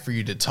guy for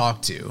you to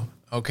talk to.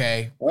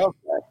 Okay.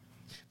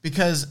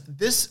 Because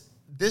this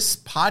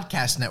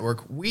podcast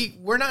network,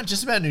 we're not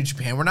just about New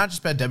Japan. We're not just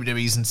about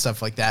WWEs and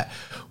stuff like that.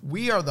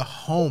 We are the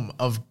home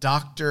of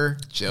Dr.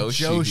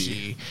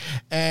 Joshi.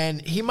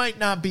 And he might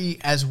not be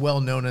as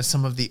well known as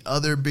some of the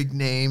other big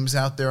names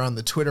out there on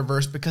the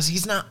Twitterverse because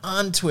he's not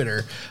on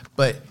Twitter.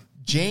 But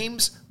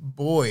James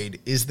Boyd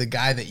is the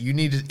guy that you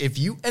need to, if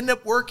you end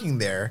up working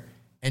there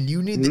and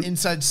you need the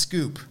inside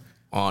scoop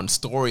on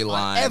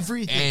storylines,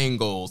 everything,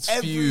 angles,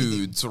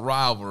 feuds,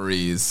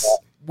 rivalries.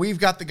 We've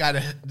got the guy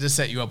to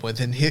set you up with,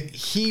 and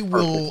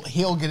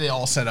he'll get it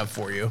all set up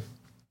for you.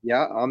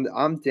 Yeah,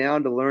 I'm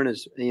down to learn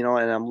and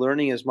I'm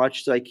learning as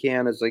much as I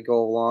can as I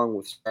go along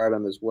with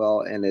Stardom as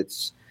well. And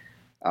it's,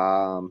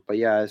 but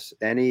yeah,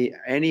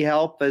 any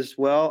help as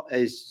well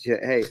as,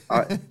 hey,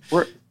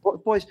 we're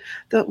boys.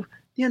 The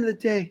end of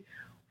the day,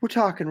 we're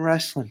talking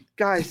wrestling,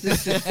 guys.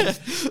 This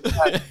is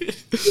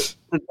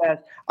the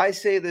best. I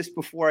say this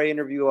before I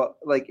interview.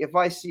 Like, if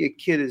I see a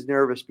kid is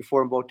nervous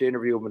before I'm about to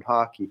interview him in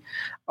hockey,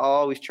 I'll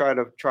always try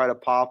to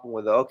pop him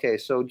with, okay,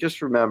 so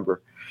just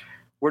remember,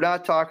 we're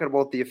not talking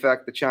about the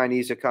effect the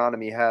Chinese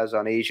economy has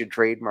on Asian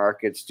trade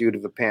markets due to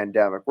the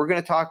pandemic. We're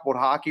going to talk about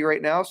hockey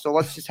right now, so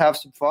let's just have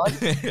some fun.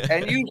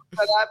 And usually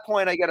at that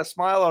point, I get a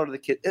smile out of the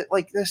kid.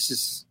 Well,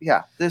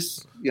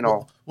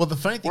 the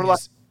funny thing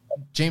is,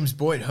 James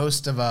Boyd,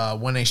 host of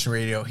One Nation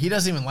Radio, he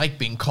doesn't even like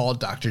being called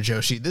Dr.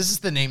 Joshi. This is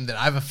the name that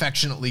I've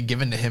affectionately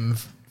given to him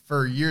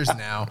for years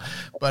now.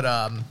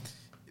 But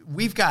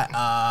we've got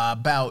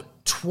about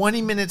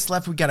 20 minutes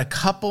left. We got a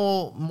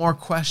couple more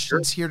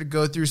questions here to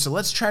go through, so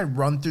let's try to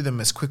run through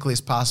them as quickly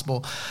as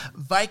possible.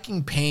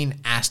 Viking Payne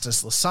asked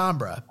us, La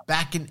Sombra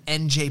back in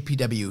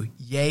NJPW,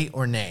 yay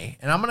or nay?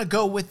 And I'm going to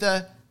go with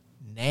a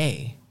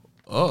nay.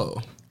 Oh.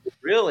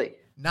 Really?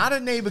 Not a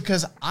nay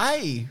because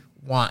I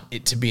want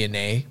it to be a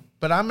nay,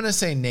 but I'm going to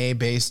say nay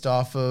based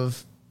off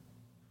of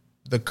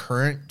the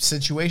current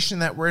situation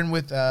that we're in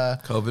with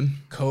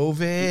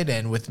COVID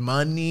and with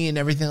money and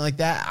everything like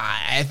that.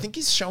 I think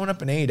he's showing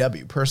up in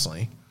AEW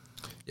personally.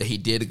 Yeah, he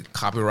did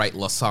copyright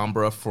La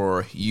Sombra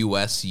for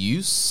U.S.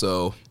 use,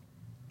 so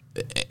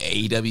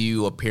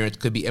AEW appearance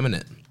could be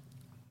imminent.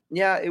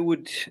 Yeah, it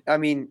would. I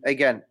mean,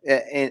 again,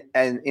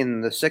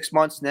 in the 6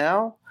 months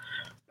now,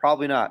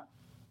 probably not.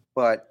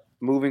 But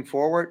moving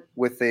forward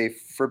with a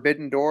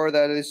forbidden door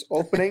that is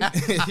opening.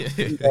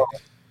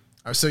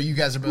 So you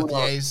guys are both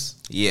yays?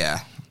 Yeah.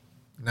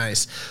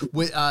 Nice.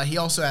 He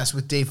also asked,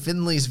 with Dave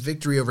Finlay's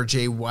victory over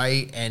Jay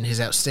White and his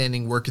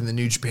outstanding work in the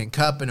New Japan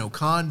Cup and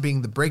Okan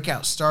being the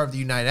breakout star of the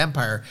United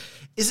Empire,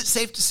 is it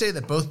safe to say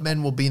that both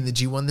men will be in the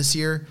G1 this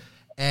year?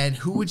 And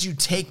who would you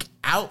take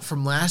out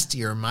from last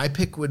year? My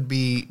picks would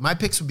be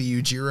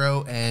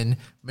Yujiro and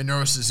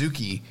Minoru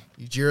Suzuki.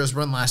 Yujiro's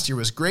run last year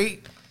was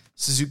great.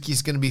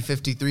 Suzuki's going to be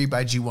 53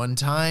 by G1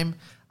 time.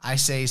 I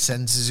say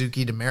send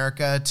Suzuki to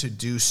America to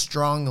do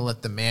strong and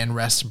let the man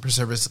rest and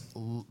preserve his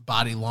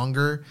body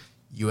longer.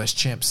 U.S.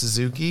 champ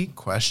Suzuki,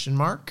 question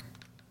mark?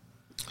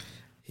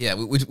 Yeah,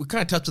 we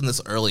kind of touched on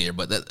this earlier,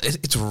 but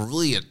it's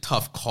really a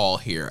tough call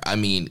here. I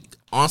mean,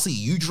 honestly,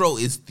 Yujiro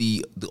is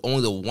the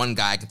only one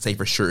guy I can say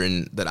for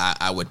certain that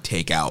I would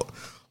take out.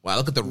 When I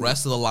look at the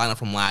rest of the lineup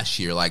from last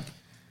year, like,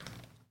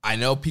 I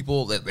know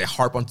people that they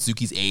harp on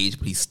Suzuki's age,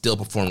 but he's still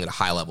performing at a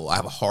high level. I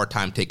have a hard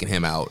time taking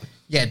him out.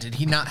 Yeah, did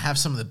he not have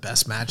some of the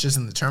best matches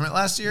in the tournament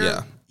last year?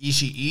 Yeah.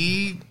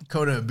 Ishii,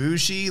 Kota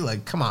Ibushi,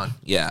 like, come on.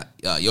 Yeah,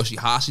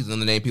 Yoshihashi's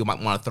another name people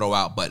might want to throw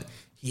out, but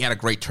he had a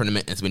great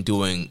tournament and has been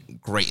doing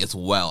great as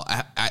well.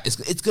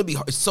 It's gonna be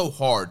hard. It's so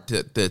hard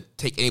to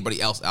take anybody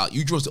else out.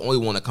 Yujiro's the only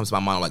one that comes to my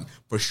mind, like,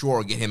 for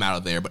sure, get him out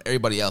of there. But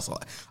everybody else,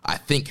 I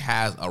think,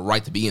 has a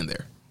right to be in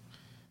there.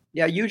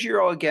 Yeah,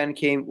 Yujiro again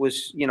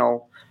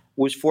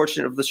was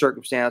fortunate of the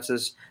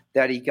circumstances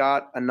that he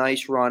got a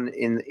nice run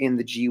in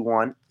the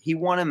G1. He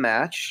won a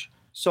match.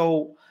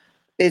 So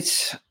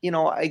it's,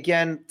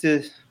 again,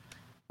 as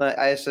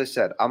I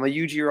said, I'm a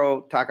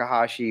Yujiro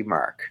Takahashi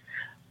mark.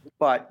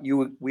 But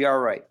we are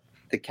right.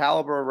 The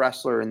caliber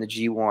wrestler in the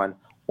G1,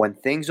 when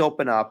things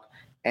open up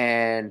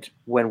and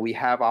when we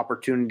have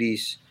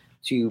opportunities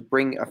to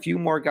bring a few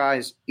more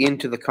guys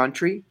into the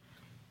country,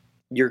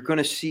 you're going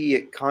to see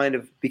it kind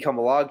of become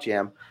a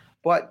logjam.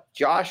 But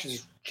Josh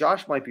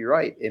might be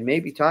right. It may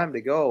be time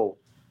to go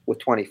with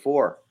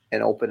 24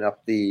 and open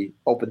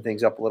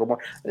things up a little more.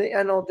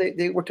 I know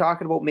they were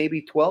talking about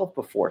maybe 12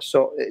 before,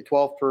 so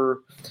 12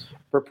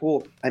 per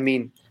pool. I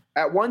mean,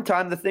 at one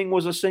time the thing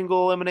was a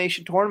single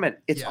elimination tournament.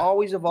 It's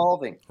always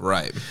evolving.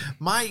 Right.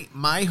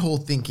 My whole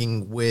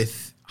thinking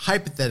with,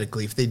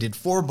 hypothetically, if they did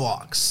 4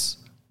 blocks,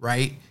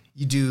 right?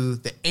 You do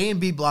the A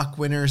and B block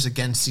winners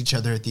against each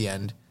other at the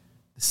end,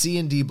 the C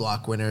and D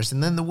block winners,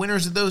 and then the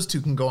winners of those two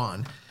can go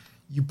on.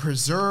 You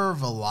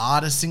preserve a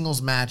lot of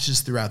singles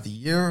matches throughout the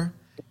year.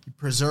 You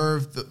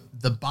preserve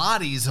the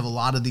bodies of a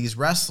lot of these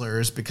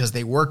wrestlers because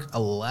they work a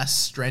less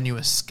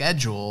strenuous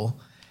schedule.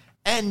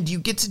 And you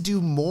get to do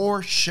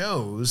more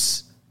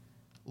shows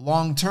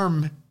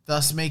long-term,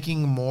 thus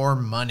making more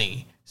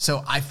money.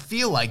 So I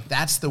feel like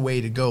that's the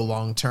way to go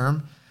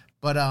long-term.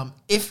 But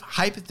if,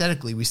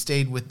 hypothetically, we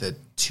stayed with the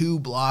 2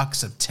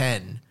 blocks of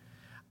 10,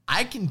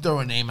 I can throw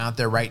a name out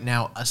there right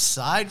now,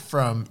 aside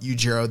from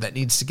Yujiro, that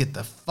needs to get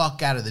the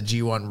fuck out of the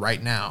G1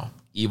 right now.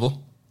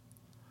 Evil?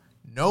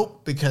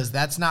 Nope, because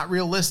that's not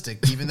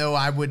realistic, even though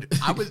I would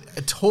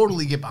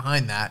totally get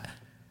behind that.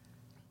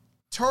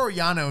 Toru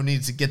Yano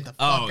needs to get the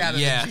fuck out of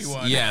the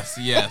G1.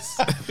 Yes.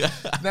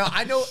 Now,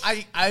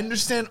 I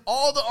understand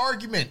all the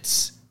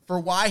arguments for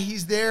why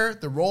he's there,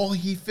 the role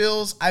he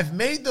fills. I've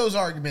made those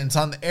arguments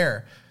on the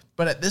air.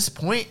 But at this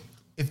point,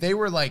 if they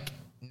were like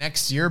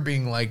next year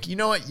being like, you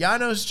know what,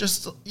 Yano's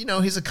just,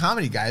 he's a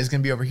comedy guy, he's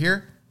going to be over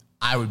here,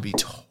 I would be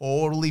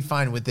totally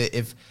fine with it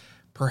if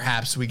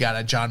perhaps we got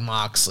a John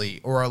Moxley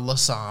or a La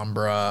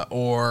Sombra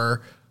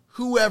or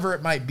whoever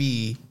it might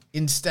be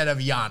instead of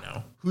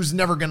Yano, who's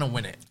never going to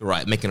win it.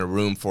 Right, making a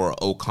room for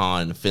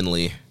Okan and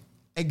Finlay.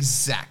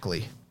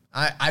 Exactly.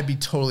 I'd be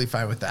totally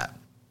fine with that.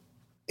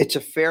 It's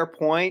a fair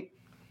point.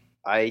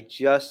 I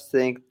just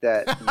think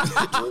that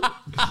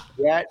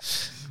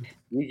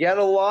you get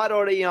a lot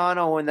out of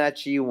Yano in that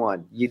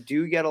G1. You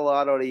do get a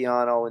lot out of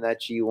Yano in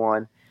that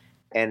G1,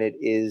 and it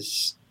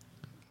is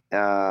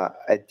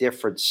a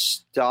different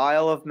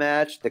style of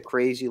match, the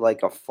crazy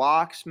like a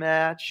Fox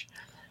match.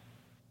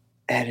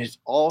 And it's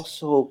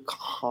also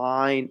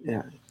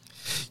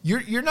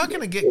You're not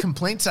going to get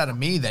complaints out of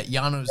me that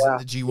Yano's in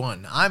the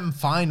G1. I'm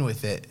fine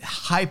with it.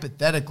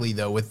 Hypothetically,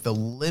 though, with the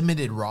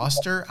limited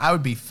roster, I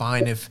would be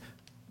fine if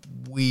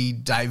we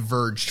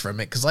diverged from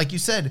it. Because like you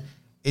said,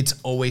 it's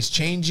always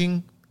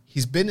changing.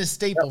 He's been a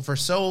staple for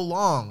so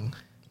long.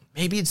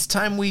 Maybe it's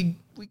time we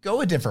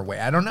go a different way.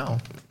 I don't know.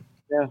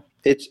 Yeah,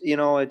 it's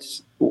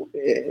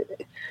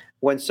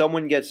when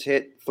someone gets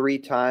hit 3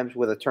 times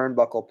with a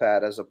turnbuckle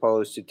pad as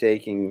opposed to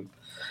taking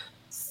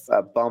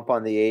a bump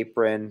on the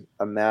apron,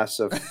 a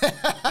massive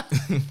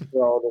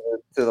throw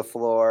to the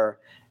floor,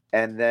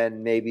 and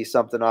then maybe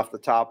something off the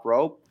top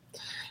rope.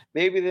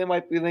 Maybe they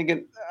might be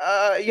thinking,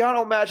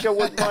 Yano match, I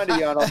wouldn't mind a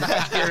Yano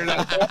match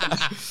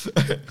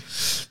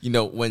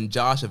here. When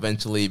Josh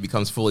eventually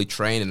becomes fully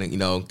trained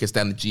and, gets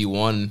down to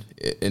G1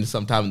 in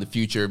sometime in the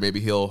future, maybe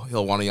he'll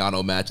want a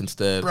Yano match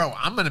instead. Bro,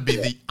 I'm gonna be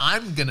the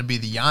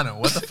Yano.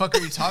 What the fuck are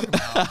you talking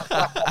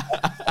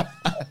about?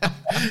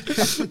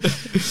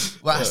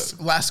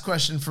 Last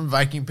question from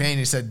Viking Pain.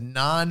 He said,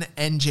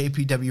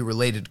 non-NJPW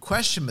related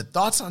question, but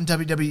thoughts on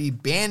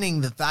WWE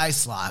banning the thigh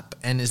slap,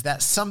 and is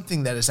that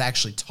something that is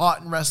actually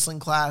taught in wrestling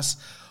class,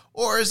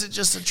 or is it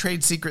just a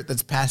trade secret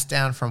that's passed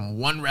down from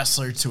one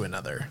wrestler to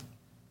another?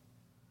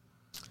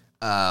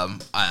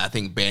 I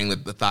think banning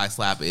the thigh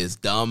slap is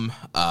dumb.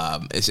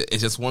 It's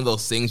just one of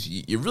those things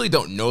you really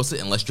don't notice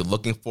it unless you're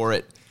looking for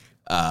it.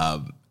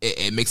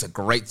 It makes a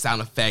great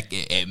sound effect.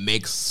 It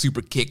makes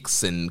super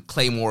kicks and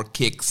claymore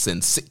kicks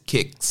and sick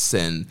kicks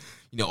and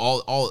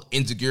all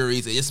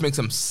insecurities. It just makes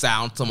them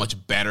sound so much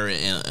better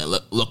and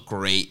look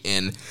great.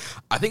 And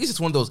I think it's just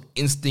one of those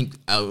instinct.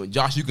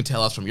 Josh, you can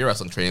tell us from your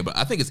wrestling training, but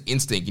I think it's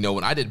instinct.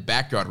 When I did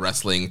backyard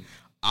wrestling,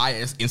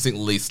 I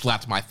instantly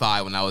slapped my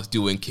thigh when I was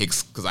doing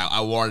kicks because I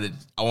wanted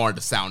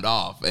to sound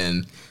off.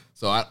 And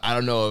so I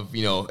don't know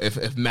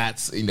if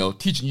Matt's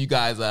teaching you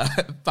guys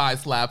thigh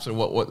slaps or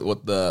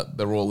what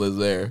the role is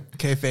there.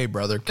 Kayfabe,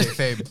 brother,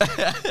 kayfabe.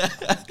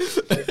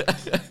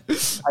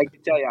 I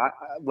can tell you,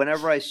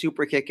 whenever I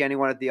super kick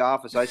anyone at the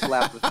office, I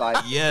slap the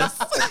thigh. Yes.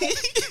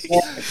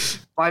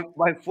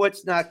 My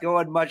foot's not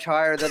going much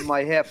higher than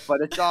my hip,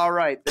 but it's all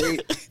right. They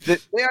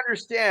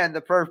understand the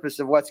purpose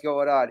of what's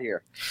going on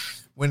here.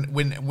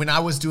 When I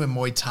was doing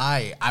Muay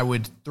Thai, I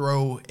would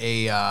throw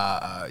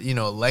a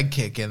leg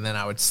kick and then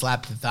I would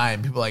slap the thigh,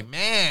 and people were like,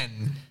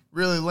 man,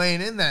 really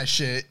laying in that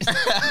shit.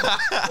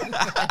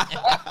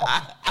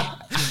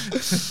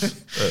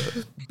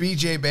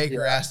 BJ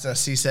Baker asked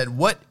us, he said,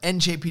 what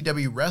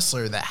NJPW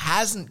wrestler that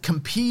hasn't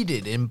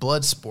competed in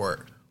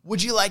Bloodsport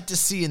would you like to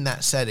see in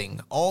that setting?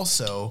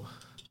 Also,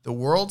 the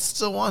world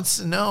still wants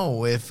to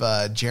know if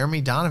Jeremy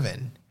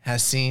Donovan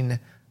has seen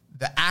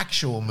the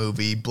actual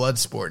movie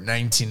Bloodsport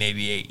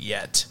 1988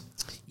 yet.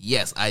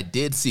 Yes, I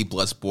did see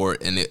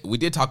Bloodsport, and we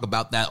did talk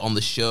about that on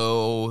the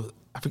show.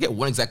 I forget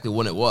exactly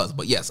when it was,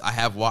 but yes, I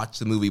have watched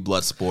the movie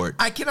Bloodsport.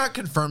 I cannot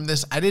confirm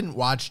this. I didn't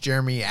watch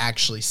Jeremy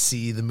actually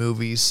see the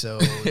movie, so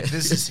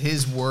this is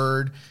his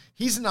word.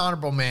 He's an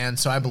honorable man,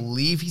 so I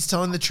believe he's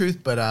telling the truth,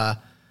 but I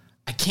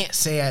can't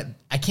say I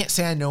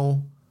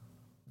know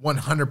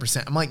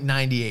 100%. I'm like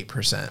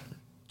 98%.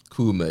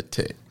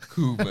 Kumite.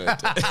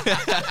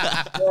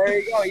 There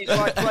you go. He's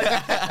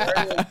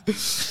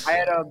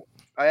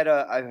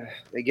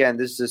again,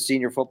 this is a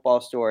senior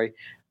football story.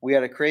 We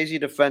had a crazy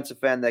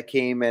defensive end that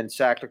came in,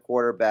 sacked a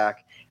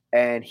quarterback,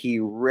 and he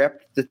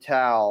ripped the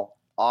towel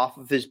off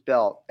of his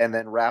belt and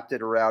then wrapped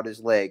it around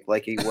his leg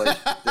like he was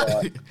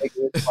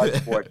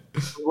Bloodsport.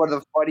 One of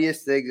the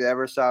funniest things I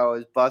ever saw.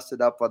 Was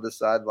busted up on the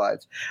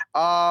sidelines.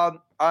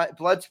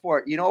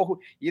 Bloodsport.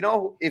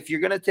 If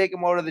you're gonna take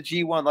him out of the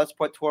G1, let's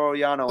put Toru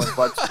Yano in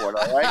Bloodsport.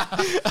 All right.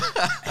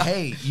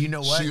 Hey, you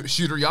know what?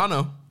 Shooter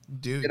Yano.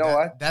 Dude,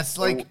 that's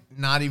like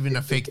not even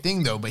a fake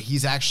thing though, but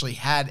he's actually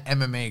had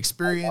MMA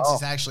experience.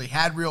 He's actually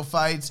had real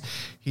fights.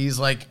 He's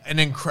like an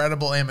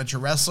incredible amateur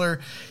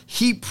wrestler.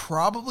 He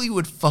probably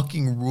would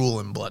fucking rule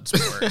in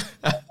Bloodsport.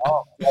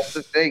 That's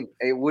the thing.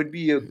 It would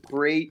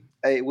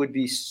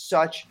be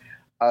such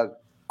a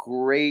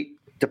great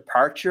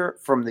departure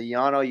from the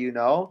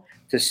Yano,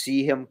 to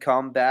see him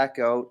come back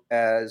out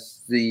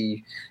as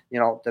the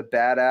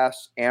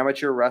badass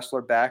amateur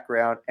wrestler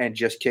background and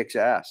just kicks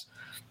ass.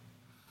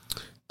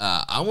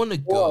 I want to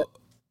go.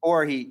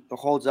 Or he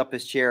holds up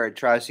his chair and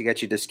tries to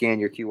get you to scan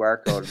your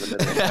QR code in the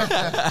middle.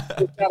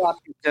 That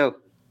option too.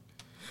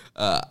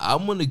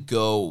 I'm going to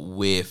go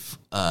with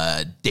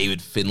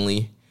David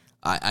Finlay.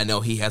 I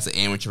know he has an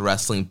amateur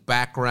wrestling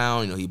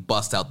background. He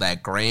busts out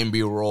that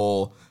Granby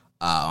role.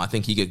 I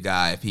think he's a good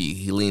guy. If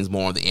he leans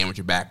more on the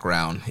amateur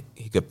background,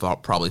 he could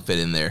probably fit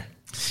in there.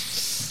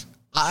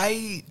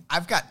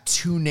 I've got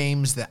 2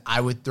 names that I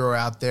would throw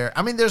out there.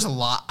 I mean, there's a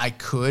lot I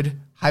could.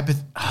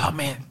 Oh,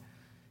 man.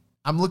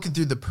 I'm looking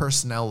through the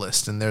personnel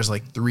list, and there's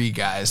like 3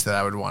 guys that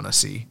I would want to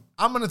see.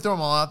 I'm going to throw them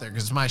all out there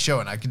because it's my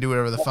show, and I can do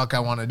whatever the fuck I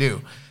want to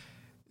do.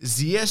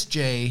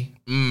 ZSJ,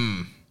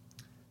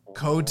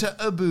 Kota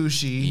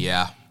Ibushi,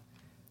 yeah,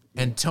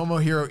 and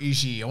Tomohiro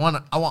Ishii. I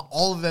want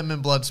all of them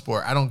in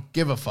Bloodsport. I don't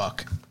give a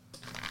fuck.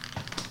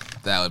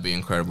 That would be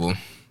incredible.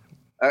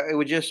 It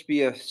would just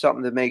be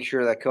something to make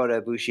sure that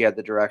Kota Ibushi had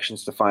the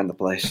directions to find the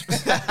place.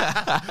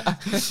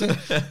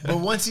 But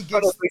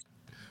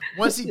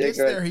once he gets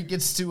there, he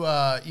gets to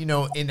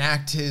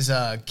enact his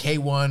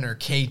K1 or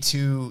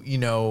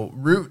K2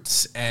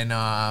 roots, and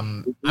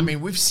I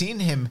mean, we've seen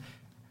him.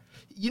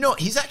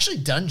 He's actually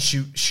done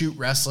shoot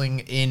wrestling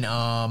in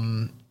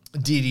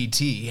DDT.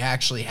 He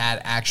actually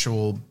had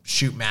actual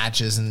shoot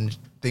matches and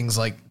things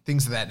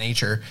of that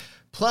nature.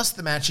 Plus,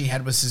 the match he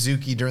had with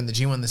Suzuki during the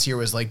G1 this year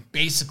was like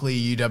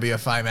basically a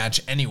UWFI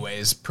match,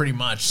 anyways, pretty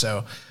much.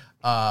 So,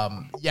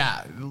 I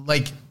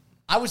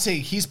would say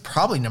he's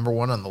probably number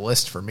one on the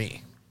list for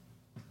me.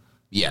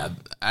 Yeah,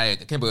 I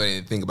can't believe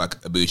anything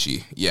about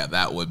Ibushi. Yeah,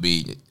 that would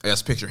be. I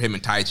just picture him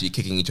and Taichi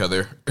kicking each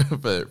other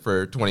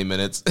for 20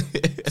 minutes.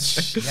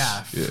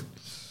 Yeah.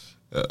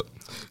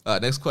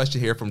 Next question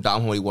here from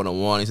Dom Holy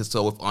 101. He says,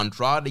 so with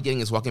Andrade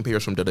getting his walking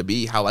papers from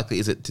WWE, how likely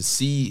is it to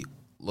see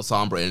La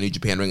Sombra in a New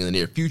Japan ring in the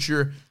near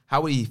future?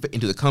 How would he fit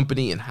into the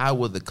company, and how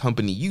would the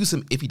company use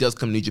him if he does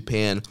come to New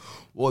Japan?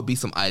 What would be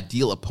some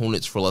ideal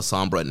opponents for La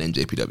Sombra and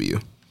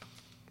NJPW?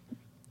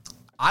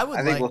 Go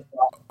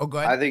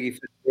ahead. I think he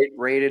fit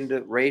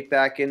right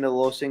back into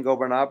Los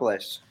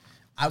Ingobernables.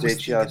 I was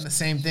thinking the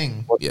same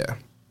thing. Yeah.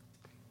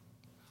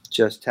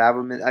 Just have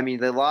him in, I mean,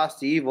 they lost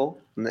to Evil,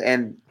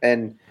 and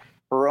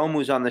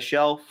Hiromu's on the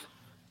shelf.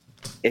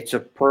 It's a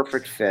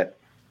perfect fit.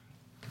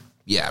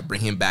 Yeah, bring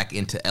him back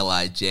into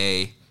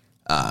LIJ.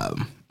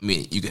 I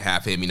mean, you could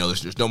have him,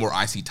 there's no more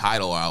IC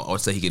title. I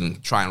would say he can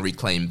try and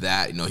reclaim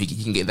that.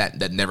 He can get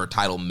that never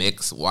title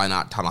mix. Why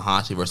not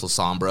Tanahashi versus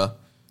Sombra?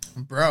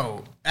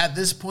 Bro, at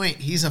this point,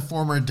 he's a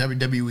former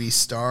WWE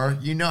star.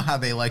 You know how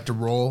they like to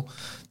roll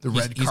the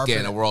red carpet. He's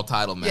getting a world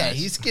title match. Yeah,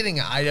 he's getting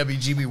an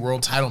IWGP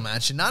world title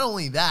match. And not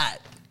only that,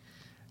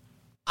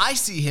 I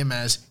see him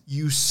as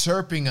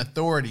usurping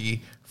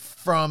authority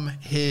from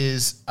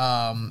his,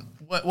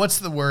 what's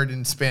the word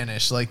in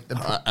Spanish? Like the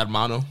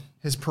hermano?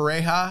 His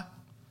pareja?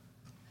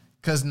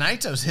 Because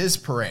Naito's his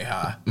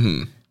pareja.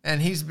 Mm-hmm.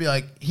 And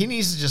he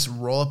needs to just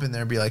roll up in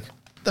there and be like,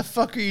 the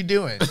fuck are you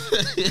doing?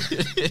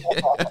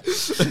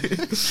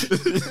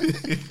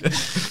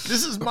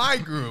 This is my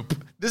group.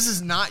 This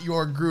is not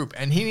your group.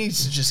 And he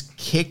needs to just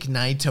kick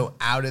Naito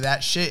out of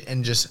that shit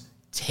and just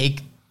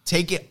take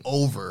it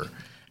over.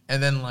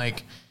 And then,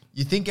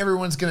 you think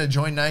everyone's going to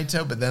join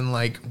Naito, but then,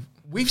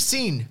 we've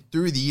seen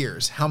through the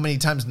years how many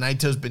times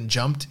Naito's been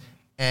jumped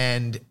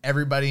and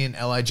everybody in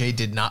LIJ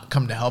did not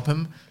come to help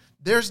him.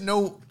 There's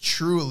no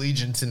true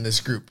allegiance in this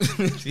group.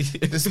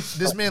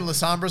 This man, La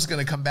Sombra's going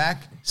to come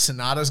back.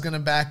 Sonata's going to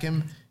back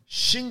him.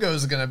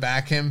 Shingo's going to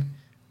back him.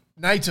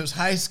 Naito's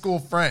high school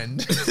friend.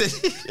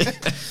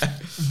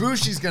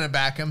 Bushi's going to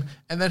back him.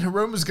 And then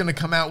Hiromu's going to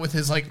come out with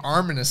his,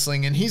 arm in a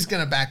sling, and he's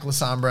going to back La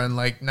Sombra, and,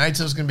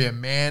 Naito's going to be a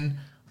man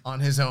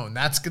on his own.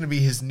 That's going to be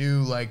his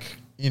new,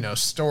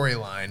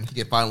 storyline. He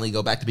can finally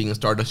go back to being a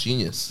Stardust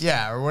Genius.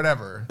 Yeah, or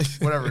whatever.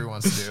 Whatever he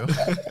wants to do.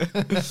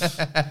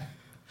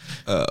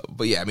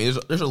 But yeah, I mean,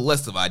 there's a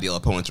list of ideal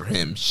opponents for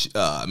him.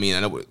 I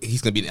know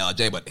he's going to be in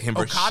LJ, but him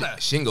versus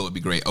Shingo would be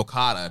great.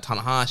 Okada,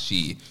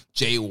 Tanahashi,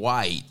 Jay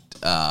White,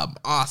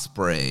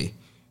 Ospreay,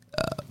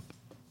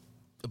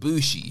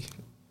 Ibushi.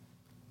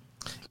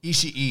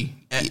 Ishii.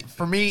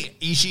 For me,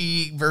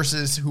 Ishii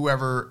versus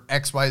whoever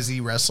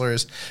XYZ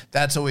wrestlers,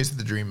 that's always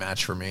the dream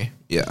match for me.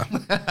 Yeah.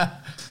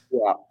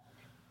 Yeah.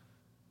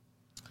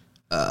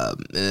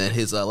 And then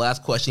his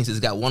last question, he says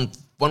he's got one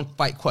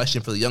fight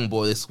question for the young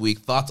boy this week.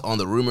 Thoughts on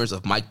the rumors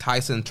of Mike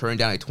Tyson turning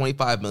down a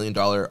 $25 million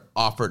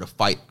offer to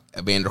fight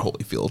Evander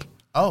Holyfield?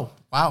 Oh,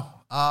 wow.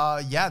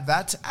 Yeah,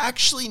 that's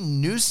actually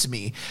news to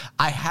me.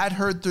 I had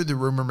heard through the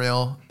rumor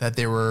mill that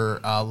they were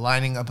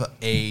lining up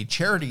a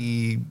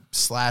charity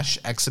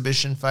 /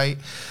 exhibition fight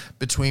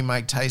between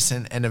Mike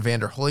Tyson and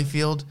Evander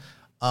Holyfield.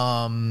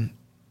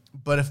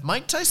 But if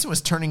Mike Tyson was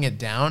turning it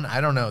down,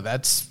 I don't know.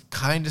 That's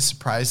kind of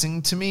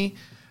surprising to me.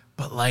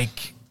 But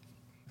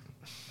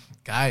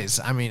guys,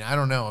 I mean, I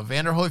don't know.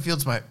 Evander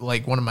Holyfield's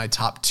one of my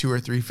top 2 or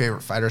 3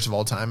 favorite fighters of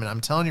all time. And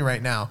I'm telling you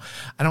right now,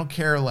 I don't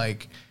care.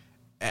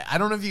 I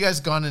don't know if you guys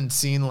gone and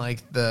seen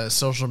the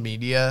social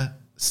media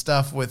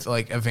stuff with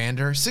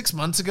Evander. 6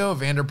 months ago,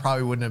 Evander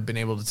probably wouldn't have been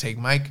able to take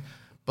Mike,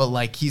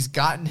 but he's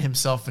gotten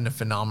himself into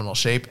phenomenal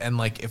shape. And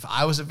if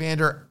I was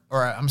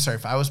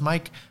if I was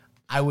Mike,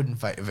 I wouldn't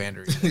fight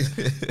Evander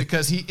either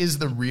because he is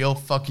the real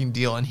fucking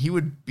deal. And he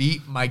would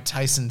beat Mike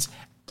Tyson's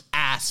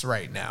ass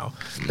right now.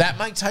 That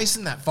Mike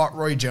Tyson that fought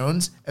Roy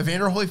Jones,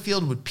 Evander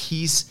Holyfield would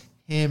piece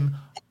him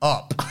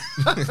up.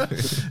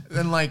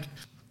 Then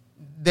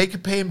they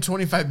could pay him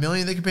 $25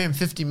 million, they could pay him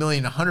 $50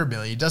 million, $100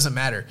 million. It doesn't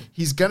matter.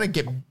 He's gonna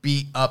get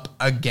beat up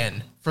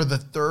again for the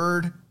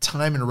 3rd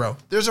time in a row.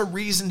 There's a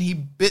reason he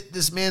bit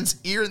this man's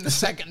ear in the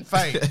second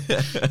fight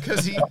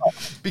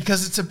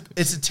because it's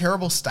a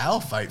terrible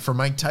style fight for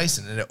Mike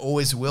Tyson, and it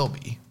always will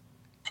be.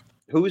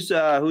 Who's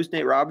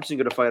Nate Robinson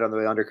going to fight on the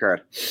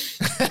undercard?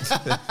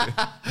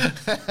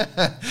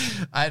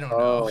 I don't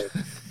know.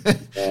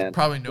 Man.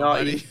 Probably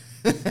nobody.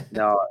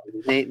 No,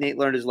 Nate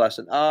learned his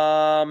lesson.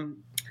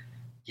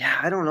 Yeah,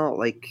 I don't know.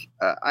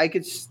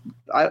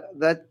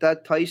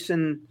 That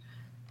Tyson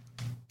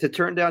to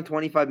turn down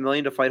 $25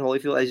 million to fight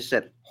Holyfield. As you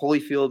said,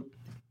 Holyfield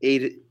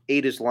ate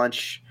his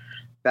lunch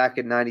back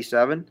in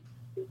 97,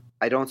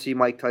 I don't see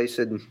Mike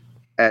Tyson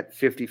at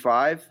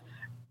 55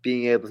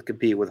 being able to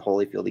compete with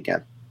Holyfield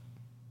again.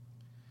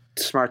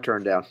 Smart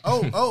turn down.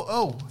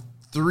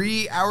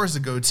 3 hours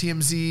ago,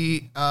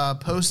 TMZ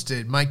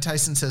posted, Mike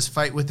Tyson says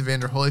fight with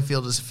Evander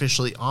Holyfield is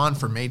officially on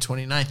for May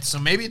 29th. So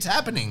maybe it's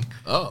happening.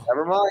 Oh.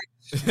 Never mind.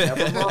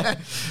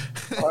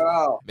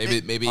 Wow.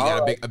 Maybe you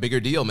got a bigger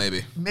deal,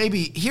 maybe.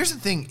 Maybe. Here's the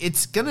thing.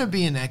 It's going to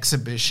be an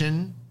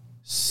exhibition.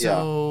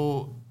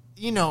 So,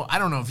 you know, I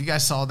don't know if you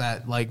guys saw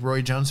that, like,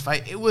 Roy Jones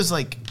fight. It was,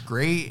 like,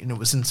 great and it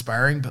was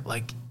inspiring, but,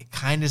 like, it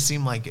kind of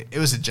seemed like it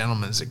was a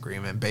gentleman's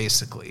agreement,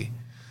 basically.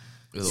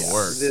 It'll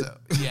work.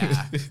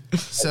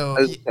 So,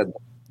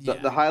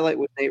 the highlight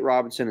was Nate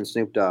Robinson and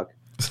Snoop Dogg.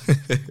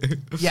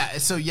 Yeah,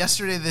 so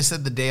yesterday they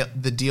said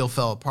the deal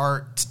fell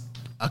apart.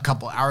 A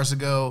couple hours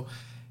ago,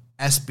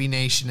 SB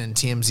Nation and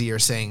TMZ are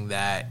saying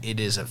that it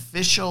is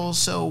official,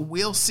 so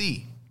we'll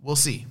see. We'll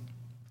see.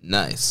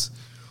 Nice.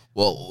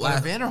 Well,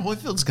 Evander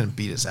Holyfield's going to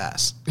beat his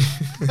ass.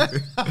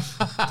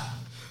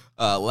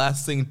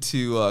 Last thing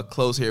to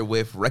close here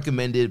with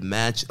recommended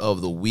match of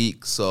the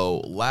week. So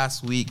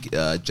last week,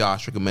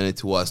 Josh recommended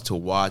to us to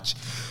watch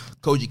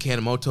Koji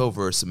Kanemoto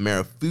versus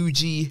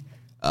Marufuji.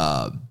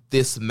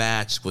 This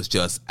match was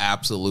just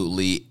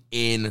absolutely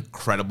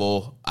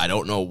incredible. I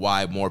don't know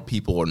why more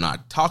people are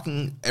not talk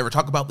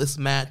about this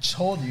match.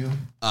 Told you.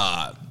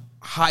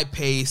 High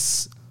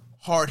pace,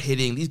 hard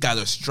hitting. These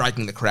guys are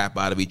striking the crap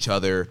out of each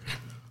other.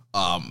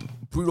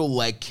 Brutal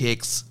leg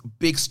kicks,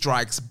 big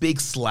strikes, big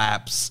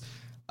slaps.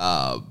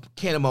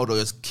 Kanemoto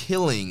is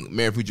killing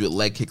Marufuji with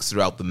leg kicks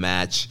throughout the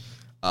match.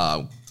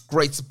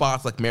 Great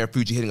spots like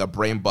Marufuji hitting a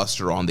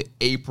brainbuster on the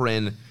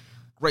apron.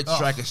 Great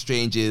strike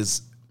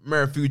exchanges.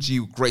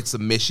 Marufuji, great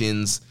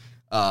submissions.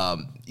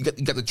 You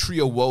got the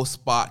Trio Woe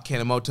spot.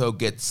 Kanemoto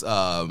gets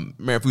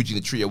Marufuji in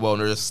the Trio Woe,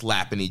 and they're just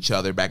slapping each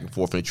other back and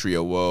forth in the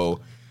Trio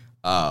Woe.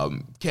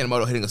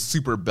 Kanemoto hitting a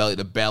super belly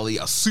to belly,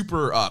 a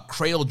super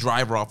cradle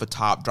driver off the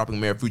top, dropping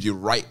Marufuji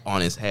right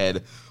on his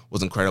head.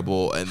 Was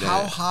incredible. And then,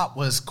 how hot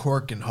was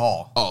Corkin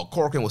Hall? Oh,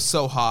 Corkin was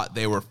so hot.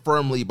 They were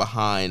firmly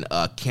behind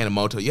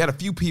Kanemoto. You had a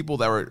few people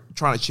that were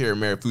trying to cheer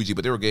Marufuji,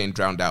 but they were getting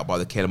drowned out by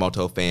the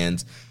Kanemoto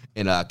fans.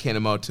 And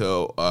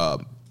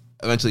Kanemoto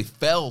eventually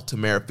fell to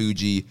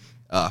Marufuji,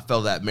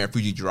 fell that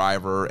Marufuji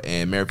driver,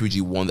 and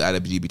Marufuji won the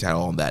IWGP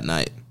title on that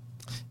night.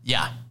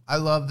 Yeah, I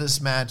love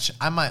this match.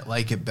 I might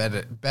like it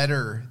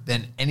better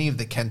than any of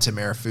the Kenta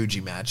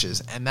Marufuji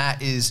matches, and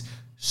that is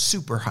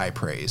super high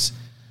praise.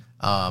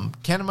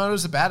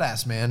 Kanemoto's a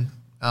badass, man.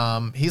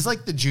 He's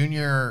like the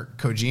junior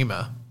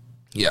Kojima.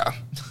 Yeah.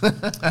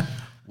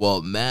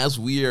 Well, Maz,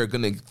 we are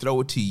going to throw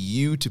it to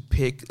you to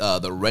pick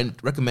the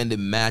recommended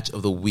match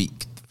of the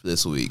week for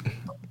this week.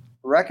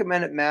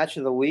 Recommended match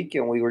of the week,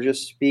 and we were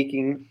just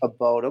speaking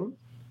about them.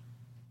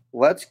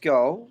 Let's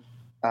go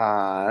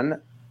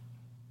on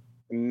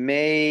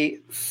May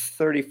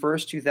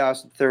 31st,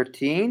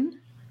 2013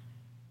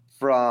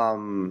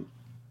 from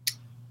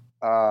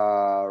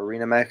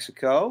Arena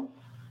Mexico.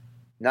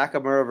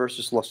 Nakamura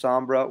versus La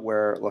Sombra,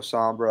 where La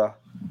Sombra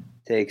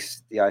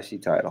takes the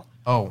IC title.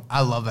 Oh, I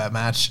love that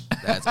match.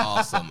 That's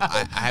awesome.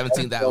 I haven't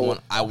seen that one.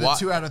 The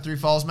 2 out of 3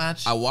 falls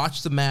match? I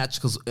watched the match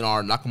because in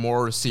our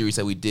Nakamura series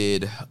that we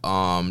did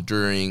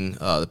during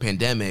the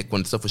pandemic,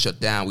 when stuff was shut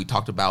down, we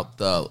talked about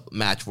the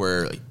match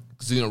where, like,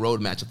 Xena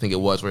Road match, I think it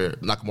was, where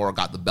Nakamura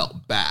got the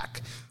belt back.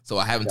 So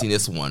I haven't seen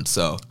this one.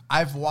 So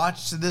I've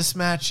watched this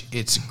match.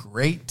 It's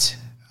great.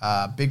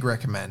 Big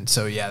recommend.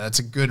 So, yeah, that's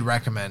a good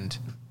recommend.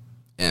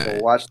 So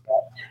watch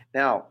that.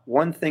 Now,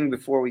 one thing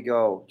before we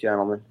go,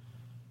 gentlemen,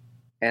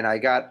 and I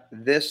got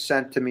this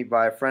sent to me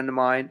by a friend of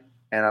mine,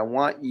 and I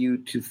want you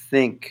to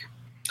think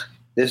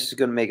this is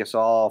going to make us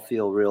all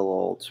feel real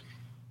old.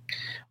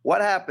 What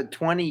happened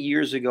 20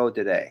 years ago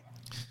today?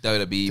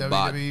 WWE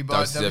bought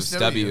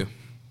WCW.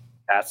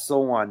 That's the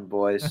one,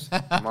 boys.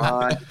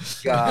 My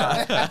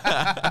God.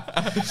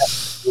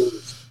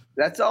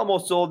 That's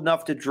almost old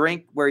enough to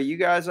drink where you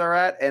guys are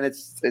at, and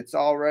it's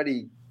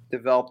already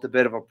developed a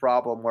bit of a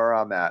problem where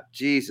I'm at.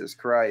 Jesus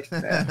Christ,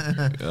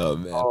 man. Oh,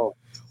 man. Oh,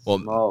 well,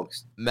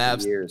 smokes.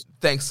 Mavs,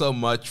 thanks so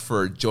much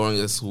for joining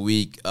us this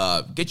week.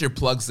 Get your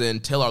plugs in.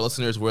 Tell our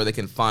listeners where they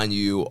can find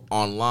you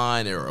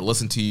online or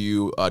listen to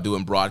you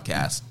doing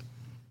broadcasts.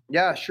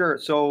 Yeah, sure.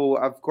 So,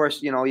 of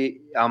course, you know,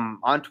 I'm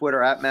on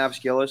Twitter at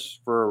Mavs Gillis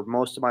for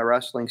most of my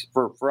wrestling,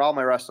 for all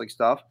my wrestling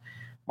stuff.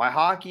 My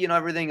hockey and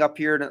everything up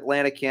here in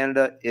Atlanta,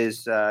 Canada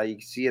is, you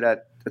can see it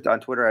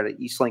on Twitter at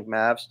Eastlink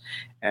Mavs.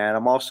 And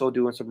I'm also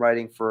doing some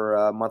writing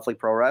for Monthly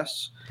Pro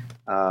Wrest.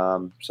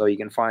 So you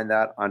can find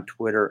that on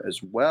Twitter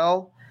as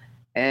well.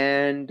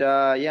 And,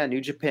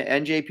 New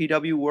Japan,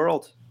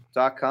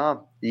 NJPWWorld.com.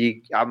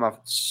 I'm a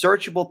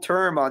searchable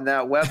term on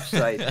that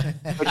website,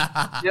 which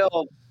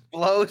still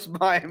blows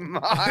my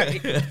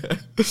mind.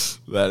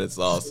 That is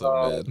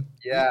awesome, man.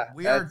 Yeah,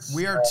 we are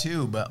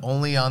too, but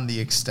only on the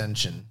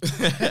extension.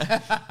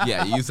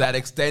 Yeah, you use that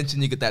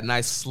extension, you get that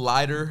nice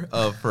slider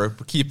for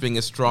keeping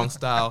a strong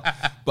style.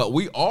 But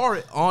we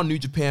are on New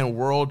Japan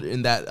World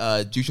in that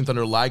Jushin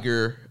Thunder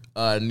Liger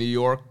New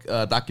York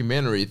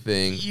documentary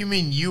thing. You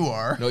mean you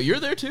are? No, you're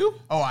there too?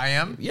 Oh, I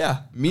am?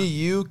 Yeah. Me,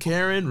 you,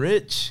 Karen,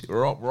 Rich.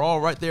 We're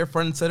all right there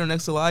front and center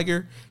next to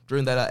Liger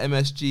during that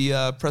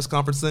MSG press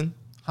conference thing.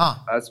 Huh.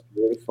 That's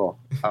beautiful.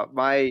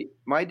 My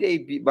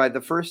debut, by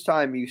the first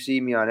time you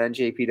see me on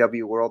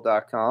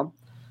njpwworld.com,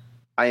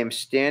 I am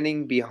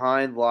standing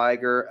behind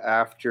Liger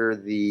after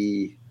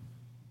the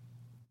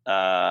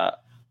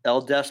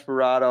El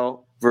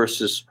Desperado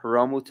versus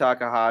Hiromu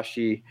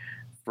Takahashi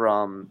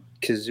from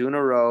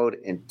Kizuna Road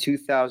in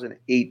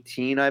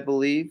 2018, I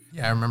believe.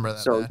 Yeah, I remember that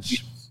So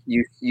match.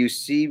 you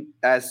see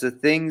as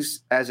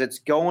it's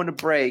going to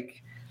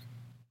break,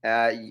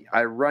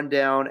 I run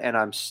down and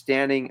I'm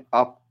standing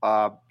up.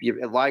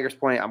 At Liger's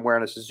point, I'm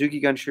wearing a Suzuki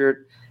Gun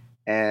shirt,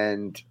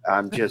 and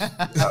I'm just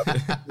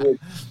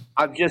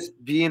I'm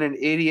just being an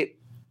idiot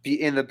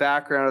in the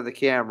background of the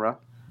camera.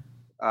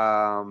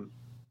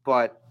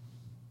 But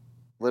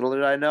little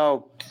did I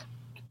know,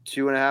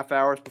 2.5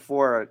 hours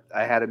before,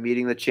 I had a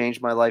meeting that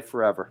changed my life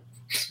forever.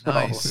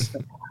 Nice.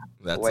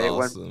 That's the way it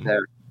went awesome. from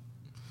there.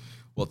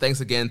 Well,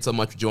 thanks again so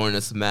much for joining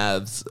us,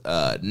 Mavs.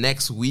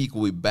 Next week,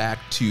 we'll be back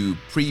to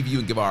preview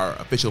and give our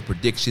official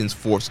predictions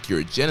for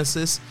Secure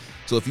Genesis.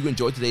 So if you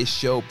enjoyed today's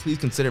show, please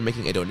consider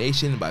making a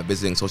donation by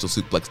visiting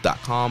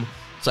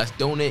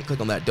socialsuplex.com/donate. Click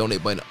on that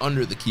donate button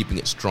under the Keeping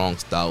It Strong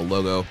style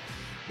logo.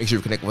 Make sure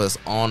you connect with us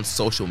on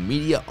social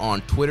media. On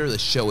Twitter, the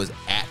show is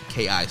at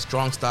KI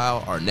Strong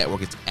Style. Our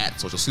network is at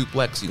Social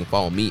Suplex. You can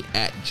follow me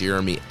at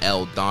Jeremy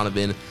L.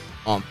 Donovan.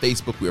 On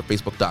Facebook, we are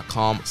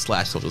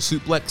facebook.com/Social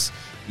Suplex.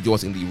 You join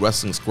us in the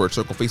Wrestling Squared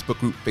Circle Facebook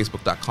group,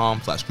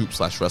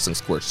 facebook.com/group/Wrestling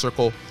Squared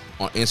Circle.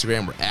 On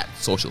Instagram, we're at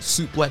Social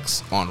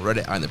Suplex. On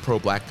Reddit, I'm the Pro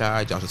Black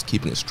Guy. Josh is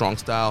Keeping It Strong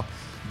Style.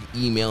 You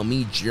can email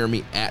me,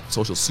 Jeremy at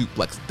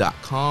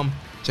socialsuplex.com.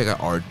 Check out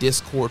our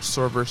Discord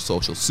server,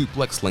 Social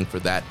Suplex. Link for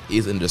that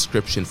is in the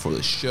description for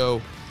the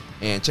show.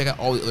 And check out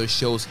all the other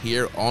shows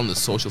here on the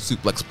Social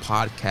Suplex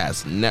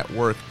Podcast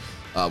Network.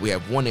 We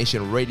have One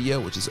Nation Radio,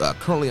 which is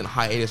currently on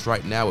hiatus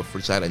right now with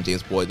Rich Latta and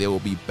James Boyd. They will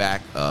be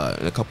back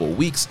in a couple of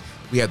weeks.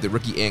 We have the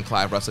Ricky and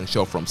Clive Wrestling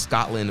Show from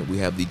Scotland. We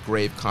have the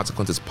Grave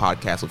Consequences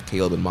Podcast with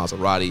Caleb and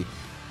Maserati.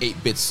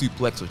 8-Bit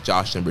Suplex with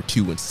Josh number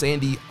 2 and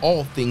Sandy.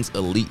 All Things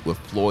Elite with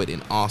Floyd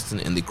and Austin.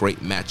 And the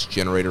Great Match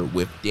Generator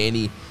with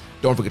Danny.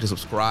 Don't forget to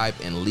subscribe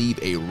and leave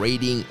a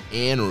rating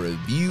and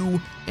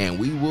review. And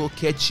we will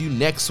catch you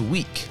next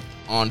week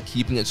on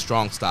Keeping It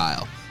Strong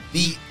Style,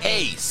 the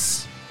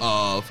ace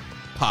of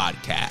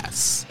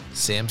podcasts.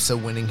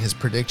 Samsa winning his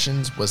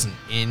predictions was an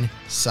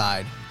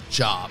inside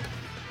job.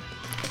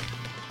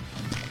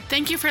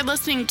 Thank you for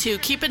listening to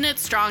Keeping It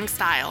Strong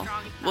Style.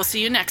 We'll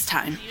see you next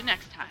time.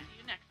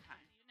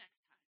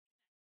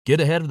 Get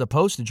ahead of the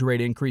postage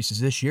rate increases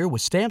this year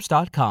with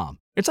Stamps.com.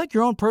 It's like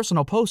your own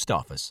personal post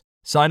office.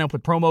 Sign up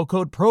with promo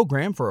code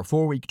PROGRAM for a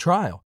 4-week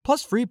trial,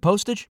 plus free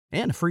postage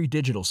and a free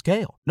digital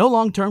scale. No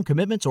long-term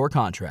commitments or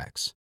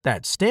contracts.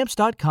 That's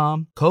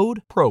Stamps.com,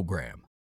 code PROGRAM.